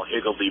up all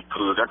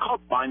higgledy-poo. They're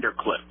called binder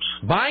clips.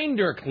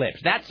 Binder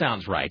clips. That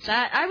sounds right.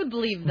 I would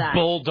believe that.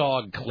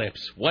 Bulldog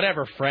clips.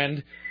 Whatever,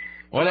 friend.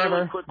 Whatever.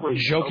 Really quickly,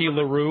 Jokey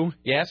LaRue.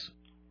 Yes?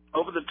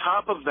 Over the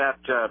top of that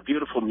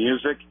beautiful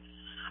music,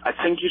 I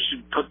think you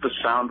should put the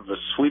sound of a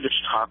Swedish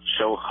talk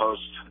show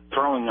host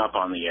throwing up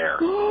on the air.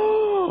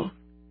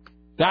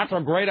 That's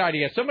a great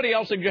idea. Somebody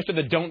else suggested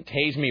the "Don't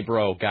Tase Me,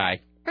 Bro"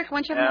 guy. Rick,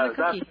 why don't you have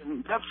another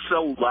cookie? That's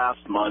so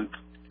last month.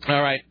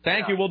 All right.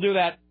 Thank you. We'll do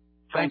that.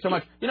 Thanks so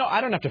much. I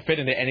don't have to fit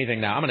into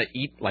anything now. I'm going to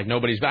eat like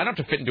nobody's. I don't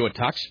have to fit into a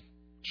tux.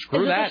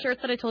 Screw that. Is this the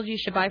shirts that I told you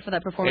should buy for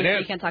that performance It that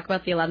is. you can't talk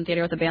about, the Aladdin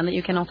Theater with the band that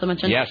you can also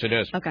mention? Yes, it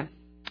is. Okay.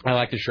 I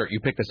like the shirt. You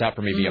picked this out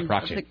for me via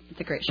proxy. It's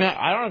a great shirt.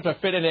 I don't have to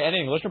fit into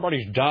anything. Listener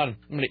party's done.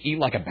 I'm going to eat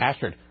like a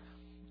bastard.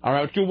 All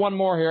right, let's do one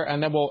more here,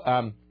 and then we'll...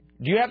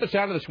 do you have the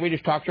sound of the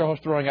Swedish talk show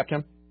host throwing up,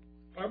 Tim?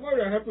 I might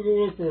have to go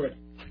look for it.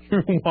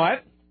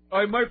 What?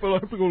 I might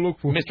have to go look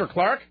for it. Mr.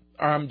 Clark,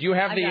 do you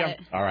have the... got it.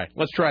 All right,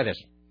 let's try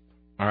this.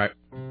 All right.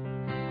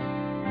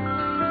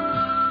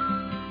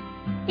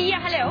 Ja,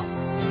 hallå?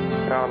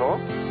 Ja, hallå?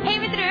 Hej,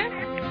 vet du?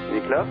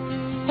 Niklas?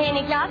 Hej,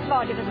 Niklas. Vad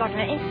har du för smak för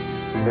mig?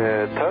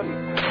 Tönt.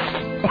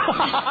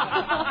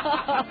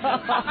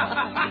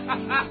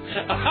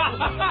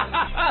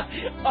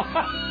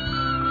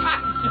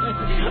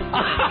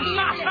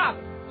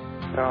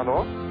 Ja,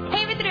 hallå?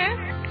 Hej, vet du?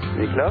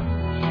 Niklas?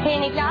 Hej,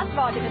 Niklas.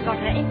 Vad har du för smak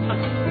för mig?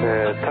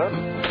 Tönt.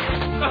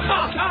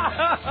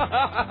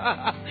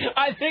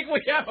 I think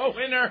we have a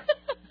winner.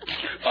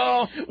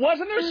 Oh,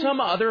 wasn't there some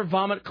other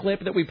vomit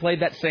clip that we played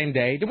that same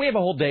day? Did we have a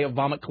whole day of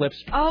vomit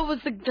clips? Oh, it was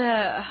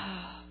the...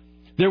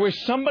 There was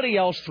somebody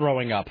else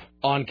throwing up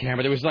on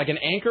camera. There was like an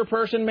anchor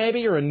person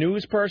maybe or a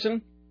news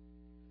person.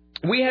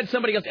 We had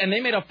somebody else, and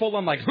they made a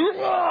full-on like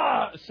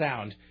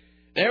sound.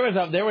 There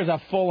was a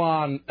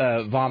full-on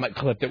vomit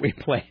clip that we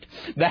played.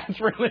 That's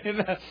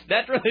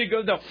really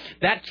good though.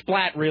 That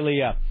splat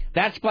really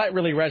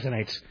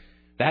resonates.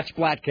 That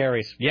splat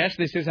carries. Yes,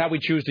 this is how we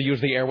choose to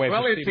use the airwaves.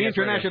 Well, it's the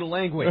international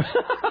language.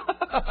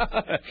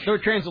 No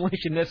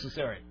translation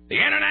necessary. The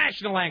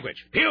international language.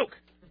 Puke.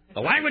 The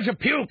language of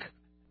puke.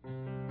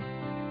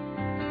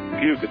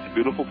 Puke, it's a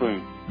beautiful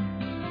thing.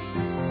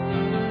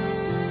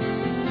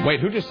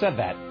 Wait, who just said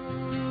that?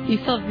 You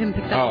still have him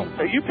picked up. Oh.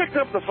 Hey, you picked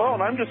up the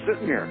phone. I'm just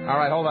sitting here. All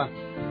right, hold on.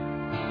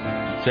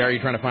 Sarah, are you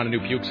trying to find a new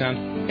puke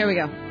sound? Here we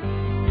go.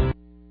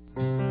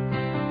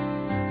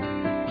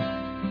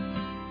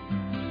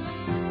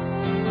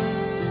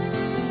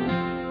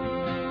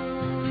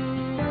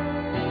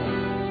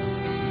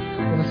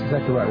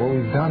 exactly right. What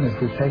we've done is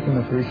we've taken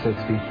the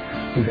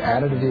 360, we've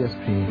added a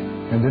DSP,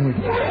 and then we've...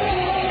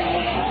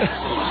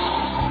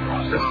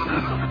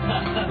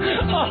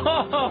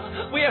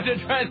 Oh, we have to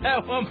try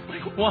that one.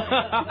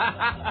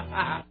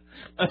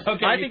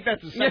 Okay. I think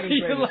that's the second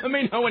you let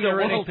me know when the you're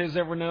ready. world has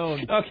ever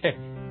known. Okay.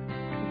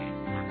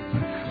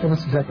 Well,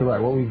 that's exactly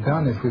right. What we've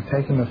done is we've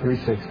taken the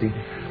 360,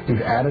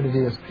 we've added a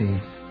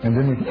DSP, and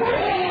then we've...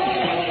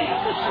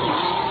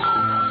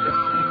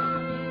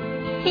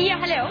 Ja,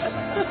 hallå?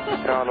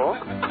 Ja, hallå?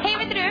 Hej,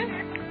 vet du?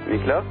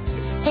 Niklas?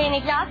 Hej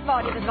Niklas, vad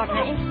har du för svar till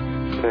mig?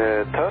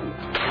 Töll.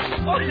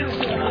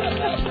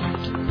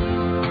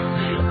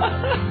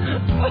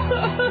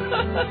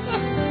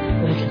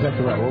 That's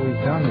exactly right. What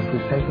we've done is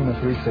we've taken the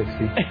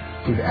 360,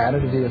 we've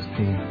added a DSP,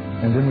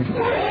 and then we've...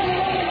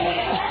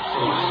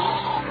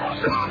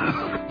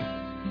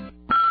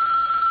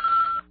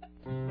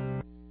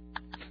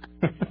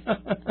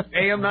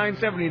 AM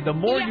 970, the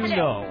more you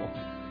know.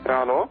 Ja,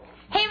 hallå?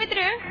 Hej, vet du?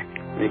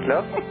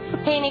 Niklas?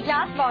 Hej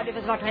Niklas, vad har du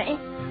för svar till mig?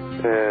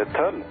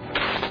 Töll.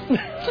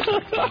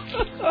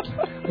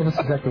 Well, that's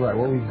exactly right.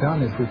 What we've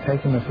done is we've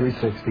taken the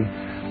 360,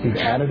 we've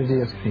added a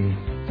DSP,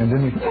 and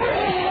then we've...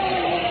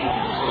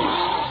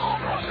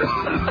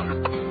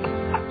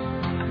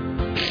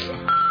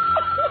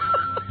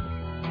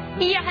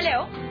 Ja,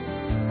 hallå?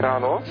 Ja,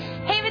 hallå?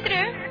 Hej, vet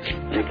du?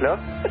 Niklas?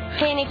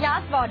 Hej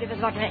Niklas, vad har du för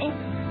svar till mig?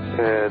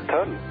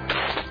 Töll.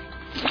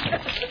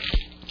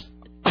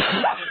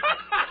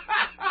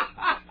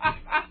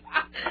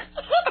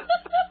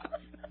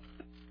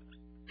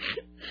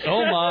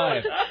 Oh,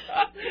 my.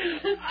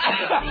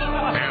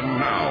 And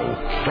now,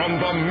 from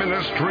the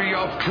Ministry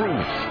of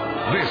Truth,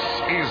 this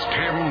is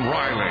Tim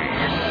Riley.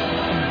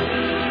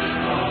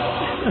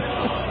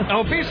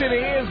 Obesity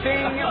is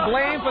being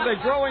blamed for the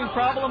growing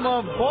problem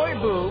of boy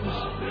boobs,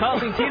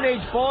 causing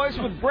teenage boys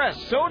with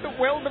breasts so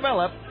well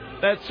developed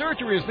that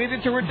surgery is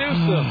needed to reduce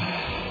them.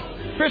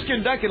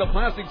 Christian Duckett, a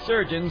plastic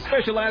surgeon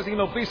specializing in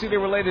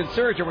obesity-related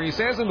surgery,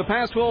 says in the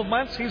past 12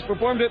 months he's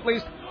performed at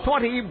least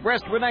 20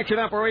 breast reduction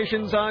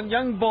operations on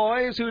young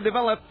boys who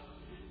developed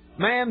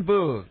man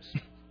boobs.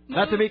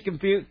 Not to be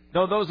confused.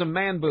 No, those are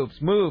man boobs.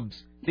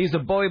 Moobs. These are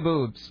boy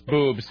boobs.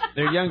 Boobs.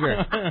 They're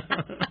younger.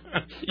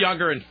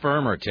 Younger and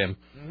firmer, Tim.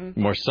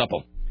 Mm-hmm. More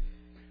supple.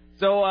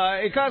 So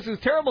it causes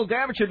terrible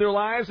damage to their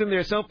lives and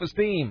their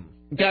self-esteem.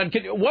 God,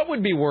 what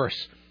would be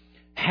worse?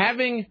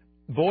 Having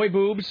boy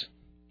boobs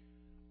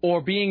or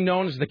being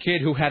known as the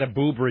kid who had a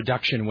boob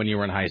reduction when you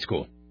were in high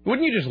school?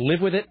 Wouldn't you just live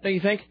with it, don't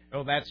you think?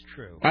 Oh, that's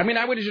true. I mean,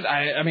 I would just...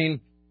 I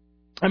mean,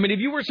 if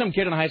you were some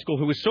kid in high school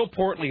who was so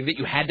portly that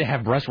you had to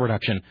have breast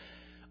reduction,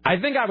 I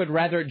think I would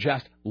rather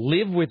just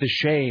live with the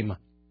shame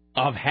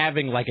of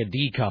having like a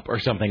D cup or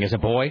something as a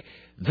boy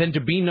than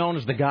to be known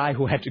as the guy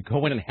who had to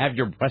go in and have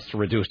your breasts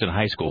reduced in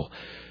high school.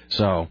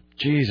 So,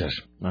 Jesus.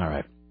 All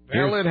right.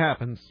 Well, it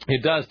happens.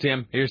 It does,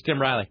 Tim. Here's Tim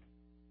Riley.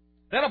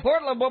 Then a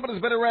Portland woman has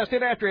been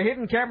arrested after a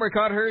hidden camera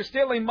caught her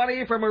stealing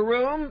money from her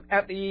room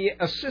at the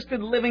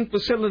assisted living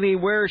facility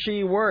where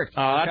she worked.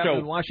 That's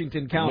in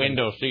Washington County.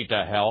 Window seat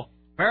to hell.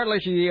 Apparently,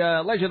 she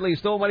allegedly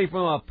stole money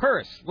from a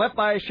purse left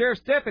by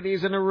sheriff's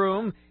deputies in a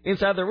room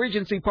inside the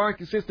Regency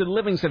Park Assisted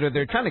Living Center.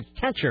 They're trying to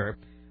catch her.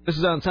 This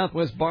is on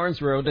Southwest Barnes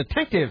Road.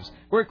 Detectives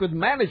worked with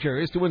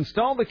managers to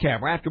install the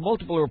camera after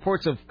multiple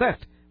reports of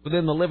theft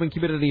within the living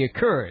community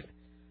occurred.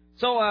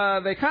 So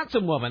they caught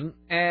some woman,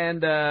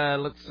 and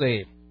let's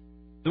see.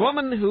 The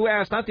woman who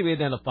asked not to be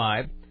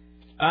identified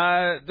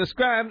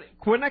described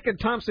Quineka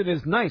Thompson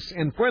as nice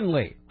and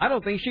friendly. I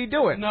don't think she'd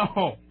do it.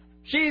 No.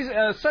 She's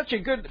such a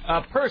good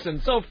person,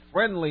 so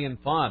friendly and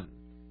fun.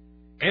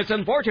 It's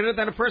unfortunate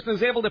that a person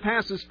is able to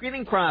pass the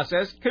screening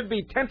process, could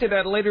be tempted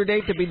at a later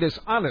date to be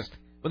dishonest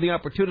when the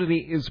opportunity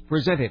is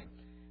presented.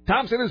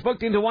 Thompson is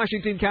booked into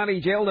Washington County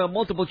Jail on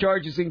multiple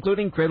charges,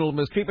 including criminal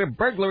mistreatment,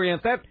 burglary,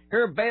 and theft.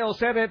 Her bail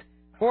set at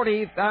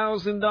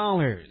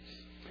 $40,000.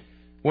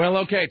 Well,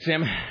 okay,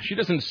 Tim. She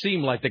doesn't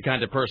seem like the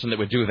kind of person that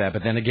would do that,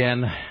 but then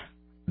again,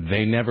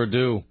 they never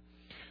do.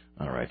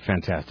 All right,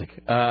 fantastic.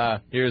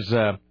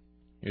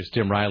 Here's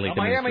Tim Riley. A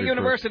Miami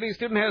University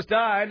student has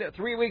died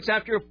 3 weeks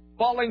after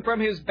falling from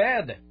his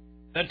bed.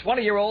 The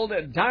 20-year-old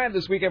died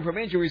this weekend from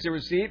injuries he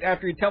received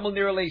after he tumbled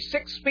nearly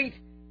 6 feet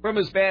from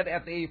his bed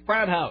at the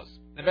frat house.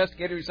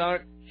 Investigators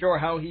aren't sure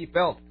how he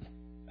felt.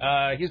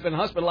 He's been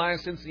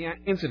hospitalized since the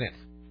incident.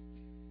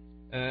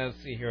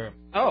 Let's see here.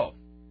 Oh.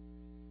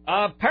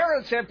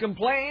 Parents have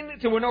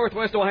complained to a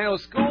Northwest Ohio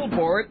school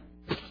board.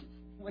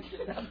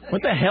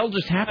 What the hell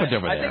just happened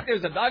over there? I think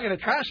there's a dog in a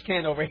trash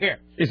can over here.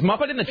 Is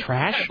Muppet in the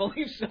trash? I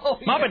believe so.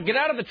 Muppet, get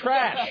out of the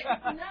trash.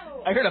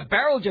 No. I heard a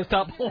barrel just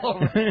topple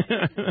over.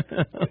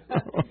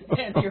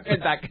 And your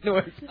head back into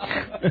it.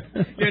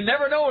 You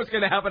never know what's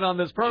going to happen on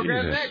this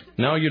program Jesus. next.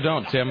 No, you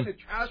don't, Tim. In a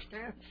trash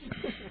can.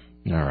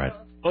 All right.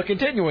 Well,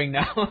 continuing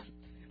now.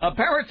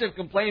 Parents have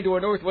complained to a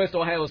Northwest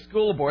Ohio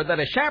school board that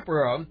a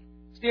chaperone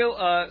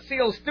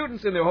seals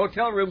students in their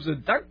hotel rooms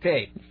with duct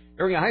tape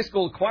during a high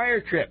school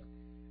choir trip.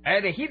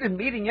 At a heated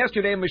meeting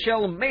yesterday,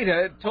 Michelle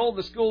Mata told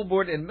the school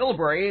board in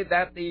Millbury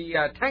that the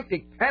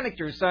tactic panicked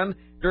her son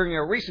during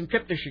a recent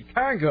trip to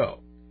Chicago.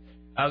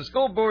 The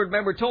school board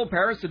member told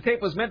parents the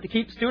tape was meant to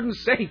keep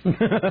students safe.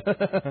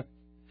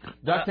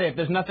 Duct tape,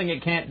 there's nothing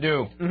it can't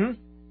do. Mm-hmm.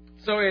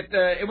 So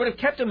it would have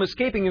kept them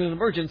escaping in an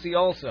emergency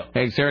also.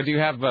 Hey, Sarah, do you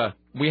have...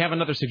 we have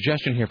another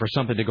suggestion here for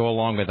something to go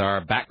along with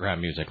our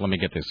background music. Let me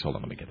get this... Hold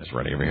on, let me get this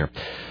ready over here.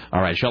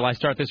 All right, shall I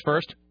start this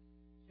first?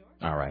 Sure.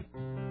 All right.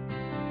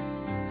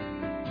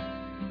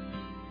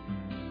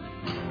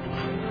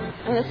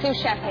 I'm the sous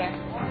chef here.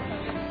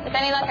 With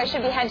any luck, I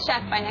should be head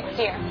chef by next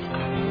year.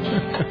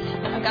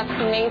 I've got this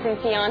amazing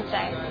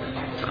fiancé,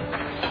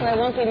 who I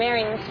won't be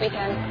marrying this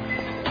weekend,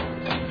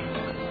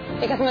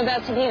 because I'm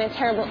about to be in a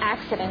terrible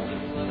accident.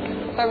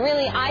 But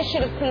really, I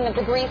should have cleaned up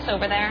the grease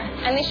over there,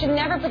 and they should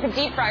never put the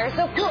deep fryer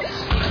so close.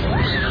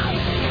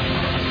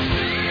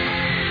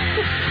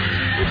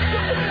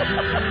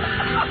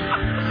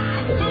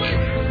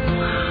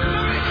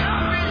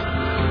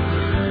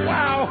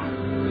 Wow.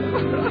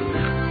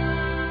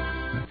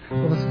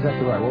 Well, that's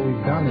exactly right. What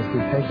we've done is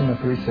we've taken the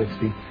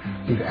 360,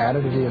 we've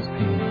added a DSP,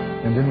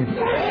 and then we've...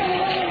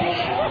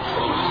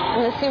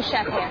 I'm the sous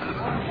chef here.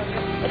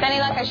 With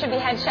any luck, I should be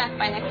head chef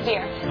by next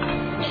year.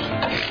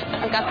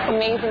 I've got this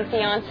amazing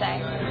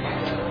fiancé,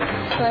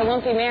 who I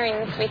won't be marrying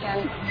this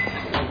weekend,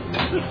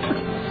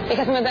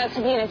 because I'm about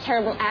to be in a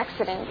terrible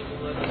accident.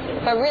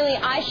 But really,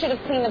 I should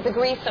have cleaned up the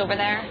grease over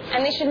there,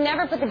 and they should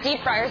never put the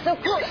deep fryer so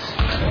close.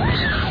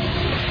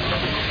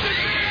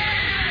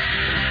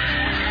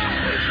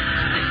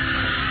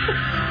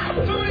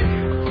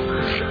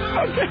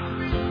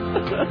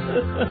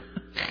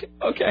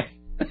 Okay.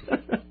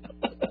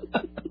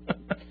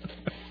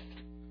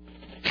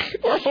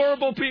 We're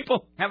horrible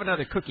people. Have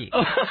another cookie.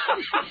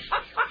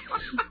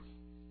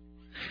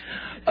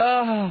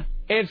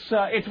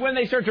 It's when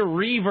they start to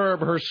reverb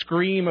her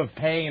scream of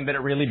pain that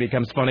it really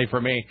becomes funny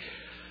for me.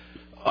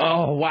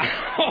 Oh,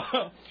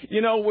 wow.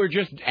 You know, we're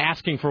just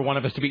asking for one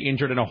of us to be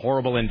injured in a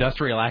horrible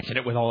industrial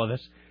accident with all of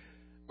this.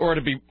 Or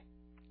to be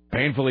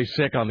painfully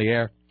sick on the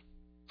air.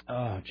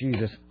 Oh,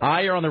 Jesus.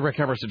 Hi, you're on the Rick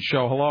Emerson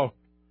Show. Hello.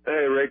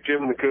 Hey, Rick,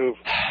 Jim the Coop.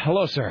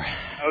 Hello, sir.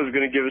 I was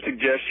going to give a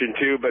suggestion,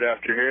 too, but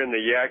after hearing the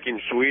yakking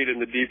Swede and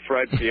the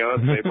deep-fried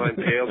fiancé, mine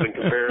pales in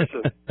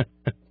comparison.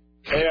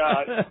 Hey,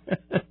 I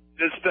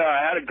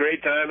had a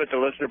great time at the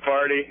listener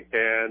party,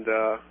 and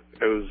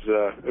it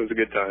was a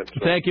good time. So.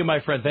 Thank you, my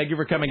friend. Thank you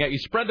for coming out. You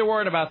spread the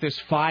word about this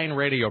fine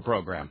radio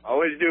program.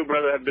 Always do,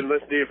 brother. I've been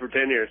listening to you for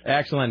 10 years.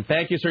 Excellent.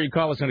 Thank you, sir. You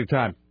call us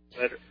anytime.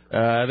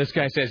 Later. This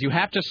guy says, you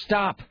have to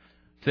stop.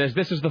 Says,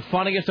 this is the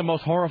funniest and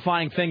most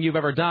horrifying thing you've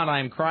ever done. I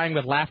am crying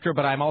with laughter,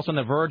 but I'm also on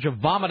the verge of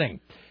vomiting.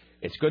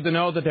 It's good to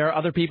know that there are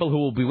other people who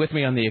will be with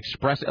me on the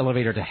express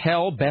elevator to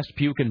hell. Best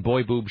puke and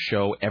boy boob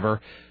show ever.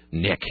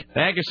 Nick.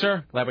 Thank you,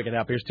 sir. Glad we could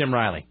help. Here's Tim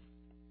Riley.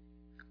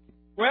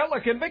 Well,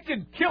 a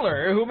convicted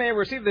killer who may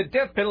receive the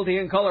death penalty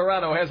in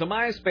Colorado has a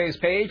MySpace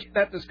page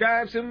that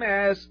describes him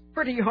as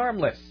pretty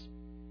harmless.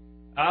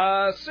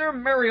 Sir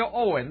Mario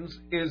Owens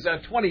is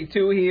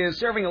 22. He is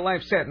serving a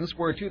life sentence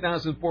for a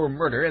 2004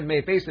 murder and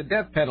may face the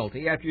death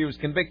penalty after he was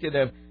convicted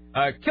of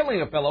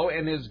killing a fellow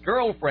and his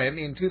girlfriend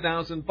in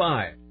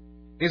 2005.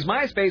 His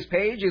MySpace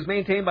page is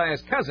maintained by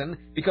his cousin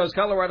because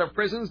Colorado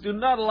prisons do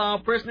not allow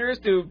prisoners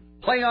to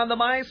play on the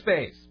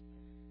MySpace.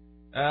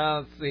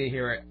 Let's see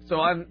here. So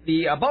on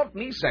the About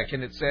Me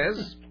section, it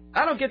says,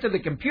 I don't get to the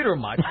computer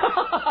much,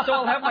 so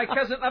I'll have my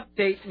cousin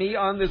update me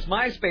on this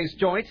MySpace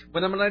joint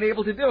when I'm not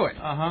able to do it.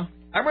 Uh-huh.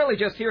 I'm really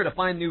just here to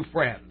find new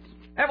friends.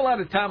 I have a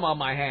lot of time on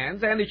my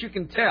hands, and as you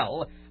can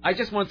tell, I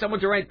just want someone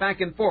to write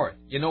back and forth.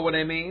 You know what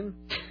I mean?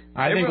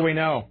 I think we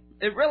know.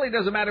 It really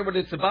doesn't matter what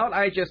it's about.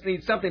 I just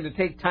need something to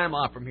take time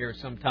off from here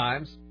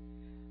sometimes.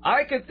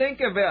 I could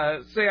think of,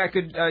 I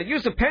could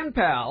use a pen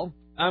pal.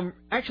 I'm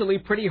actually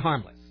pretty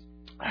harmless.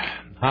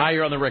 Hi,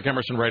 you're on the Rick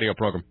Emerson radio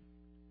program.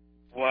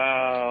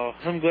 Wow.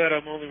 I'm glad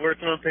I'm only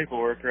working on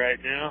paperwork right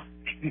now.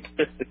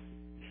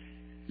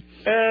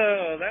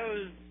 Oh, that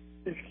was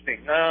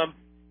interesting.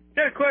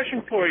 Got a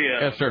question for you.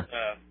 Yes, sir.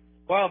 A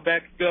while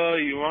back ago,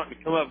 you wanted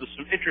to come up with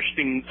some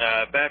interesting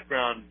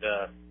background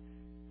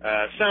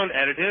sound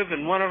additive,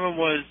 and one of them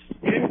was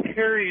Jim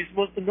Carrey's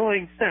most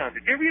annoying sound.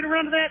 Did you ever get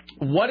around to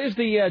that? What is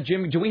the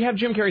Jim? Do we have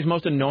Jim Carrey's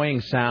most annoying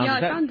sound? Yeah,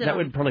 I found it. That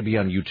would probably be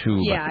on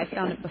YouTube. Yeah, I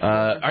found it before.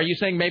 Are you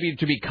saying maybe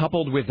to be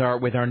coupled with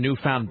our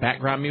newfound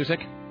background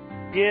music?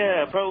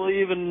 Yeah, probably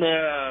even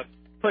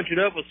punch it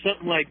up with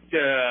something like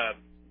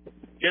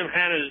Jim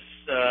Hanna's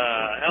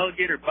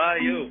Alligator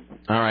Bayou.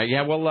 All right.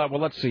 Yeah. Well,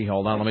 let's see.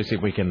 Hold on. Let me see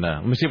if we can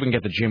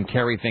get the Jim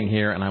Carrey thing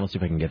here, and let's see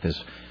if I can get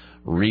this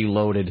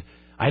reloaded.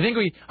 I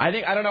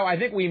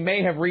think we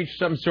may have reached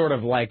some sort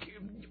of like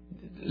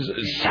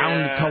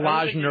sound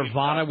collage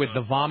nirvana with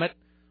the vomit.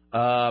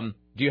 Do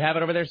you have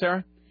it over there,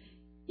 Sarah?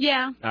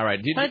 Yeah. All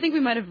right. But I think we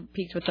might have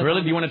peaked with the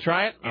Really? vomit. Do you want to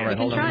try it? All right.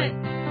 Hold on. Try it.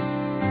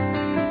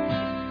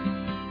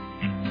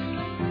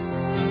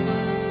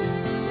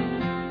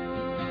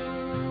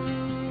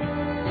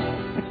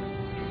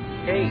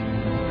 Hey,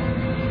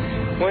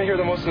 want to hear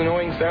the most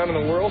annoying sound in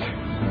the world?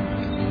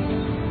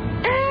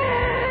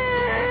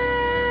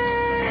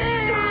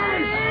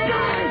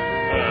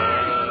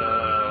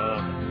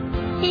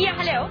 Ja,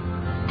 hallo.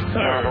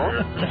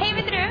 Hallå? Hej,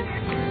 vet du?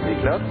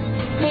 Niklas?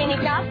 Hej,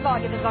 Niklas. Vad har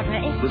du för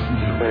mig?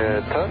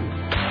 Tönt.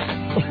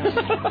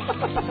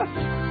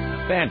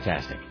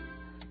 Fantastic.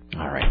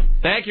 All right.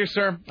 Thank you,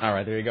 sir. All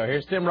right, there you go.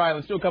 Here's Tim Riley.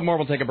 Let's do a couple more.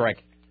 We'll take a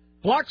break.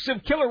 Flocks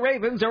of killer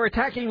ravens are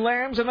attacking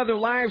lambs and other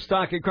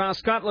livestock across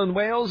Scotland,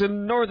 Wales,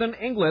 and northern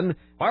England.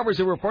 Farmers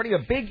are reporting a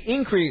big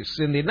increase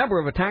in the number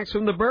of attacks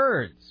from the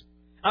birds.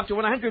 Up to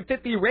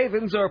 150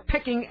 ravens are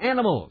picking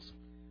animals.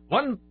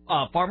 One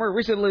farmer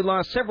recently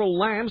lost several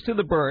lambs to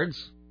the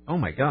birds. Oh,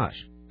 my gosh.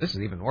 This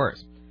is even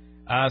worse.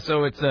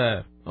 So it's,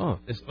 no.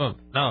 It's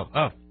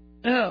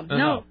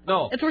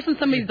worse than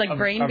somebody's,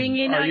 brain being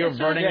eaten out. Are you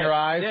averting your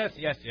eyes?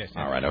 Yes.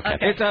 All right, okay.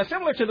 It's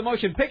similar to the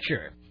motion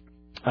picture.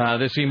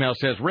 This email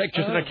says, Rick,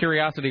 just out of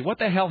curiosity, what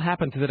the hell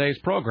happened to today's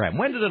program?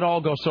 When did it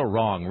all go so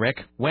wrong,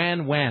 Rick?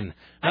 When?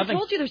 I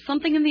told you there's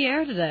something in the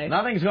air today.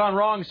 Nothing's gone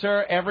wrong,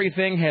 sir.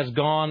 Everything has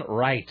gone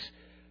right.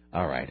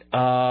 All right.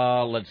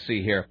 Let's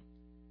see here.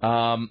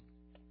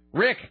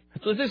 Rick,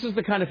 so this is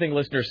the kind of thing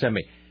listeners send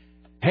me.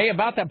 Hey,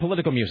 about that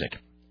political music.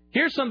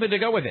 Here's something to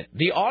go with it.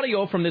 The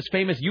audio from this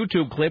famous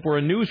YouTube clip where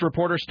a news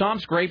reporter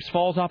stomps grapes,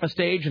 falls off a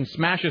stage, and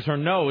smashes her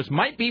nose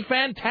might be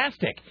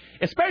fantastic,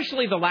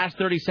 especially the last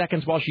 30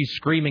 seconds while she's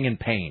screaming in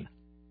pain.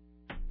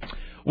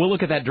 We'll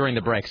look at that during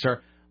the break,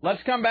 sir.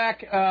 Let's come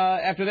back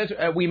after this.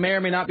 We may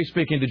or may not be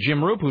speaking to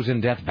Jim Roop, who's in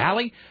Death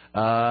Valley.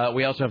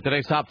 We also have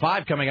today's Top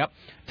 5 coming up.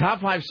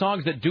 Top 5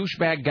 songs that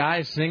douchebag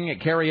guys sing at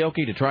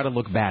karaoke to try to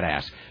look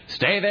badass.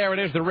 Stay there. It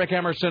is the Rick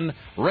Emerson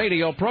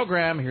radio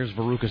program. Here's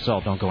Veruca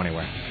Salt. Don't go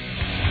anywhere.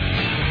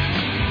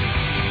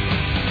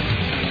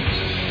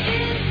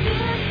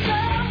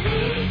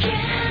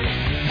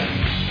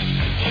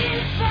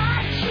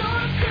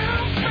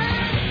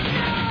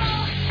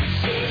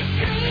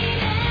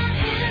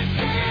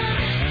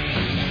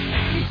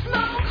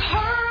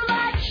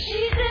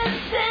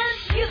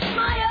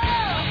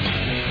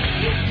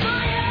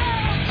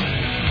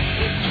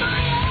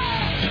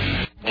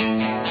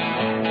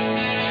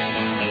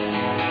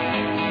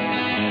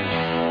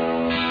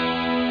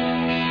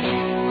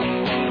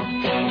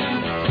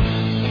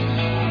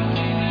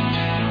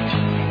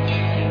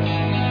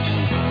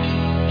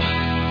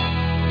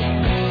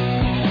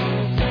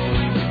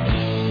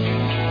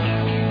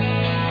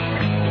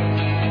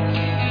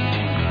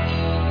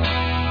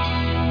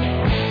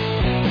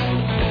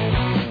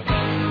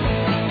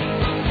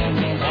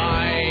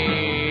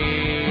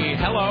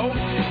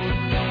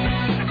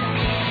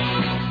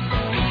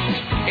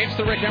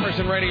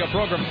 Emerson radio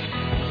program.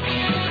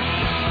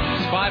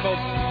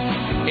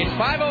 It's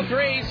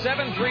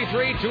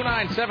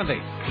 503-733-2970.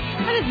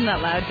 That isn't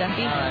that loud,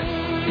 Duffy. All right.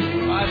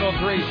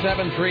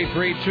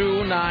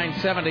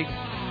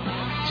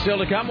 503-733-2970. Still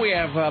to come, we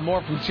have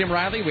more from Tim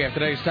Riley. We have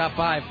today's Top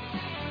 5.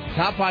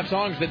 Top 5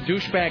 songs that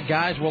douchebag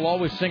guys will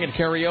always sing at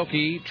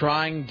karaoke,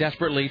 trying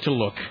desperately to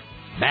look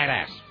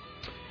badass.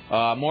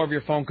 More of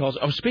your phone calls.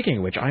 Oh, speaking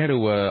of which, I had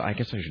to, I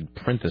guess I should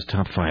print this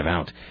Top 5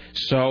 out.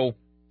 So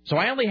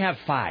I only have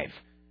 5.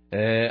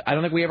 I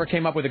don't think we ever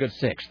came up with a good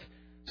 6th.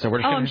 So we're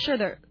just I'm sure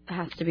there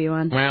has to be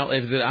one. Well,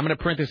 I'm going to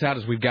print this out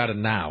as we've got it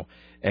now.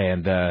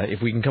 And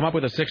if we can come up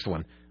with a 6th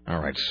one. All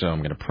right, so I'm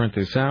going to print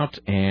this out.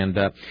 And,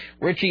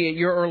 Richie, at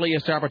your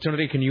earliest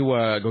opportunity, can you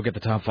go get the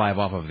Top 5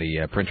 off of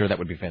the printer? That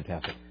would be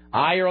fantastic.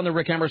 You're on the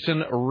Rick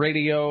Emerson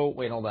radio...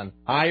 Wait, hold on.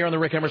 You're on the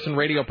Rick Emerson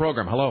radio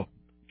program. Hello.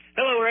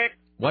 Hello, Rick.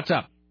 What's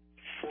up?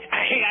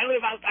 Hey, I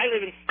live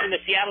in the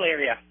Seattle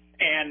area,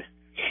 and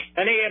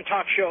an AM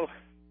talk show...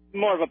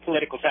 more of a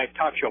political type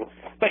talk show,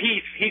 but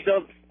he's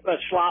a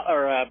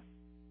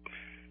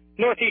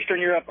northeastern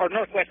Europe or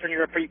northwestern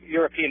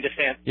European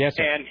descent. Yes,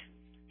 sir. And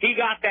he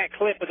got that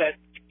clip of that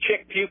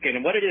chick puking,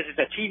 and what it is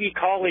a TV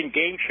call-in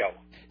game show.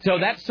 So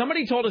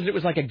somebody told us it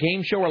was like a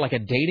game show or like a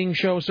dating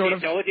show, sort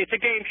of. No, it's a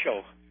game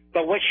show.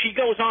 But what she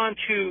goes on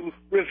to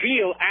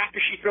reveal after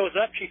she throws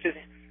up, she says,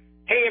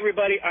 "Hey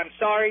everybody, I'm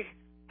sorry.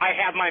 I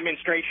have my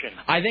menstruation."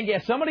 I think,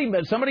 somebody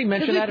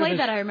mentioned that. We played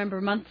that, I remember,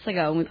 months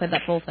ago when we played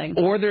that full thing.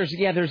 Or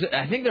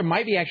I think there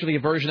might be actually a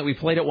version that we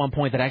played at one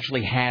point that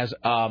actually has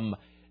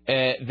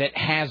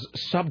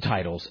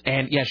subtitles.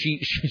 And, yeah,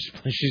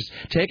 she's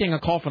taking a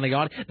call from the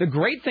audience. The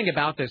great thing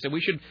about this, and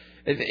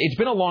it's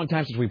been a long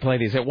time since we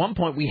played these. At one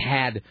point we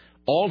had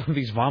all of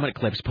these vomit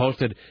clips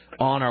posted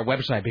on our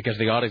website because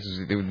the audience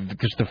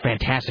they're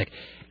fantastic.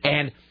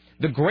 And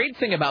the great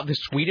thing about this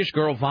Swedish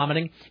girl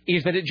vomiting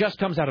is that it just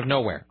comes out of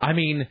nowhere. I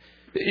mean,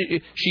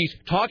 she's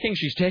talking,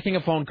 she's taking a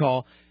phone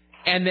call,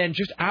 and then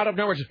just out of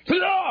nowhere,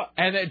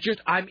 and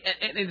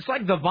it's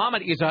like the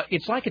vomit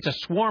it's like it's a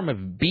swarm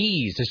of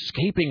bees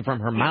escaping from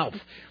her mouth.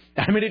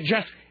 I mean, it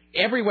just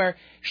everywhere.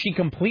 She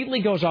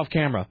completely goes off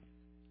camera,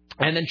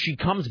 and then she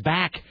comes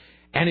back.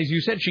 And as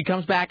you said, she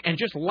comes back and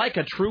just like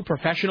a true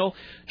professional,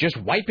 just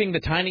wiping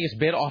the tiniest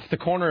bit off the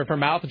corner of her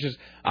mouth, which is,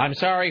 "I'm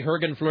sorry,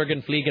 Hergen,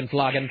 Flurgen, Fliegen,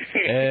 Floggen,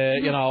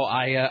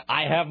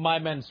 I have my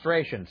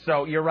menstruation."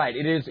 So you're right.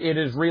 It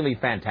is really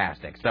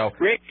fantastic. So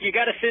Rick, you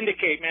got to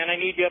syndicate, man. I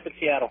need you up in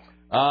Seattle.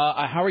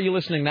 How are you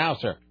listening now,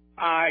 sir?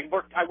 I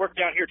work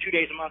down here 2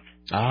 days a month.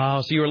 Oh,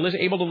 so you're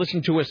able to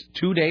listen to us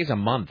 2 days a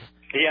month.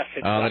 Yes.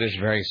 That is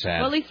very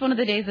sad. Well, at least one of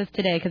the days is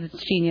today because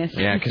it's genius.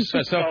 Yeah,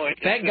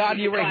 thank God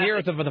you were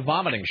here for the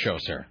vomiting show,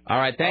 sir. All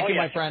right, thank you,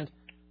 my friend.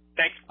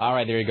 Thanks. All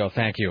right, there you go.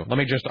 Thank you.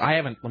 Because I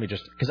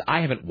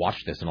haven't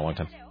watched this in a long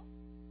time.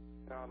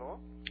 Hallå?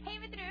 Hej,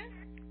 vet du?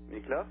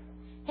 Niklas?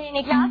 Hej,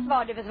 Niklas. Vad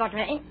har du för svart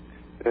med dig?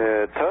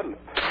 12.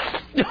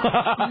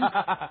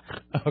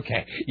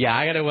 Okay. Yeah,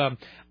 I got to.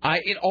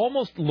 It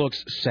almost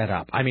looks set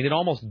up. I mean, it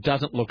almost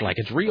doesn't look like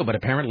it's real, but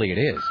apparently it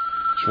is.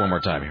 Just one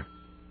more time here.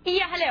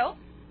 Ja, hallå?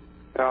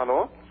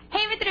 Hallå?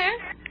 Hej, vet du?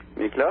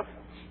 Niklas?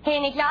 Hej,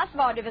 Niklas.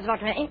 Vad har du för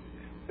svart med dig?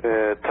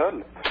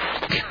 12.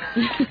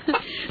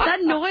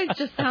 That noise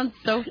just sounds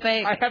so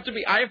fake. I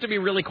have to be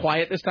really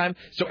quiet this time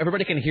so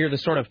everybody can hear the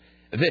sort of.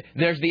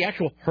 There's the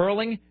actual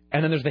hurling,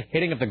 and then there's the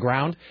hitting of the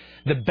ground.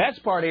 The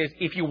best part is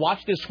if you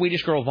watch this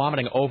Swedish girl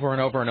vomiting over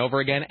and over and over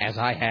again, as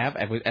I have,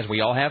 as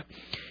we all have,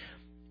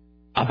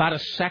 about a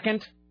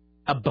second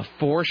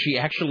before she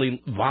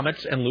actually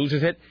vomits and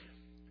loses it,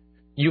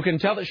 you can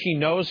tell that she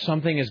knows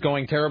something is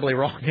going terribly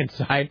wrong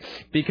inside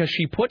because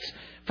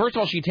first of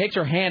all, she takes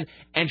her hand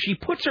and she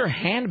puts her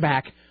hand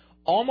back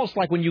almost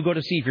like when you go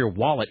to see if your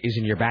wallet is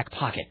in your back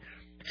pocket.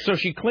 So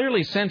she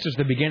clearly senses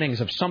the beginnings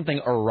of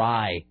something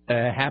awry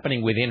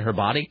happening within her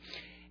body.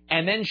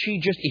 And then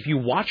if you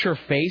watch her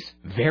face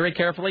very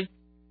carefully,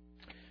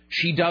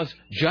 she does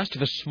just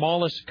the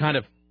smallest kind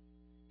of,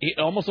 it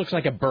almost looks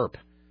like a burp.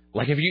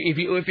 Like if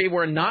it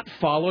were not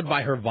followed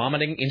by her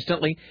vomiting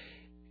instantly,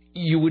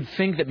 you would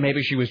think that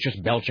maybe she was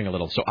just belching a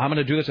little. So I'm going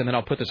to do this, and then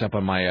I'll put this up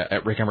on my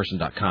at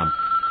rickemerson.com.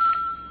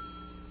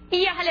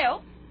 Ja,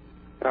 hallå?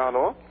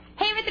 Hallå?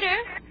 Hej, vet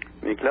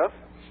du? Niklas?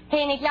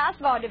 Hej, Niklas.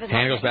 Vad har du för svart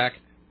Hand goes back.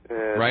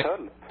 Right?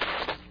 12.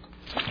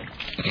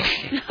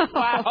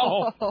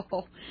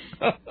 Wow.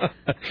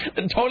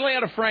 Totally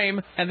out of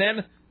frame, and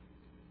then...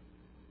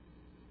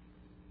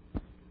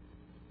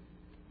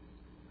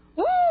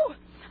 Woo!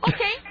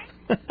 Okej.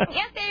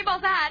 Jag säger bara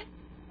så här.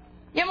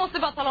 Jag måste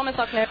bara tala om en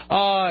sak nu.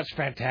 Oh, it's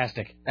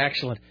fantastic.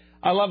 Excellent.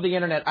 I love the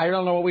internet. I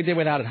don't know what we did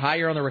without it. Hi,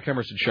 you're on the Rick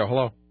Emerson Show.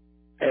 Hello.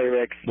 Hey,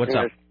 Rick. What's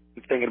up?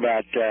 I'm thinking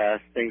about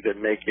things that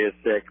make you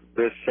sick.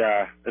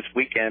 This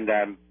weekend,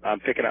 I'm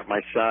picking up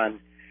my son,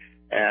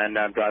 and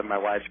I'm driving my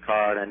wife's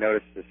car, and I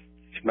noticed this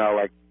smell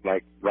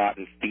like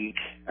rotten feet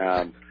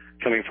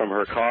coming from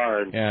her car.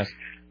 And yes.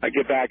 I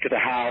get back to the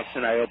house,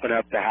 and I open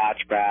up the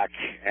hatchback,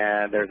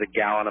 and there's a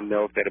gallon of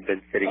milk that had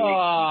been sitting for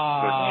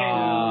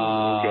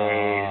 2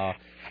 days.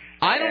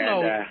 I don't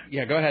know.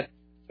 Yeah, go ahead.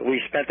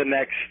 We spent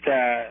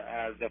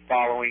the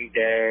following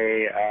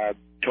day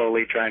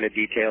totally trying to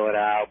detail it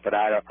out, but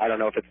I don't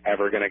know if it's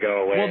ever going to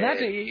go away. Well,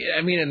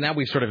 and now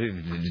we've sort of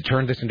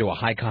turned this into a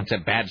high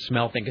concept bad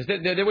smell thing because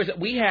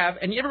we have,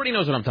 and everybody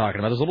knows what I'm talking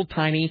about. Those little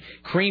tiny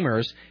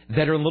creamers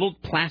that are little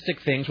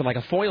plastic things with like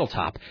a foil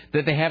top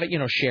that they have at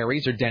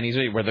Sherry's or Denny's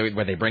where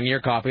they bring you your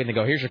coffee and they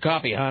go, here's your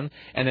coffee, hon,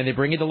 and then they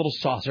bring you the little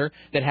saucer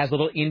that has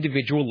little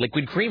individual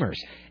liquid creamers.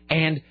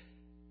 And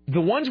the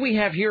ones we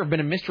have here have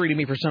been a mystery to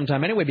me for some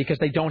time anyway because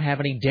they don't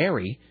have any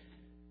dairy.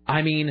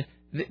 I mean,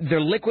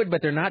 they're liquid,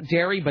 but they're not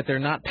dairy, but they're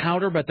not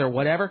powder, but they're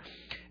whatever.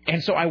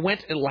 And so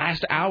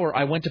last hour,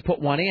 I went to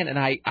put one in, and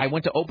I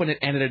went to open it,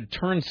 and it had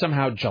turned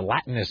somehow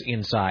gelatinous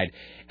inside.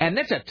 And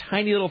that's a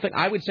tiny little thing.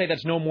 I would say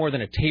that's no more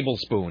than a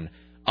tablespoon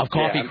of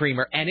coffee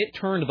creamer, and it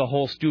turned the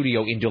whole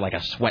studio into like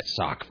a sweat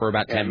sock for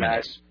about 10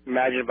 minutes.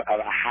 Imagine about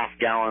a half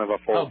gallon of a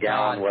full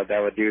gallon, what that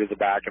would do to the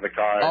back of the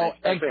car,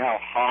 especially how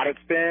hot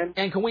it's been.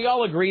 And can we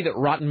all agree that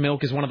rotten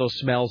milk is one of those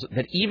smells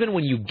that even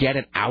when you get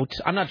it out,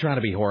 I'm not trying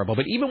to be horrible,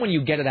 but even when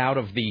you get it out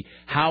of the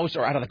house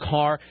or out of the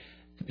car,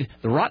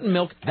 the rotten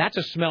milk, that's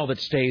a smell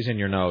that stays in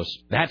your nose.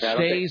 That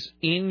stays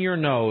in your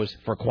nose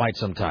for quite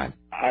some time.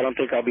 I don't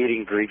think I'll be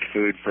eating Greek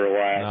food for a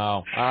while.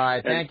 No. All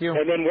right, thank you.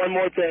 And then one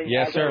more thing.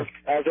 Yes, sir.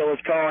 As I was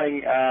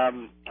calling,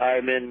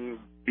 I'm in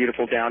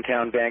beautiful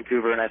downtown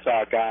Vancouver, and I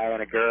saw a guy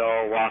and a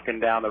girl walking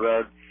down the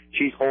road.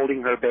 She's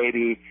holding her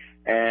baby,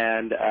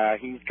 and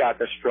he's got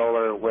the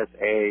stroller with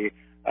a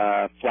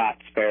flat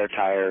spare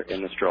tire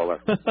in the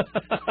stroller.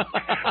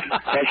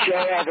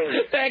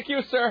 Thank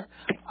you, sir.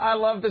 I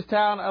love this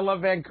town. I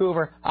love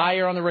Vancouver. Hi,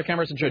 you're on the Rick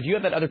Emerson Show. Do you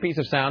have that other piece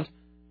of sound?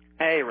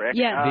 Hey, Rick.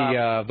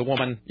 Yeah. The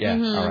woman. Yeah.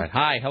 Mm-hmm. All right.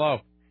 Hi.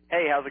 Hello.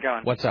 Hey, how's it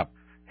going? What's up?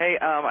 Hey,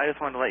 I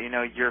just wanted to let you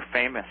know you're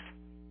famous.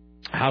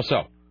 How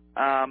so?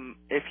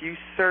 If you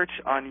search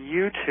on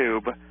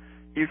YouTube,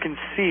 you can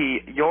see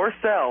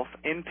yourself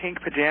in pink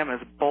pajamas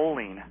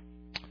bowling.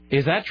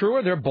 Is that true?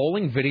 Are there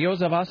bowling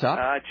videos of us up?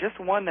 Just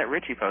one that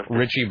Richie posted.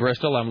 Richie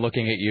Bristol, I'm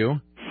looking at you.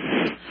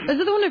 Is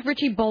it the one of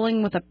Richie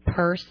bowling with a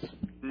purse?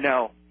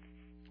 No.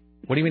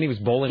 What do you mean he was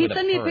bowling with a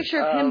purse? He sent me a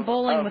picture of him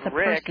bowling with a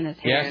purse in his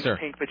hand. Yes, sir.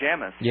 Pink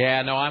pajamas.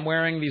 Yeah, no, I'm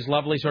wearing these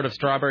lovely sort of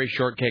strawberry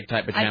shortcake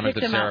type pajamas. I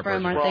picked them out for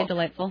him. Aren't they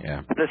delightful?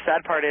 Yeah. The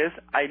sad part is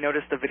I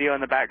noticed the video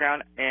in the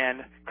background,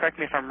 and correct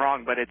me if I'm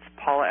wrong, but it's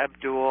Paula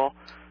Abdul.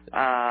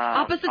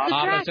 Opposites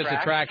Attract. Opposites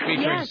Attract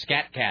featuring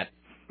Scat Cat.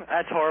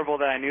 That's horrible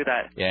that I knew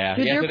that. Yeah,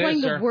 Dude, yes, they were it playing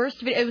is, the sir.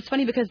 worst. It was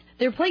funny because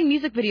they were playing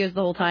music videos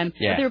the whole time,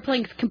 Yeah. but they were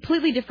playing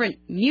completely different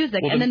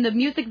music, Well, and then the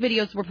music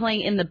videos were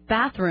playing in the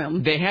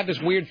bathroom. They had this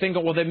weird thing.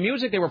 Well, the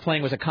music they were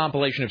playing was a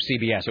compilation of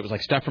CBS. It was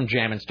like stuff from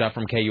Jammin', stuff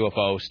from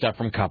KUFO, stuff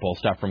from Couple,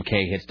 stuff from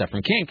K-Hit, stuff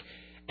from Kink.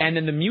 And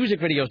then the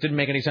music videos didn't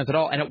make any sense at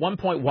all. And at one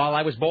point, while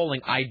I was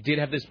bowling, I do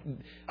have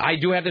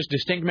this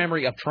distinct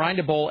memory of trying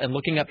to bowl and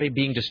looking up and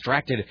being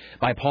distracted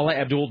by Paula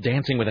Abdul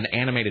dancing with an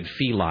animated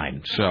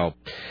feline. So, all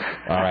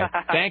right.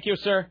 Thank you,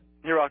 sir.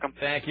 You're welcome.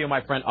 Thank you,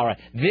 my friend. All right.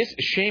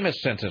 Seamus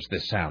sent us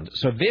this sound.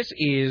 So this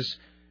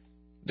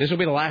will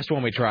be the last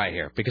one we try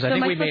here. Because I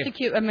think we may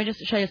have... Am I just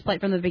should I just play it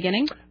from the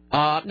beginning?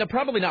 No,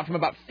 probably not. From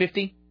about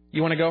 50.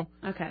 You want to go?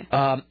 Okay.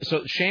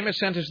 So Seamus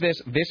sent us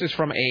this. This is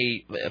from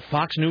a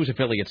Fox News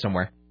affiliate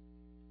somewhere.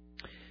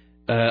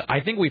 I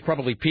think we've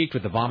probably peaked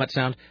with the vomit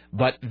sound,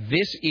 but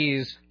this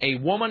is a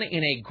woman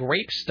in a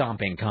grape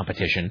stomping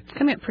competition. It's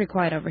coming up pretty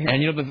quiet over here.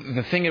 And you know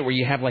the thing where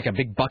you have like a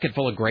big bucket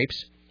full of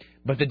grapes?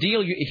 But the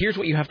deal, here's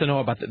what you have to know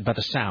about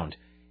the sound,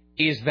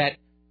 is that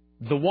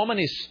the woman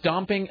is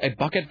stomping a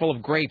bucket full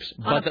of grapes.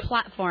 On a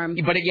platform.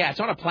 But it's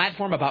on a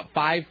platform about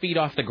 5 feet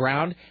off the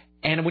ground.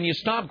 And when you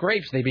stomp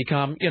grapes, they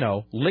become,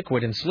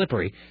 liquid and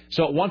slippery.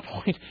 So at one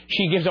point,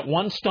 she gives it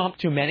one stomp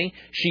too many.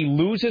 She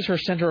loses her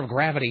center of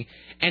gravity,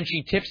 and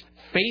she tips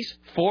face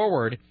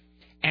forward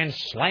and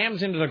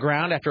slams into the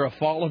ground after a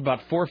fall of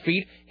about 4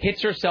 feet,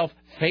 hits herself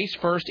face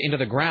first into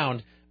the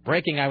ground,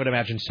 breaking, I would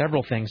imagine,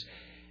 several things.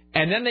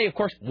 And then they, of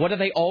course, what do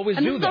they always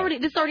do?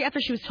 This is already after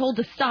she was told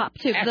to stop,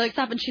 too. They're like,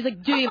 stop, and she's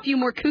like doing a few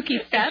more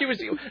kooky steps.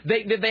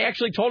 They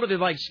actually told her to,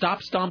 like,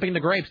 stop stomping the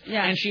grapes.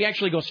 Yeah. And she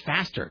actually goes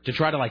faster to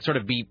try to, like, sort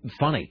of be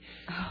funny.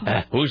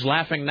 Who's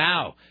laughing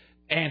now?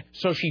 And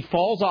so she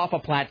falls off a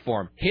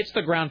platform, hits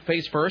the ground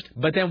face first,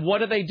 but then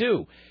what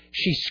do?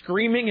 She's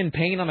screaming in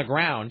pain on the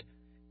ground.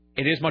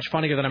 It is much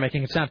funnier than I'm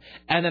making it sound.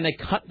 And then they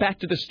cut back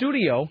to the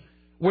studio,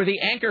 where the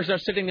anchors are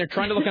sitting there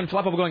trying to look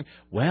unflappable going,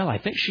 well, I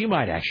think she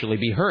might actually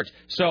be hurt.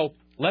 So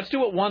let's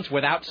do it once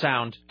without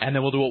sound, and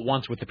then we'll do it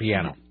once with the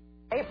piano.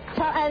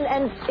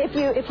 And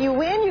if you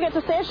win, you get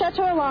to stay at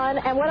Chateau Lawn.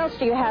 And what else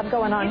do you have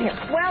going on here?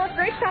 Well, if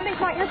Great Stomping's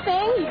what you're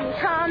saying, you can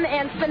come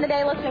and spend the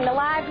day listening to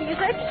live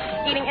music,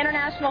 eating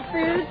international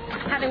foods,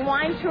 having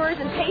wine tours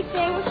and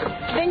tastings,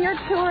 vineyard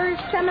tours,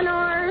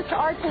 seminars,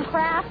 arts and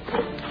crafts.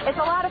 It's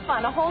a lot of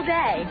fun, a whole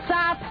day.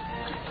 Stop.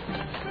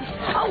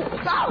 Oh,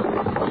 stop!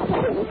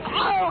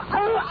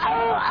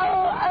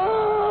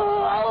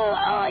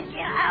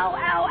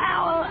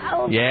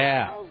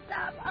 Yeah.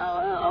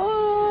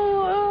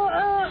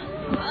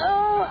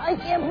 I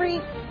can't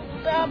breathe.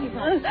 Stop.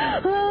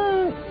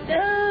 Oh,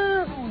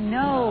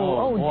 no.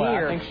 Oh, boy,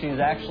 dear. I think she's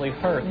actually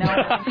hurt. No.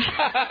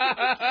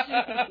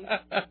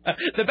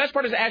 The best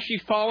part is as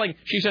she's falling,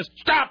 she says,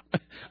 stop!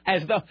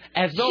 As though...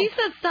 She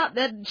says stop.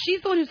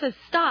 She's the one who says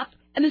stop.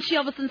 And then she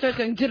all of a sudden starts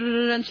going,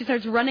 and she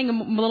starts running a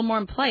little more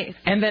in place.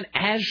 And then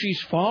as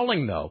she's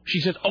falling, though,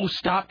 she says, oh,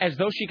 stop, as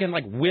though she can,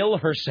 like, will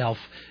herself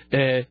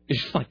to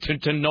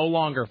no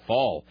longer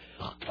fall.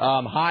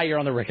 Hi, you're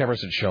on the Rick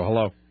Emerson Show.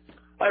 Hello.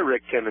 Hi,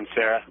 Rick, Tim, and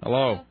Sarah.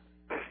 Hello.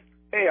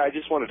 Hey, I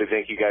just wanted to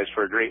thank you guys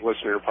for a great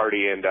listener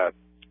party, and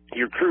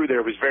your crew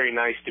there was very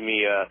nice to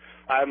me.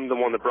 I'm the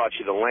one that brought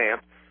you the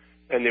lamp,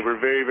 and they were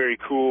very, very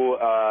cool,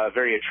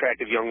 very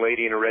attractive young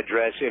lady in a red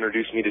dress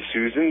introduced me to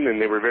Susan,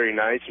 and they were very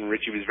nice, and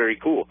Richie was very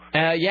cool.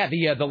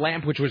 Yeah, the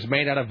lamp, which was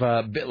made out of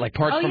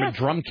parts from a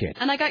drum kit.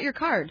 And I got your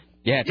card.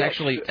 Yeah, it's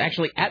actually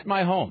at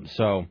my home,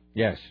 so,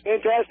 yes.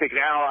 Fantastic.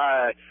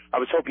 Now, I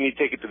was hoping you'd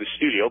take it to the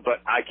studio,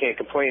 but I can't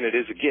complain. It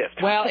is a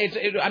gift. Well,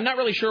 I'm not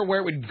really sure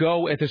where it would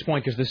go at this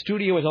point, because the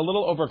studio is a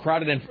little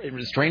overcrowded, and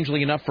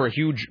strangely enough, for a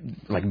huge,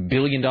 like,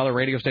 billion-dollar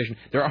radio station,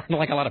 there aren't,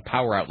 like, a lot of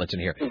power outlets in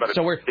here.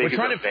 So we're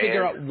trying to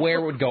figure out where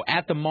it would go.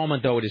 At the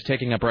moment, though, it is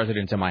taking up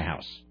residence in my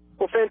house.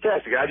 Well,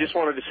 fantastic. I just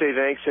wanted to say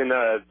thanks, and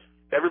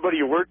everybody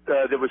who worked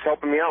that was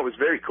helping me out was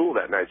very cool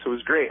that night, so it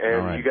was great.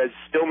 And you guys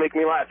still make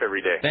me laugh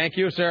every day. Thank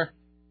you, sir.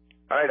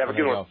 All right, have a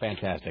good one.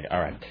 Fantastic. All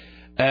right.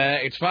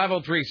 It's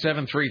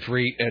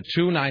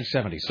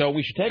 503-733-2970. So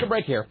we should take a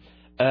break here.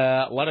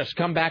 Let us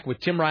come back with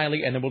Tim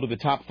Riley, and then we'll do the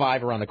top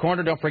 5 around the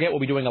corner. Don't forget, we'll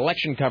be doing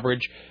election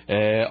coverage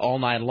all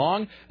night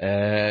long.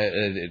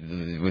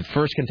 With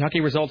first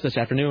Kentucky results this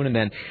afternoon, and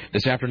then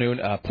this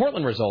afternoon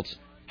Portland results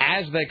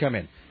as they come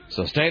in.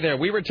 So stay there.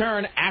 We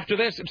return after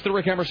this. It's the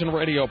Rick Emerson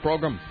Radio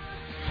Program.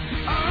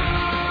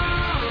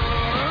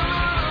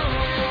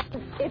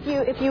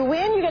 If you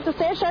win, you get to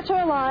stay at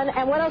Chateau Lawn.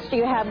 And what else do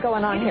you have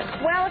going on here?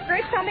 Well, if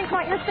Great Stomping's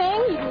what you're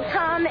saying, you can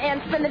come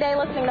and spend the day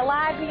listening to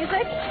live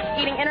music,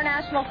 eating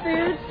international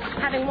foods,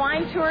 having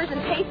wine tours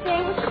and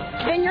tastings,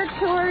 vineyard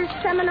tours,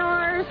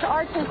 seminars,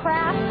 arts and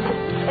crafts.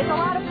 It's a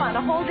lot of fun,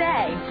 a whole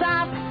day.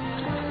 Stop.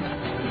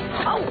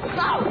 Oh,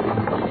 stop.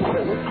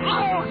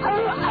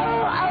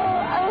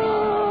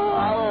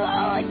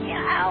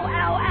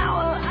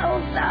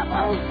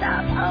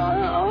 Stop.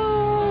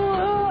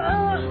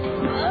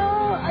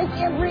 I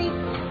can't breathe.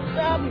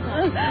 Stop.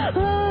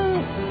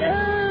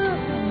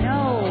 No.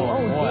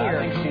 Oh, boy, dear.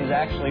 I think she's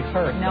actually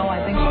hurt. No,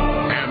 I think so.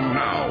 And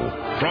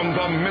now, from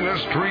the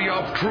Ministry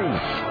of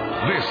Truth,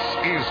 this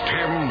is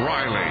Tim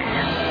Riley.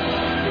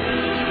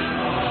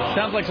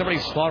 Sounds like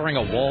somebody's slaughtering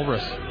a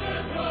walrus.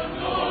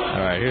 All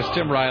right, here's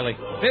Tim Riley.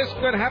 This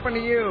could happen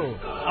to you.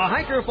 A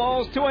hiker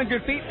falls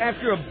 200 feet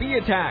after a bee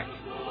attack.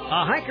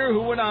 A hiker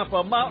who went off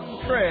a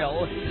mountain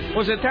trail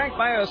was attacked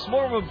by a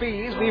swarm of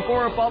bees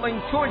before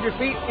falling 200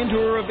 feet into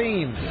a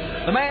ravine.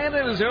 The man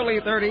in his early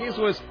 30s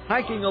was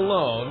hiking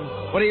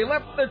alone when he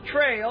left the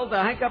trail to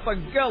hike up a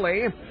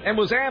gully and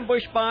was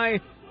ambushed by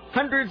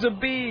hundreds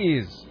of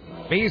bees.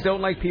 Bees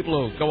don't like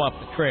people who go off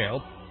the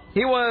trail.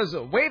 He was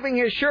waving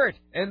his shirt,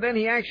 and then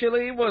he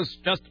actually was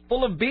just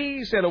full of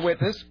bees, said a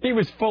witness. He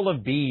was full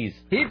of bees.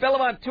 He fell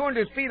about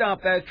 200 feet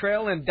off that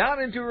trail and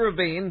down into a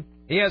ravine.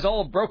 He has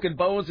all broken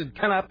bones and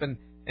cut up and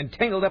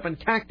tangled up in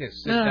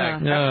cactus.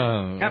 Captain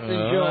Jones.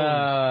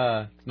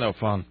 It's no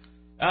fun.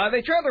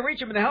 They tried to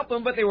reach him and help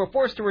him, but they were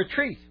forced to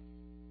retreat.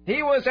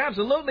 He was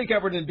absolutely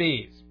covered in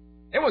bees.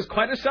 It was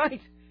quite a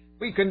sight.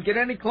 We couldn't get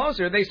any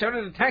closer. They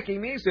started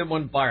attacking me, said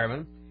one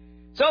fireman.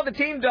 So the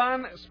team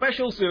donned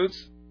special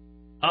suits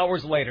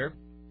hours later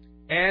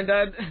and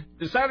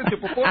decided to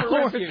perform a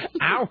rescue.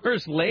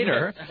 Hours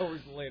later?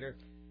 Hours later.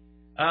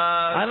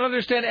 I don't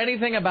understand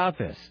anything about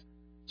this.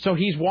 So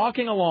he's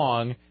walking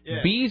along,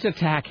 bees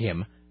attack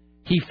him,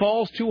 he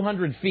falls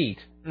 200 feet,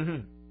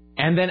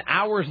 and then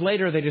hours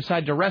later they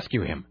decide to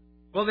rescue him.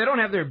 Well, they don't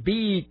have their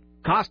bee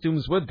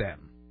costumes with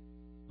them.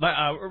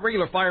 A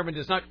regular fireman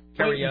does not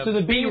carry a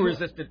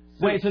bee-resistant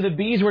suit. Wait, so the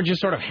bees were just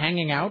sort of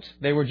hanging out?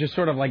 They were just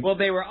sort of like... Well,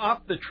 they were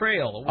off the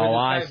trail. Oh,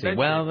 I see.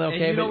 Well, okay.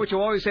 And you know what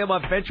you always say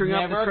about venturing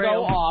off the trail? Never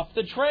go off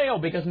the trail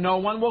because no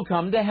one will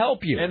come to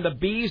help you. And the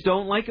bees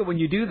don't like it when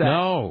you do that.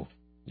 No.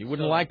 You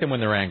wouldn't like them when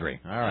they're angry.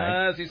 All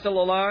right. Is he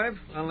still alive?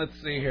 Well, let's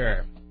see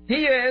here.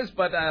 He is,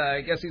 but I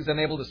guess he's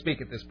unable to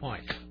speak at this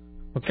point.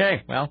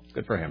 Okay, well,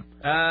 good for him.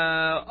 There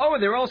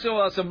are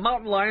also some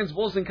mountain lions,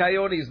 wolves, and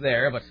coyotes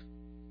there, but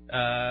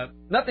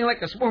nothing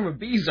like a swarm of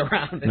bees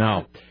around.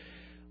 No.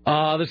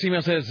 This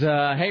email says,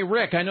 hey,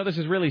 Rick, I know this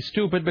is really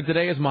stupid, but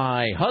today is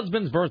my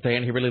husband's birthday,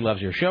 and he really loves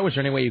your show. Is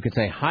there any way you could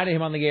say hi to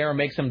him on the air or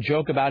make some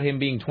joke about him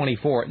being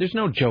 24? There's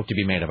no joke to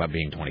be made about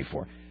being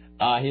 24.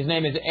 His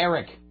name is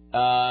Eric.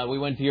 We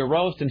went to your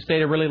roast and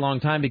stayed a really long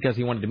time because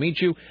he wanted to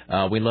meet you.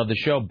 We love the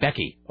show.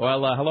 Becky.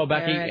 Well, hello,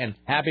 Becky, and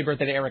happy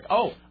birthday to Eric.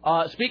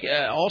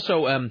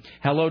 Also,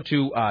 hello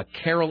to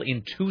Carol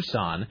in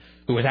Tucson,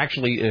 who was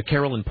actually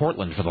Carol in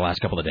Portland for the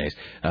last couple of days.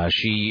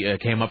 She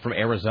came up from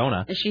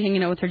Arizona. Is she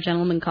hanging out with her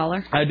gentleman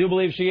caller? I do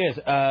believe she is.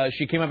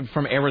 She came up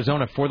from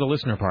Arizona for the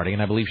listener party,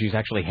 and I believe she's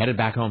actually headed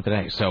back home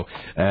today. So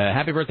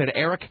happy birthday to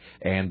Eric,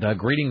 and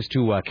greetings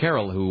to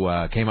Carol, who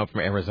came up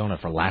from Arizona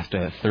for last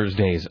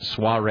Thursday's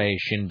soiree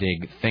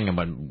shindig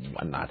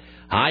whatnot.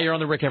 Hi, you're on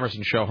the Rick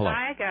Emerson Show. Hello.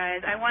 Hi,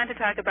 guys. I wanted to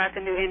talk about the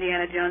new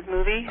Indiana Jones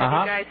movie. Have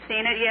you guys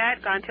seen it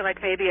yet? Gone to,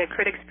 like, maybe a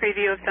critic's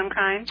preview of some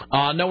kind?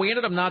 No, we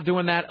ended up not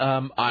doing that.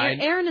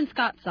 Aaron and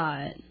Scott saw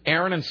it.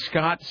 Aaron and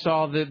Scott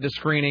saw the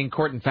screening.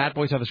 Court and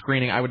Fatboy saw the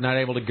screening. I was not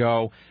able to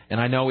go, and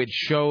I know it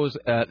shows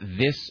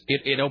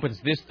it opens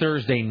this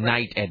Thursday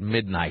night at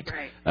midnight.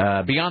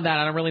 Right. Beyond that,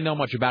 I don't really know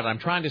much about it. I'm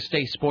trying to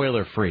stay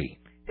spoiler-free.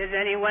 Does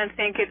anyone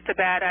think it's a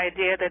bad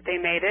idea that they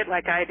made it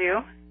like I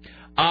do?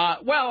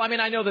 Well, I mean,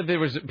 I know that there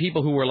was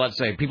people who were, let's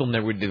say, people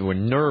that were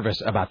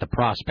nervous about the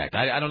prospect.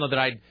 I don't know that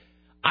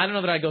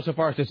I'd go so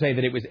far as to say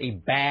that it was a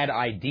bad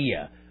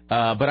idea.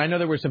 But I know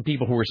there were some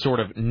people who were sort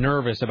of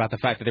nervous about the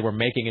fact that they were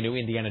making a new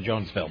Indiana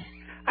Jones film.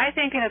 I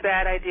think in a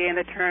bad idea in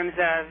the terms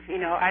of,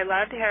 I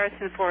loved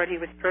Harrison Ford. He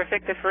was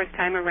perfect the first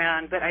time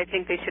around, but I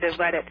think they should have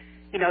let it,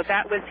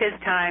 that was his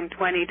time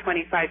 20,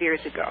 25 years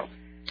ago.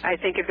 I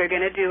think if they're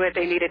going to do it,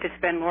 they needed to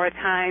spend more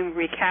time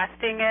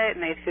recasting it,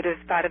 and they should have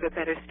thought of a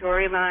better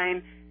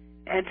storyline.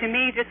 And to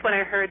me, just when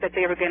I heard that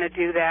they were going to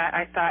do that,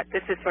 I thought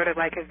this is sort of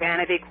like a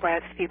vanity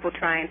quest, people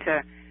trying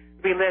to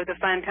relive the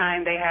fun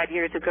time they had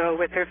years ago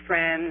with their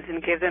friends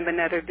and give them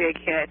another big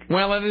hit.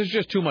 Well, there's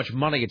just too much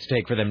money at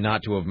stake for them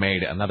not to have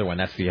made another one.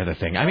 That's the other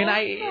thing. I mean,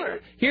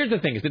 here's the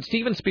thing, is that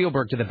Steven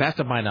Spielberg, to the best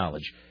of my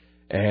knowledge,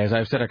 as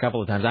I've said a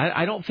couple of times,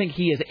 I don't think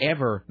he has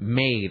ever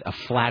made a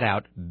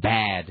flat-out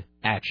bad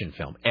action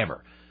film,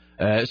 ever.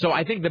 So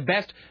I think the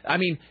best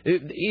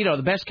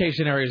case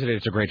scenario is that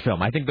it's a great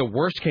film. I think the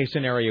worst case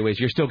scenario is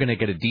you're still going to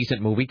get a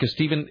decent movie because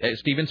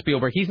Steven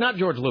Spielberg, he's not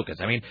George Lucas.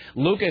 I mean,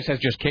 Lucas has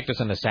just kicked us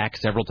in the sack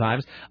several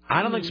times.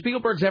 I don't think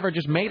Spielberg's ever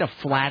just made a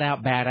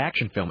flat-out bad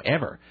action film,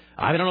 ever.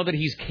 I don't know that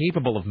he's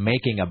capable of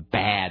making a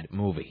bad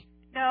movie.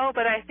 No,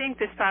 but I think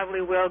this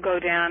probably will go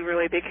down,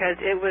 really, because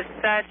it was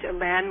such a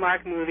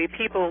landmark movie.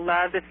 People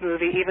love this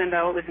movie, even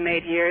though it was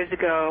made years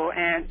ago,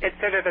 and it's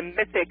sort of a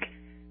mythic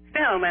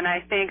film, and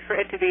I think for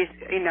it to be,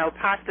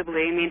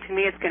 possibly, to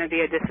me it's going to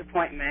be a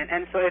disappointment.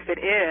 And so if it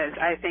is,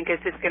 I think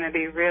it's just going to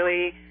be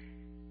really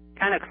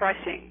kind of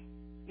crushing,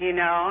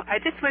 I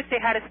just wish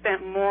they had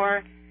spent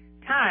more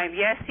time.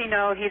 Yes,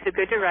 he's a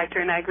good director,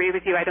 and I agree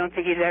with you. I don't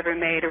think he's ever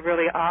made a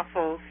really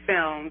awful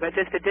film, but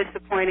just a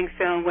disappointing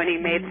film when he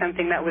made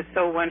something that was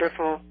so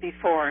wonderful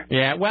before.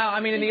 Yeah, well,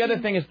 and the other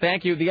thing is,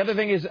 thank you. The other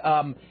thing is,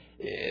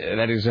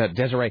 That is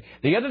Desiree.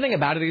 The other thing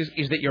about it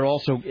is that you're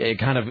also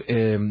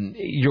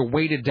you're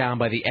weighted down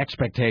by the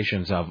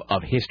expectations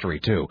of history,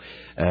 too.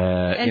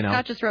 And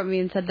Scott just wrote me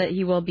and said that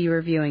he will be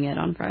reviewing it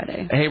on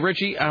Friday. Hey,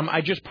 Richie,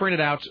 I just printed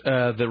out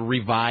the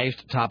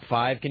revised top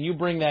 5. Can you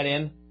bring that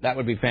in? That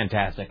would be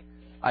fantastic.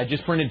 I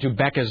just printed to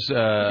Becca's Is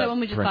that when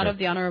we just printer. thought of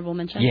the honorable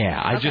mention?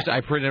 Yeah, Okay.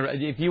 I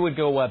printed. If you would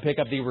go pick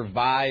up the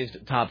revised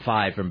top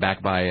 5 from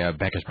back by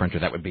Becca's printer,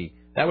 that would be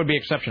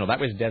exceptional. That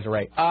was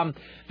Desiree.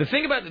 The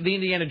thing about the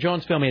Indiana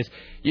Jones film is,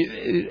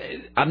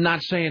 I'm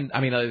not saying.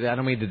 I mean, I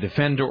don't mean to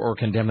defend or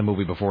condemn the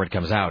movie before it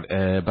comes out,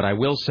 but I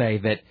will say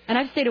that. And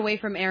I've stayed away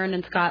from Aaron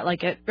and Scott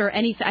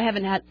I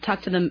haven't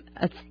talked to them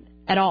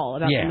at all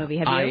about the movie.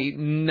 Have you?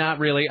 Not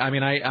really. I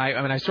mean,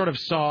 I sort of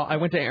saw. I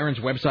went to Aaron's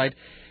website.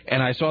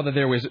 And I saw that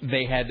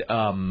they had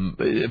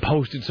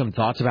posted some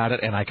thoughts about it,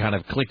 and I kind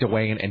of clicked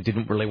away and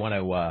didn't really want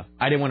to.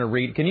 I didn't want to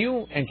read. Can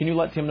you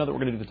let Tim know that we're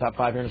going to do the top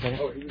 5 here in a second?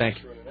 Oh, Thanks.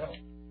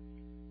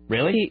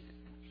 Really?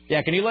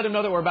 Yeah. Can you let him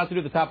know that we're about to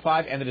do the top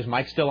 5 and that his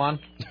mic's still on?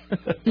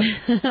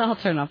 I'll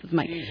turn off his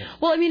mic.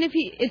 Well, I mean, if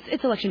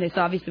it's election day,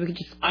 so obviously we could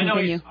just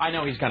continue. I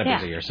know he's kind of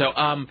busy here. So,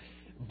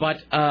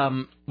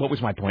 what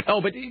was my point? Oh,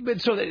 but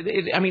so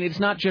I mean, it's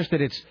not just that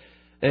it's.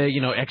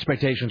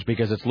 Expectations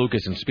because it's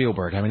Lucas and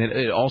Spielberg. I mean,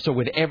 it also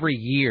with every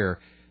year,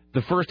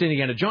 the first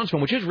Indiana Jones film,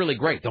 which is really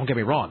great. Don't get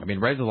me wrong. I mean,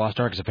 Raiders of the Lost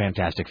Ark is a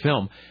fantastic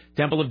film.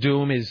 Temple of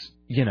Doom is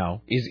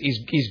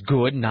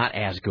good, not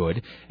as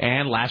good.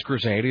 And Last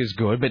Crusade is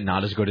good, but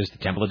not as good as the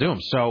Temple of Doom.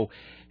 So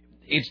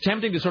it's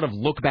tempting to sort of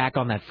look back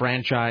on that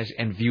franchise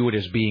and view it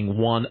as being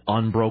one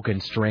unbroken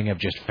string of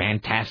just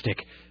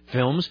fantastic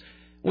films,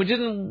 which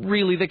isn't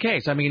really the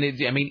case. I mean,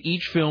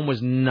 each film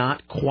was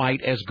not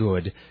quite as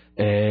good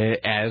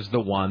as the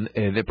one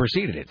that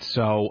preceded it.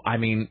 So, I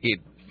mean, I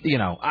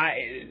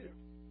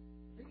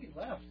think he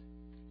left.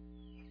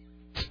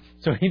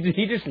 So did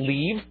he just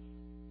leave?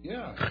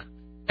 Yeah.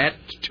 At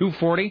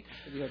 2:40?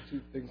 We have 2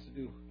 things to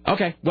do.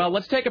 Okay, well,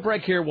 let's take a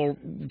break here. We'll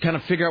kind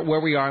of figure out where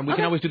we are, and we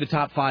can always do the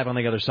top 5 on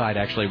the other side,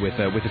 actually, with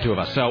the 2 of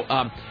us. So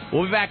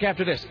we'll be back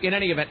after this. In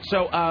any event,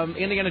 so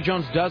Indiana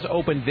Jones does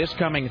open this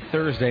coming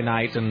Thursday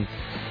night, and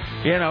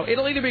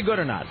it'll either be good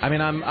or not. I mean,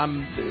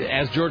 I'm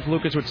as George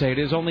Lucas would say, it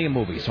is only a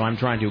movie, so I'm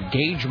trying to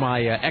gauge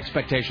my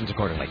expectations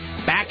accordingly.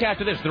 Back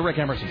after this, The Rick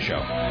Emerson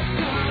Show.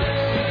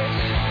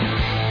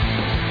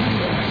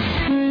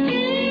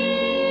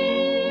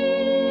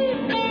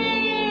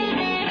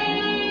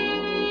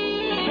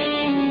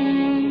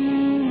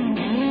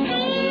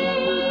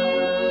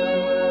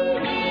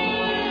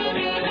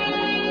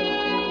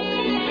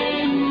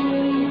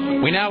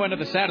 We now enter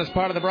the saddest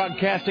part of the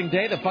broadcasting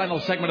day, the final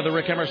segment of the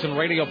Rick Emerson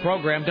radio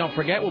program. Don't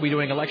forget, we'll be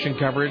doing election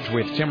coverage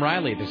with Tim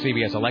Riley at the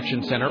CBS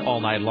Election Center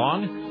all night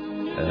long.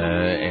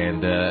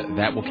 And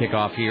that will kick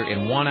off here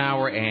in 1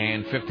 hour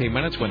and 15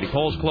 minutes when the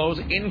polls close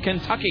in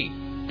Kentucky.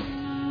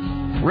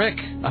 Rick,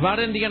 about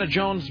Indiana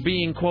Jones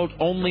being, quote,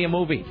 only a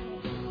movie.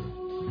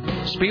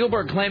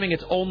 Spielberg claiming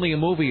it's only a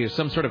movie is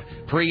some sort of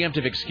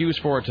preemptive excuse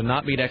for it to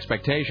not meet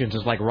expectations.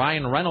 It's like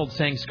Ryan Reynolds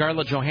saying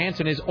Scarlett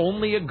Johansson is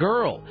only a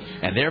girl,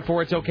 and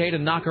therefore it's okay to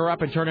knock her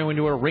up and turn her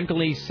into a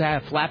wrinkly,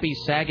 flappy,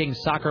 sagging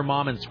soccer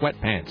mom in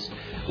sweatpants.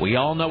 We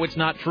all know it's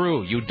not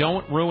true. You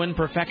don't ruin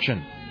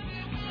perfection.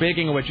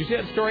 Speaking of which, you see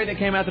that story that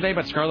came out today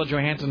about Scarlett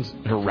Johansson's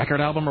her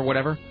record album or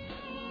whatever?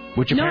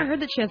 I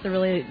heard that she has a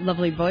really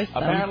lovely voice, though.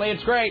 Apparently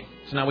it's great.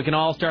 So now we can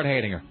all start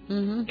hating her.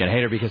 Mm-hmm. Gotta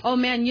hate her because... Oh,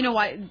 man, you know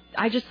what?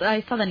 I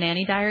saw The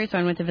Nanny Diary, so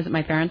I went to visit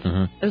my parents.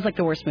 Mm-hmm. It was like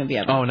the worst movie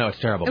ever. Oh, no, it's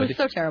terrible. It was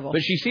so terrible.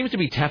 But she seems to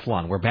be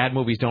Teflon, where bad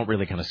movies don't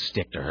really kind of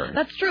stick to her.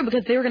 That's true,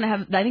 because they were going to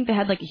have... I think they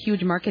had like a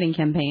huge marketing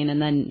campaign,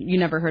 and then you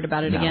never heard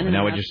about it again, and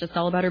now it's just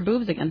all about her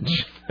boobs again.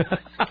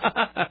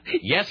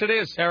 Yes, it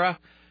is, Sarah.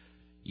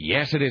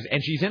 Yes, it is.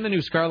 And she's in the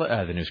new Scarlett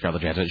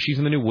Johansson. She's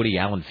in the new Woody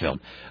Allen film.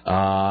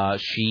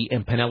 She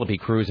and Penelope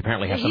Cruz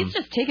apparently have some... He's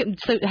just taken...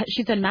 So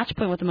she's done Match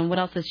Point with him, and what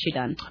else has she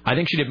done? I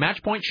think she did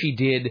Match Point. She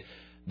did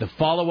the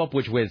follow-up,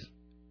 which was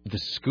The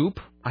Scoop,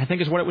 I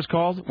think is what it was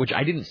called, which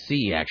I didn't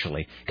see,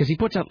 actually. Because he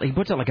puts out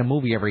like a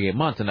movie every 8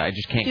 months, and I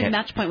just can't get...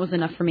 Match Point was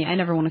enough for me. I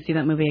never want to see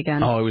that movie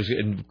again. Oh, it was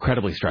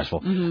incredibly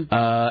stressful.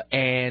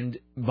 Mm-hmm.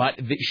 But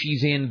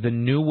she's in the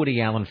new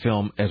Woody Allen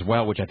film as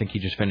well, which I think he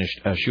just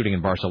finished shooting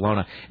in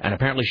Barcelona. And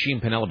apparently she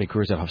and Penelope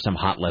Cruz have some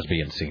hot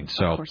lesbian scenes.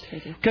 So, of course they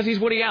do. Because he's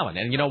Woody Allen,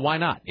 and why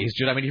not? If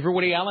you're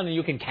Woody Allen and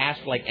you can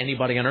cast like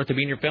anybody on earth to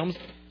be in your films,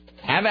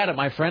 have at it,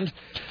 my friend.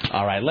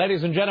 All right,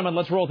 ladies and gentlemen,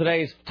 let's roll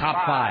today's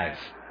top 5.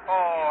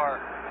 4,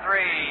 3,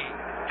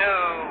 2,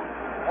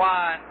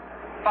 1,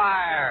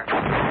 fire.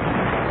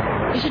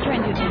 You should try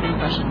and do a Tim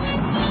impression.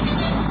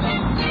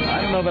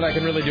 I don't know that I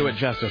can really do it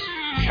justice.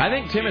 I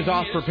think Tim is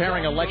off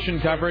preparing election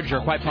coverage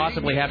or quite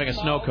possibly having a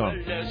snow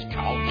cone.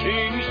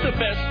 Counting's the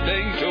best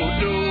thing to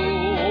do.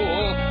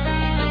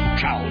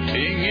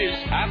 Counting is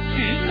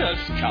happiness.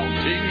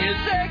 Counting is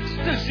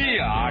ecstasy.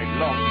 I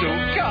love to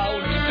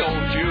count,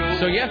 don't you?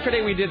 So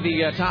yesterday we did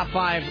the top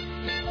 5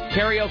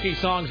 karaoke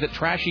songs that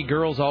trashy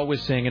girls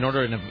always sing in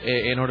order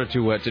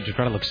to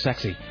try to look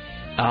sexy.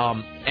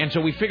 And so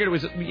we figured it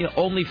was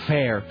only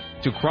fair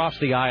to cross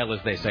the aisle,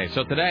 as they say.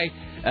 So today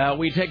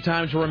we take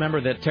time to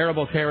remember that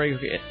terrible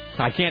karaoke...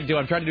 I'm trying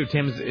to do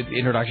Tim's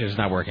introduction. It's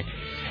not working.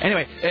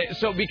 Anyway,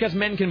 so because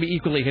men can be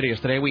equally hideous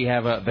today, we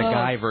have the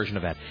guy version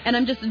of that. And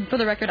I'm just, for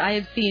the record, I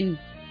have seen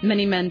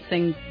many men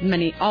sing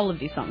all of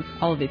these songs.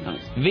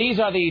 These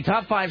are the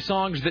top 5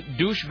 songs that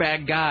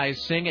douchebag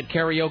guys sing at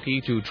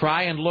karaoke to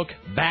try and look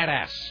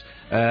badass.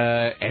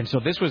 And so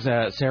this was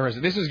Sarah's.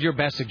 This is your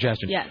best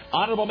suggestion. Yes.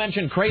 Honorable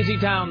mention: Crazy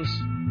Town's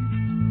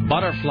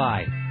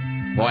Butterfly.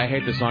 Boy, I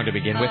hate this song to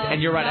begin with.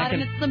 And you're right. God,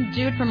 and it's some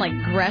dude from like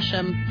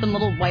Gresham, some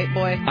little white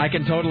boy. I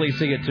can totally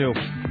see it too.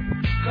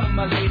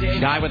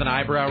 Guy with an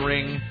eyebrow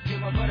ring.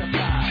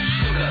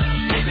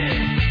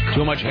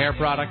 Too much hair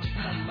product.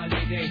 And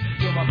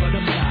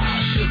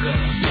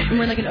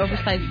wearing like an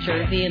oversized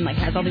jersey and like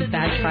has all these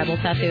bad tribal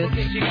tattoos.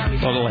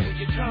 Totally.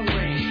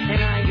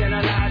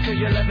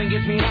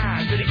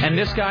 And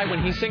this guy,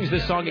 when he sings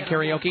this song at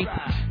karaoke,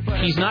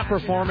 he's not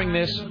performing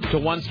this to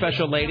one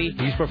special lady.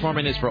 He's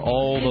performing this for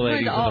all the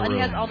ladies in the room. And he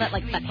has all that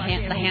like the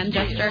hand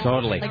gesture.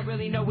 Totally. Like,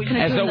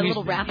 as though he's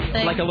little rap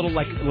thing. Like a little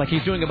like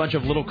he's doing a bunch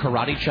of little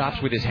karate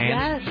chops with his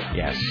hands.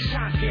 Yes.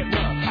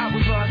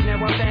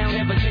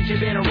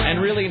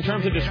 And really, in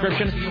terms of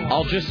description,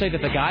 I'll just say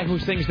that the guy who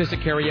sings this at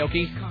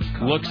karaoke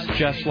looks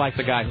just like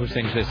the guy who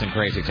sings this in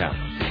Crazy Town.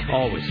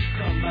 Always.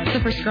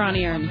 Super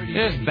scrawnier.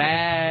 Just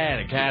bad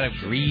and kind of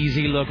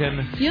greasy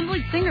looking. The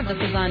lead singer of this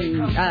is on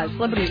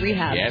Celebrity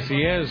Rehab. Yes,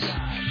 he is.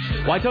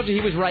 Well, I told you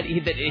he was right.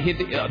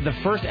 The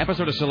first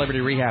episode of Celebrity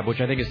Rehab,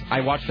 which I think is,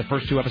 I watched the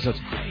first 2 episodes.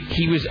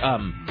 He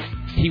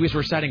was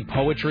reciting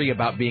poetry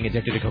about being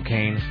addicted to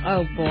cocaine.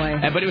 Oh boy!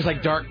 But it was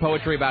like dark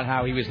poetry about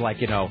how he was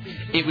like,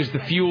 it was the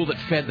fuel that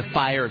fed the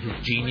fire of his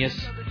genius.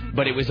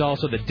 But it was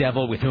also the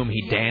devil with whom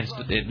he danced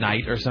at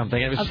night or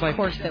something. It was just like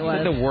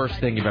the worst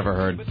thing you've ever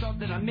heard.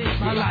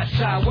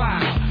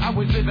 I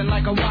was living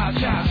like a wild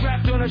child,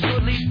 strapped on a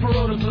short leash,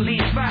 parole to police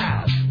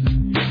files.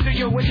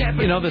 You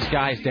know, this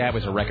guy's dad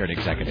was a record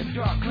executive.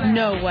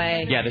 No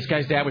way. Yeah, this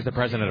guy's dad was the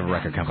president of a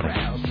record company.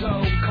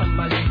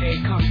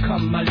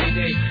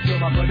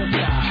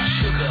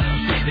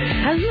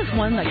 Hasn't this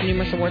won like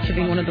numerous awards for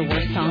being one of the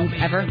worst songs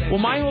ever? Well,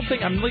 my whole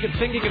thing, I'm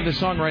thinking of the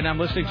song right now. I'm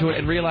listening to it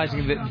and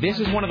realizing that this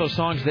is one of those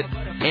songs that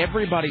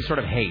everybody sort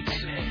of hates.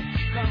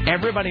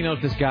 Everybody knows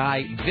this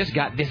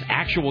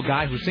actual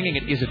guy who's singing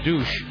it is a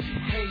douche.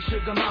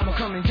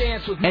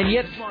 And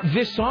yet,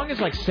 this song is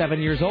like 7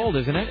 years old,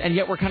 isn't it? And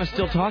yet we're kind of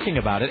still talking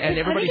about it, and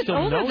everybody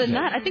still knows it. I think it's older than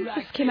that. I think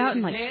this came out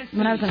in like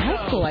when I was in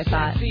high school, I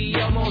thought.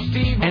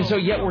 And so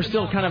yet we're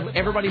still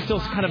everybody still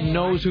kind of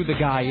knows who the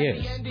guy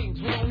is.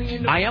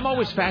 I am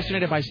always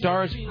fascinated by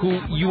stars who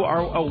you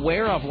are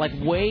aware of like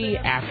way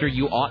after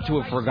you ought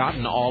to have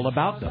forgotten all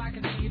about them.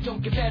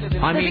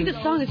 I think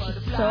this song is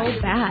just so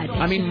bad.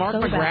 Mark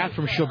McGrath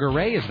from Sugar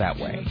Ray is that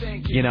way.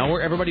 You know,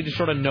 where everybody just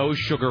sort of knows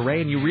Sugar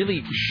Ray, and you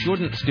really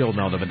shouldn't still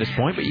know them at this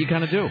point, but you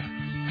kind of do.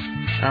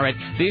 All right,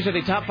 these are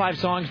the top 5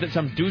 songs that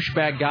some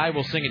douchebag guy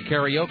will sing at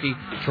karaoke,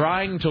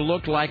 trying to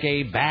look like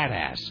a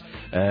badass.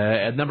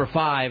 At number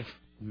 5,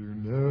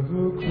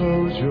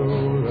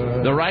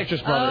 The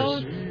Righteous Brothers.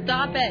 Oh,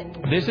 stop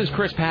it. This is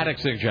Chris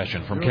Paddock's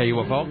suggestion from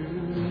KUFO,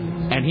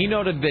 and he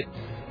noted that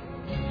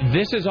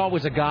this is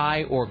always a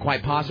guy, or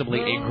quite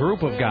possibly a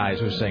group of guys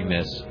who sing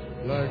this.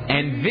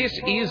 And this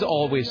is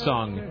always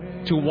sung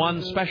to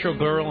one special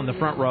girl in the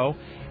front row.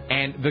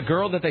 And the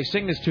girl that they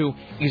sing this to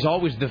is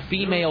always the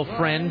female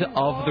friend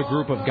of the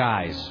group of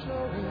guys.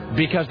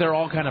 Because they're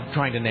all kind of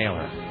trying to nail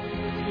her.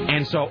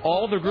 And so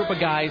all the group of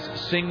guys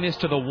sing this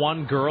to the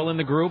one girl in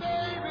the group.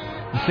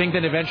 Think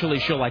that eventually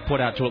she'll like put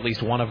out to at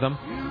least one of them.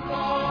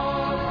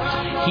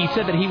 He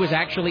said that he was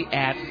actually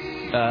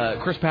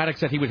Chris Paddock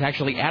said he was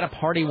actually at a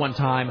party one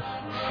time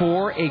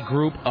for a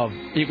group of...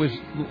 It was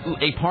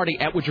a party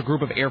at which a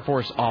group of Air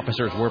Force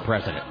officers were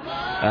present.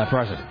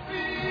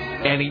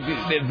 And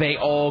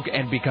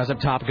and because of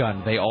Top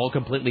Gun, they all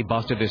completely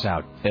busted this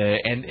out.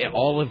 And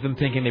all of them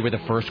thinking they were the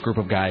first group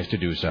of guys to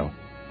do so.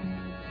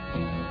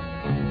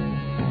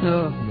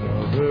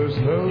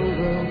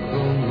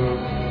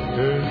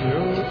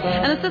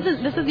 And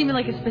this isn't even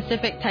like a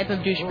specific type of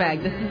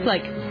douchebag. This is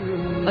like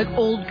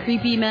old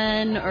creepy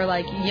men or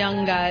like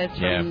young guys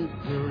from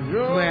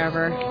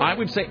wherever. I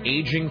would say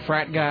aging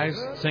frat guys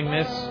sing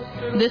this.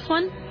 This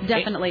one?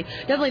 Definitely.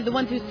 Definitely the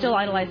ones who still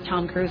idolize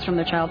Tom Cruise from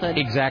their childhood.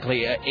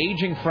 Exactly.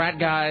 Aging frat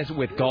guys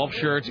with golf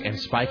shirts and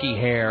spiky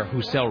hair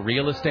who sell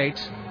real estate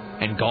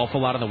and golf a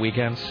lot on the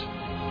weekends.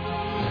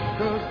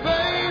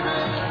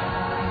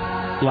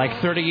 Like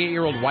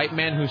 38-year-old white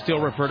men who still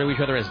refer to each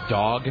other as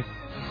dog.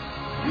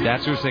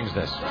 That's who sings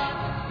this.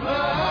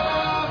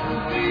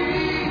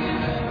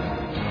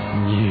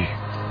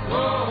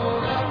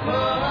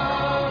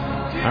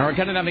 All right,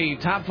 counting down the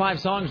top 5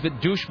 songs that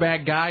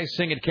douchebag guys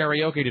sing at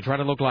karaoke to try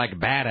to look like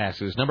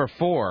badasses. Number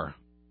 4.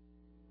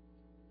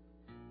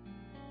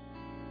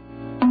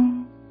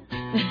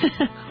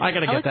 I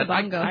gotta get that.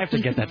 I have to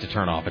get that to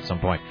turn off at some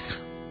point.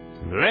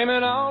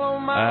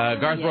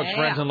 Garth Brooks,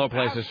 Friends in Low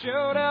Places.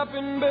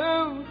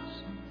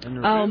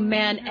 Oh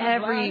man,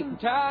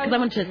 because I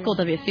went to school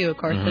WSU, of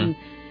course, and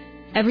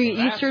Every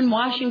Eastern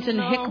Washington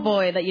hick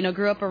boy that,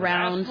 grew up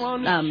around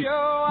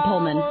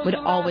Pullman would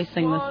always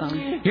sing this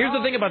song. Here's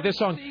the thing about this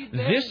song.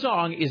 This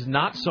song is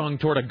not sung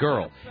toward a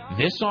girl.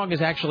 This song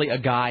is actually a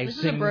guy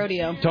singing.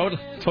 Rodeo.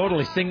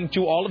 Totally singing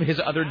to all of his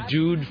other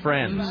dude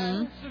friends.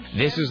 Mm-hmm.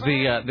 This is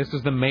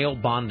the male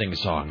bonding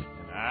song.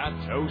 I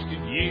toasted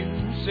you,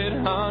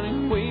 said,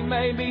 honey, we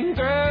may be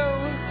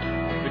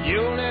through, but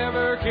you'll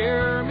never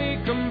hear me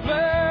complain,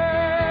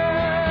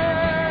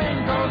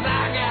 'cause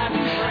I got...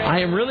 I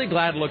am really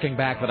glad looking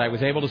back that I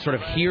was able to sort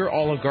of hear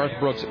all of Garth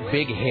Brooks'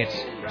 big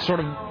hits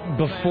sort of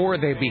before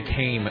they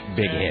became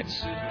big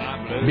hits.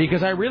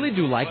 Because I really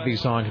do like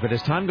these songs, but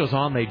as time goes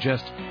on, they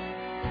just...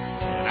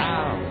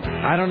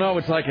 I don't know,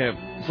 it's like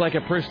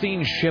a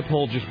pristine ship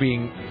hull just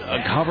being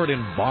covered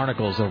in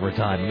barnacles over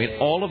time. I mean,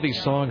 all of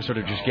these songs sort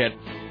of just get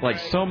like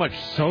so much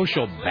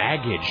social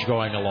baggage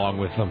going along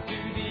with them.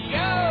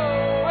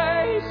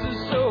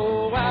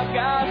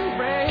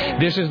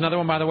 This is another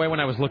one, by the way, when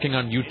I was looking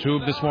on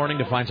YouTube this morning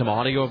to find some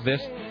audio of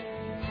this.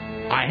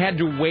 I had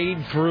to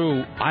wade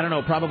through, I don't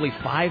know, probably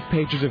 5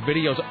 pages of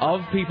videos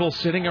of people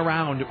sitting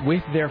around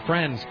with their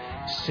friends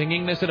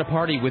singing this at a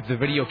party with the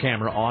video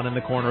camera on in the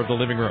corner of the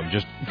living room,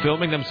 just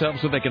filming themselves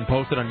so they can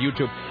post it on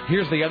YouTube.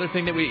 Here's the other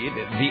thing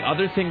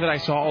that I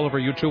saw all over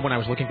YouTube when I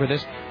was looking for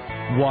this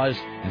was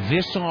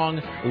this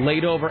song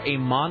laid over a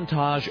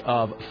montage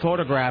of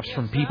photographs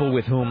from people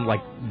with whom,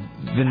 like,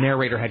 the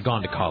narrator had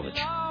gone to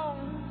college.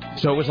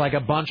 So it was like a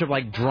bunch of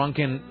like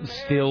drunken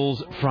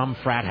stills from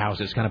frat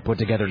houses kind of put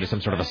together into some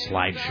sort of a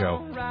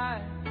slideshow. Yeah.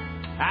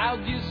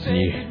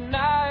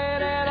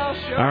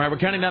 All right, we're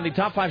counting down the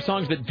top 5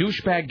 songs that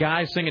douchebag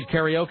guys sing at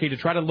karaoke to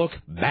try to look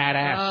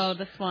badass. Oh,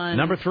 this one.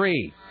 Number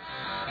 3.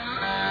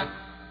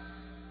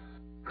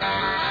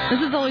 This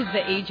is always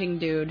the aging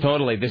dude.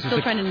 Totally. This Still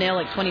is trying to nail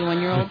like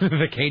 21-year-olds.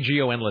 the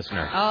KGON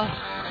listener. Oh,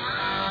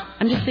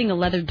 I'm just seeing a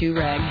leather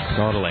do-rag.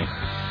 Totally.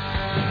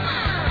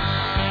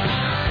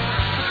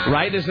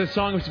 Right as this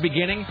song was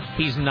beginning,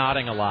 he's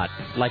nodding a lot,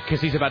 like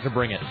because he's about to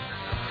bring it.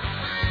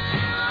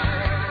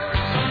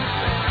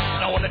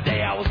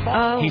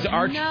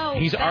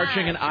 He's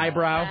arching an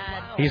eyebrow.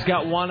 He's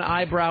got one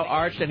eyebrow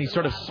arched, and he's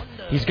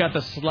got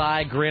the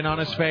sly grin on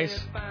his face.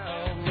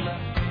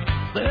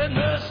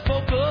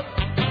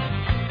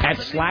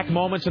 At slack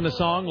moments in the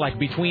song, like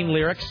between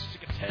lyrics,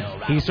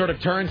 he sort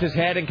of turns his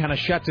head and kind of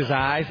shuts his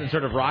eyes and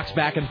sort of rocks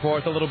back and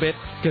forth a little bit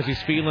because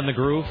he's feeling the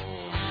groove.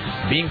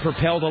 Being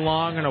propelled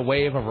along in a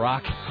wave of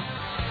rock.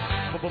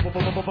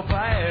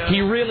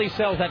 He really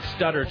sells that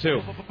stutter,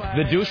 too.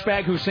 The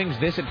douchebag who sings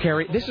this at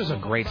karaoke. This is a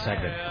great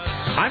segment.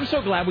 I'm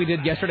so glad we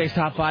did yesterday's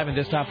top 5 and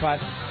this top 5.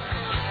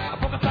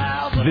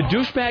 The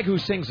douchebag who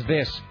sings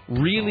this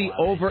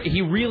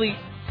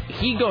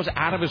he goes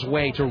out of his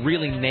way to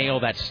really nail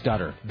that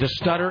stutter. The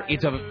stutter,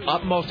 it's of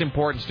utmost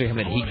importance to him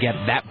that he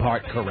get that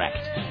part correct.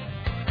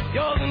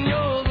 Yours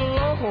alone.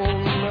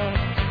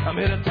 I'm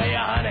here to tell you,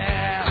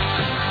 honey.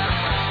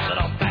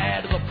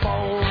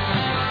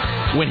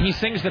 When he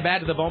sings the Bad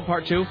to the Bone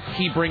part 2,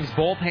 he brings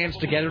both hands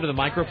together to the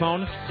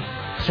microphone,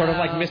 sort of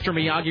like Mr.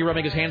 Miyagi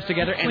rubbing his hands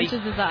together. And he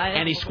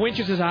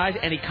squinches his eyes,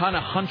 and he kind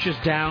of hunches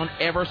down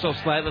ever so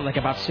slightly, like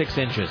about 6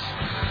 inches.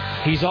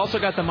 He's also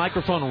got the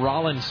microphone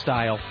Rollins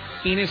style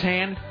in his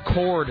hand,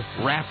 cord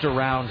wrapped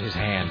around his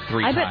hand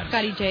 3 times. I bet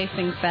Scotty J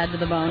sings Bad to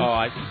the Bone.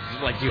 Oh,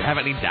 do you have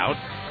any doubt?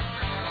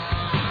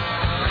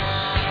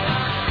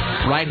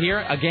 Right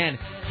here, again,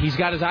 he's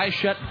got his eyes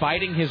shut,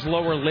 biting his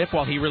lower lip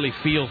while he really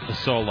feels the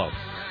solo.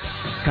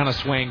 Kind of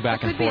swaying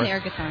back and forth. Could be an air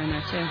guitar in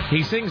there, too.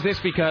 He sings this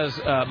because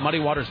Muddy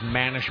Waters'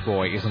 Manish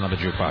Boy is on the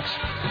jukebox.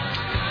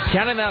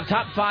 Counting down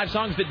top 5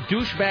 songs that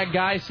douchebag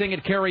guys sing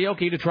at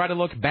karaoke to try to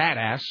look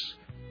badass.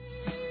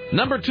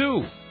 Number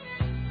 2,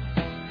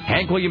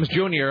 Hank Williams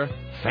Jr.,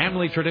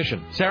 Family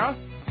Tradition. Sarah?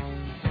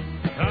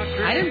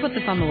 I didn't put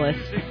this on the list.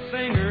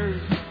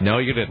 No,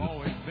 you didn't.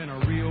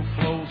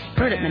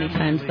 Heard it many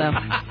times, though.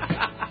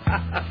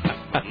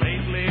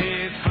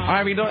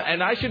 I mean,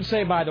 and I should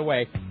say, by the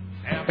way,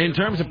 in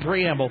terms of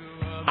preamble,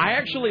 I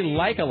actually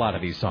like a lot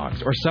of these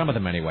songs, or some of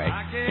them anyway.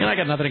 I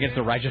got nothing against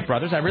the Righteous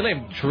Brothers. I really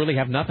truly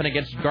have nothing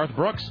against Garth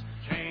Brooks.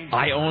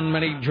 I own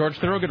many George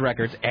Thorogood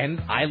records,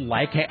 and I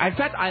like... In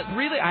fact, I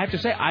have to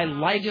say, I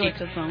like it,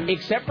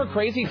 except for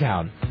Crazy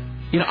Town.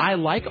 I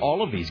like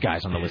all of these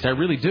guys on the list. I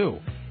really do.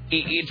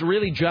 It's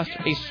really just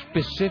a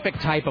specific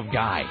type of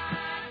guy.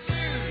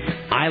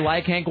 I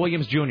like Hank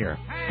Williams Jr.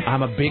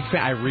 I'm a big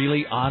fan. I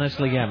really,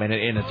 honestly am,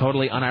 in a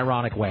totally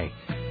unironic way.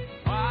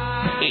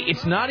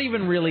 It's not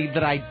even really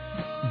that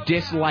I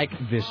dislike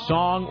this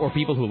song or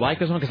people who like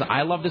this song, because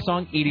I love this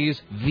song. It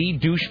is the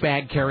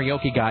douchebag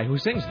karaoke guy who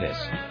sings this.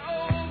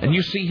 And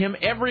you see him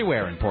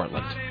everywhere in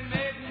Portland.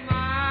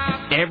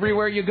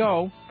 Everywhere you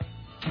go,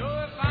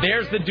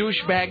 there's the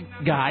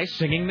douchebag guy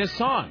singing this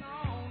song.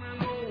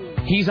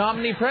 He's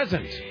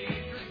omnipresent.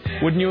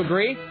 Wouldn't you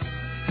agree?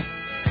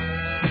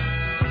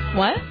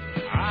 What?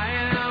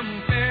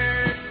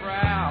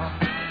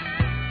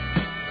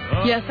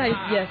 Yes,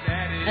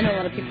 I know a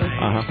lot of people.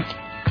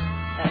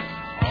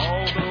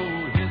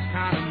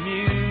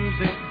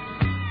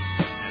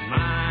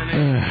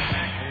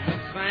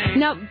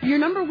 Now, your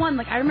number one,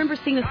 like, I remember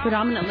seeing this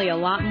predominantly a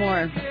lot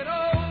more,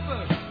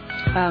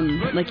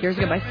 like, years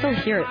ago, but I still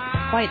hear it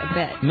quite a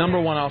bit. Number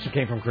one also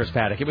came from Chris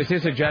Paddock. It was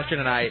his suggestion,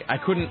 and I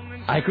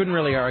couldn't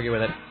really argue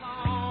with it.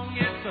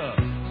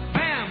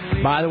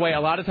 By the way, a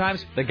lot of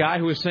times, the guy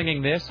who is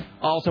singing this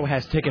also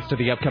has tickets to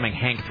the upcoming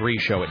Hank 3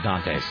 show at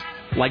Dante's.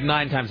 Like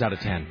 9 times out of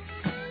 10.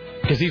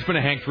 Because he's been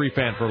a Hank 3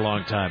 fan for a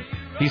long time.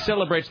 He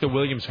celebrates the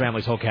Williams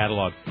family's whole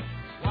catalog.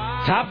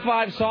 Top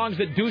 5 songs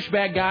that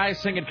douchebag guys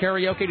sing at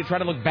karaoke to try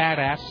to look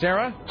badass.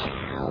 Sarah?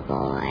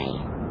 Cowboy.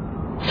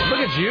 Look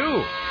at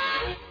you.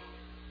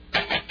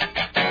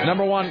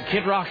 Number 1,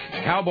 Kid Rock,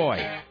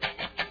 Cowboy.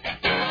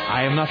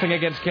 I have nothing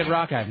against Kid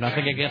Rock. I have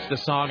nothing against the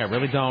song. I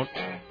really don't.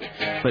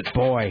 But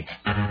boy,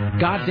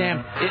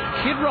 goddamn,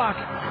 Kid Rock.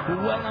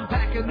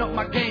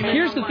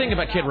 Here's the thing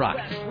about Kid Rock.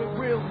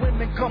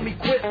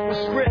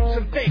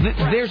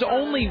 There's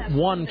only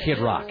one Kid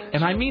Rock,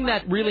 and I mean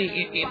that really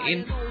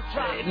in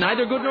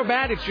neither good nor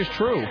bad. It's just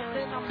true.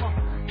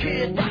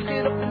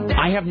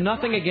 I have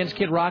nothing against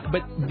Kid Rock,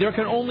 but there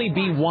can only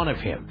be one of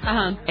him.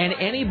 Uh-huh. And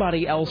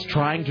anybody else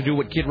trying to do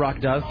what Kid Rock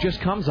does just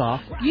comes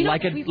off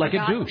like a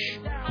douche.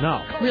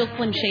 No. Real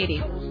Slim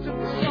Shady.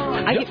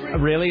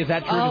 Really? Is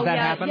that true? Does that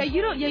happen? Yeah,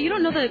 you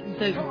don't know the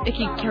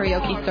icky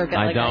karaoke circuit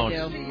like I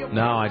do.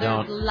 No, I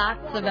don't. There's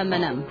lots of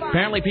M&M.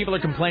 Apparently people are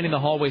complaining the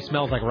hallway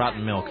smells like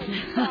rotten milk.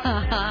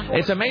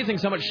 It's amazing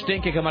so much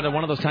stink can come out of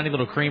one of those tiny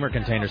little creamer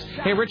containers.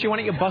 Hey, Richie, why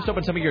don't you bust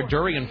open some of your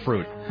durian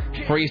fruit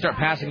before you start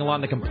passing along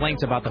the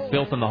complaints about the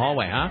filth in the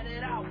hallway, huh?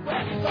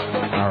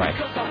 All right.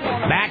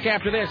 Back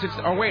after this.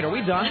 Oh, wait, are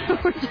we done?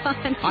 We're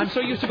done. I'm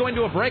so used to going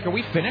to a break. Are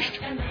we finished?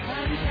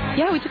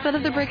 Yeah, we took that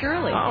other break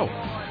early. Oh.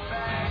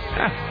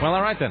 Well,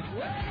 all right then.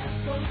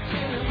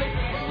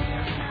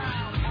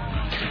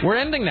 We're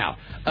ending now.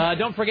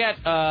 Don't forget,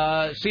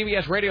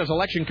 CBS Radio's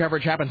election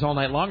coverage happens all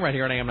night long right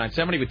here on AM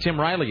 970 with Tim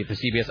Riley at the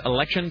CBS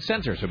Election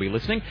Center. So be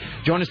listening.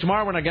 Join us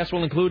tomorrow when our guests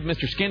will include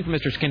Mr. Skin from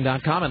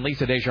MrSkin.com and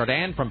Lisa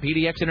Desjardins from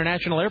PDX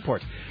International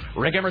Airport.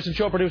 Rick Emerson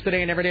Show produced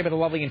today and every day by the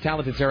lovely and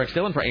talented Sarah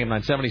Stillen for AM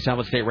 970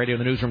 Solid State Radio.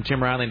 The newsroom,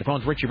 Tim Riley. And the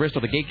phones, Richie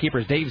Bristol. The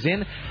gatekeepers, Dave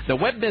Zinn. The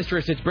web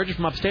mistress, it's Bridget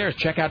from upstairs.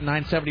 Check out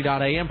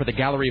 970.am for the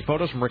gallery of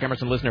photos from Rick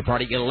Emerson Listener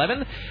Party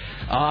 11.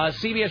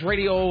 CBS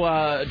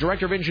Radio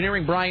Director of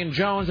Engineering, Brian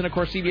Jones. And, of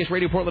course, CBS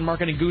Radio Portland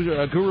Marketing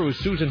Guru,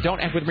 Susan. Don't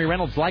F with me,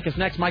 Reynolds. Like us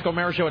next. Mike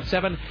O'Mara Show at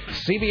 7.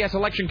 CBS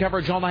election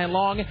coverage all night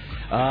long.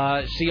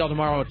 See y'all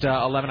tomorrow at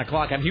 11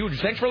 o'clock. I'm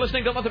Huge. Thanks for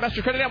listening. Don't let the best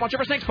credit out. Watch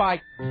over snakes.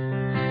 Bye.